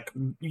 Because it's like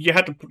you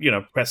had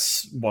to,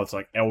 press what's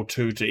like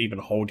L2 to even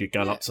hold your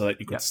gun up so that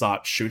you could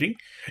start shooting.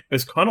 It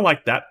was kind of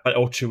like that, but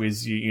L2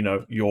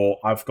 is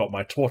I've got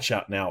my torch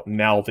out now.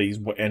 Now these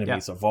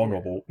enemies are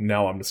vulnerable.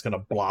 Now I'm just going to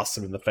blast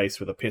them in the face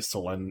with a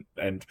pistol,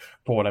 and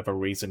for whatever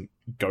reason,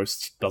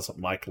 Ghost doesn't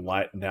like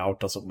light now,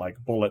 doesn't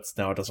like bullets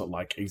now, doesn't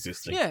like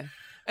existing. Yeah.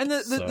 And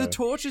the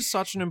torch is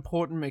such an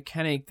important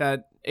mechanic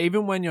that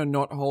even when you're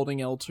not holding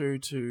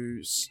L2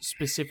 to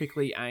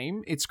specifically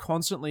aim, it's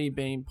constantly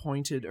being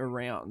pointed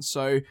around.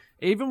 So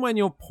even when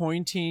you're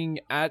pointing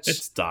at...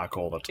 It's dark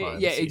all the time.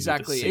 Yeah,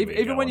 exactly.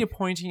 Even when you're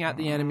pointing at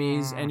the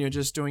enemies and you're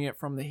just doing it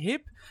from the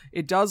hip,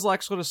 it does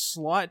like sort of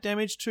slight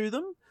damage to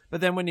them.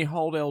 But then when you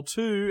hold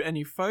L2 and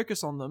you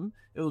focus on them,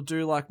 it'll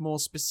do like more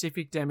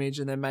specific damage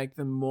and then make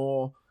them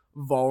more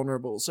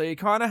vulnerable. So you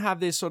kind of have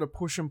this sort of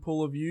push and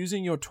pull of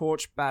using your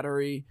torch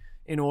battery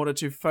in order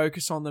to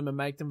focus on them and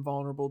make them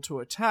vulnerable to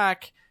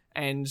attack,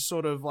 and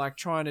sort of like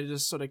trying to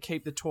just sort of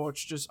keep the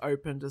torch just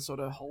open to sort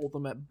of hold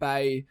them at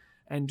bay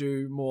and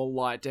do more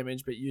light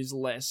damage but use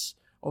less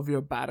of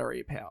your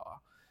battery power.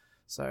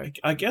 So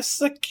I guess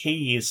the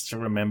key is to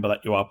remember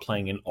that you are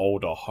playing an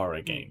older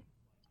horror game,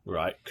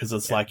 right? Because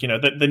it's like,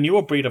 the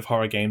newer breed of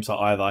horror games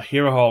are either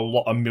here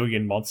are a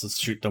million monsters,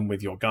 shoot them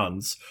with your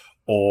guns,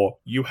 or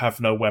you have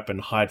no weapon,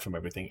 hide from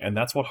everything. And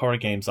that's what horror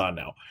games are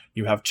now.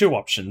 You have two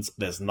options.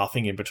 There's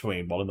nothing in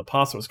between. While in the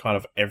past, it was kind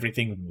of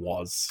everything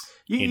was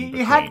in between.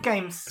 You had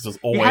games. It was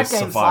always you had games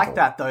survival. Like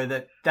that,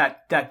 though,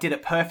 that did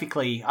it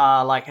perfectly.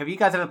 Like, have you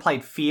guys ever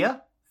played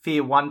Fear?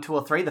 Fear 1, 2,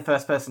 or 3, the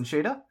first-person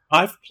shooter?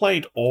 I've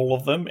played all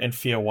of them, and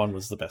Fear 1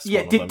 was the best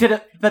one of them. Did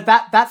it? But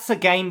that's a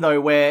game,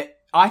 though, where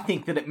I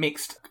think that it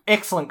mixed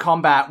excellent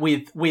combat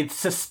with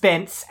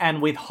suspense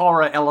and with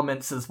horror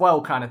elements as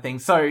well, kind of thing.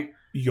 So...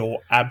 You're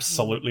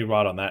absolutely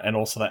right on that, and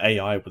also the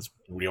AI was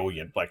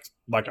brilliant.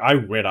 Like I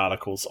read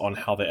articles on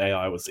how the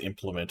AI was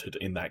implemented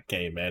in that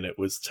game, and it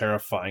was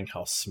terrifying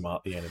how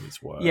smart the enemies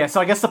were. Yeah,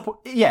 so I guess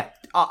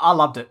I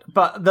loved it.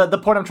 But the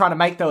point I'm trying to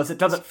make though is,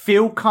 does it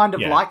feel kind of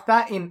like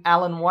that in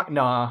Alan Wake?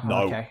 No.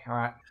 Okay, all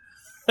right.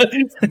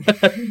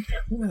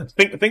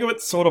 think of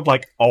it sort of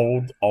like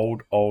old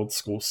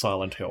school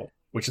Silent Hill.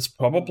 Which is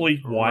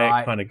probably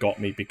why it kind of got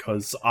me,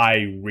 because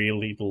I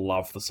really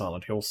love the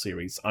Silent Hill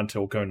series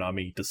until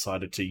Konami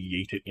decided to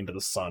yeet it into the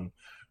sun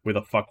with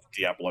a fuck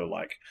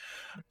Diablo-like.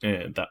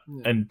 And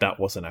that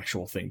was an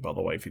actual thing, by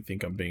the way. If you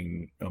think I'm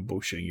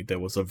bullshitting you, there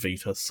was a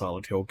Vita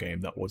Silent Hill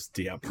game that was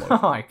Diablo. Oh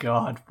my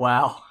god,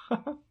 wow.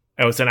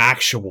 It was an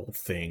actual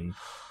thing.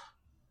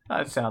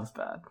 That sounds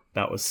bad.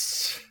 It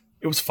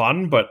was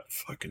fun, but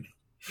fucking...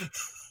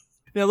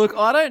 Now, look,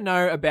 I don't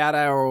know about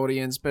our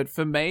audience, but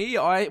for me,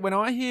 when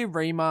I hear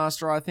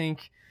remaster, I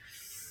think,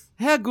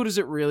 how good is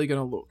it really going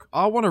to look?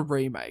 I want a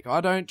remake.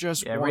 I don't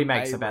just want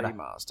remakes a are better.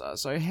 remaster.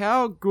 So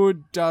how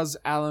good does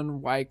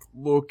Alan Wake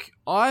look?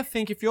 I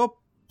think if you're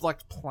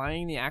like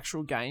playing the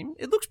actual game,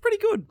 it looks pretty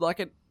good.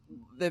 Like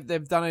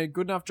they've done a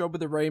good enough job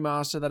with the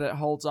remaster that it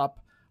holds up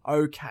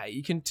okay.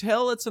 You can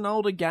tell it's an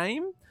older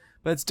game,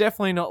 but it's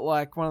definitely not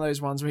like one of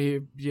those ones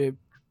where you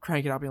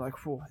crank it up and you're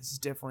like, whoa, this is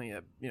definitely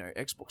a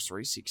Xbox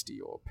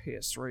 360 or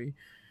PS3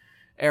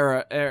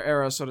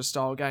 era sort of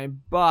style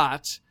game.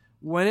 But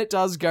when it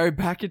does go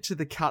back into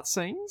the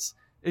cutscenes,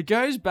 it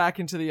goes back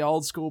into the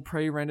old school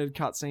pre-rendered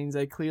cutscenes.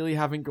 They clearly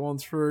haven't gone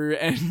through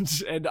and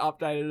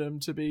updated them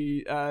to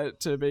be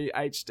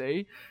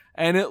HD,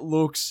 and it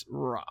looks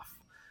rough.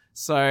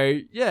 So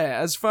yeah,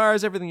 as far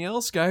as everything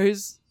else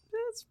goes,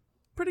 it's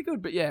pretty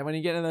good. But yeah, when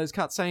you get into those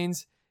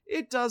cutscenes,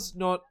 it does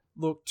not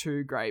look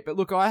too great. But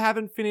look, I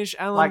haven't finished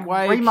Alan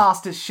Wake.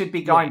 Remasters should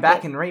be going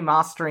back and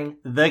remastering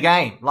the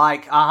game,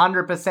 like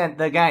 100%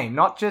 the game,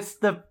 not just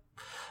the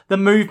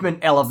movement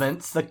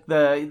elements, the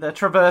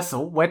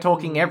traversal. We're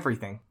talking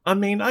everything. I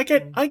mean, I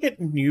get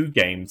new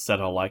games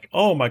that are like,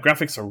 oh, my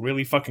graphics are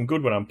really fucking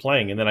good when I'm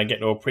playing, and then I get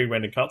to a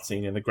pre-rendered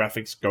cutscene and the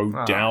graphics go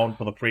down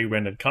for the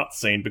pre-rendered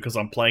cutscene because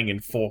I'm playing in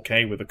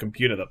 4K with a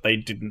computer that they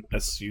didn't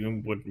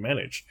assume would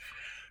manage.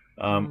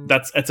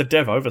 It's a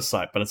dev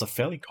oversight, but it's a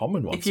fairly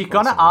common one. If you're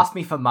gonna ask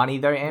me for money,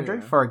 though, Andrew,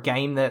 for a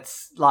game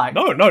that's like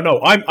no,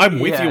 I'm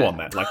with you on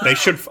that. Like they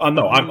should.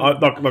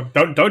 Look,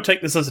 don't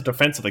take this as a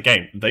defense of the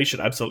game. They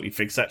should absolutely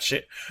fix that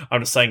shit.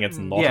 I'm just saying it's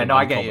not. Yeah, no,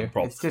 I get you.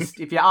 Problem. It's just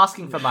if you're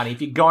asking for money,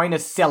 if you're going to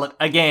sell it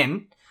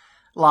again,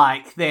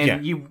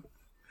 you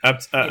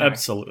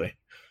absolutely.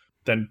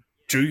 Then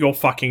do your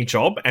fucking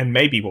job, and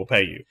maybe we'll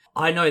pay you.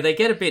 I know they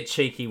get a bit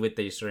cheeky with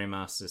these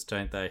remasters,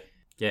 don't they?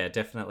 Yeah,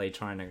 definitely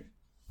trying to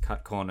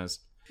cut corners.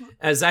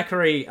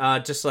 Zachary,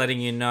 just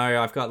letting you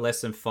know, I've got less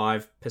than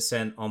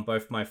 5% on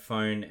both my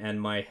phone and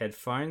my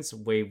headphones.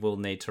 We will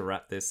need to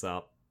wrap this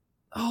up.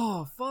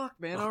 Oh, fuck,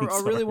 man. I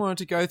really wanted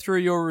to go through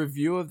your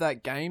review of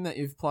that game that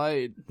you've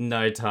played.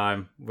 No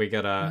time. We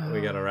gotta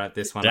wrap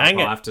this one Dang up.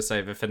 it. I'll have to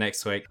save it for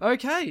next week.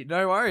 Okay,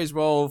 no worries.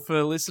 Well,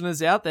 for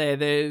listeners out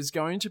there's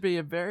going to be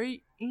a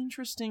very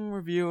interesting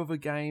review of a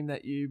game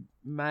that you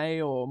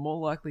may or more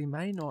likely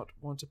may not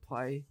want to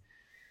play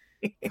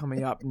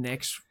coming up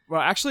next. Well,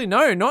 actually,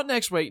 no, not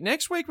next week.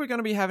 Next week we're going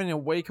to be having a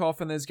week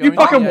off, and there's going to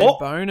fucking be a what?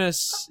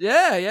 bonus.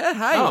 Yeah.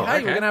 Hey, okay.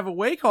 we're going to have a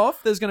week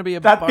off. There's going to be a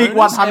That bonus big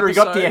 100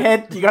 episode. got to your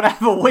head. You got to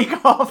have a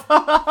week off.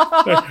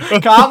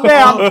 Calm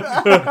down.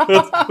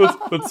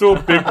 Let's do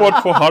a big one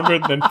for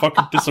 100 and then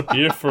fucking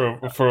disappear for a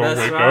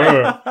That's week.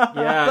 right. Oh.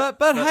 Yeah.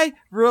 But hey,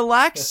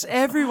 relax,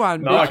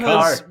 everyone, No, I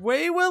because can't.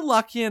 we were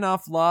lucky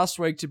enough last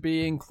week to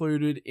be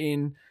included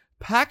in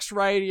PAX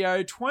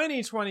Radio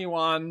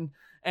 2021.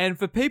 And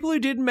for people who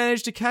didn't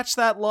manage to catch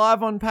that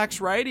live on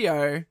PAX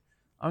Radio,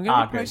 I'm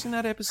going to be good. posting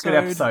that Good episode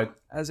episode.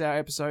 as our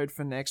episode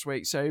for next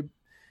week. So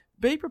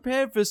be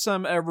prepared for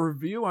a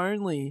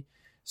review-only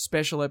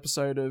special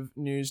episode of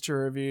News to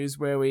Reviews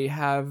where we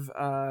have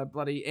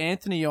bloody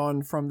Anthony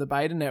on from the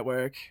Beta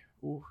Network.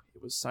 Ooh,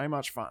 it was so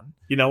much fun.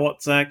 You know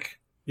what, Zach?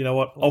 You know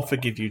what? I'll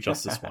forgive you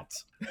just this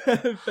once.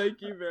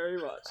 Thank you very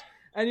much.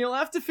 And you'll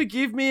have to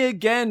forgive me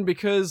again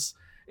because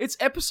it's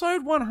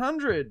episode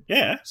 100.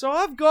 Yeah. So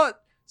I've got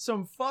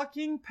some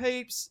fucking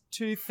peeps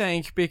to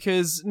thank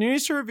because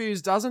News to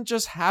Reviews doesn't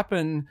just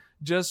happen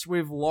just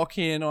with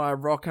Lockie and I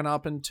rocking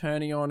up and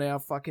turning on our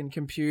fucking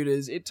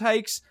computers. It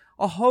takes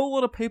a whole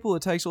lot of people.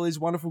 It takes all these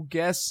wonderful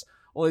guests,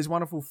 all these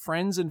wonderful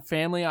friends and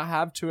family I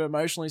have to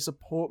emotionally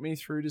support me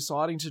through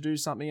deciding to do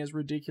something as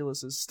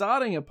ridiculous as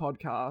starting a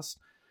podcast.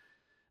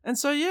 And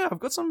so, yeah, I've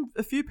got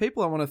a few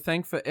people I want to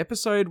thank for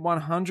episode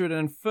 100.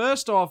 And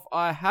first off,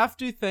 I have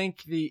to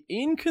thank the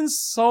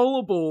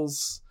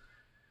Inconsolables.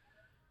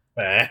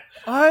 I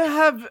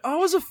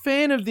was a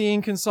fan of the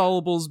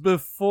Inconsolables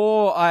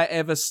before I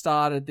ever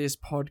started this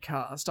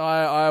podcast.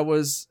 I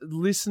was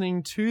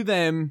listening to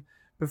them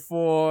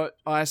before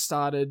I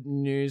started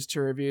News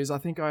to Reviews. I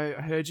think I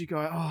heard you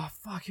go, oh,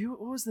 fuck,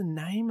 what was the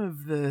name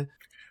of the...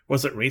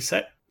 Was it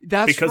Reset?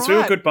 That's because right.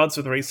 we were good buds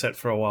with Reset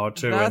for a while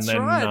too, That's and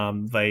then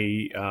right.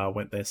 they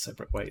went their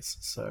separate ways.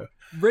 So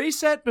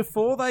Reset,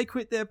 before they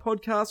quit their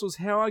podcast, was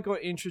how I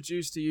got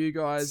introduced to you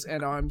guys,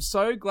 and I'm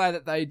so glad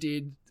that they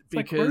did.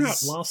 like we're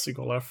Because outlasting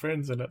all our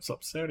friends, and it's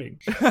upsetting.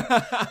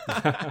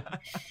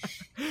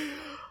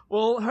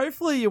 well,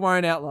 hopefully you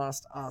won't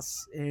outlast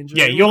us, Andrew.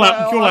 Yeah, you'll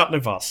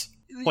outlive us,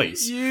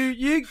 please.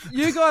 You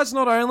guys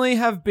not only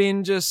have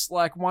been just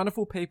like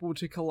wonderful people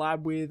to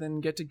collab with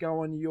and get to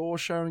go on your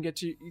show and get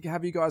to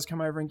have you guys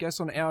come over and guest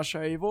on our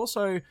show. You've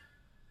also,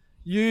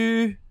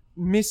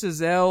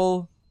 Mrs.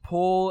 L,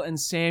 Paul, and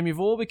Sam. You've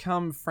all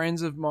become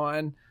friends of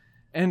mine.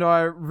 And I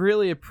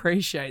really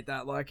appreciate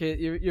that. Like,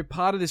 you're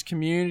part of this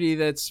community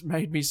that's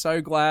made me so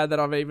glad that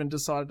I've even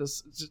decided to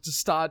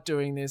start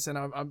doing this. And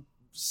I'm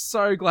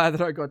so glad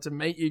that I got to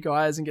meet you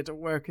guys and get to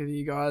work with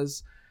you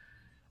guys.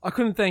 I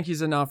couldn't thank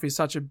you enough. You're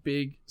such a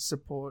big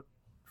support.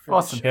 For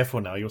Awesome.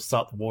 Careful now, you'll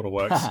start the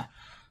waterworks.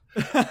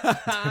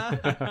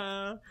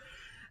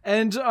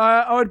 And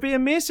I would be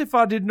amiss if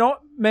I did not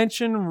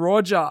mention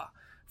Roger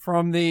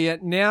from the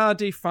now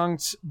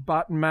defunct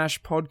Button Mash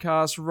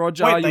podcast.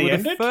 Roger, Wait, they you were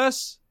ended? the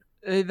first...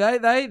 They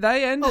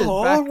ended.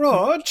 Oh, back,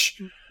 Rog!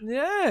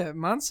 yeah,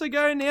 months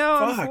ago now,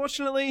 Fuck.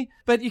 unfortunately.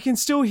 But you can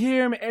still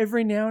hear him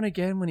every now and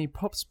again when he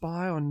pops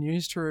by on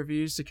News to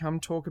Reviews to come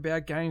talk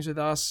about games with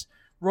us.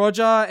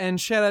 Roger, and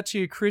shout out to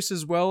you, Chris,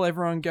 as well.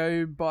 Everyone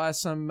go buy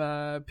some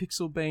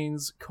Pixel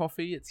Beans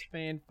coffee. It's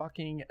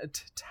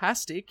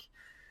fan-fucking-tastic.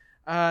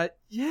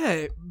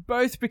 Yeah,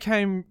 both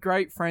became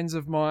great friends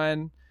of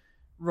mine.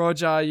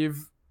 Roger,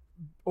 you've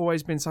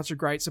always been such a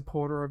great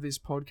supporter of this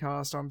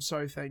podcast. I'm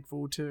so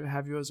thankful to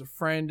have you as a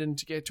friend and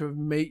to get to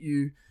meet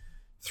you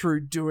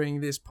through doing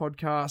this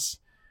podcast.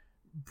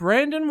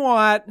 Brandon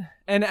White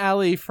and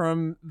Ali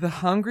from The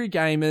Hungry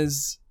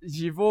Gamers,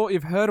 you've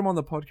heard them on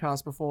the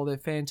podcast before. They're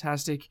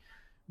fantastic.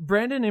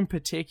 Brandon in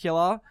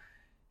particular,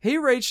 he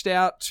reached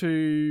out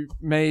to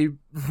me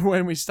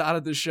when we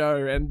started the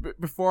show and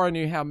before I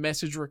knew how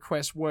message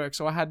requests work,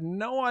 so I had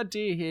no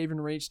idea he even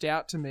reached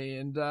out to me.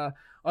 And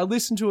I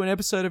listened to an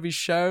episode of his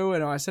show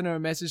and I sent him a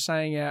message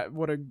saying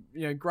what a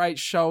great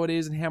show it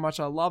is and how much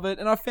I love it.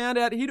 And I found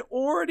out he'd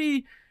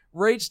already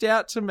reached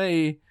out to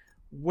me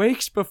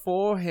weeks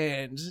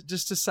beforehand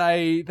just to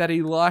say that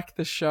he liked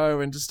the show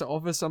and just to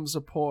offer some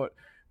support.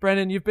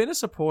 Brandon, you've been a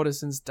supporter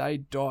since day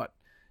dot.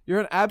 You're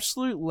an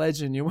absolute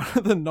legend. You're one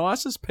of the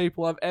nicest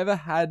people I've ever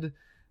had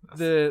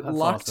the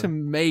luck awesome. to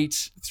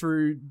meet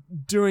through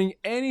doing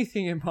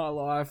anything in my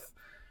life.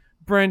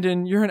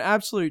 Brendan, you're an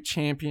absolute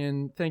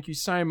champion. Thank you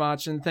so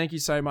much. And thank you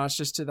so much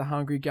just to the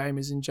Hungry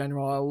Gamers in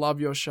general. I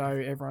love your show.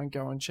 Everyone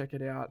go and check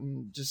it out.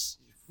 And just,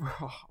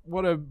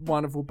 what a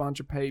wonderful bunch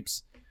of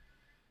peeps.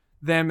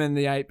 Them and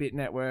the 8-Bit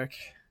Network.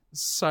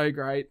 So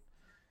great.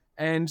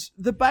 And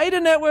the Beta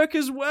Network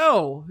as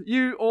well.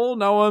 You all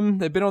know them.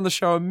 They've been on the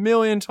show a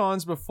million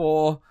times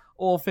before.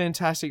 All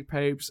fantastic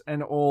peeps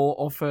and all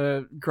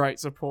offer great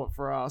support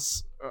for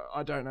us.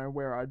 I don't know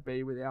where I'd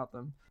be without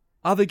them.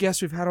 Other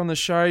guests we've had on the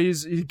show,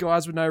 you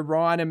guys would know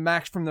Ryan and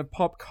Max from the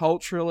Pop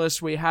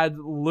Culturalist. We had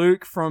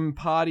Luke from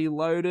Party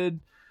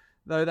Loaded,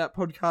 though that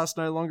podcast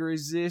no longer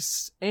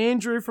exists.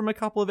 Andrew from a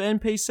couple of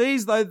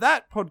NPCs, though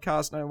that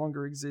podcast no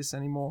longer exists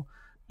anymore.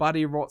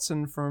 Buddy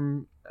Rotson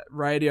from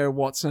Radio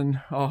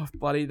Watson. Oh,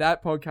 bloody,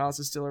 that podcast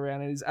is still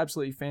around. It is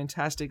absolutely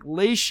fantastic.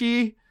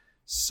 Lishi,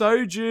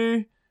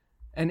 Soju,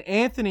 and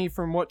Anthony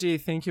from What Do You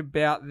Think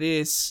About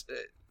This?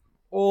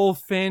 All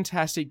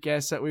fantastic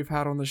guests that we've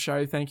had on the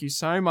show. Thank you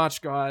so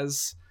much,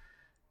 guys.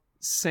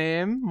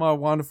 Sam, my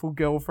wonderful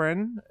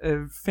girlfriend,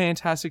 a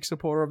fantastic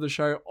supporter of the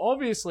show.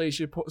 Obviously,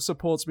 she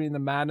supports me in the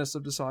madness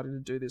of deciding to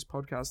do this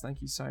podcast.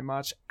 Thank you so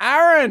much.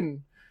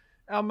 Aaron,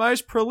 our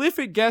most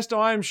prolific guest.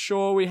 I am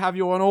sure we have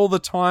you on all the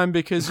time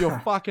because you're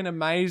fucking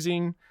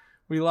amazing.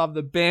 We love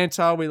the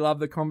banter. We love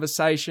the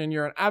conversation.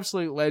 You're an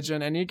absolute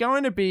legend, and you're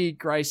going to be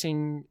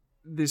gracing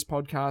this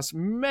podcast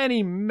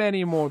many,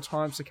 many more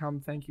times to come.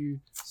 Thank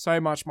you so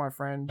much, my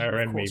friend.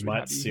 Aaron, we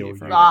might seal you.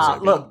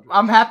 Look,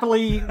 I'm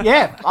happily,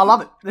 I love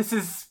it.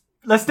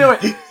 Let's do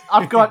it.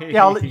 I've got,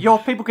 your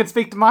people can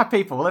speak to my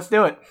people. Let's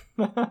do it.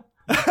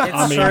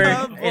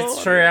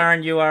 It's true,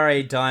 Aaron. You are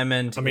a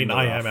diamond. I mean,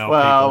 I am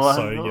our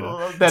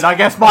people, so, Then I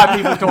guess my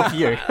people talk to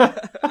you.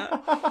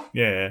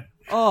 Yeah.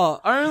 Oh,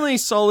 only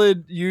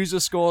solid user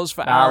scores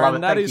for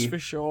Aaron. That is for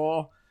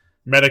sure.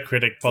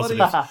 Metacritic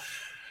positive.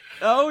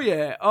 Oh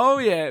yeah.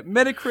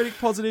 Metacritic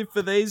positive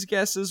for these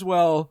guests as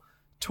well.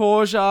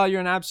 Torja, you're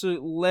an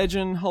absolute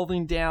legend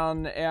holding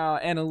down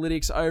our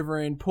analytics over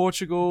in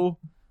Portugal.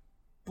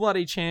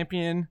 Bloody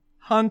champion.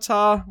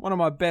 Hunter, one of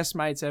my best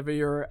mates ever.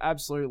 You're an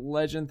absolute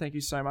legend. Thank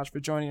you so much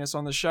for joining us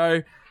on the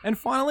show. And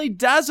finally,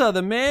 Dazza,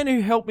 the man who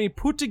helped me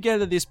put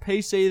together this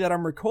PC that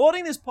I'm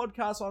recording this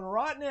podcast on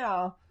right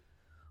now.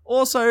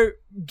 Also,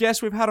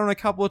 guest we've had on a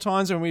couple of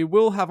times and we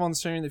will have on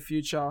soon in the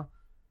future.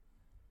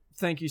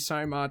 Thank you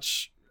so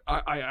much.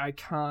 I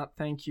can't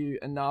thank you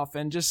enough.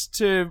 And just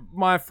to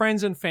my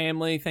friends and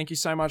family, thank you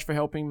so much for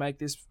helping make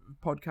this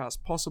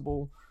podcast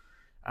possible.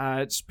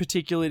 It's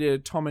particularly to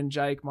Tom and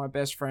Jake, my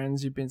best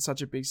friends. You've been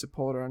such a big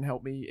supporter and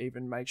helped me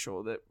even make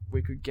sure that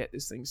we could get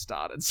this thing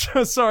started.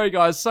 So sorry,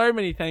 guys. So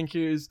many thank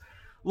yous.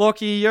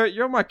 Lockie,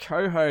 you're my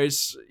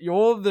co-host.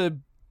 You're the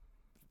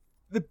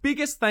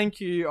biggest thank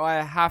you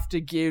I have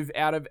to give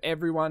out of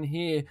everyone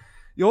here.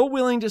 You're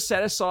willing to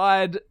set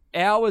aside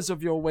hours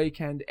of your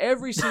weekend,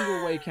 every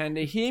single weekend,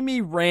 to hear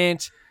me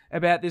rant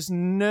about this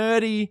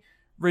nerdy,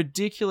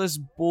 ridiculous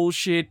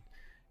bullshit.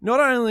 Not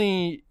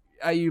only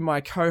are you my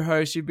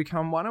co-host, you've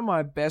become one of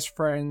my best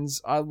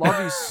friends. I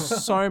love you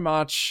so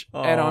much,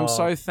 and I'm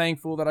so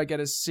thankful that I get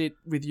to sit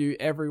with you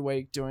every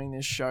week doing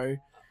this show.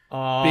 Oh,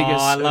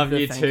 I love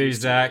you too,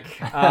 Zach.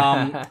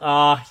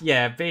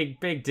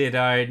 Big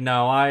ditto.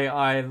 No,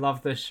 I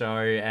love the show,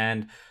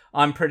 and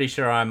I'm pretty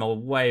sure I'm a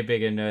way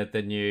bigger nerd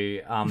than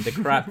you. The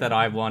crap that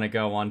I want to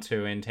go on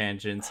to in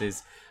tangents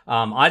is,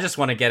 I just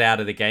want to get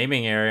out of the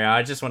gaming area.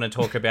 I just want to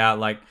talk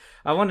about,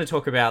 I want to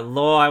talk about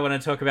law. I want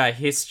to talk about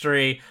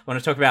history. I want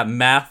to talk about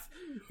math.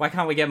 Why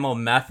can't we get more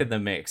math in the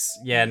mix?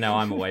 Yeah, no,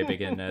 I'm a way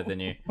bigger nerd than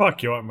you.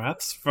 Fuck you,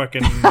 maths.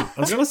 Fucking, I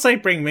was gonna say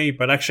bring me,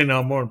 but actually no,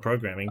 I'm more in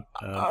programming.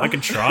 I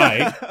can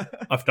try.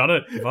 I've done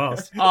it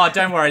fast. Oh,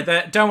 don't worry.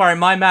 Don't worry.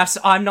 My maths,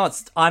 I'm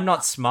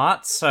not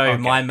smart, so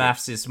okay, my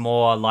maths is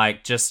more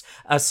like just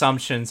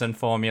assumptions and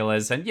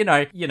formulas, and you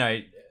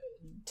know,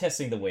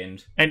 testing the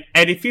wind. And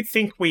if you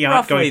think we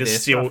aren't going to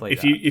steal,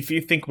 if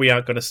you think we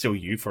aren't going to steal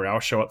you for our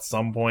show at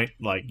some point,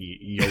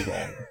 you're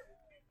wrong.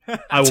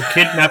 I will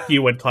kidnap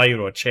you and tie you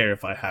to a chair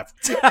if I have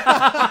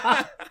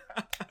to.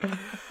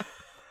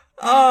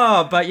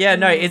 Oh, but yeah,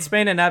 no, it's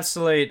been an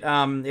absolute,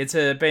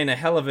 been a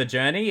hell of a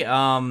journey.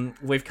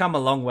 We've come a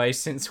long way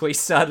since we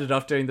started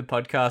off doing the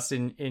podcast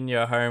in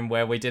your home,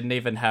 where we didn't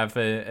even have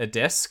a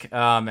desk,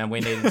 and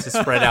we needed to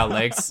spread our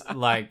legs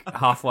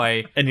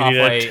halfway. And you needed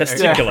a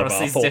testicular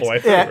bath all the way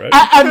through,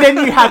 right? And then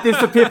you had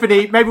this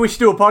epiphany, maybe we should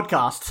do a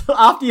podcast.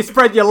 After you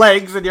spread your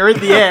legs and you're in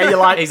the air, you're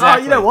like,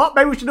 exactly. Oh, you know what?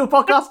 Maybe we should do a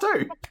podcast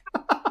too.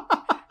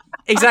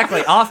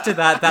 Exactly. After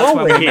that, that's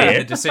when we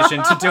made the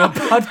decision to do a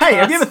podcast. Hey,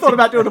 have you ever thought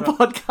about doing a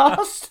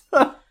podcast?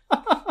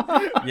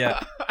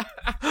 Yeah.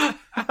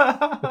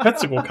 The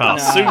Petsable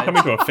cast soon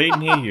coming to a feed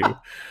near you.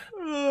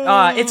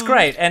 It's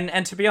great,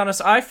 and to be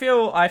honest, I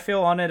feel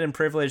honoured and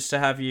privileged to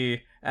have you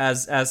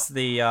as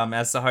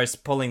the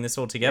host pulling this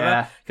all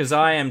together, because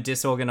I am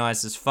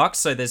disorganized as fuck.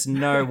 So there's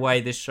no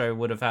way this show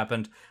would have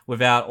happened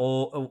without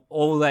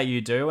all that you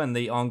do and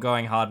the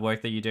ongoing hard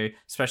work that you do,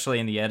 especially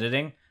in the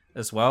editing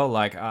as well.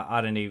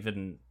 I don't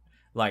even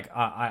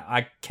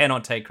I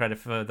cannot take credit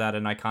for that,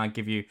 and I can't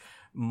give you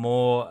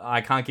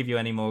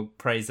any more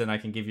praise than I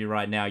can give you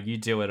right now. You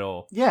do it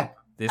all. Yeah.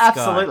 This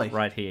absolutely. guy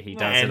right here, he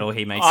does it all.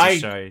 He makes the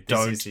show.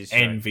 This is his show.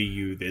 Envy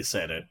you this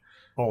edit.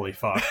 Holy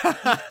fuck.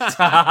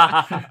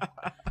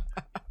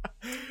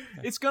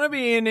 It's going to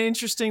be an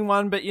interesting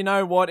one, but you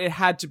know what? It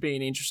had to be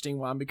an interesting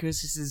one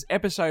because this is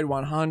episode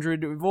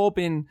 100. We've all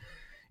been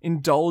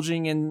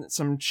indulging in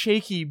some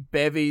cheeky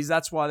bevies.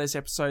 That's why this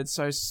episode's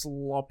so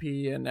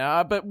sloppy, and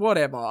but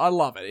whatever. I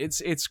love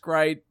it. It's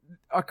great.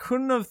 I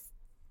couldn't have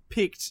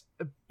picked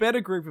a better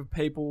group of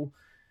people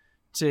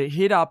to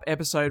hit up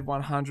episode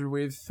 100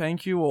 with.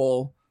 Thank you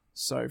all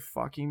so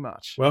fucking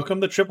much.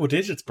 Welcome to triple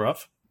digits,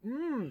 bruv.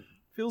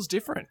 Feels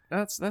different.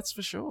 That's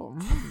for sure.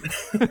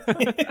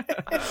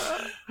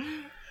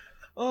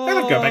 Oh, I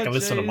gotta go back and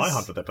listen to my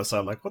jeez. 100th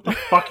episode. Like, what the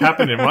fuck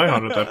happened in my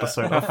 100th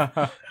episode?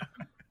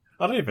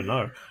 I don't even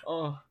know.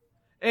 Oh,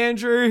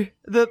 Andrew,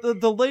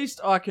 the least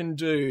I can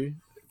do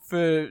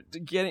for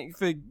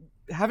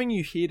having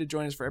you here to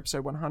join us for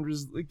episode 100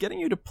 is getting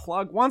you to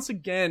plug once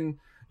again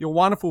your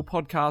wonderful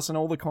podcast and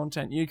all the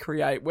content you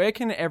create. Where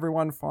can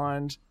everyone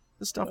find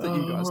the stuff that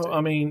you guys do?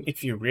 I mean,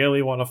 if you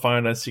really want to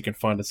find us, you can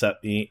find us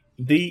at the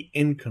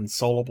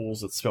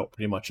Inconsolables. It's spelled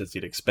pretty much as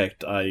you'd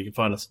expect. You can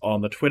find us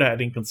on the Twitter at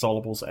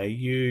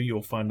InconsolablesAU.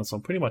 You'll find us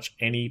on pretty much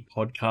any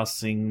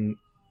podcasting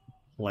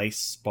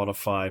place,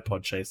 Spotify,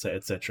 Podchaser,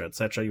 etc.,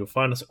 etc. You'll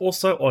find us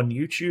also on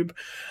YouTube.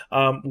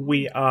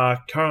 We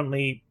are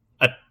currently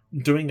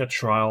doing a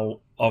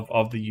trial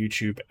of the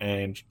YouTube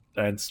and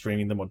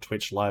streaming them on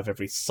Twitch live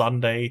every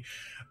Sunday.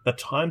 The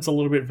time's a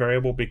little bit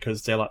variable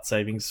because daylight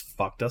savings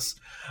fucked us.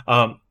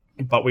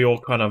 But we all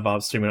kind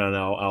of stream it on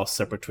our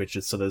separate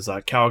Twitches. So there's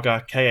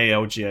Kalgar,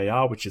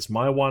 Kalgar, which is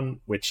my one,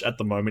 which at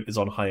the moment is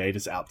on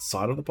hiatus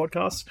outside of the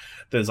podcast.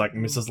 There's like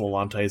Mrs.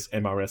 Lalante's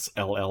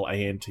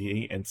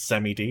MRSLLANTE and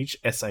Sammy Deej,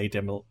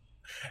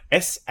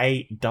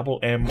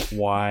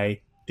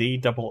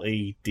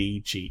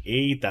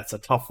 SAMMYDEEDGE. That's a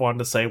tough one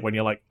to say when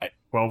you're like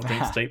 12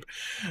 drinks deep.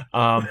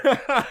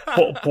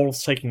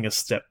 Paul's taking a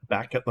step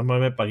back at the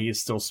moment, but he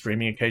is still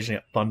streaming occasionally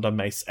at Thunder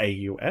Mace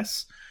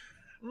AUS.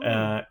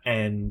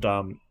 And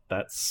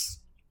that's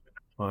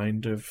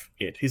kind of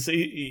it.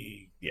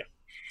 Yeah.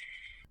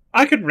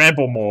 I could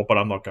ramble more, but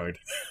I'm not going to.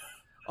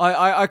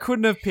 I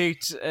couldn't have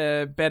picked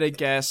a better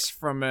guest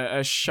from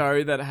a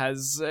show that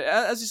has,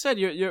 as you said,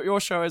 your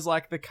show is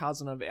like the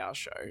cousin of our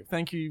show.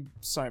 Thank you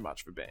so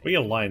much for being. We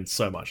align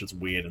so much; it's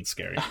weird and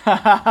scary.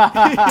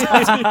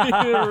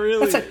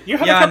 Really? You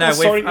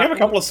have a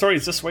couple of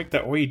stories this week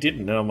that we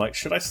didn't, and I'm like,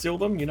 should I steal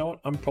them? You know what?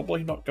 I'm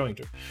probably not going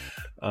to.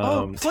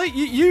 Please,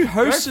 you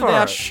hosted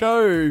our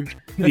show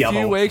a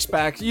few weeks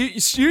back. You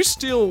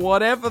steal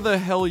whatever the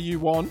hell you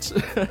want.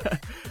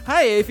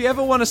 Hey, if you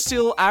ever want to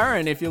steal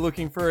Aaron, if you're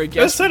looking for a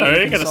guest, we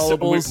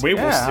will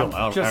steal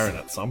Aaron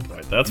at some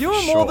point. That's you're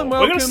for sure. more than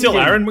welcome. We're gonna steal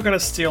Aaron. We're gonna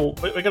steal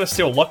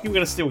Lockie. We're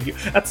gonna steal you.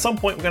 At some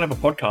point, we're gonna have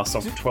a podcast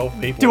of 12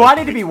 people. Do I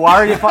need to be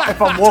worried if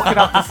I'm walking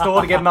up the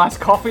store to get a nice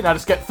coffee and I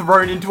just get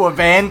thrown into a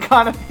van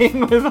kind of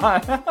thing with my...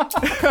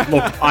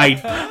 Look,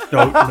 I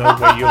don't know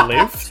where you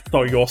live,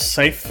 so you're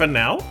safe for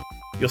now.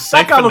 You're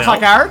safe That guy for looks now.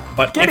 like Aaron.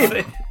 But Get if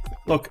him.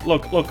 Look.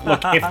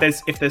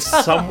 If there's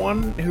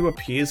someone who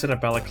appears in a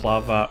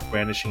balaclava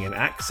brandishing an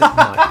axe, it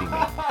might be me.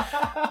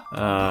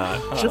 I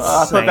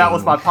thought that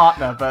was my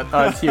partner, but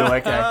it's you.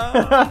 Okay.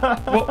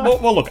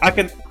 well, look, I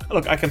can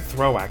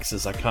throw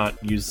axes. I can't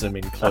use them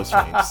in close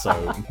range,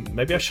 so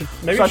maybe I should.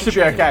 I should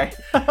be okay.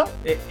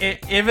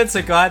 If it's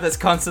a guy that's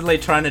constantly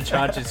trying to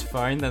charge his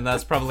phone, then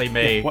that's probably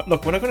me.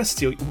 Look, we're not going to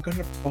steal you. We're going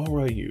to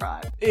borrow you.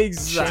 Right.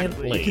 Exactly.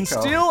 Gently. You can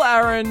steal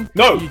Aaron.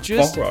 No, you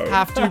just borrow.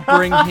 have to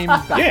bring him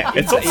back. Yeah,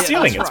 it's not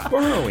stealing. that's It's right.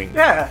 borrowing.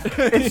 Yeah,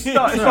 it's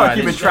not Right,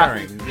 human it's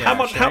trafficking. sharing. Yeah, How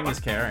much- sharing how- is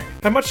caring.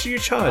 How much do you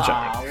charge?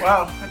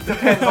 Well, it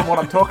depends on what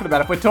I'm talking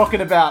about. If we're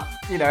talking about,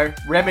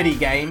 Remedy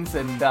games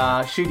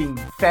and shooting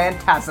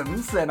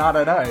phantasms, then I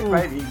don't know,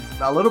 maybe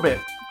a little bit.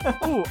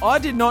 Ooh, I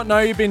did not know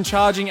you've been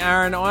charging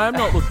Aaron. I am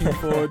not looking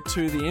forward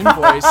to the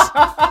invoice.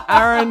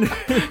 Aaron,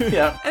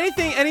 Yeah.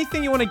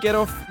 anything you want to get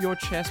off your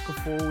chest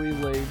before we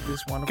leave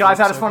this wonderful Guys,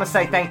 I just episode? want to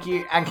say thank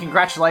you and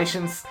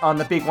congratulations on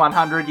the big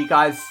 100. You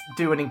guys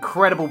do an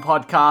incredible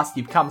podcast.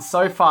 You've come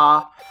so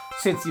far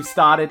since you've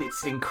started.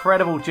 It's an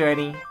incredible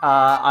journey.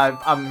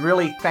 I'm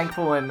really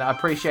thankful and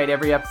appreciate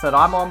every episode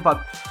I'm on,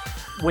 but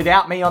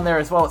without me on there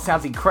as well, it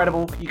sounds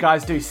incredible. You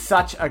guys do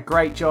such a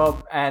great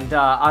job, and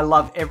I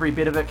love every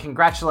bit of it.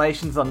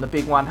 Congratulations on the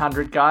big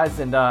 100, guys,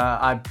 and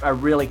I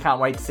really can't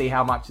wait to see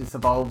how much this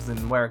evolves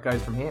and where it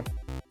goes from here.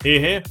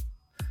 Here.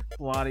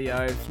 Bloody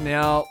oath.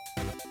 Now,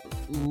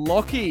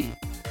 Lockie,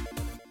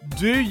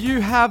 do you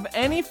have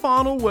any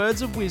final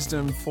words of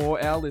wisdom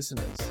for our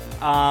listeners?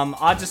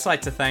 I'd just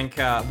like to thank,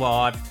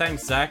 I've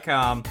thanked Zach,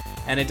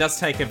 and it does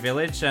take a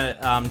village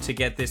to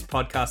get this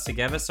podcast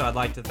together, so I'd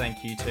like to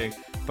thank you two,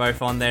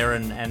 both on there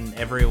and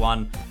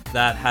everyone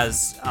that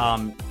has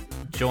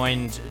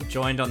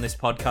joined on this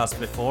podcast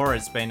before.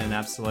 It's been an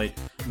absolute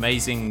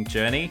amazing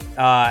journey,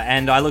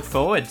 and I look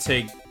forward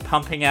to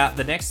pumping out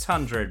the next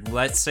 100.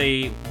 Let's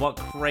see what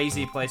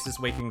crazy places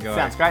we can go.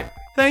 Sounds great.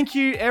 Thank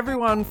you,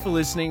 everyone, for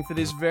listening for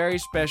this very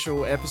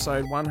special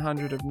episode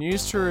 100 of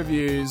News to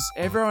Reviews.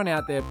 Everyone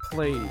out there,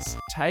 please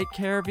take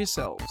care of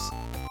yourselves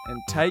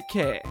and take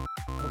care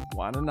of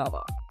one another.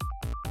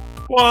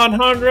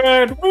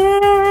 100!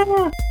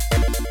 Woo!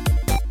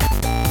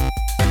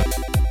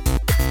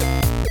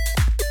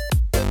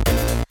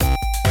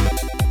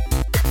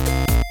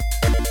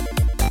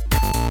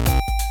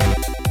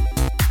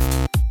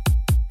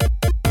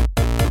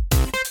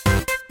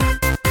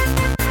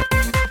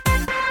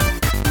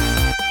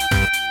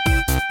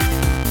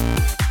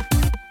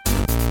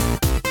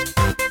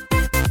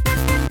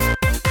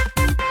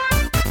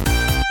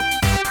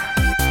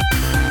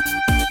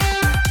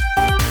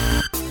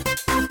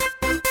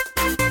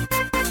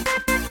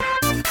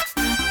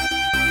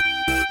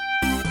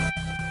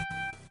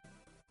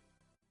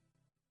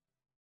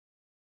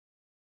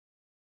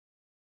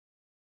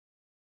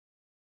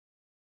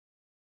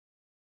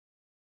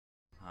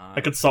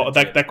 That could solve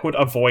that could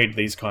avoid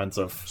these kinds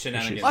of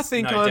Shenanigans. issues. I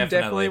think No, I'm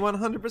definitely.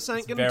 definitely 100%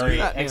 going to do Very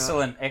that now.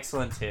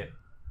 excellent tip.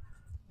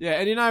 Yeah,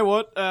 and you know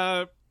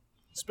what?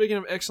 Speaking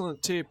of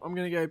excellent tip, I'm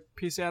going to go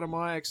piss out of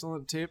my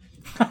excellent tip.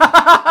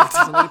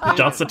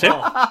 Just the tip.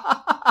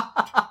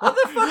 What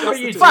the fuck are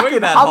you doing Fucking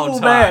that whole humble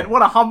time? man.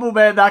 What a humble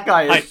man that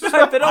guy is.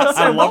 But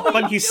also, I love what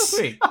were that you he's-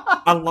 doing?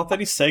 I love that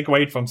he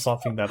segued from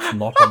something that's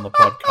not on the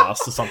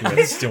podcast to something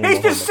that's still He's not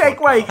on the just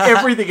segueing podcast.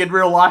 everything in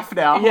real life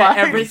now. Yeah, Like,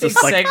 everything's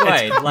It's like- segued.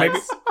 it's- Like,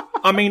 maybe-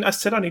 I mean, I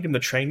said I need him to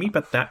train me,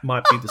 but that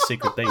might be the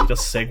secret there. You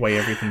just segue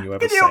everything you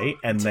ever Can you- say,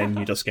 and then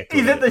you just get good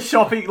He's at at the it.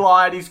 shopping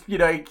line, he's,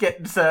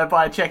 getting served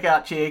by a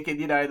checkout chick, and,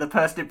 the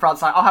person in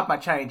front's like, I'll have my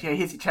change. Yeah,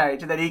 here's your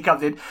change. And then he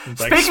comes in.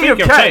 Like, Speaking of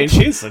change,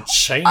 here's a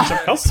change of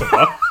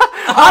customer.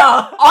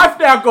 I've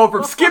now gone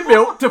from skim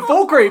milk to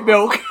full cream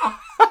milk.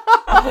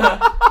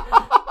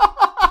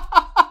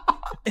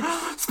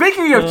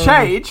 Speaking of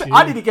change,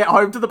 I need to get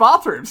home to the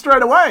bathroom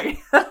straight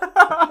away.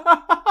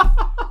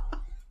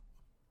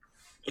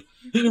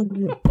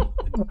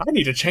 I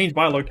need to change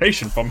my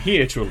location from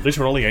here to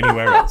literally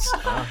anywhere else.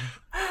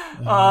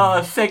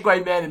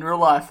 Segway man in real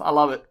life. I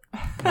love it.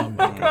 Oh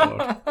my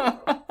god.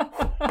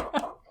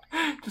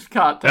 Just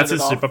can't turn That's it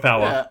his off.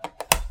 superpower. Yeah.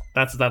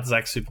 That's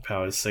Zach's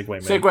superpower, is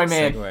Segway Man. Segway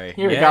man. segue.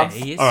 Here he Yeah, comes.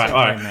 he is All right,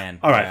 Segway man.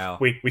 all right. Wow.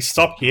 We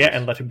stop here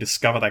and let him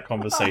discover that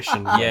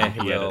conversation. Yeah, when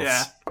he will.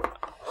 Yeah.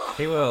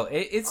 He will.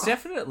 It's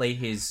definitely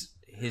his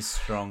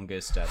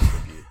strongest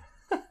attribute.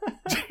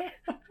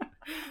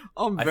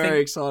 I'm I very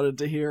think- excited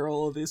to hear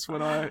all of this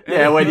when I...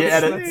 Yeah, when you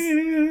edit.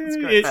 That's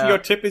great. Your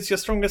tip is your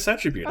strongest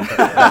attribute.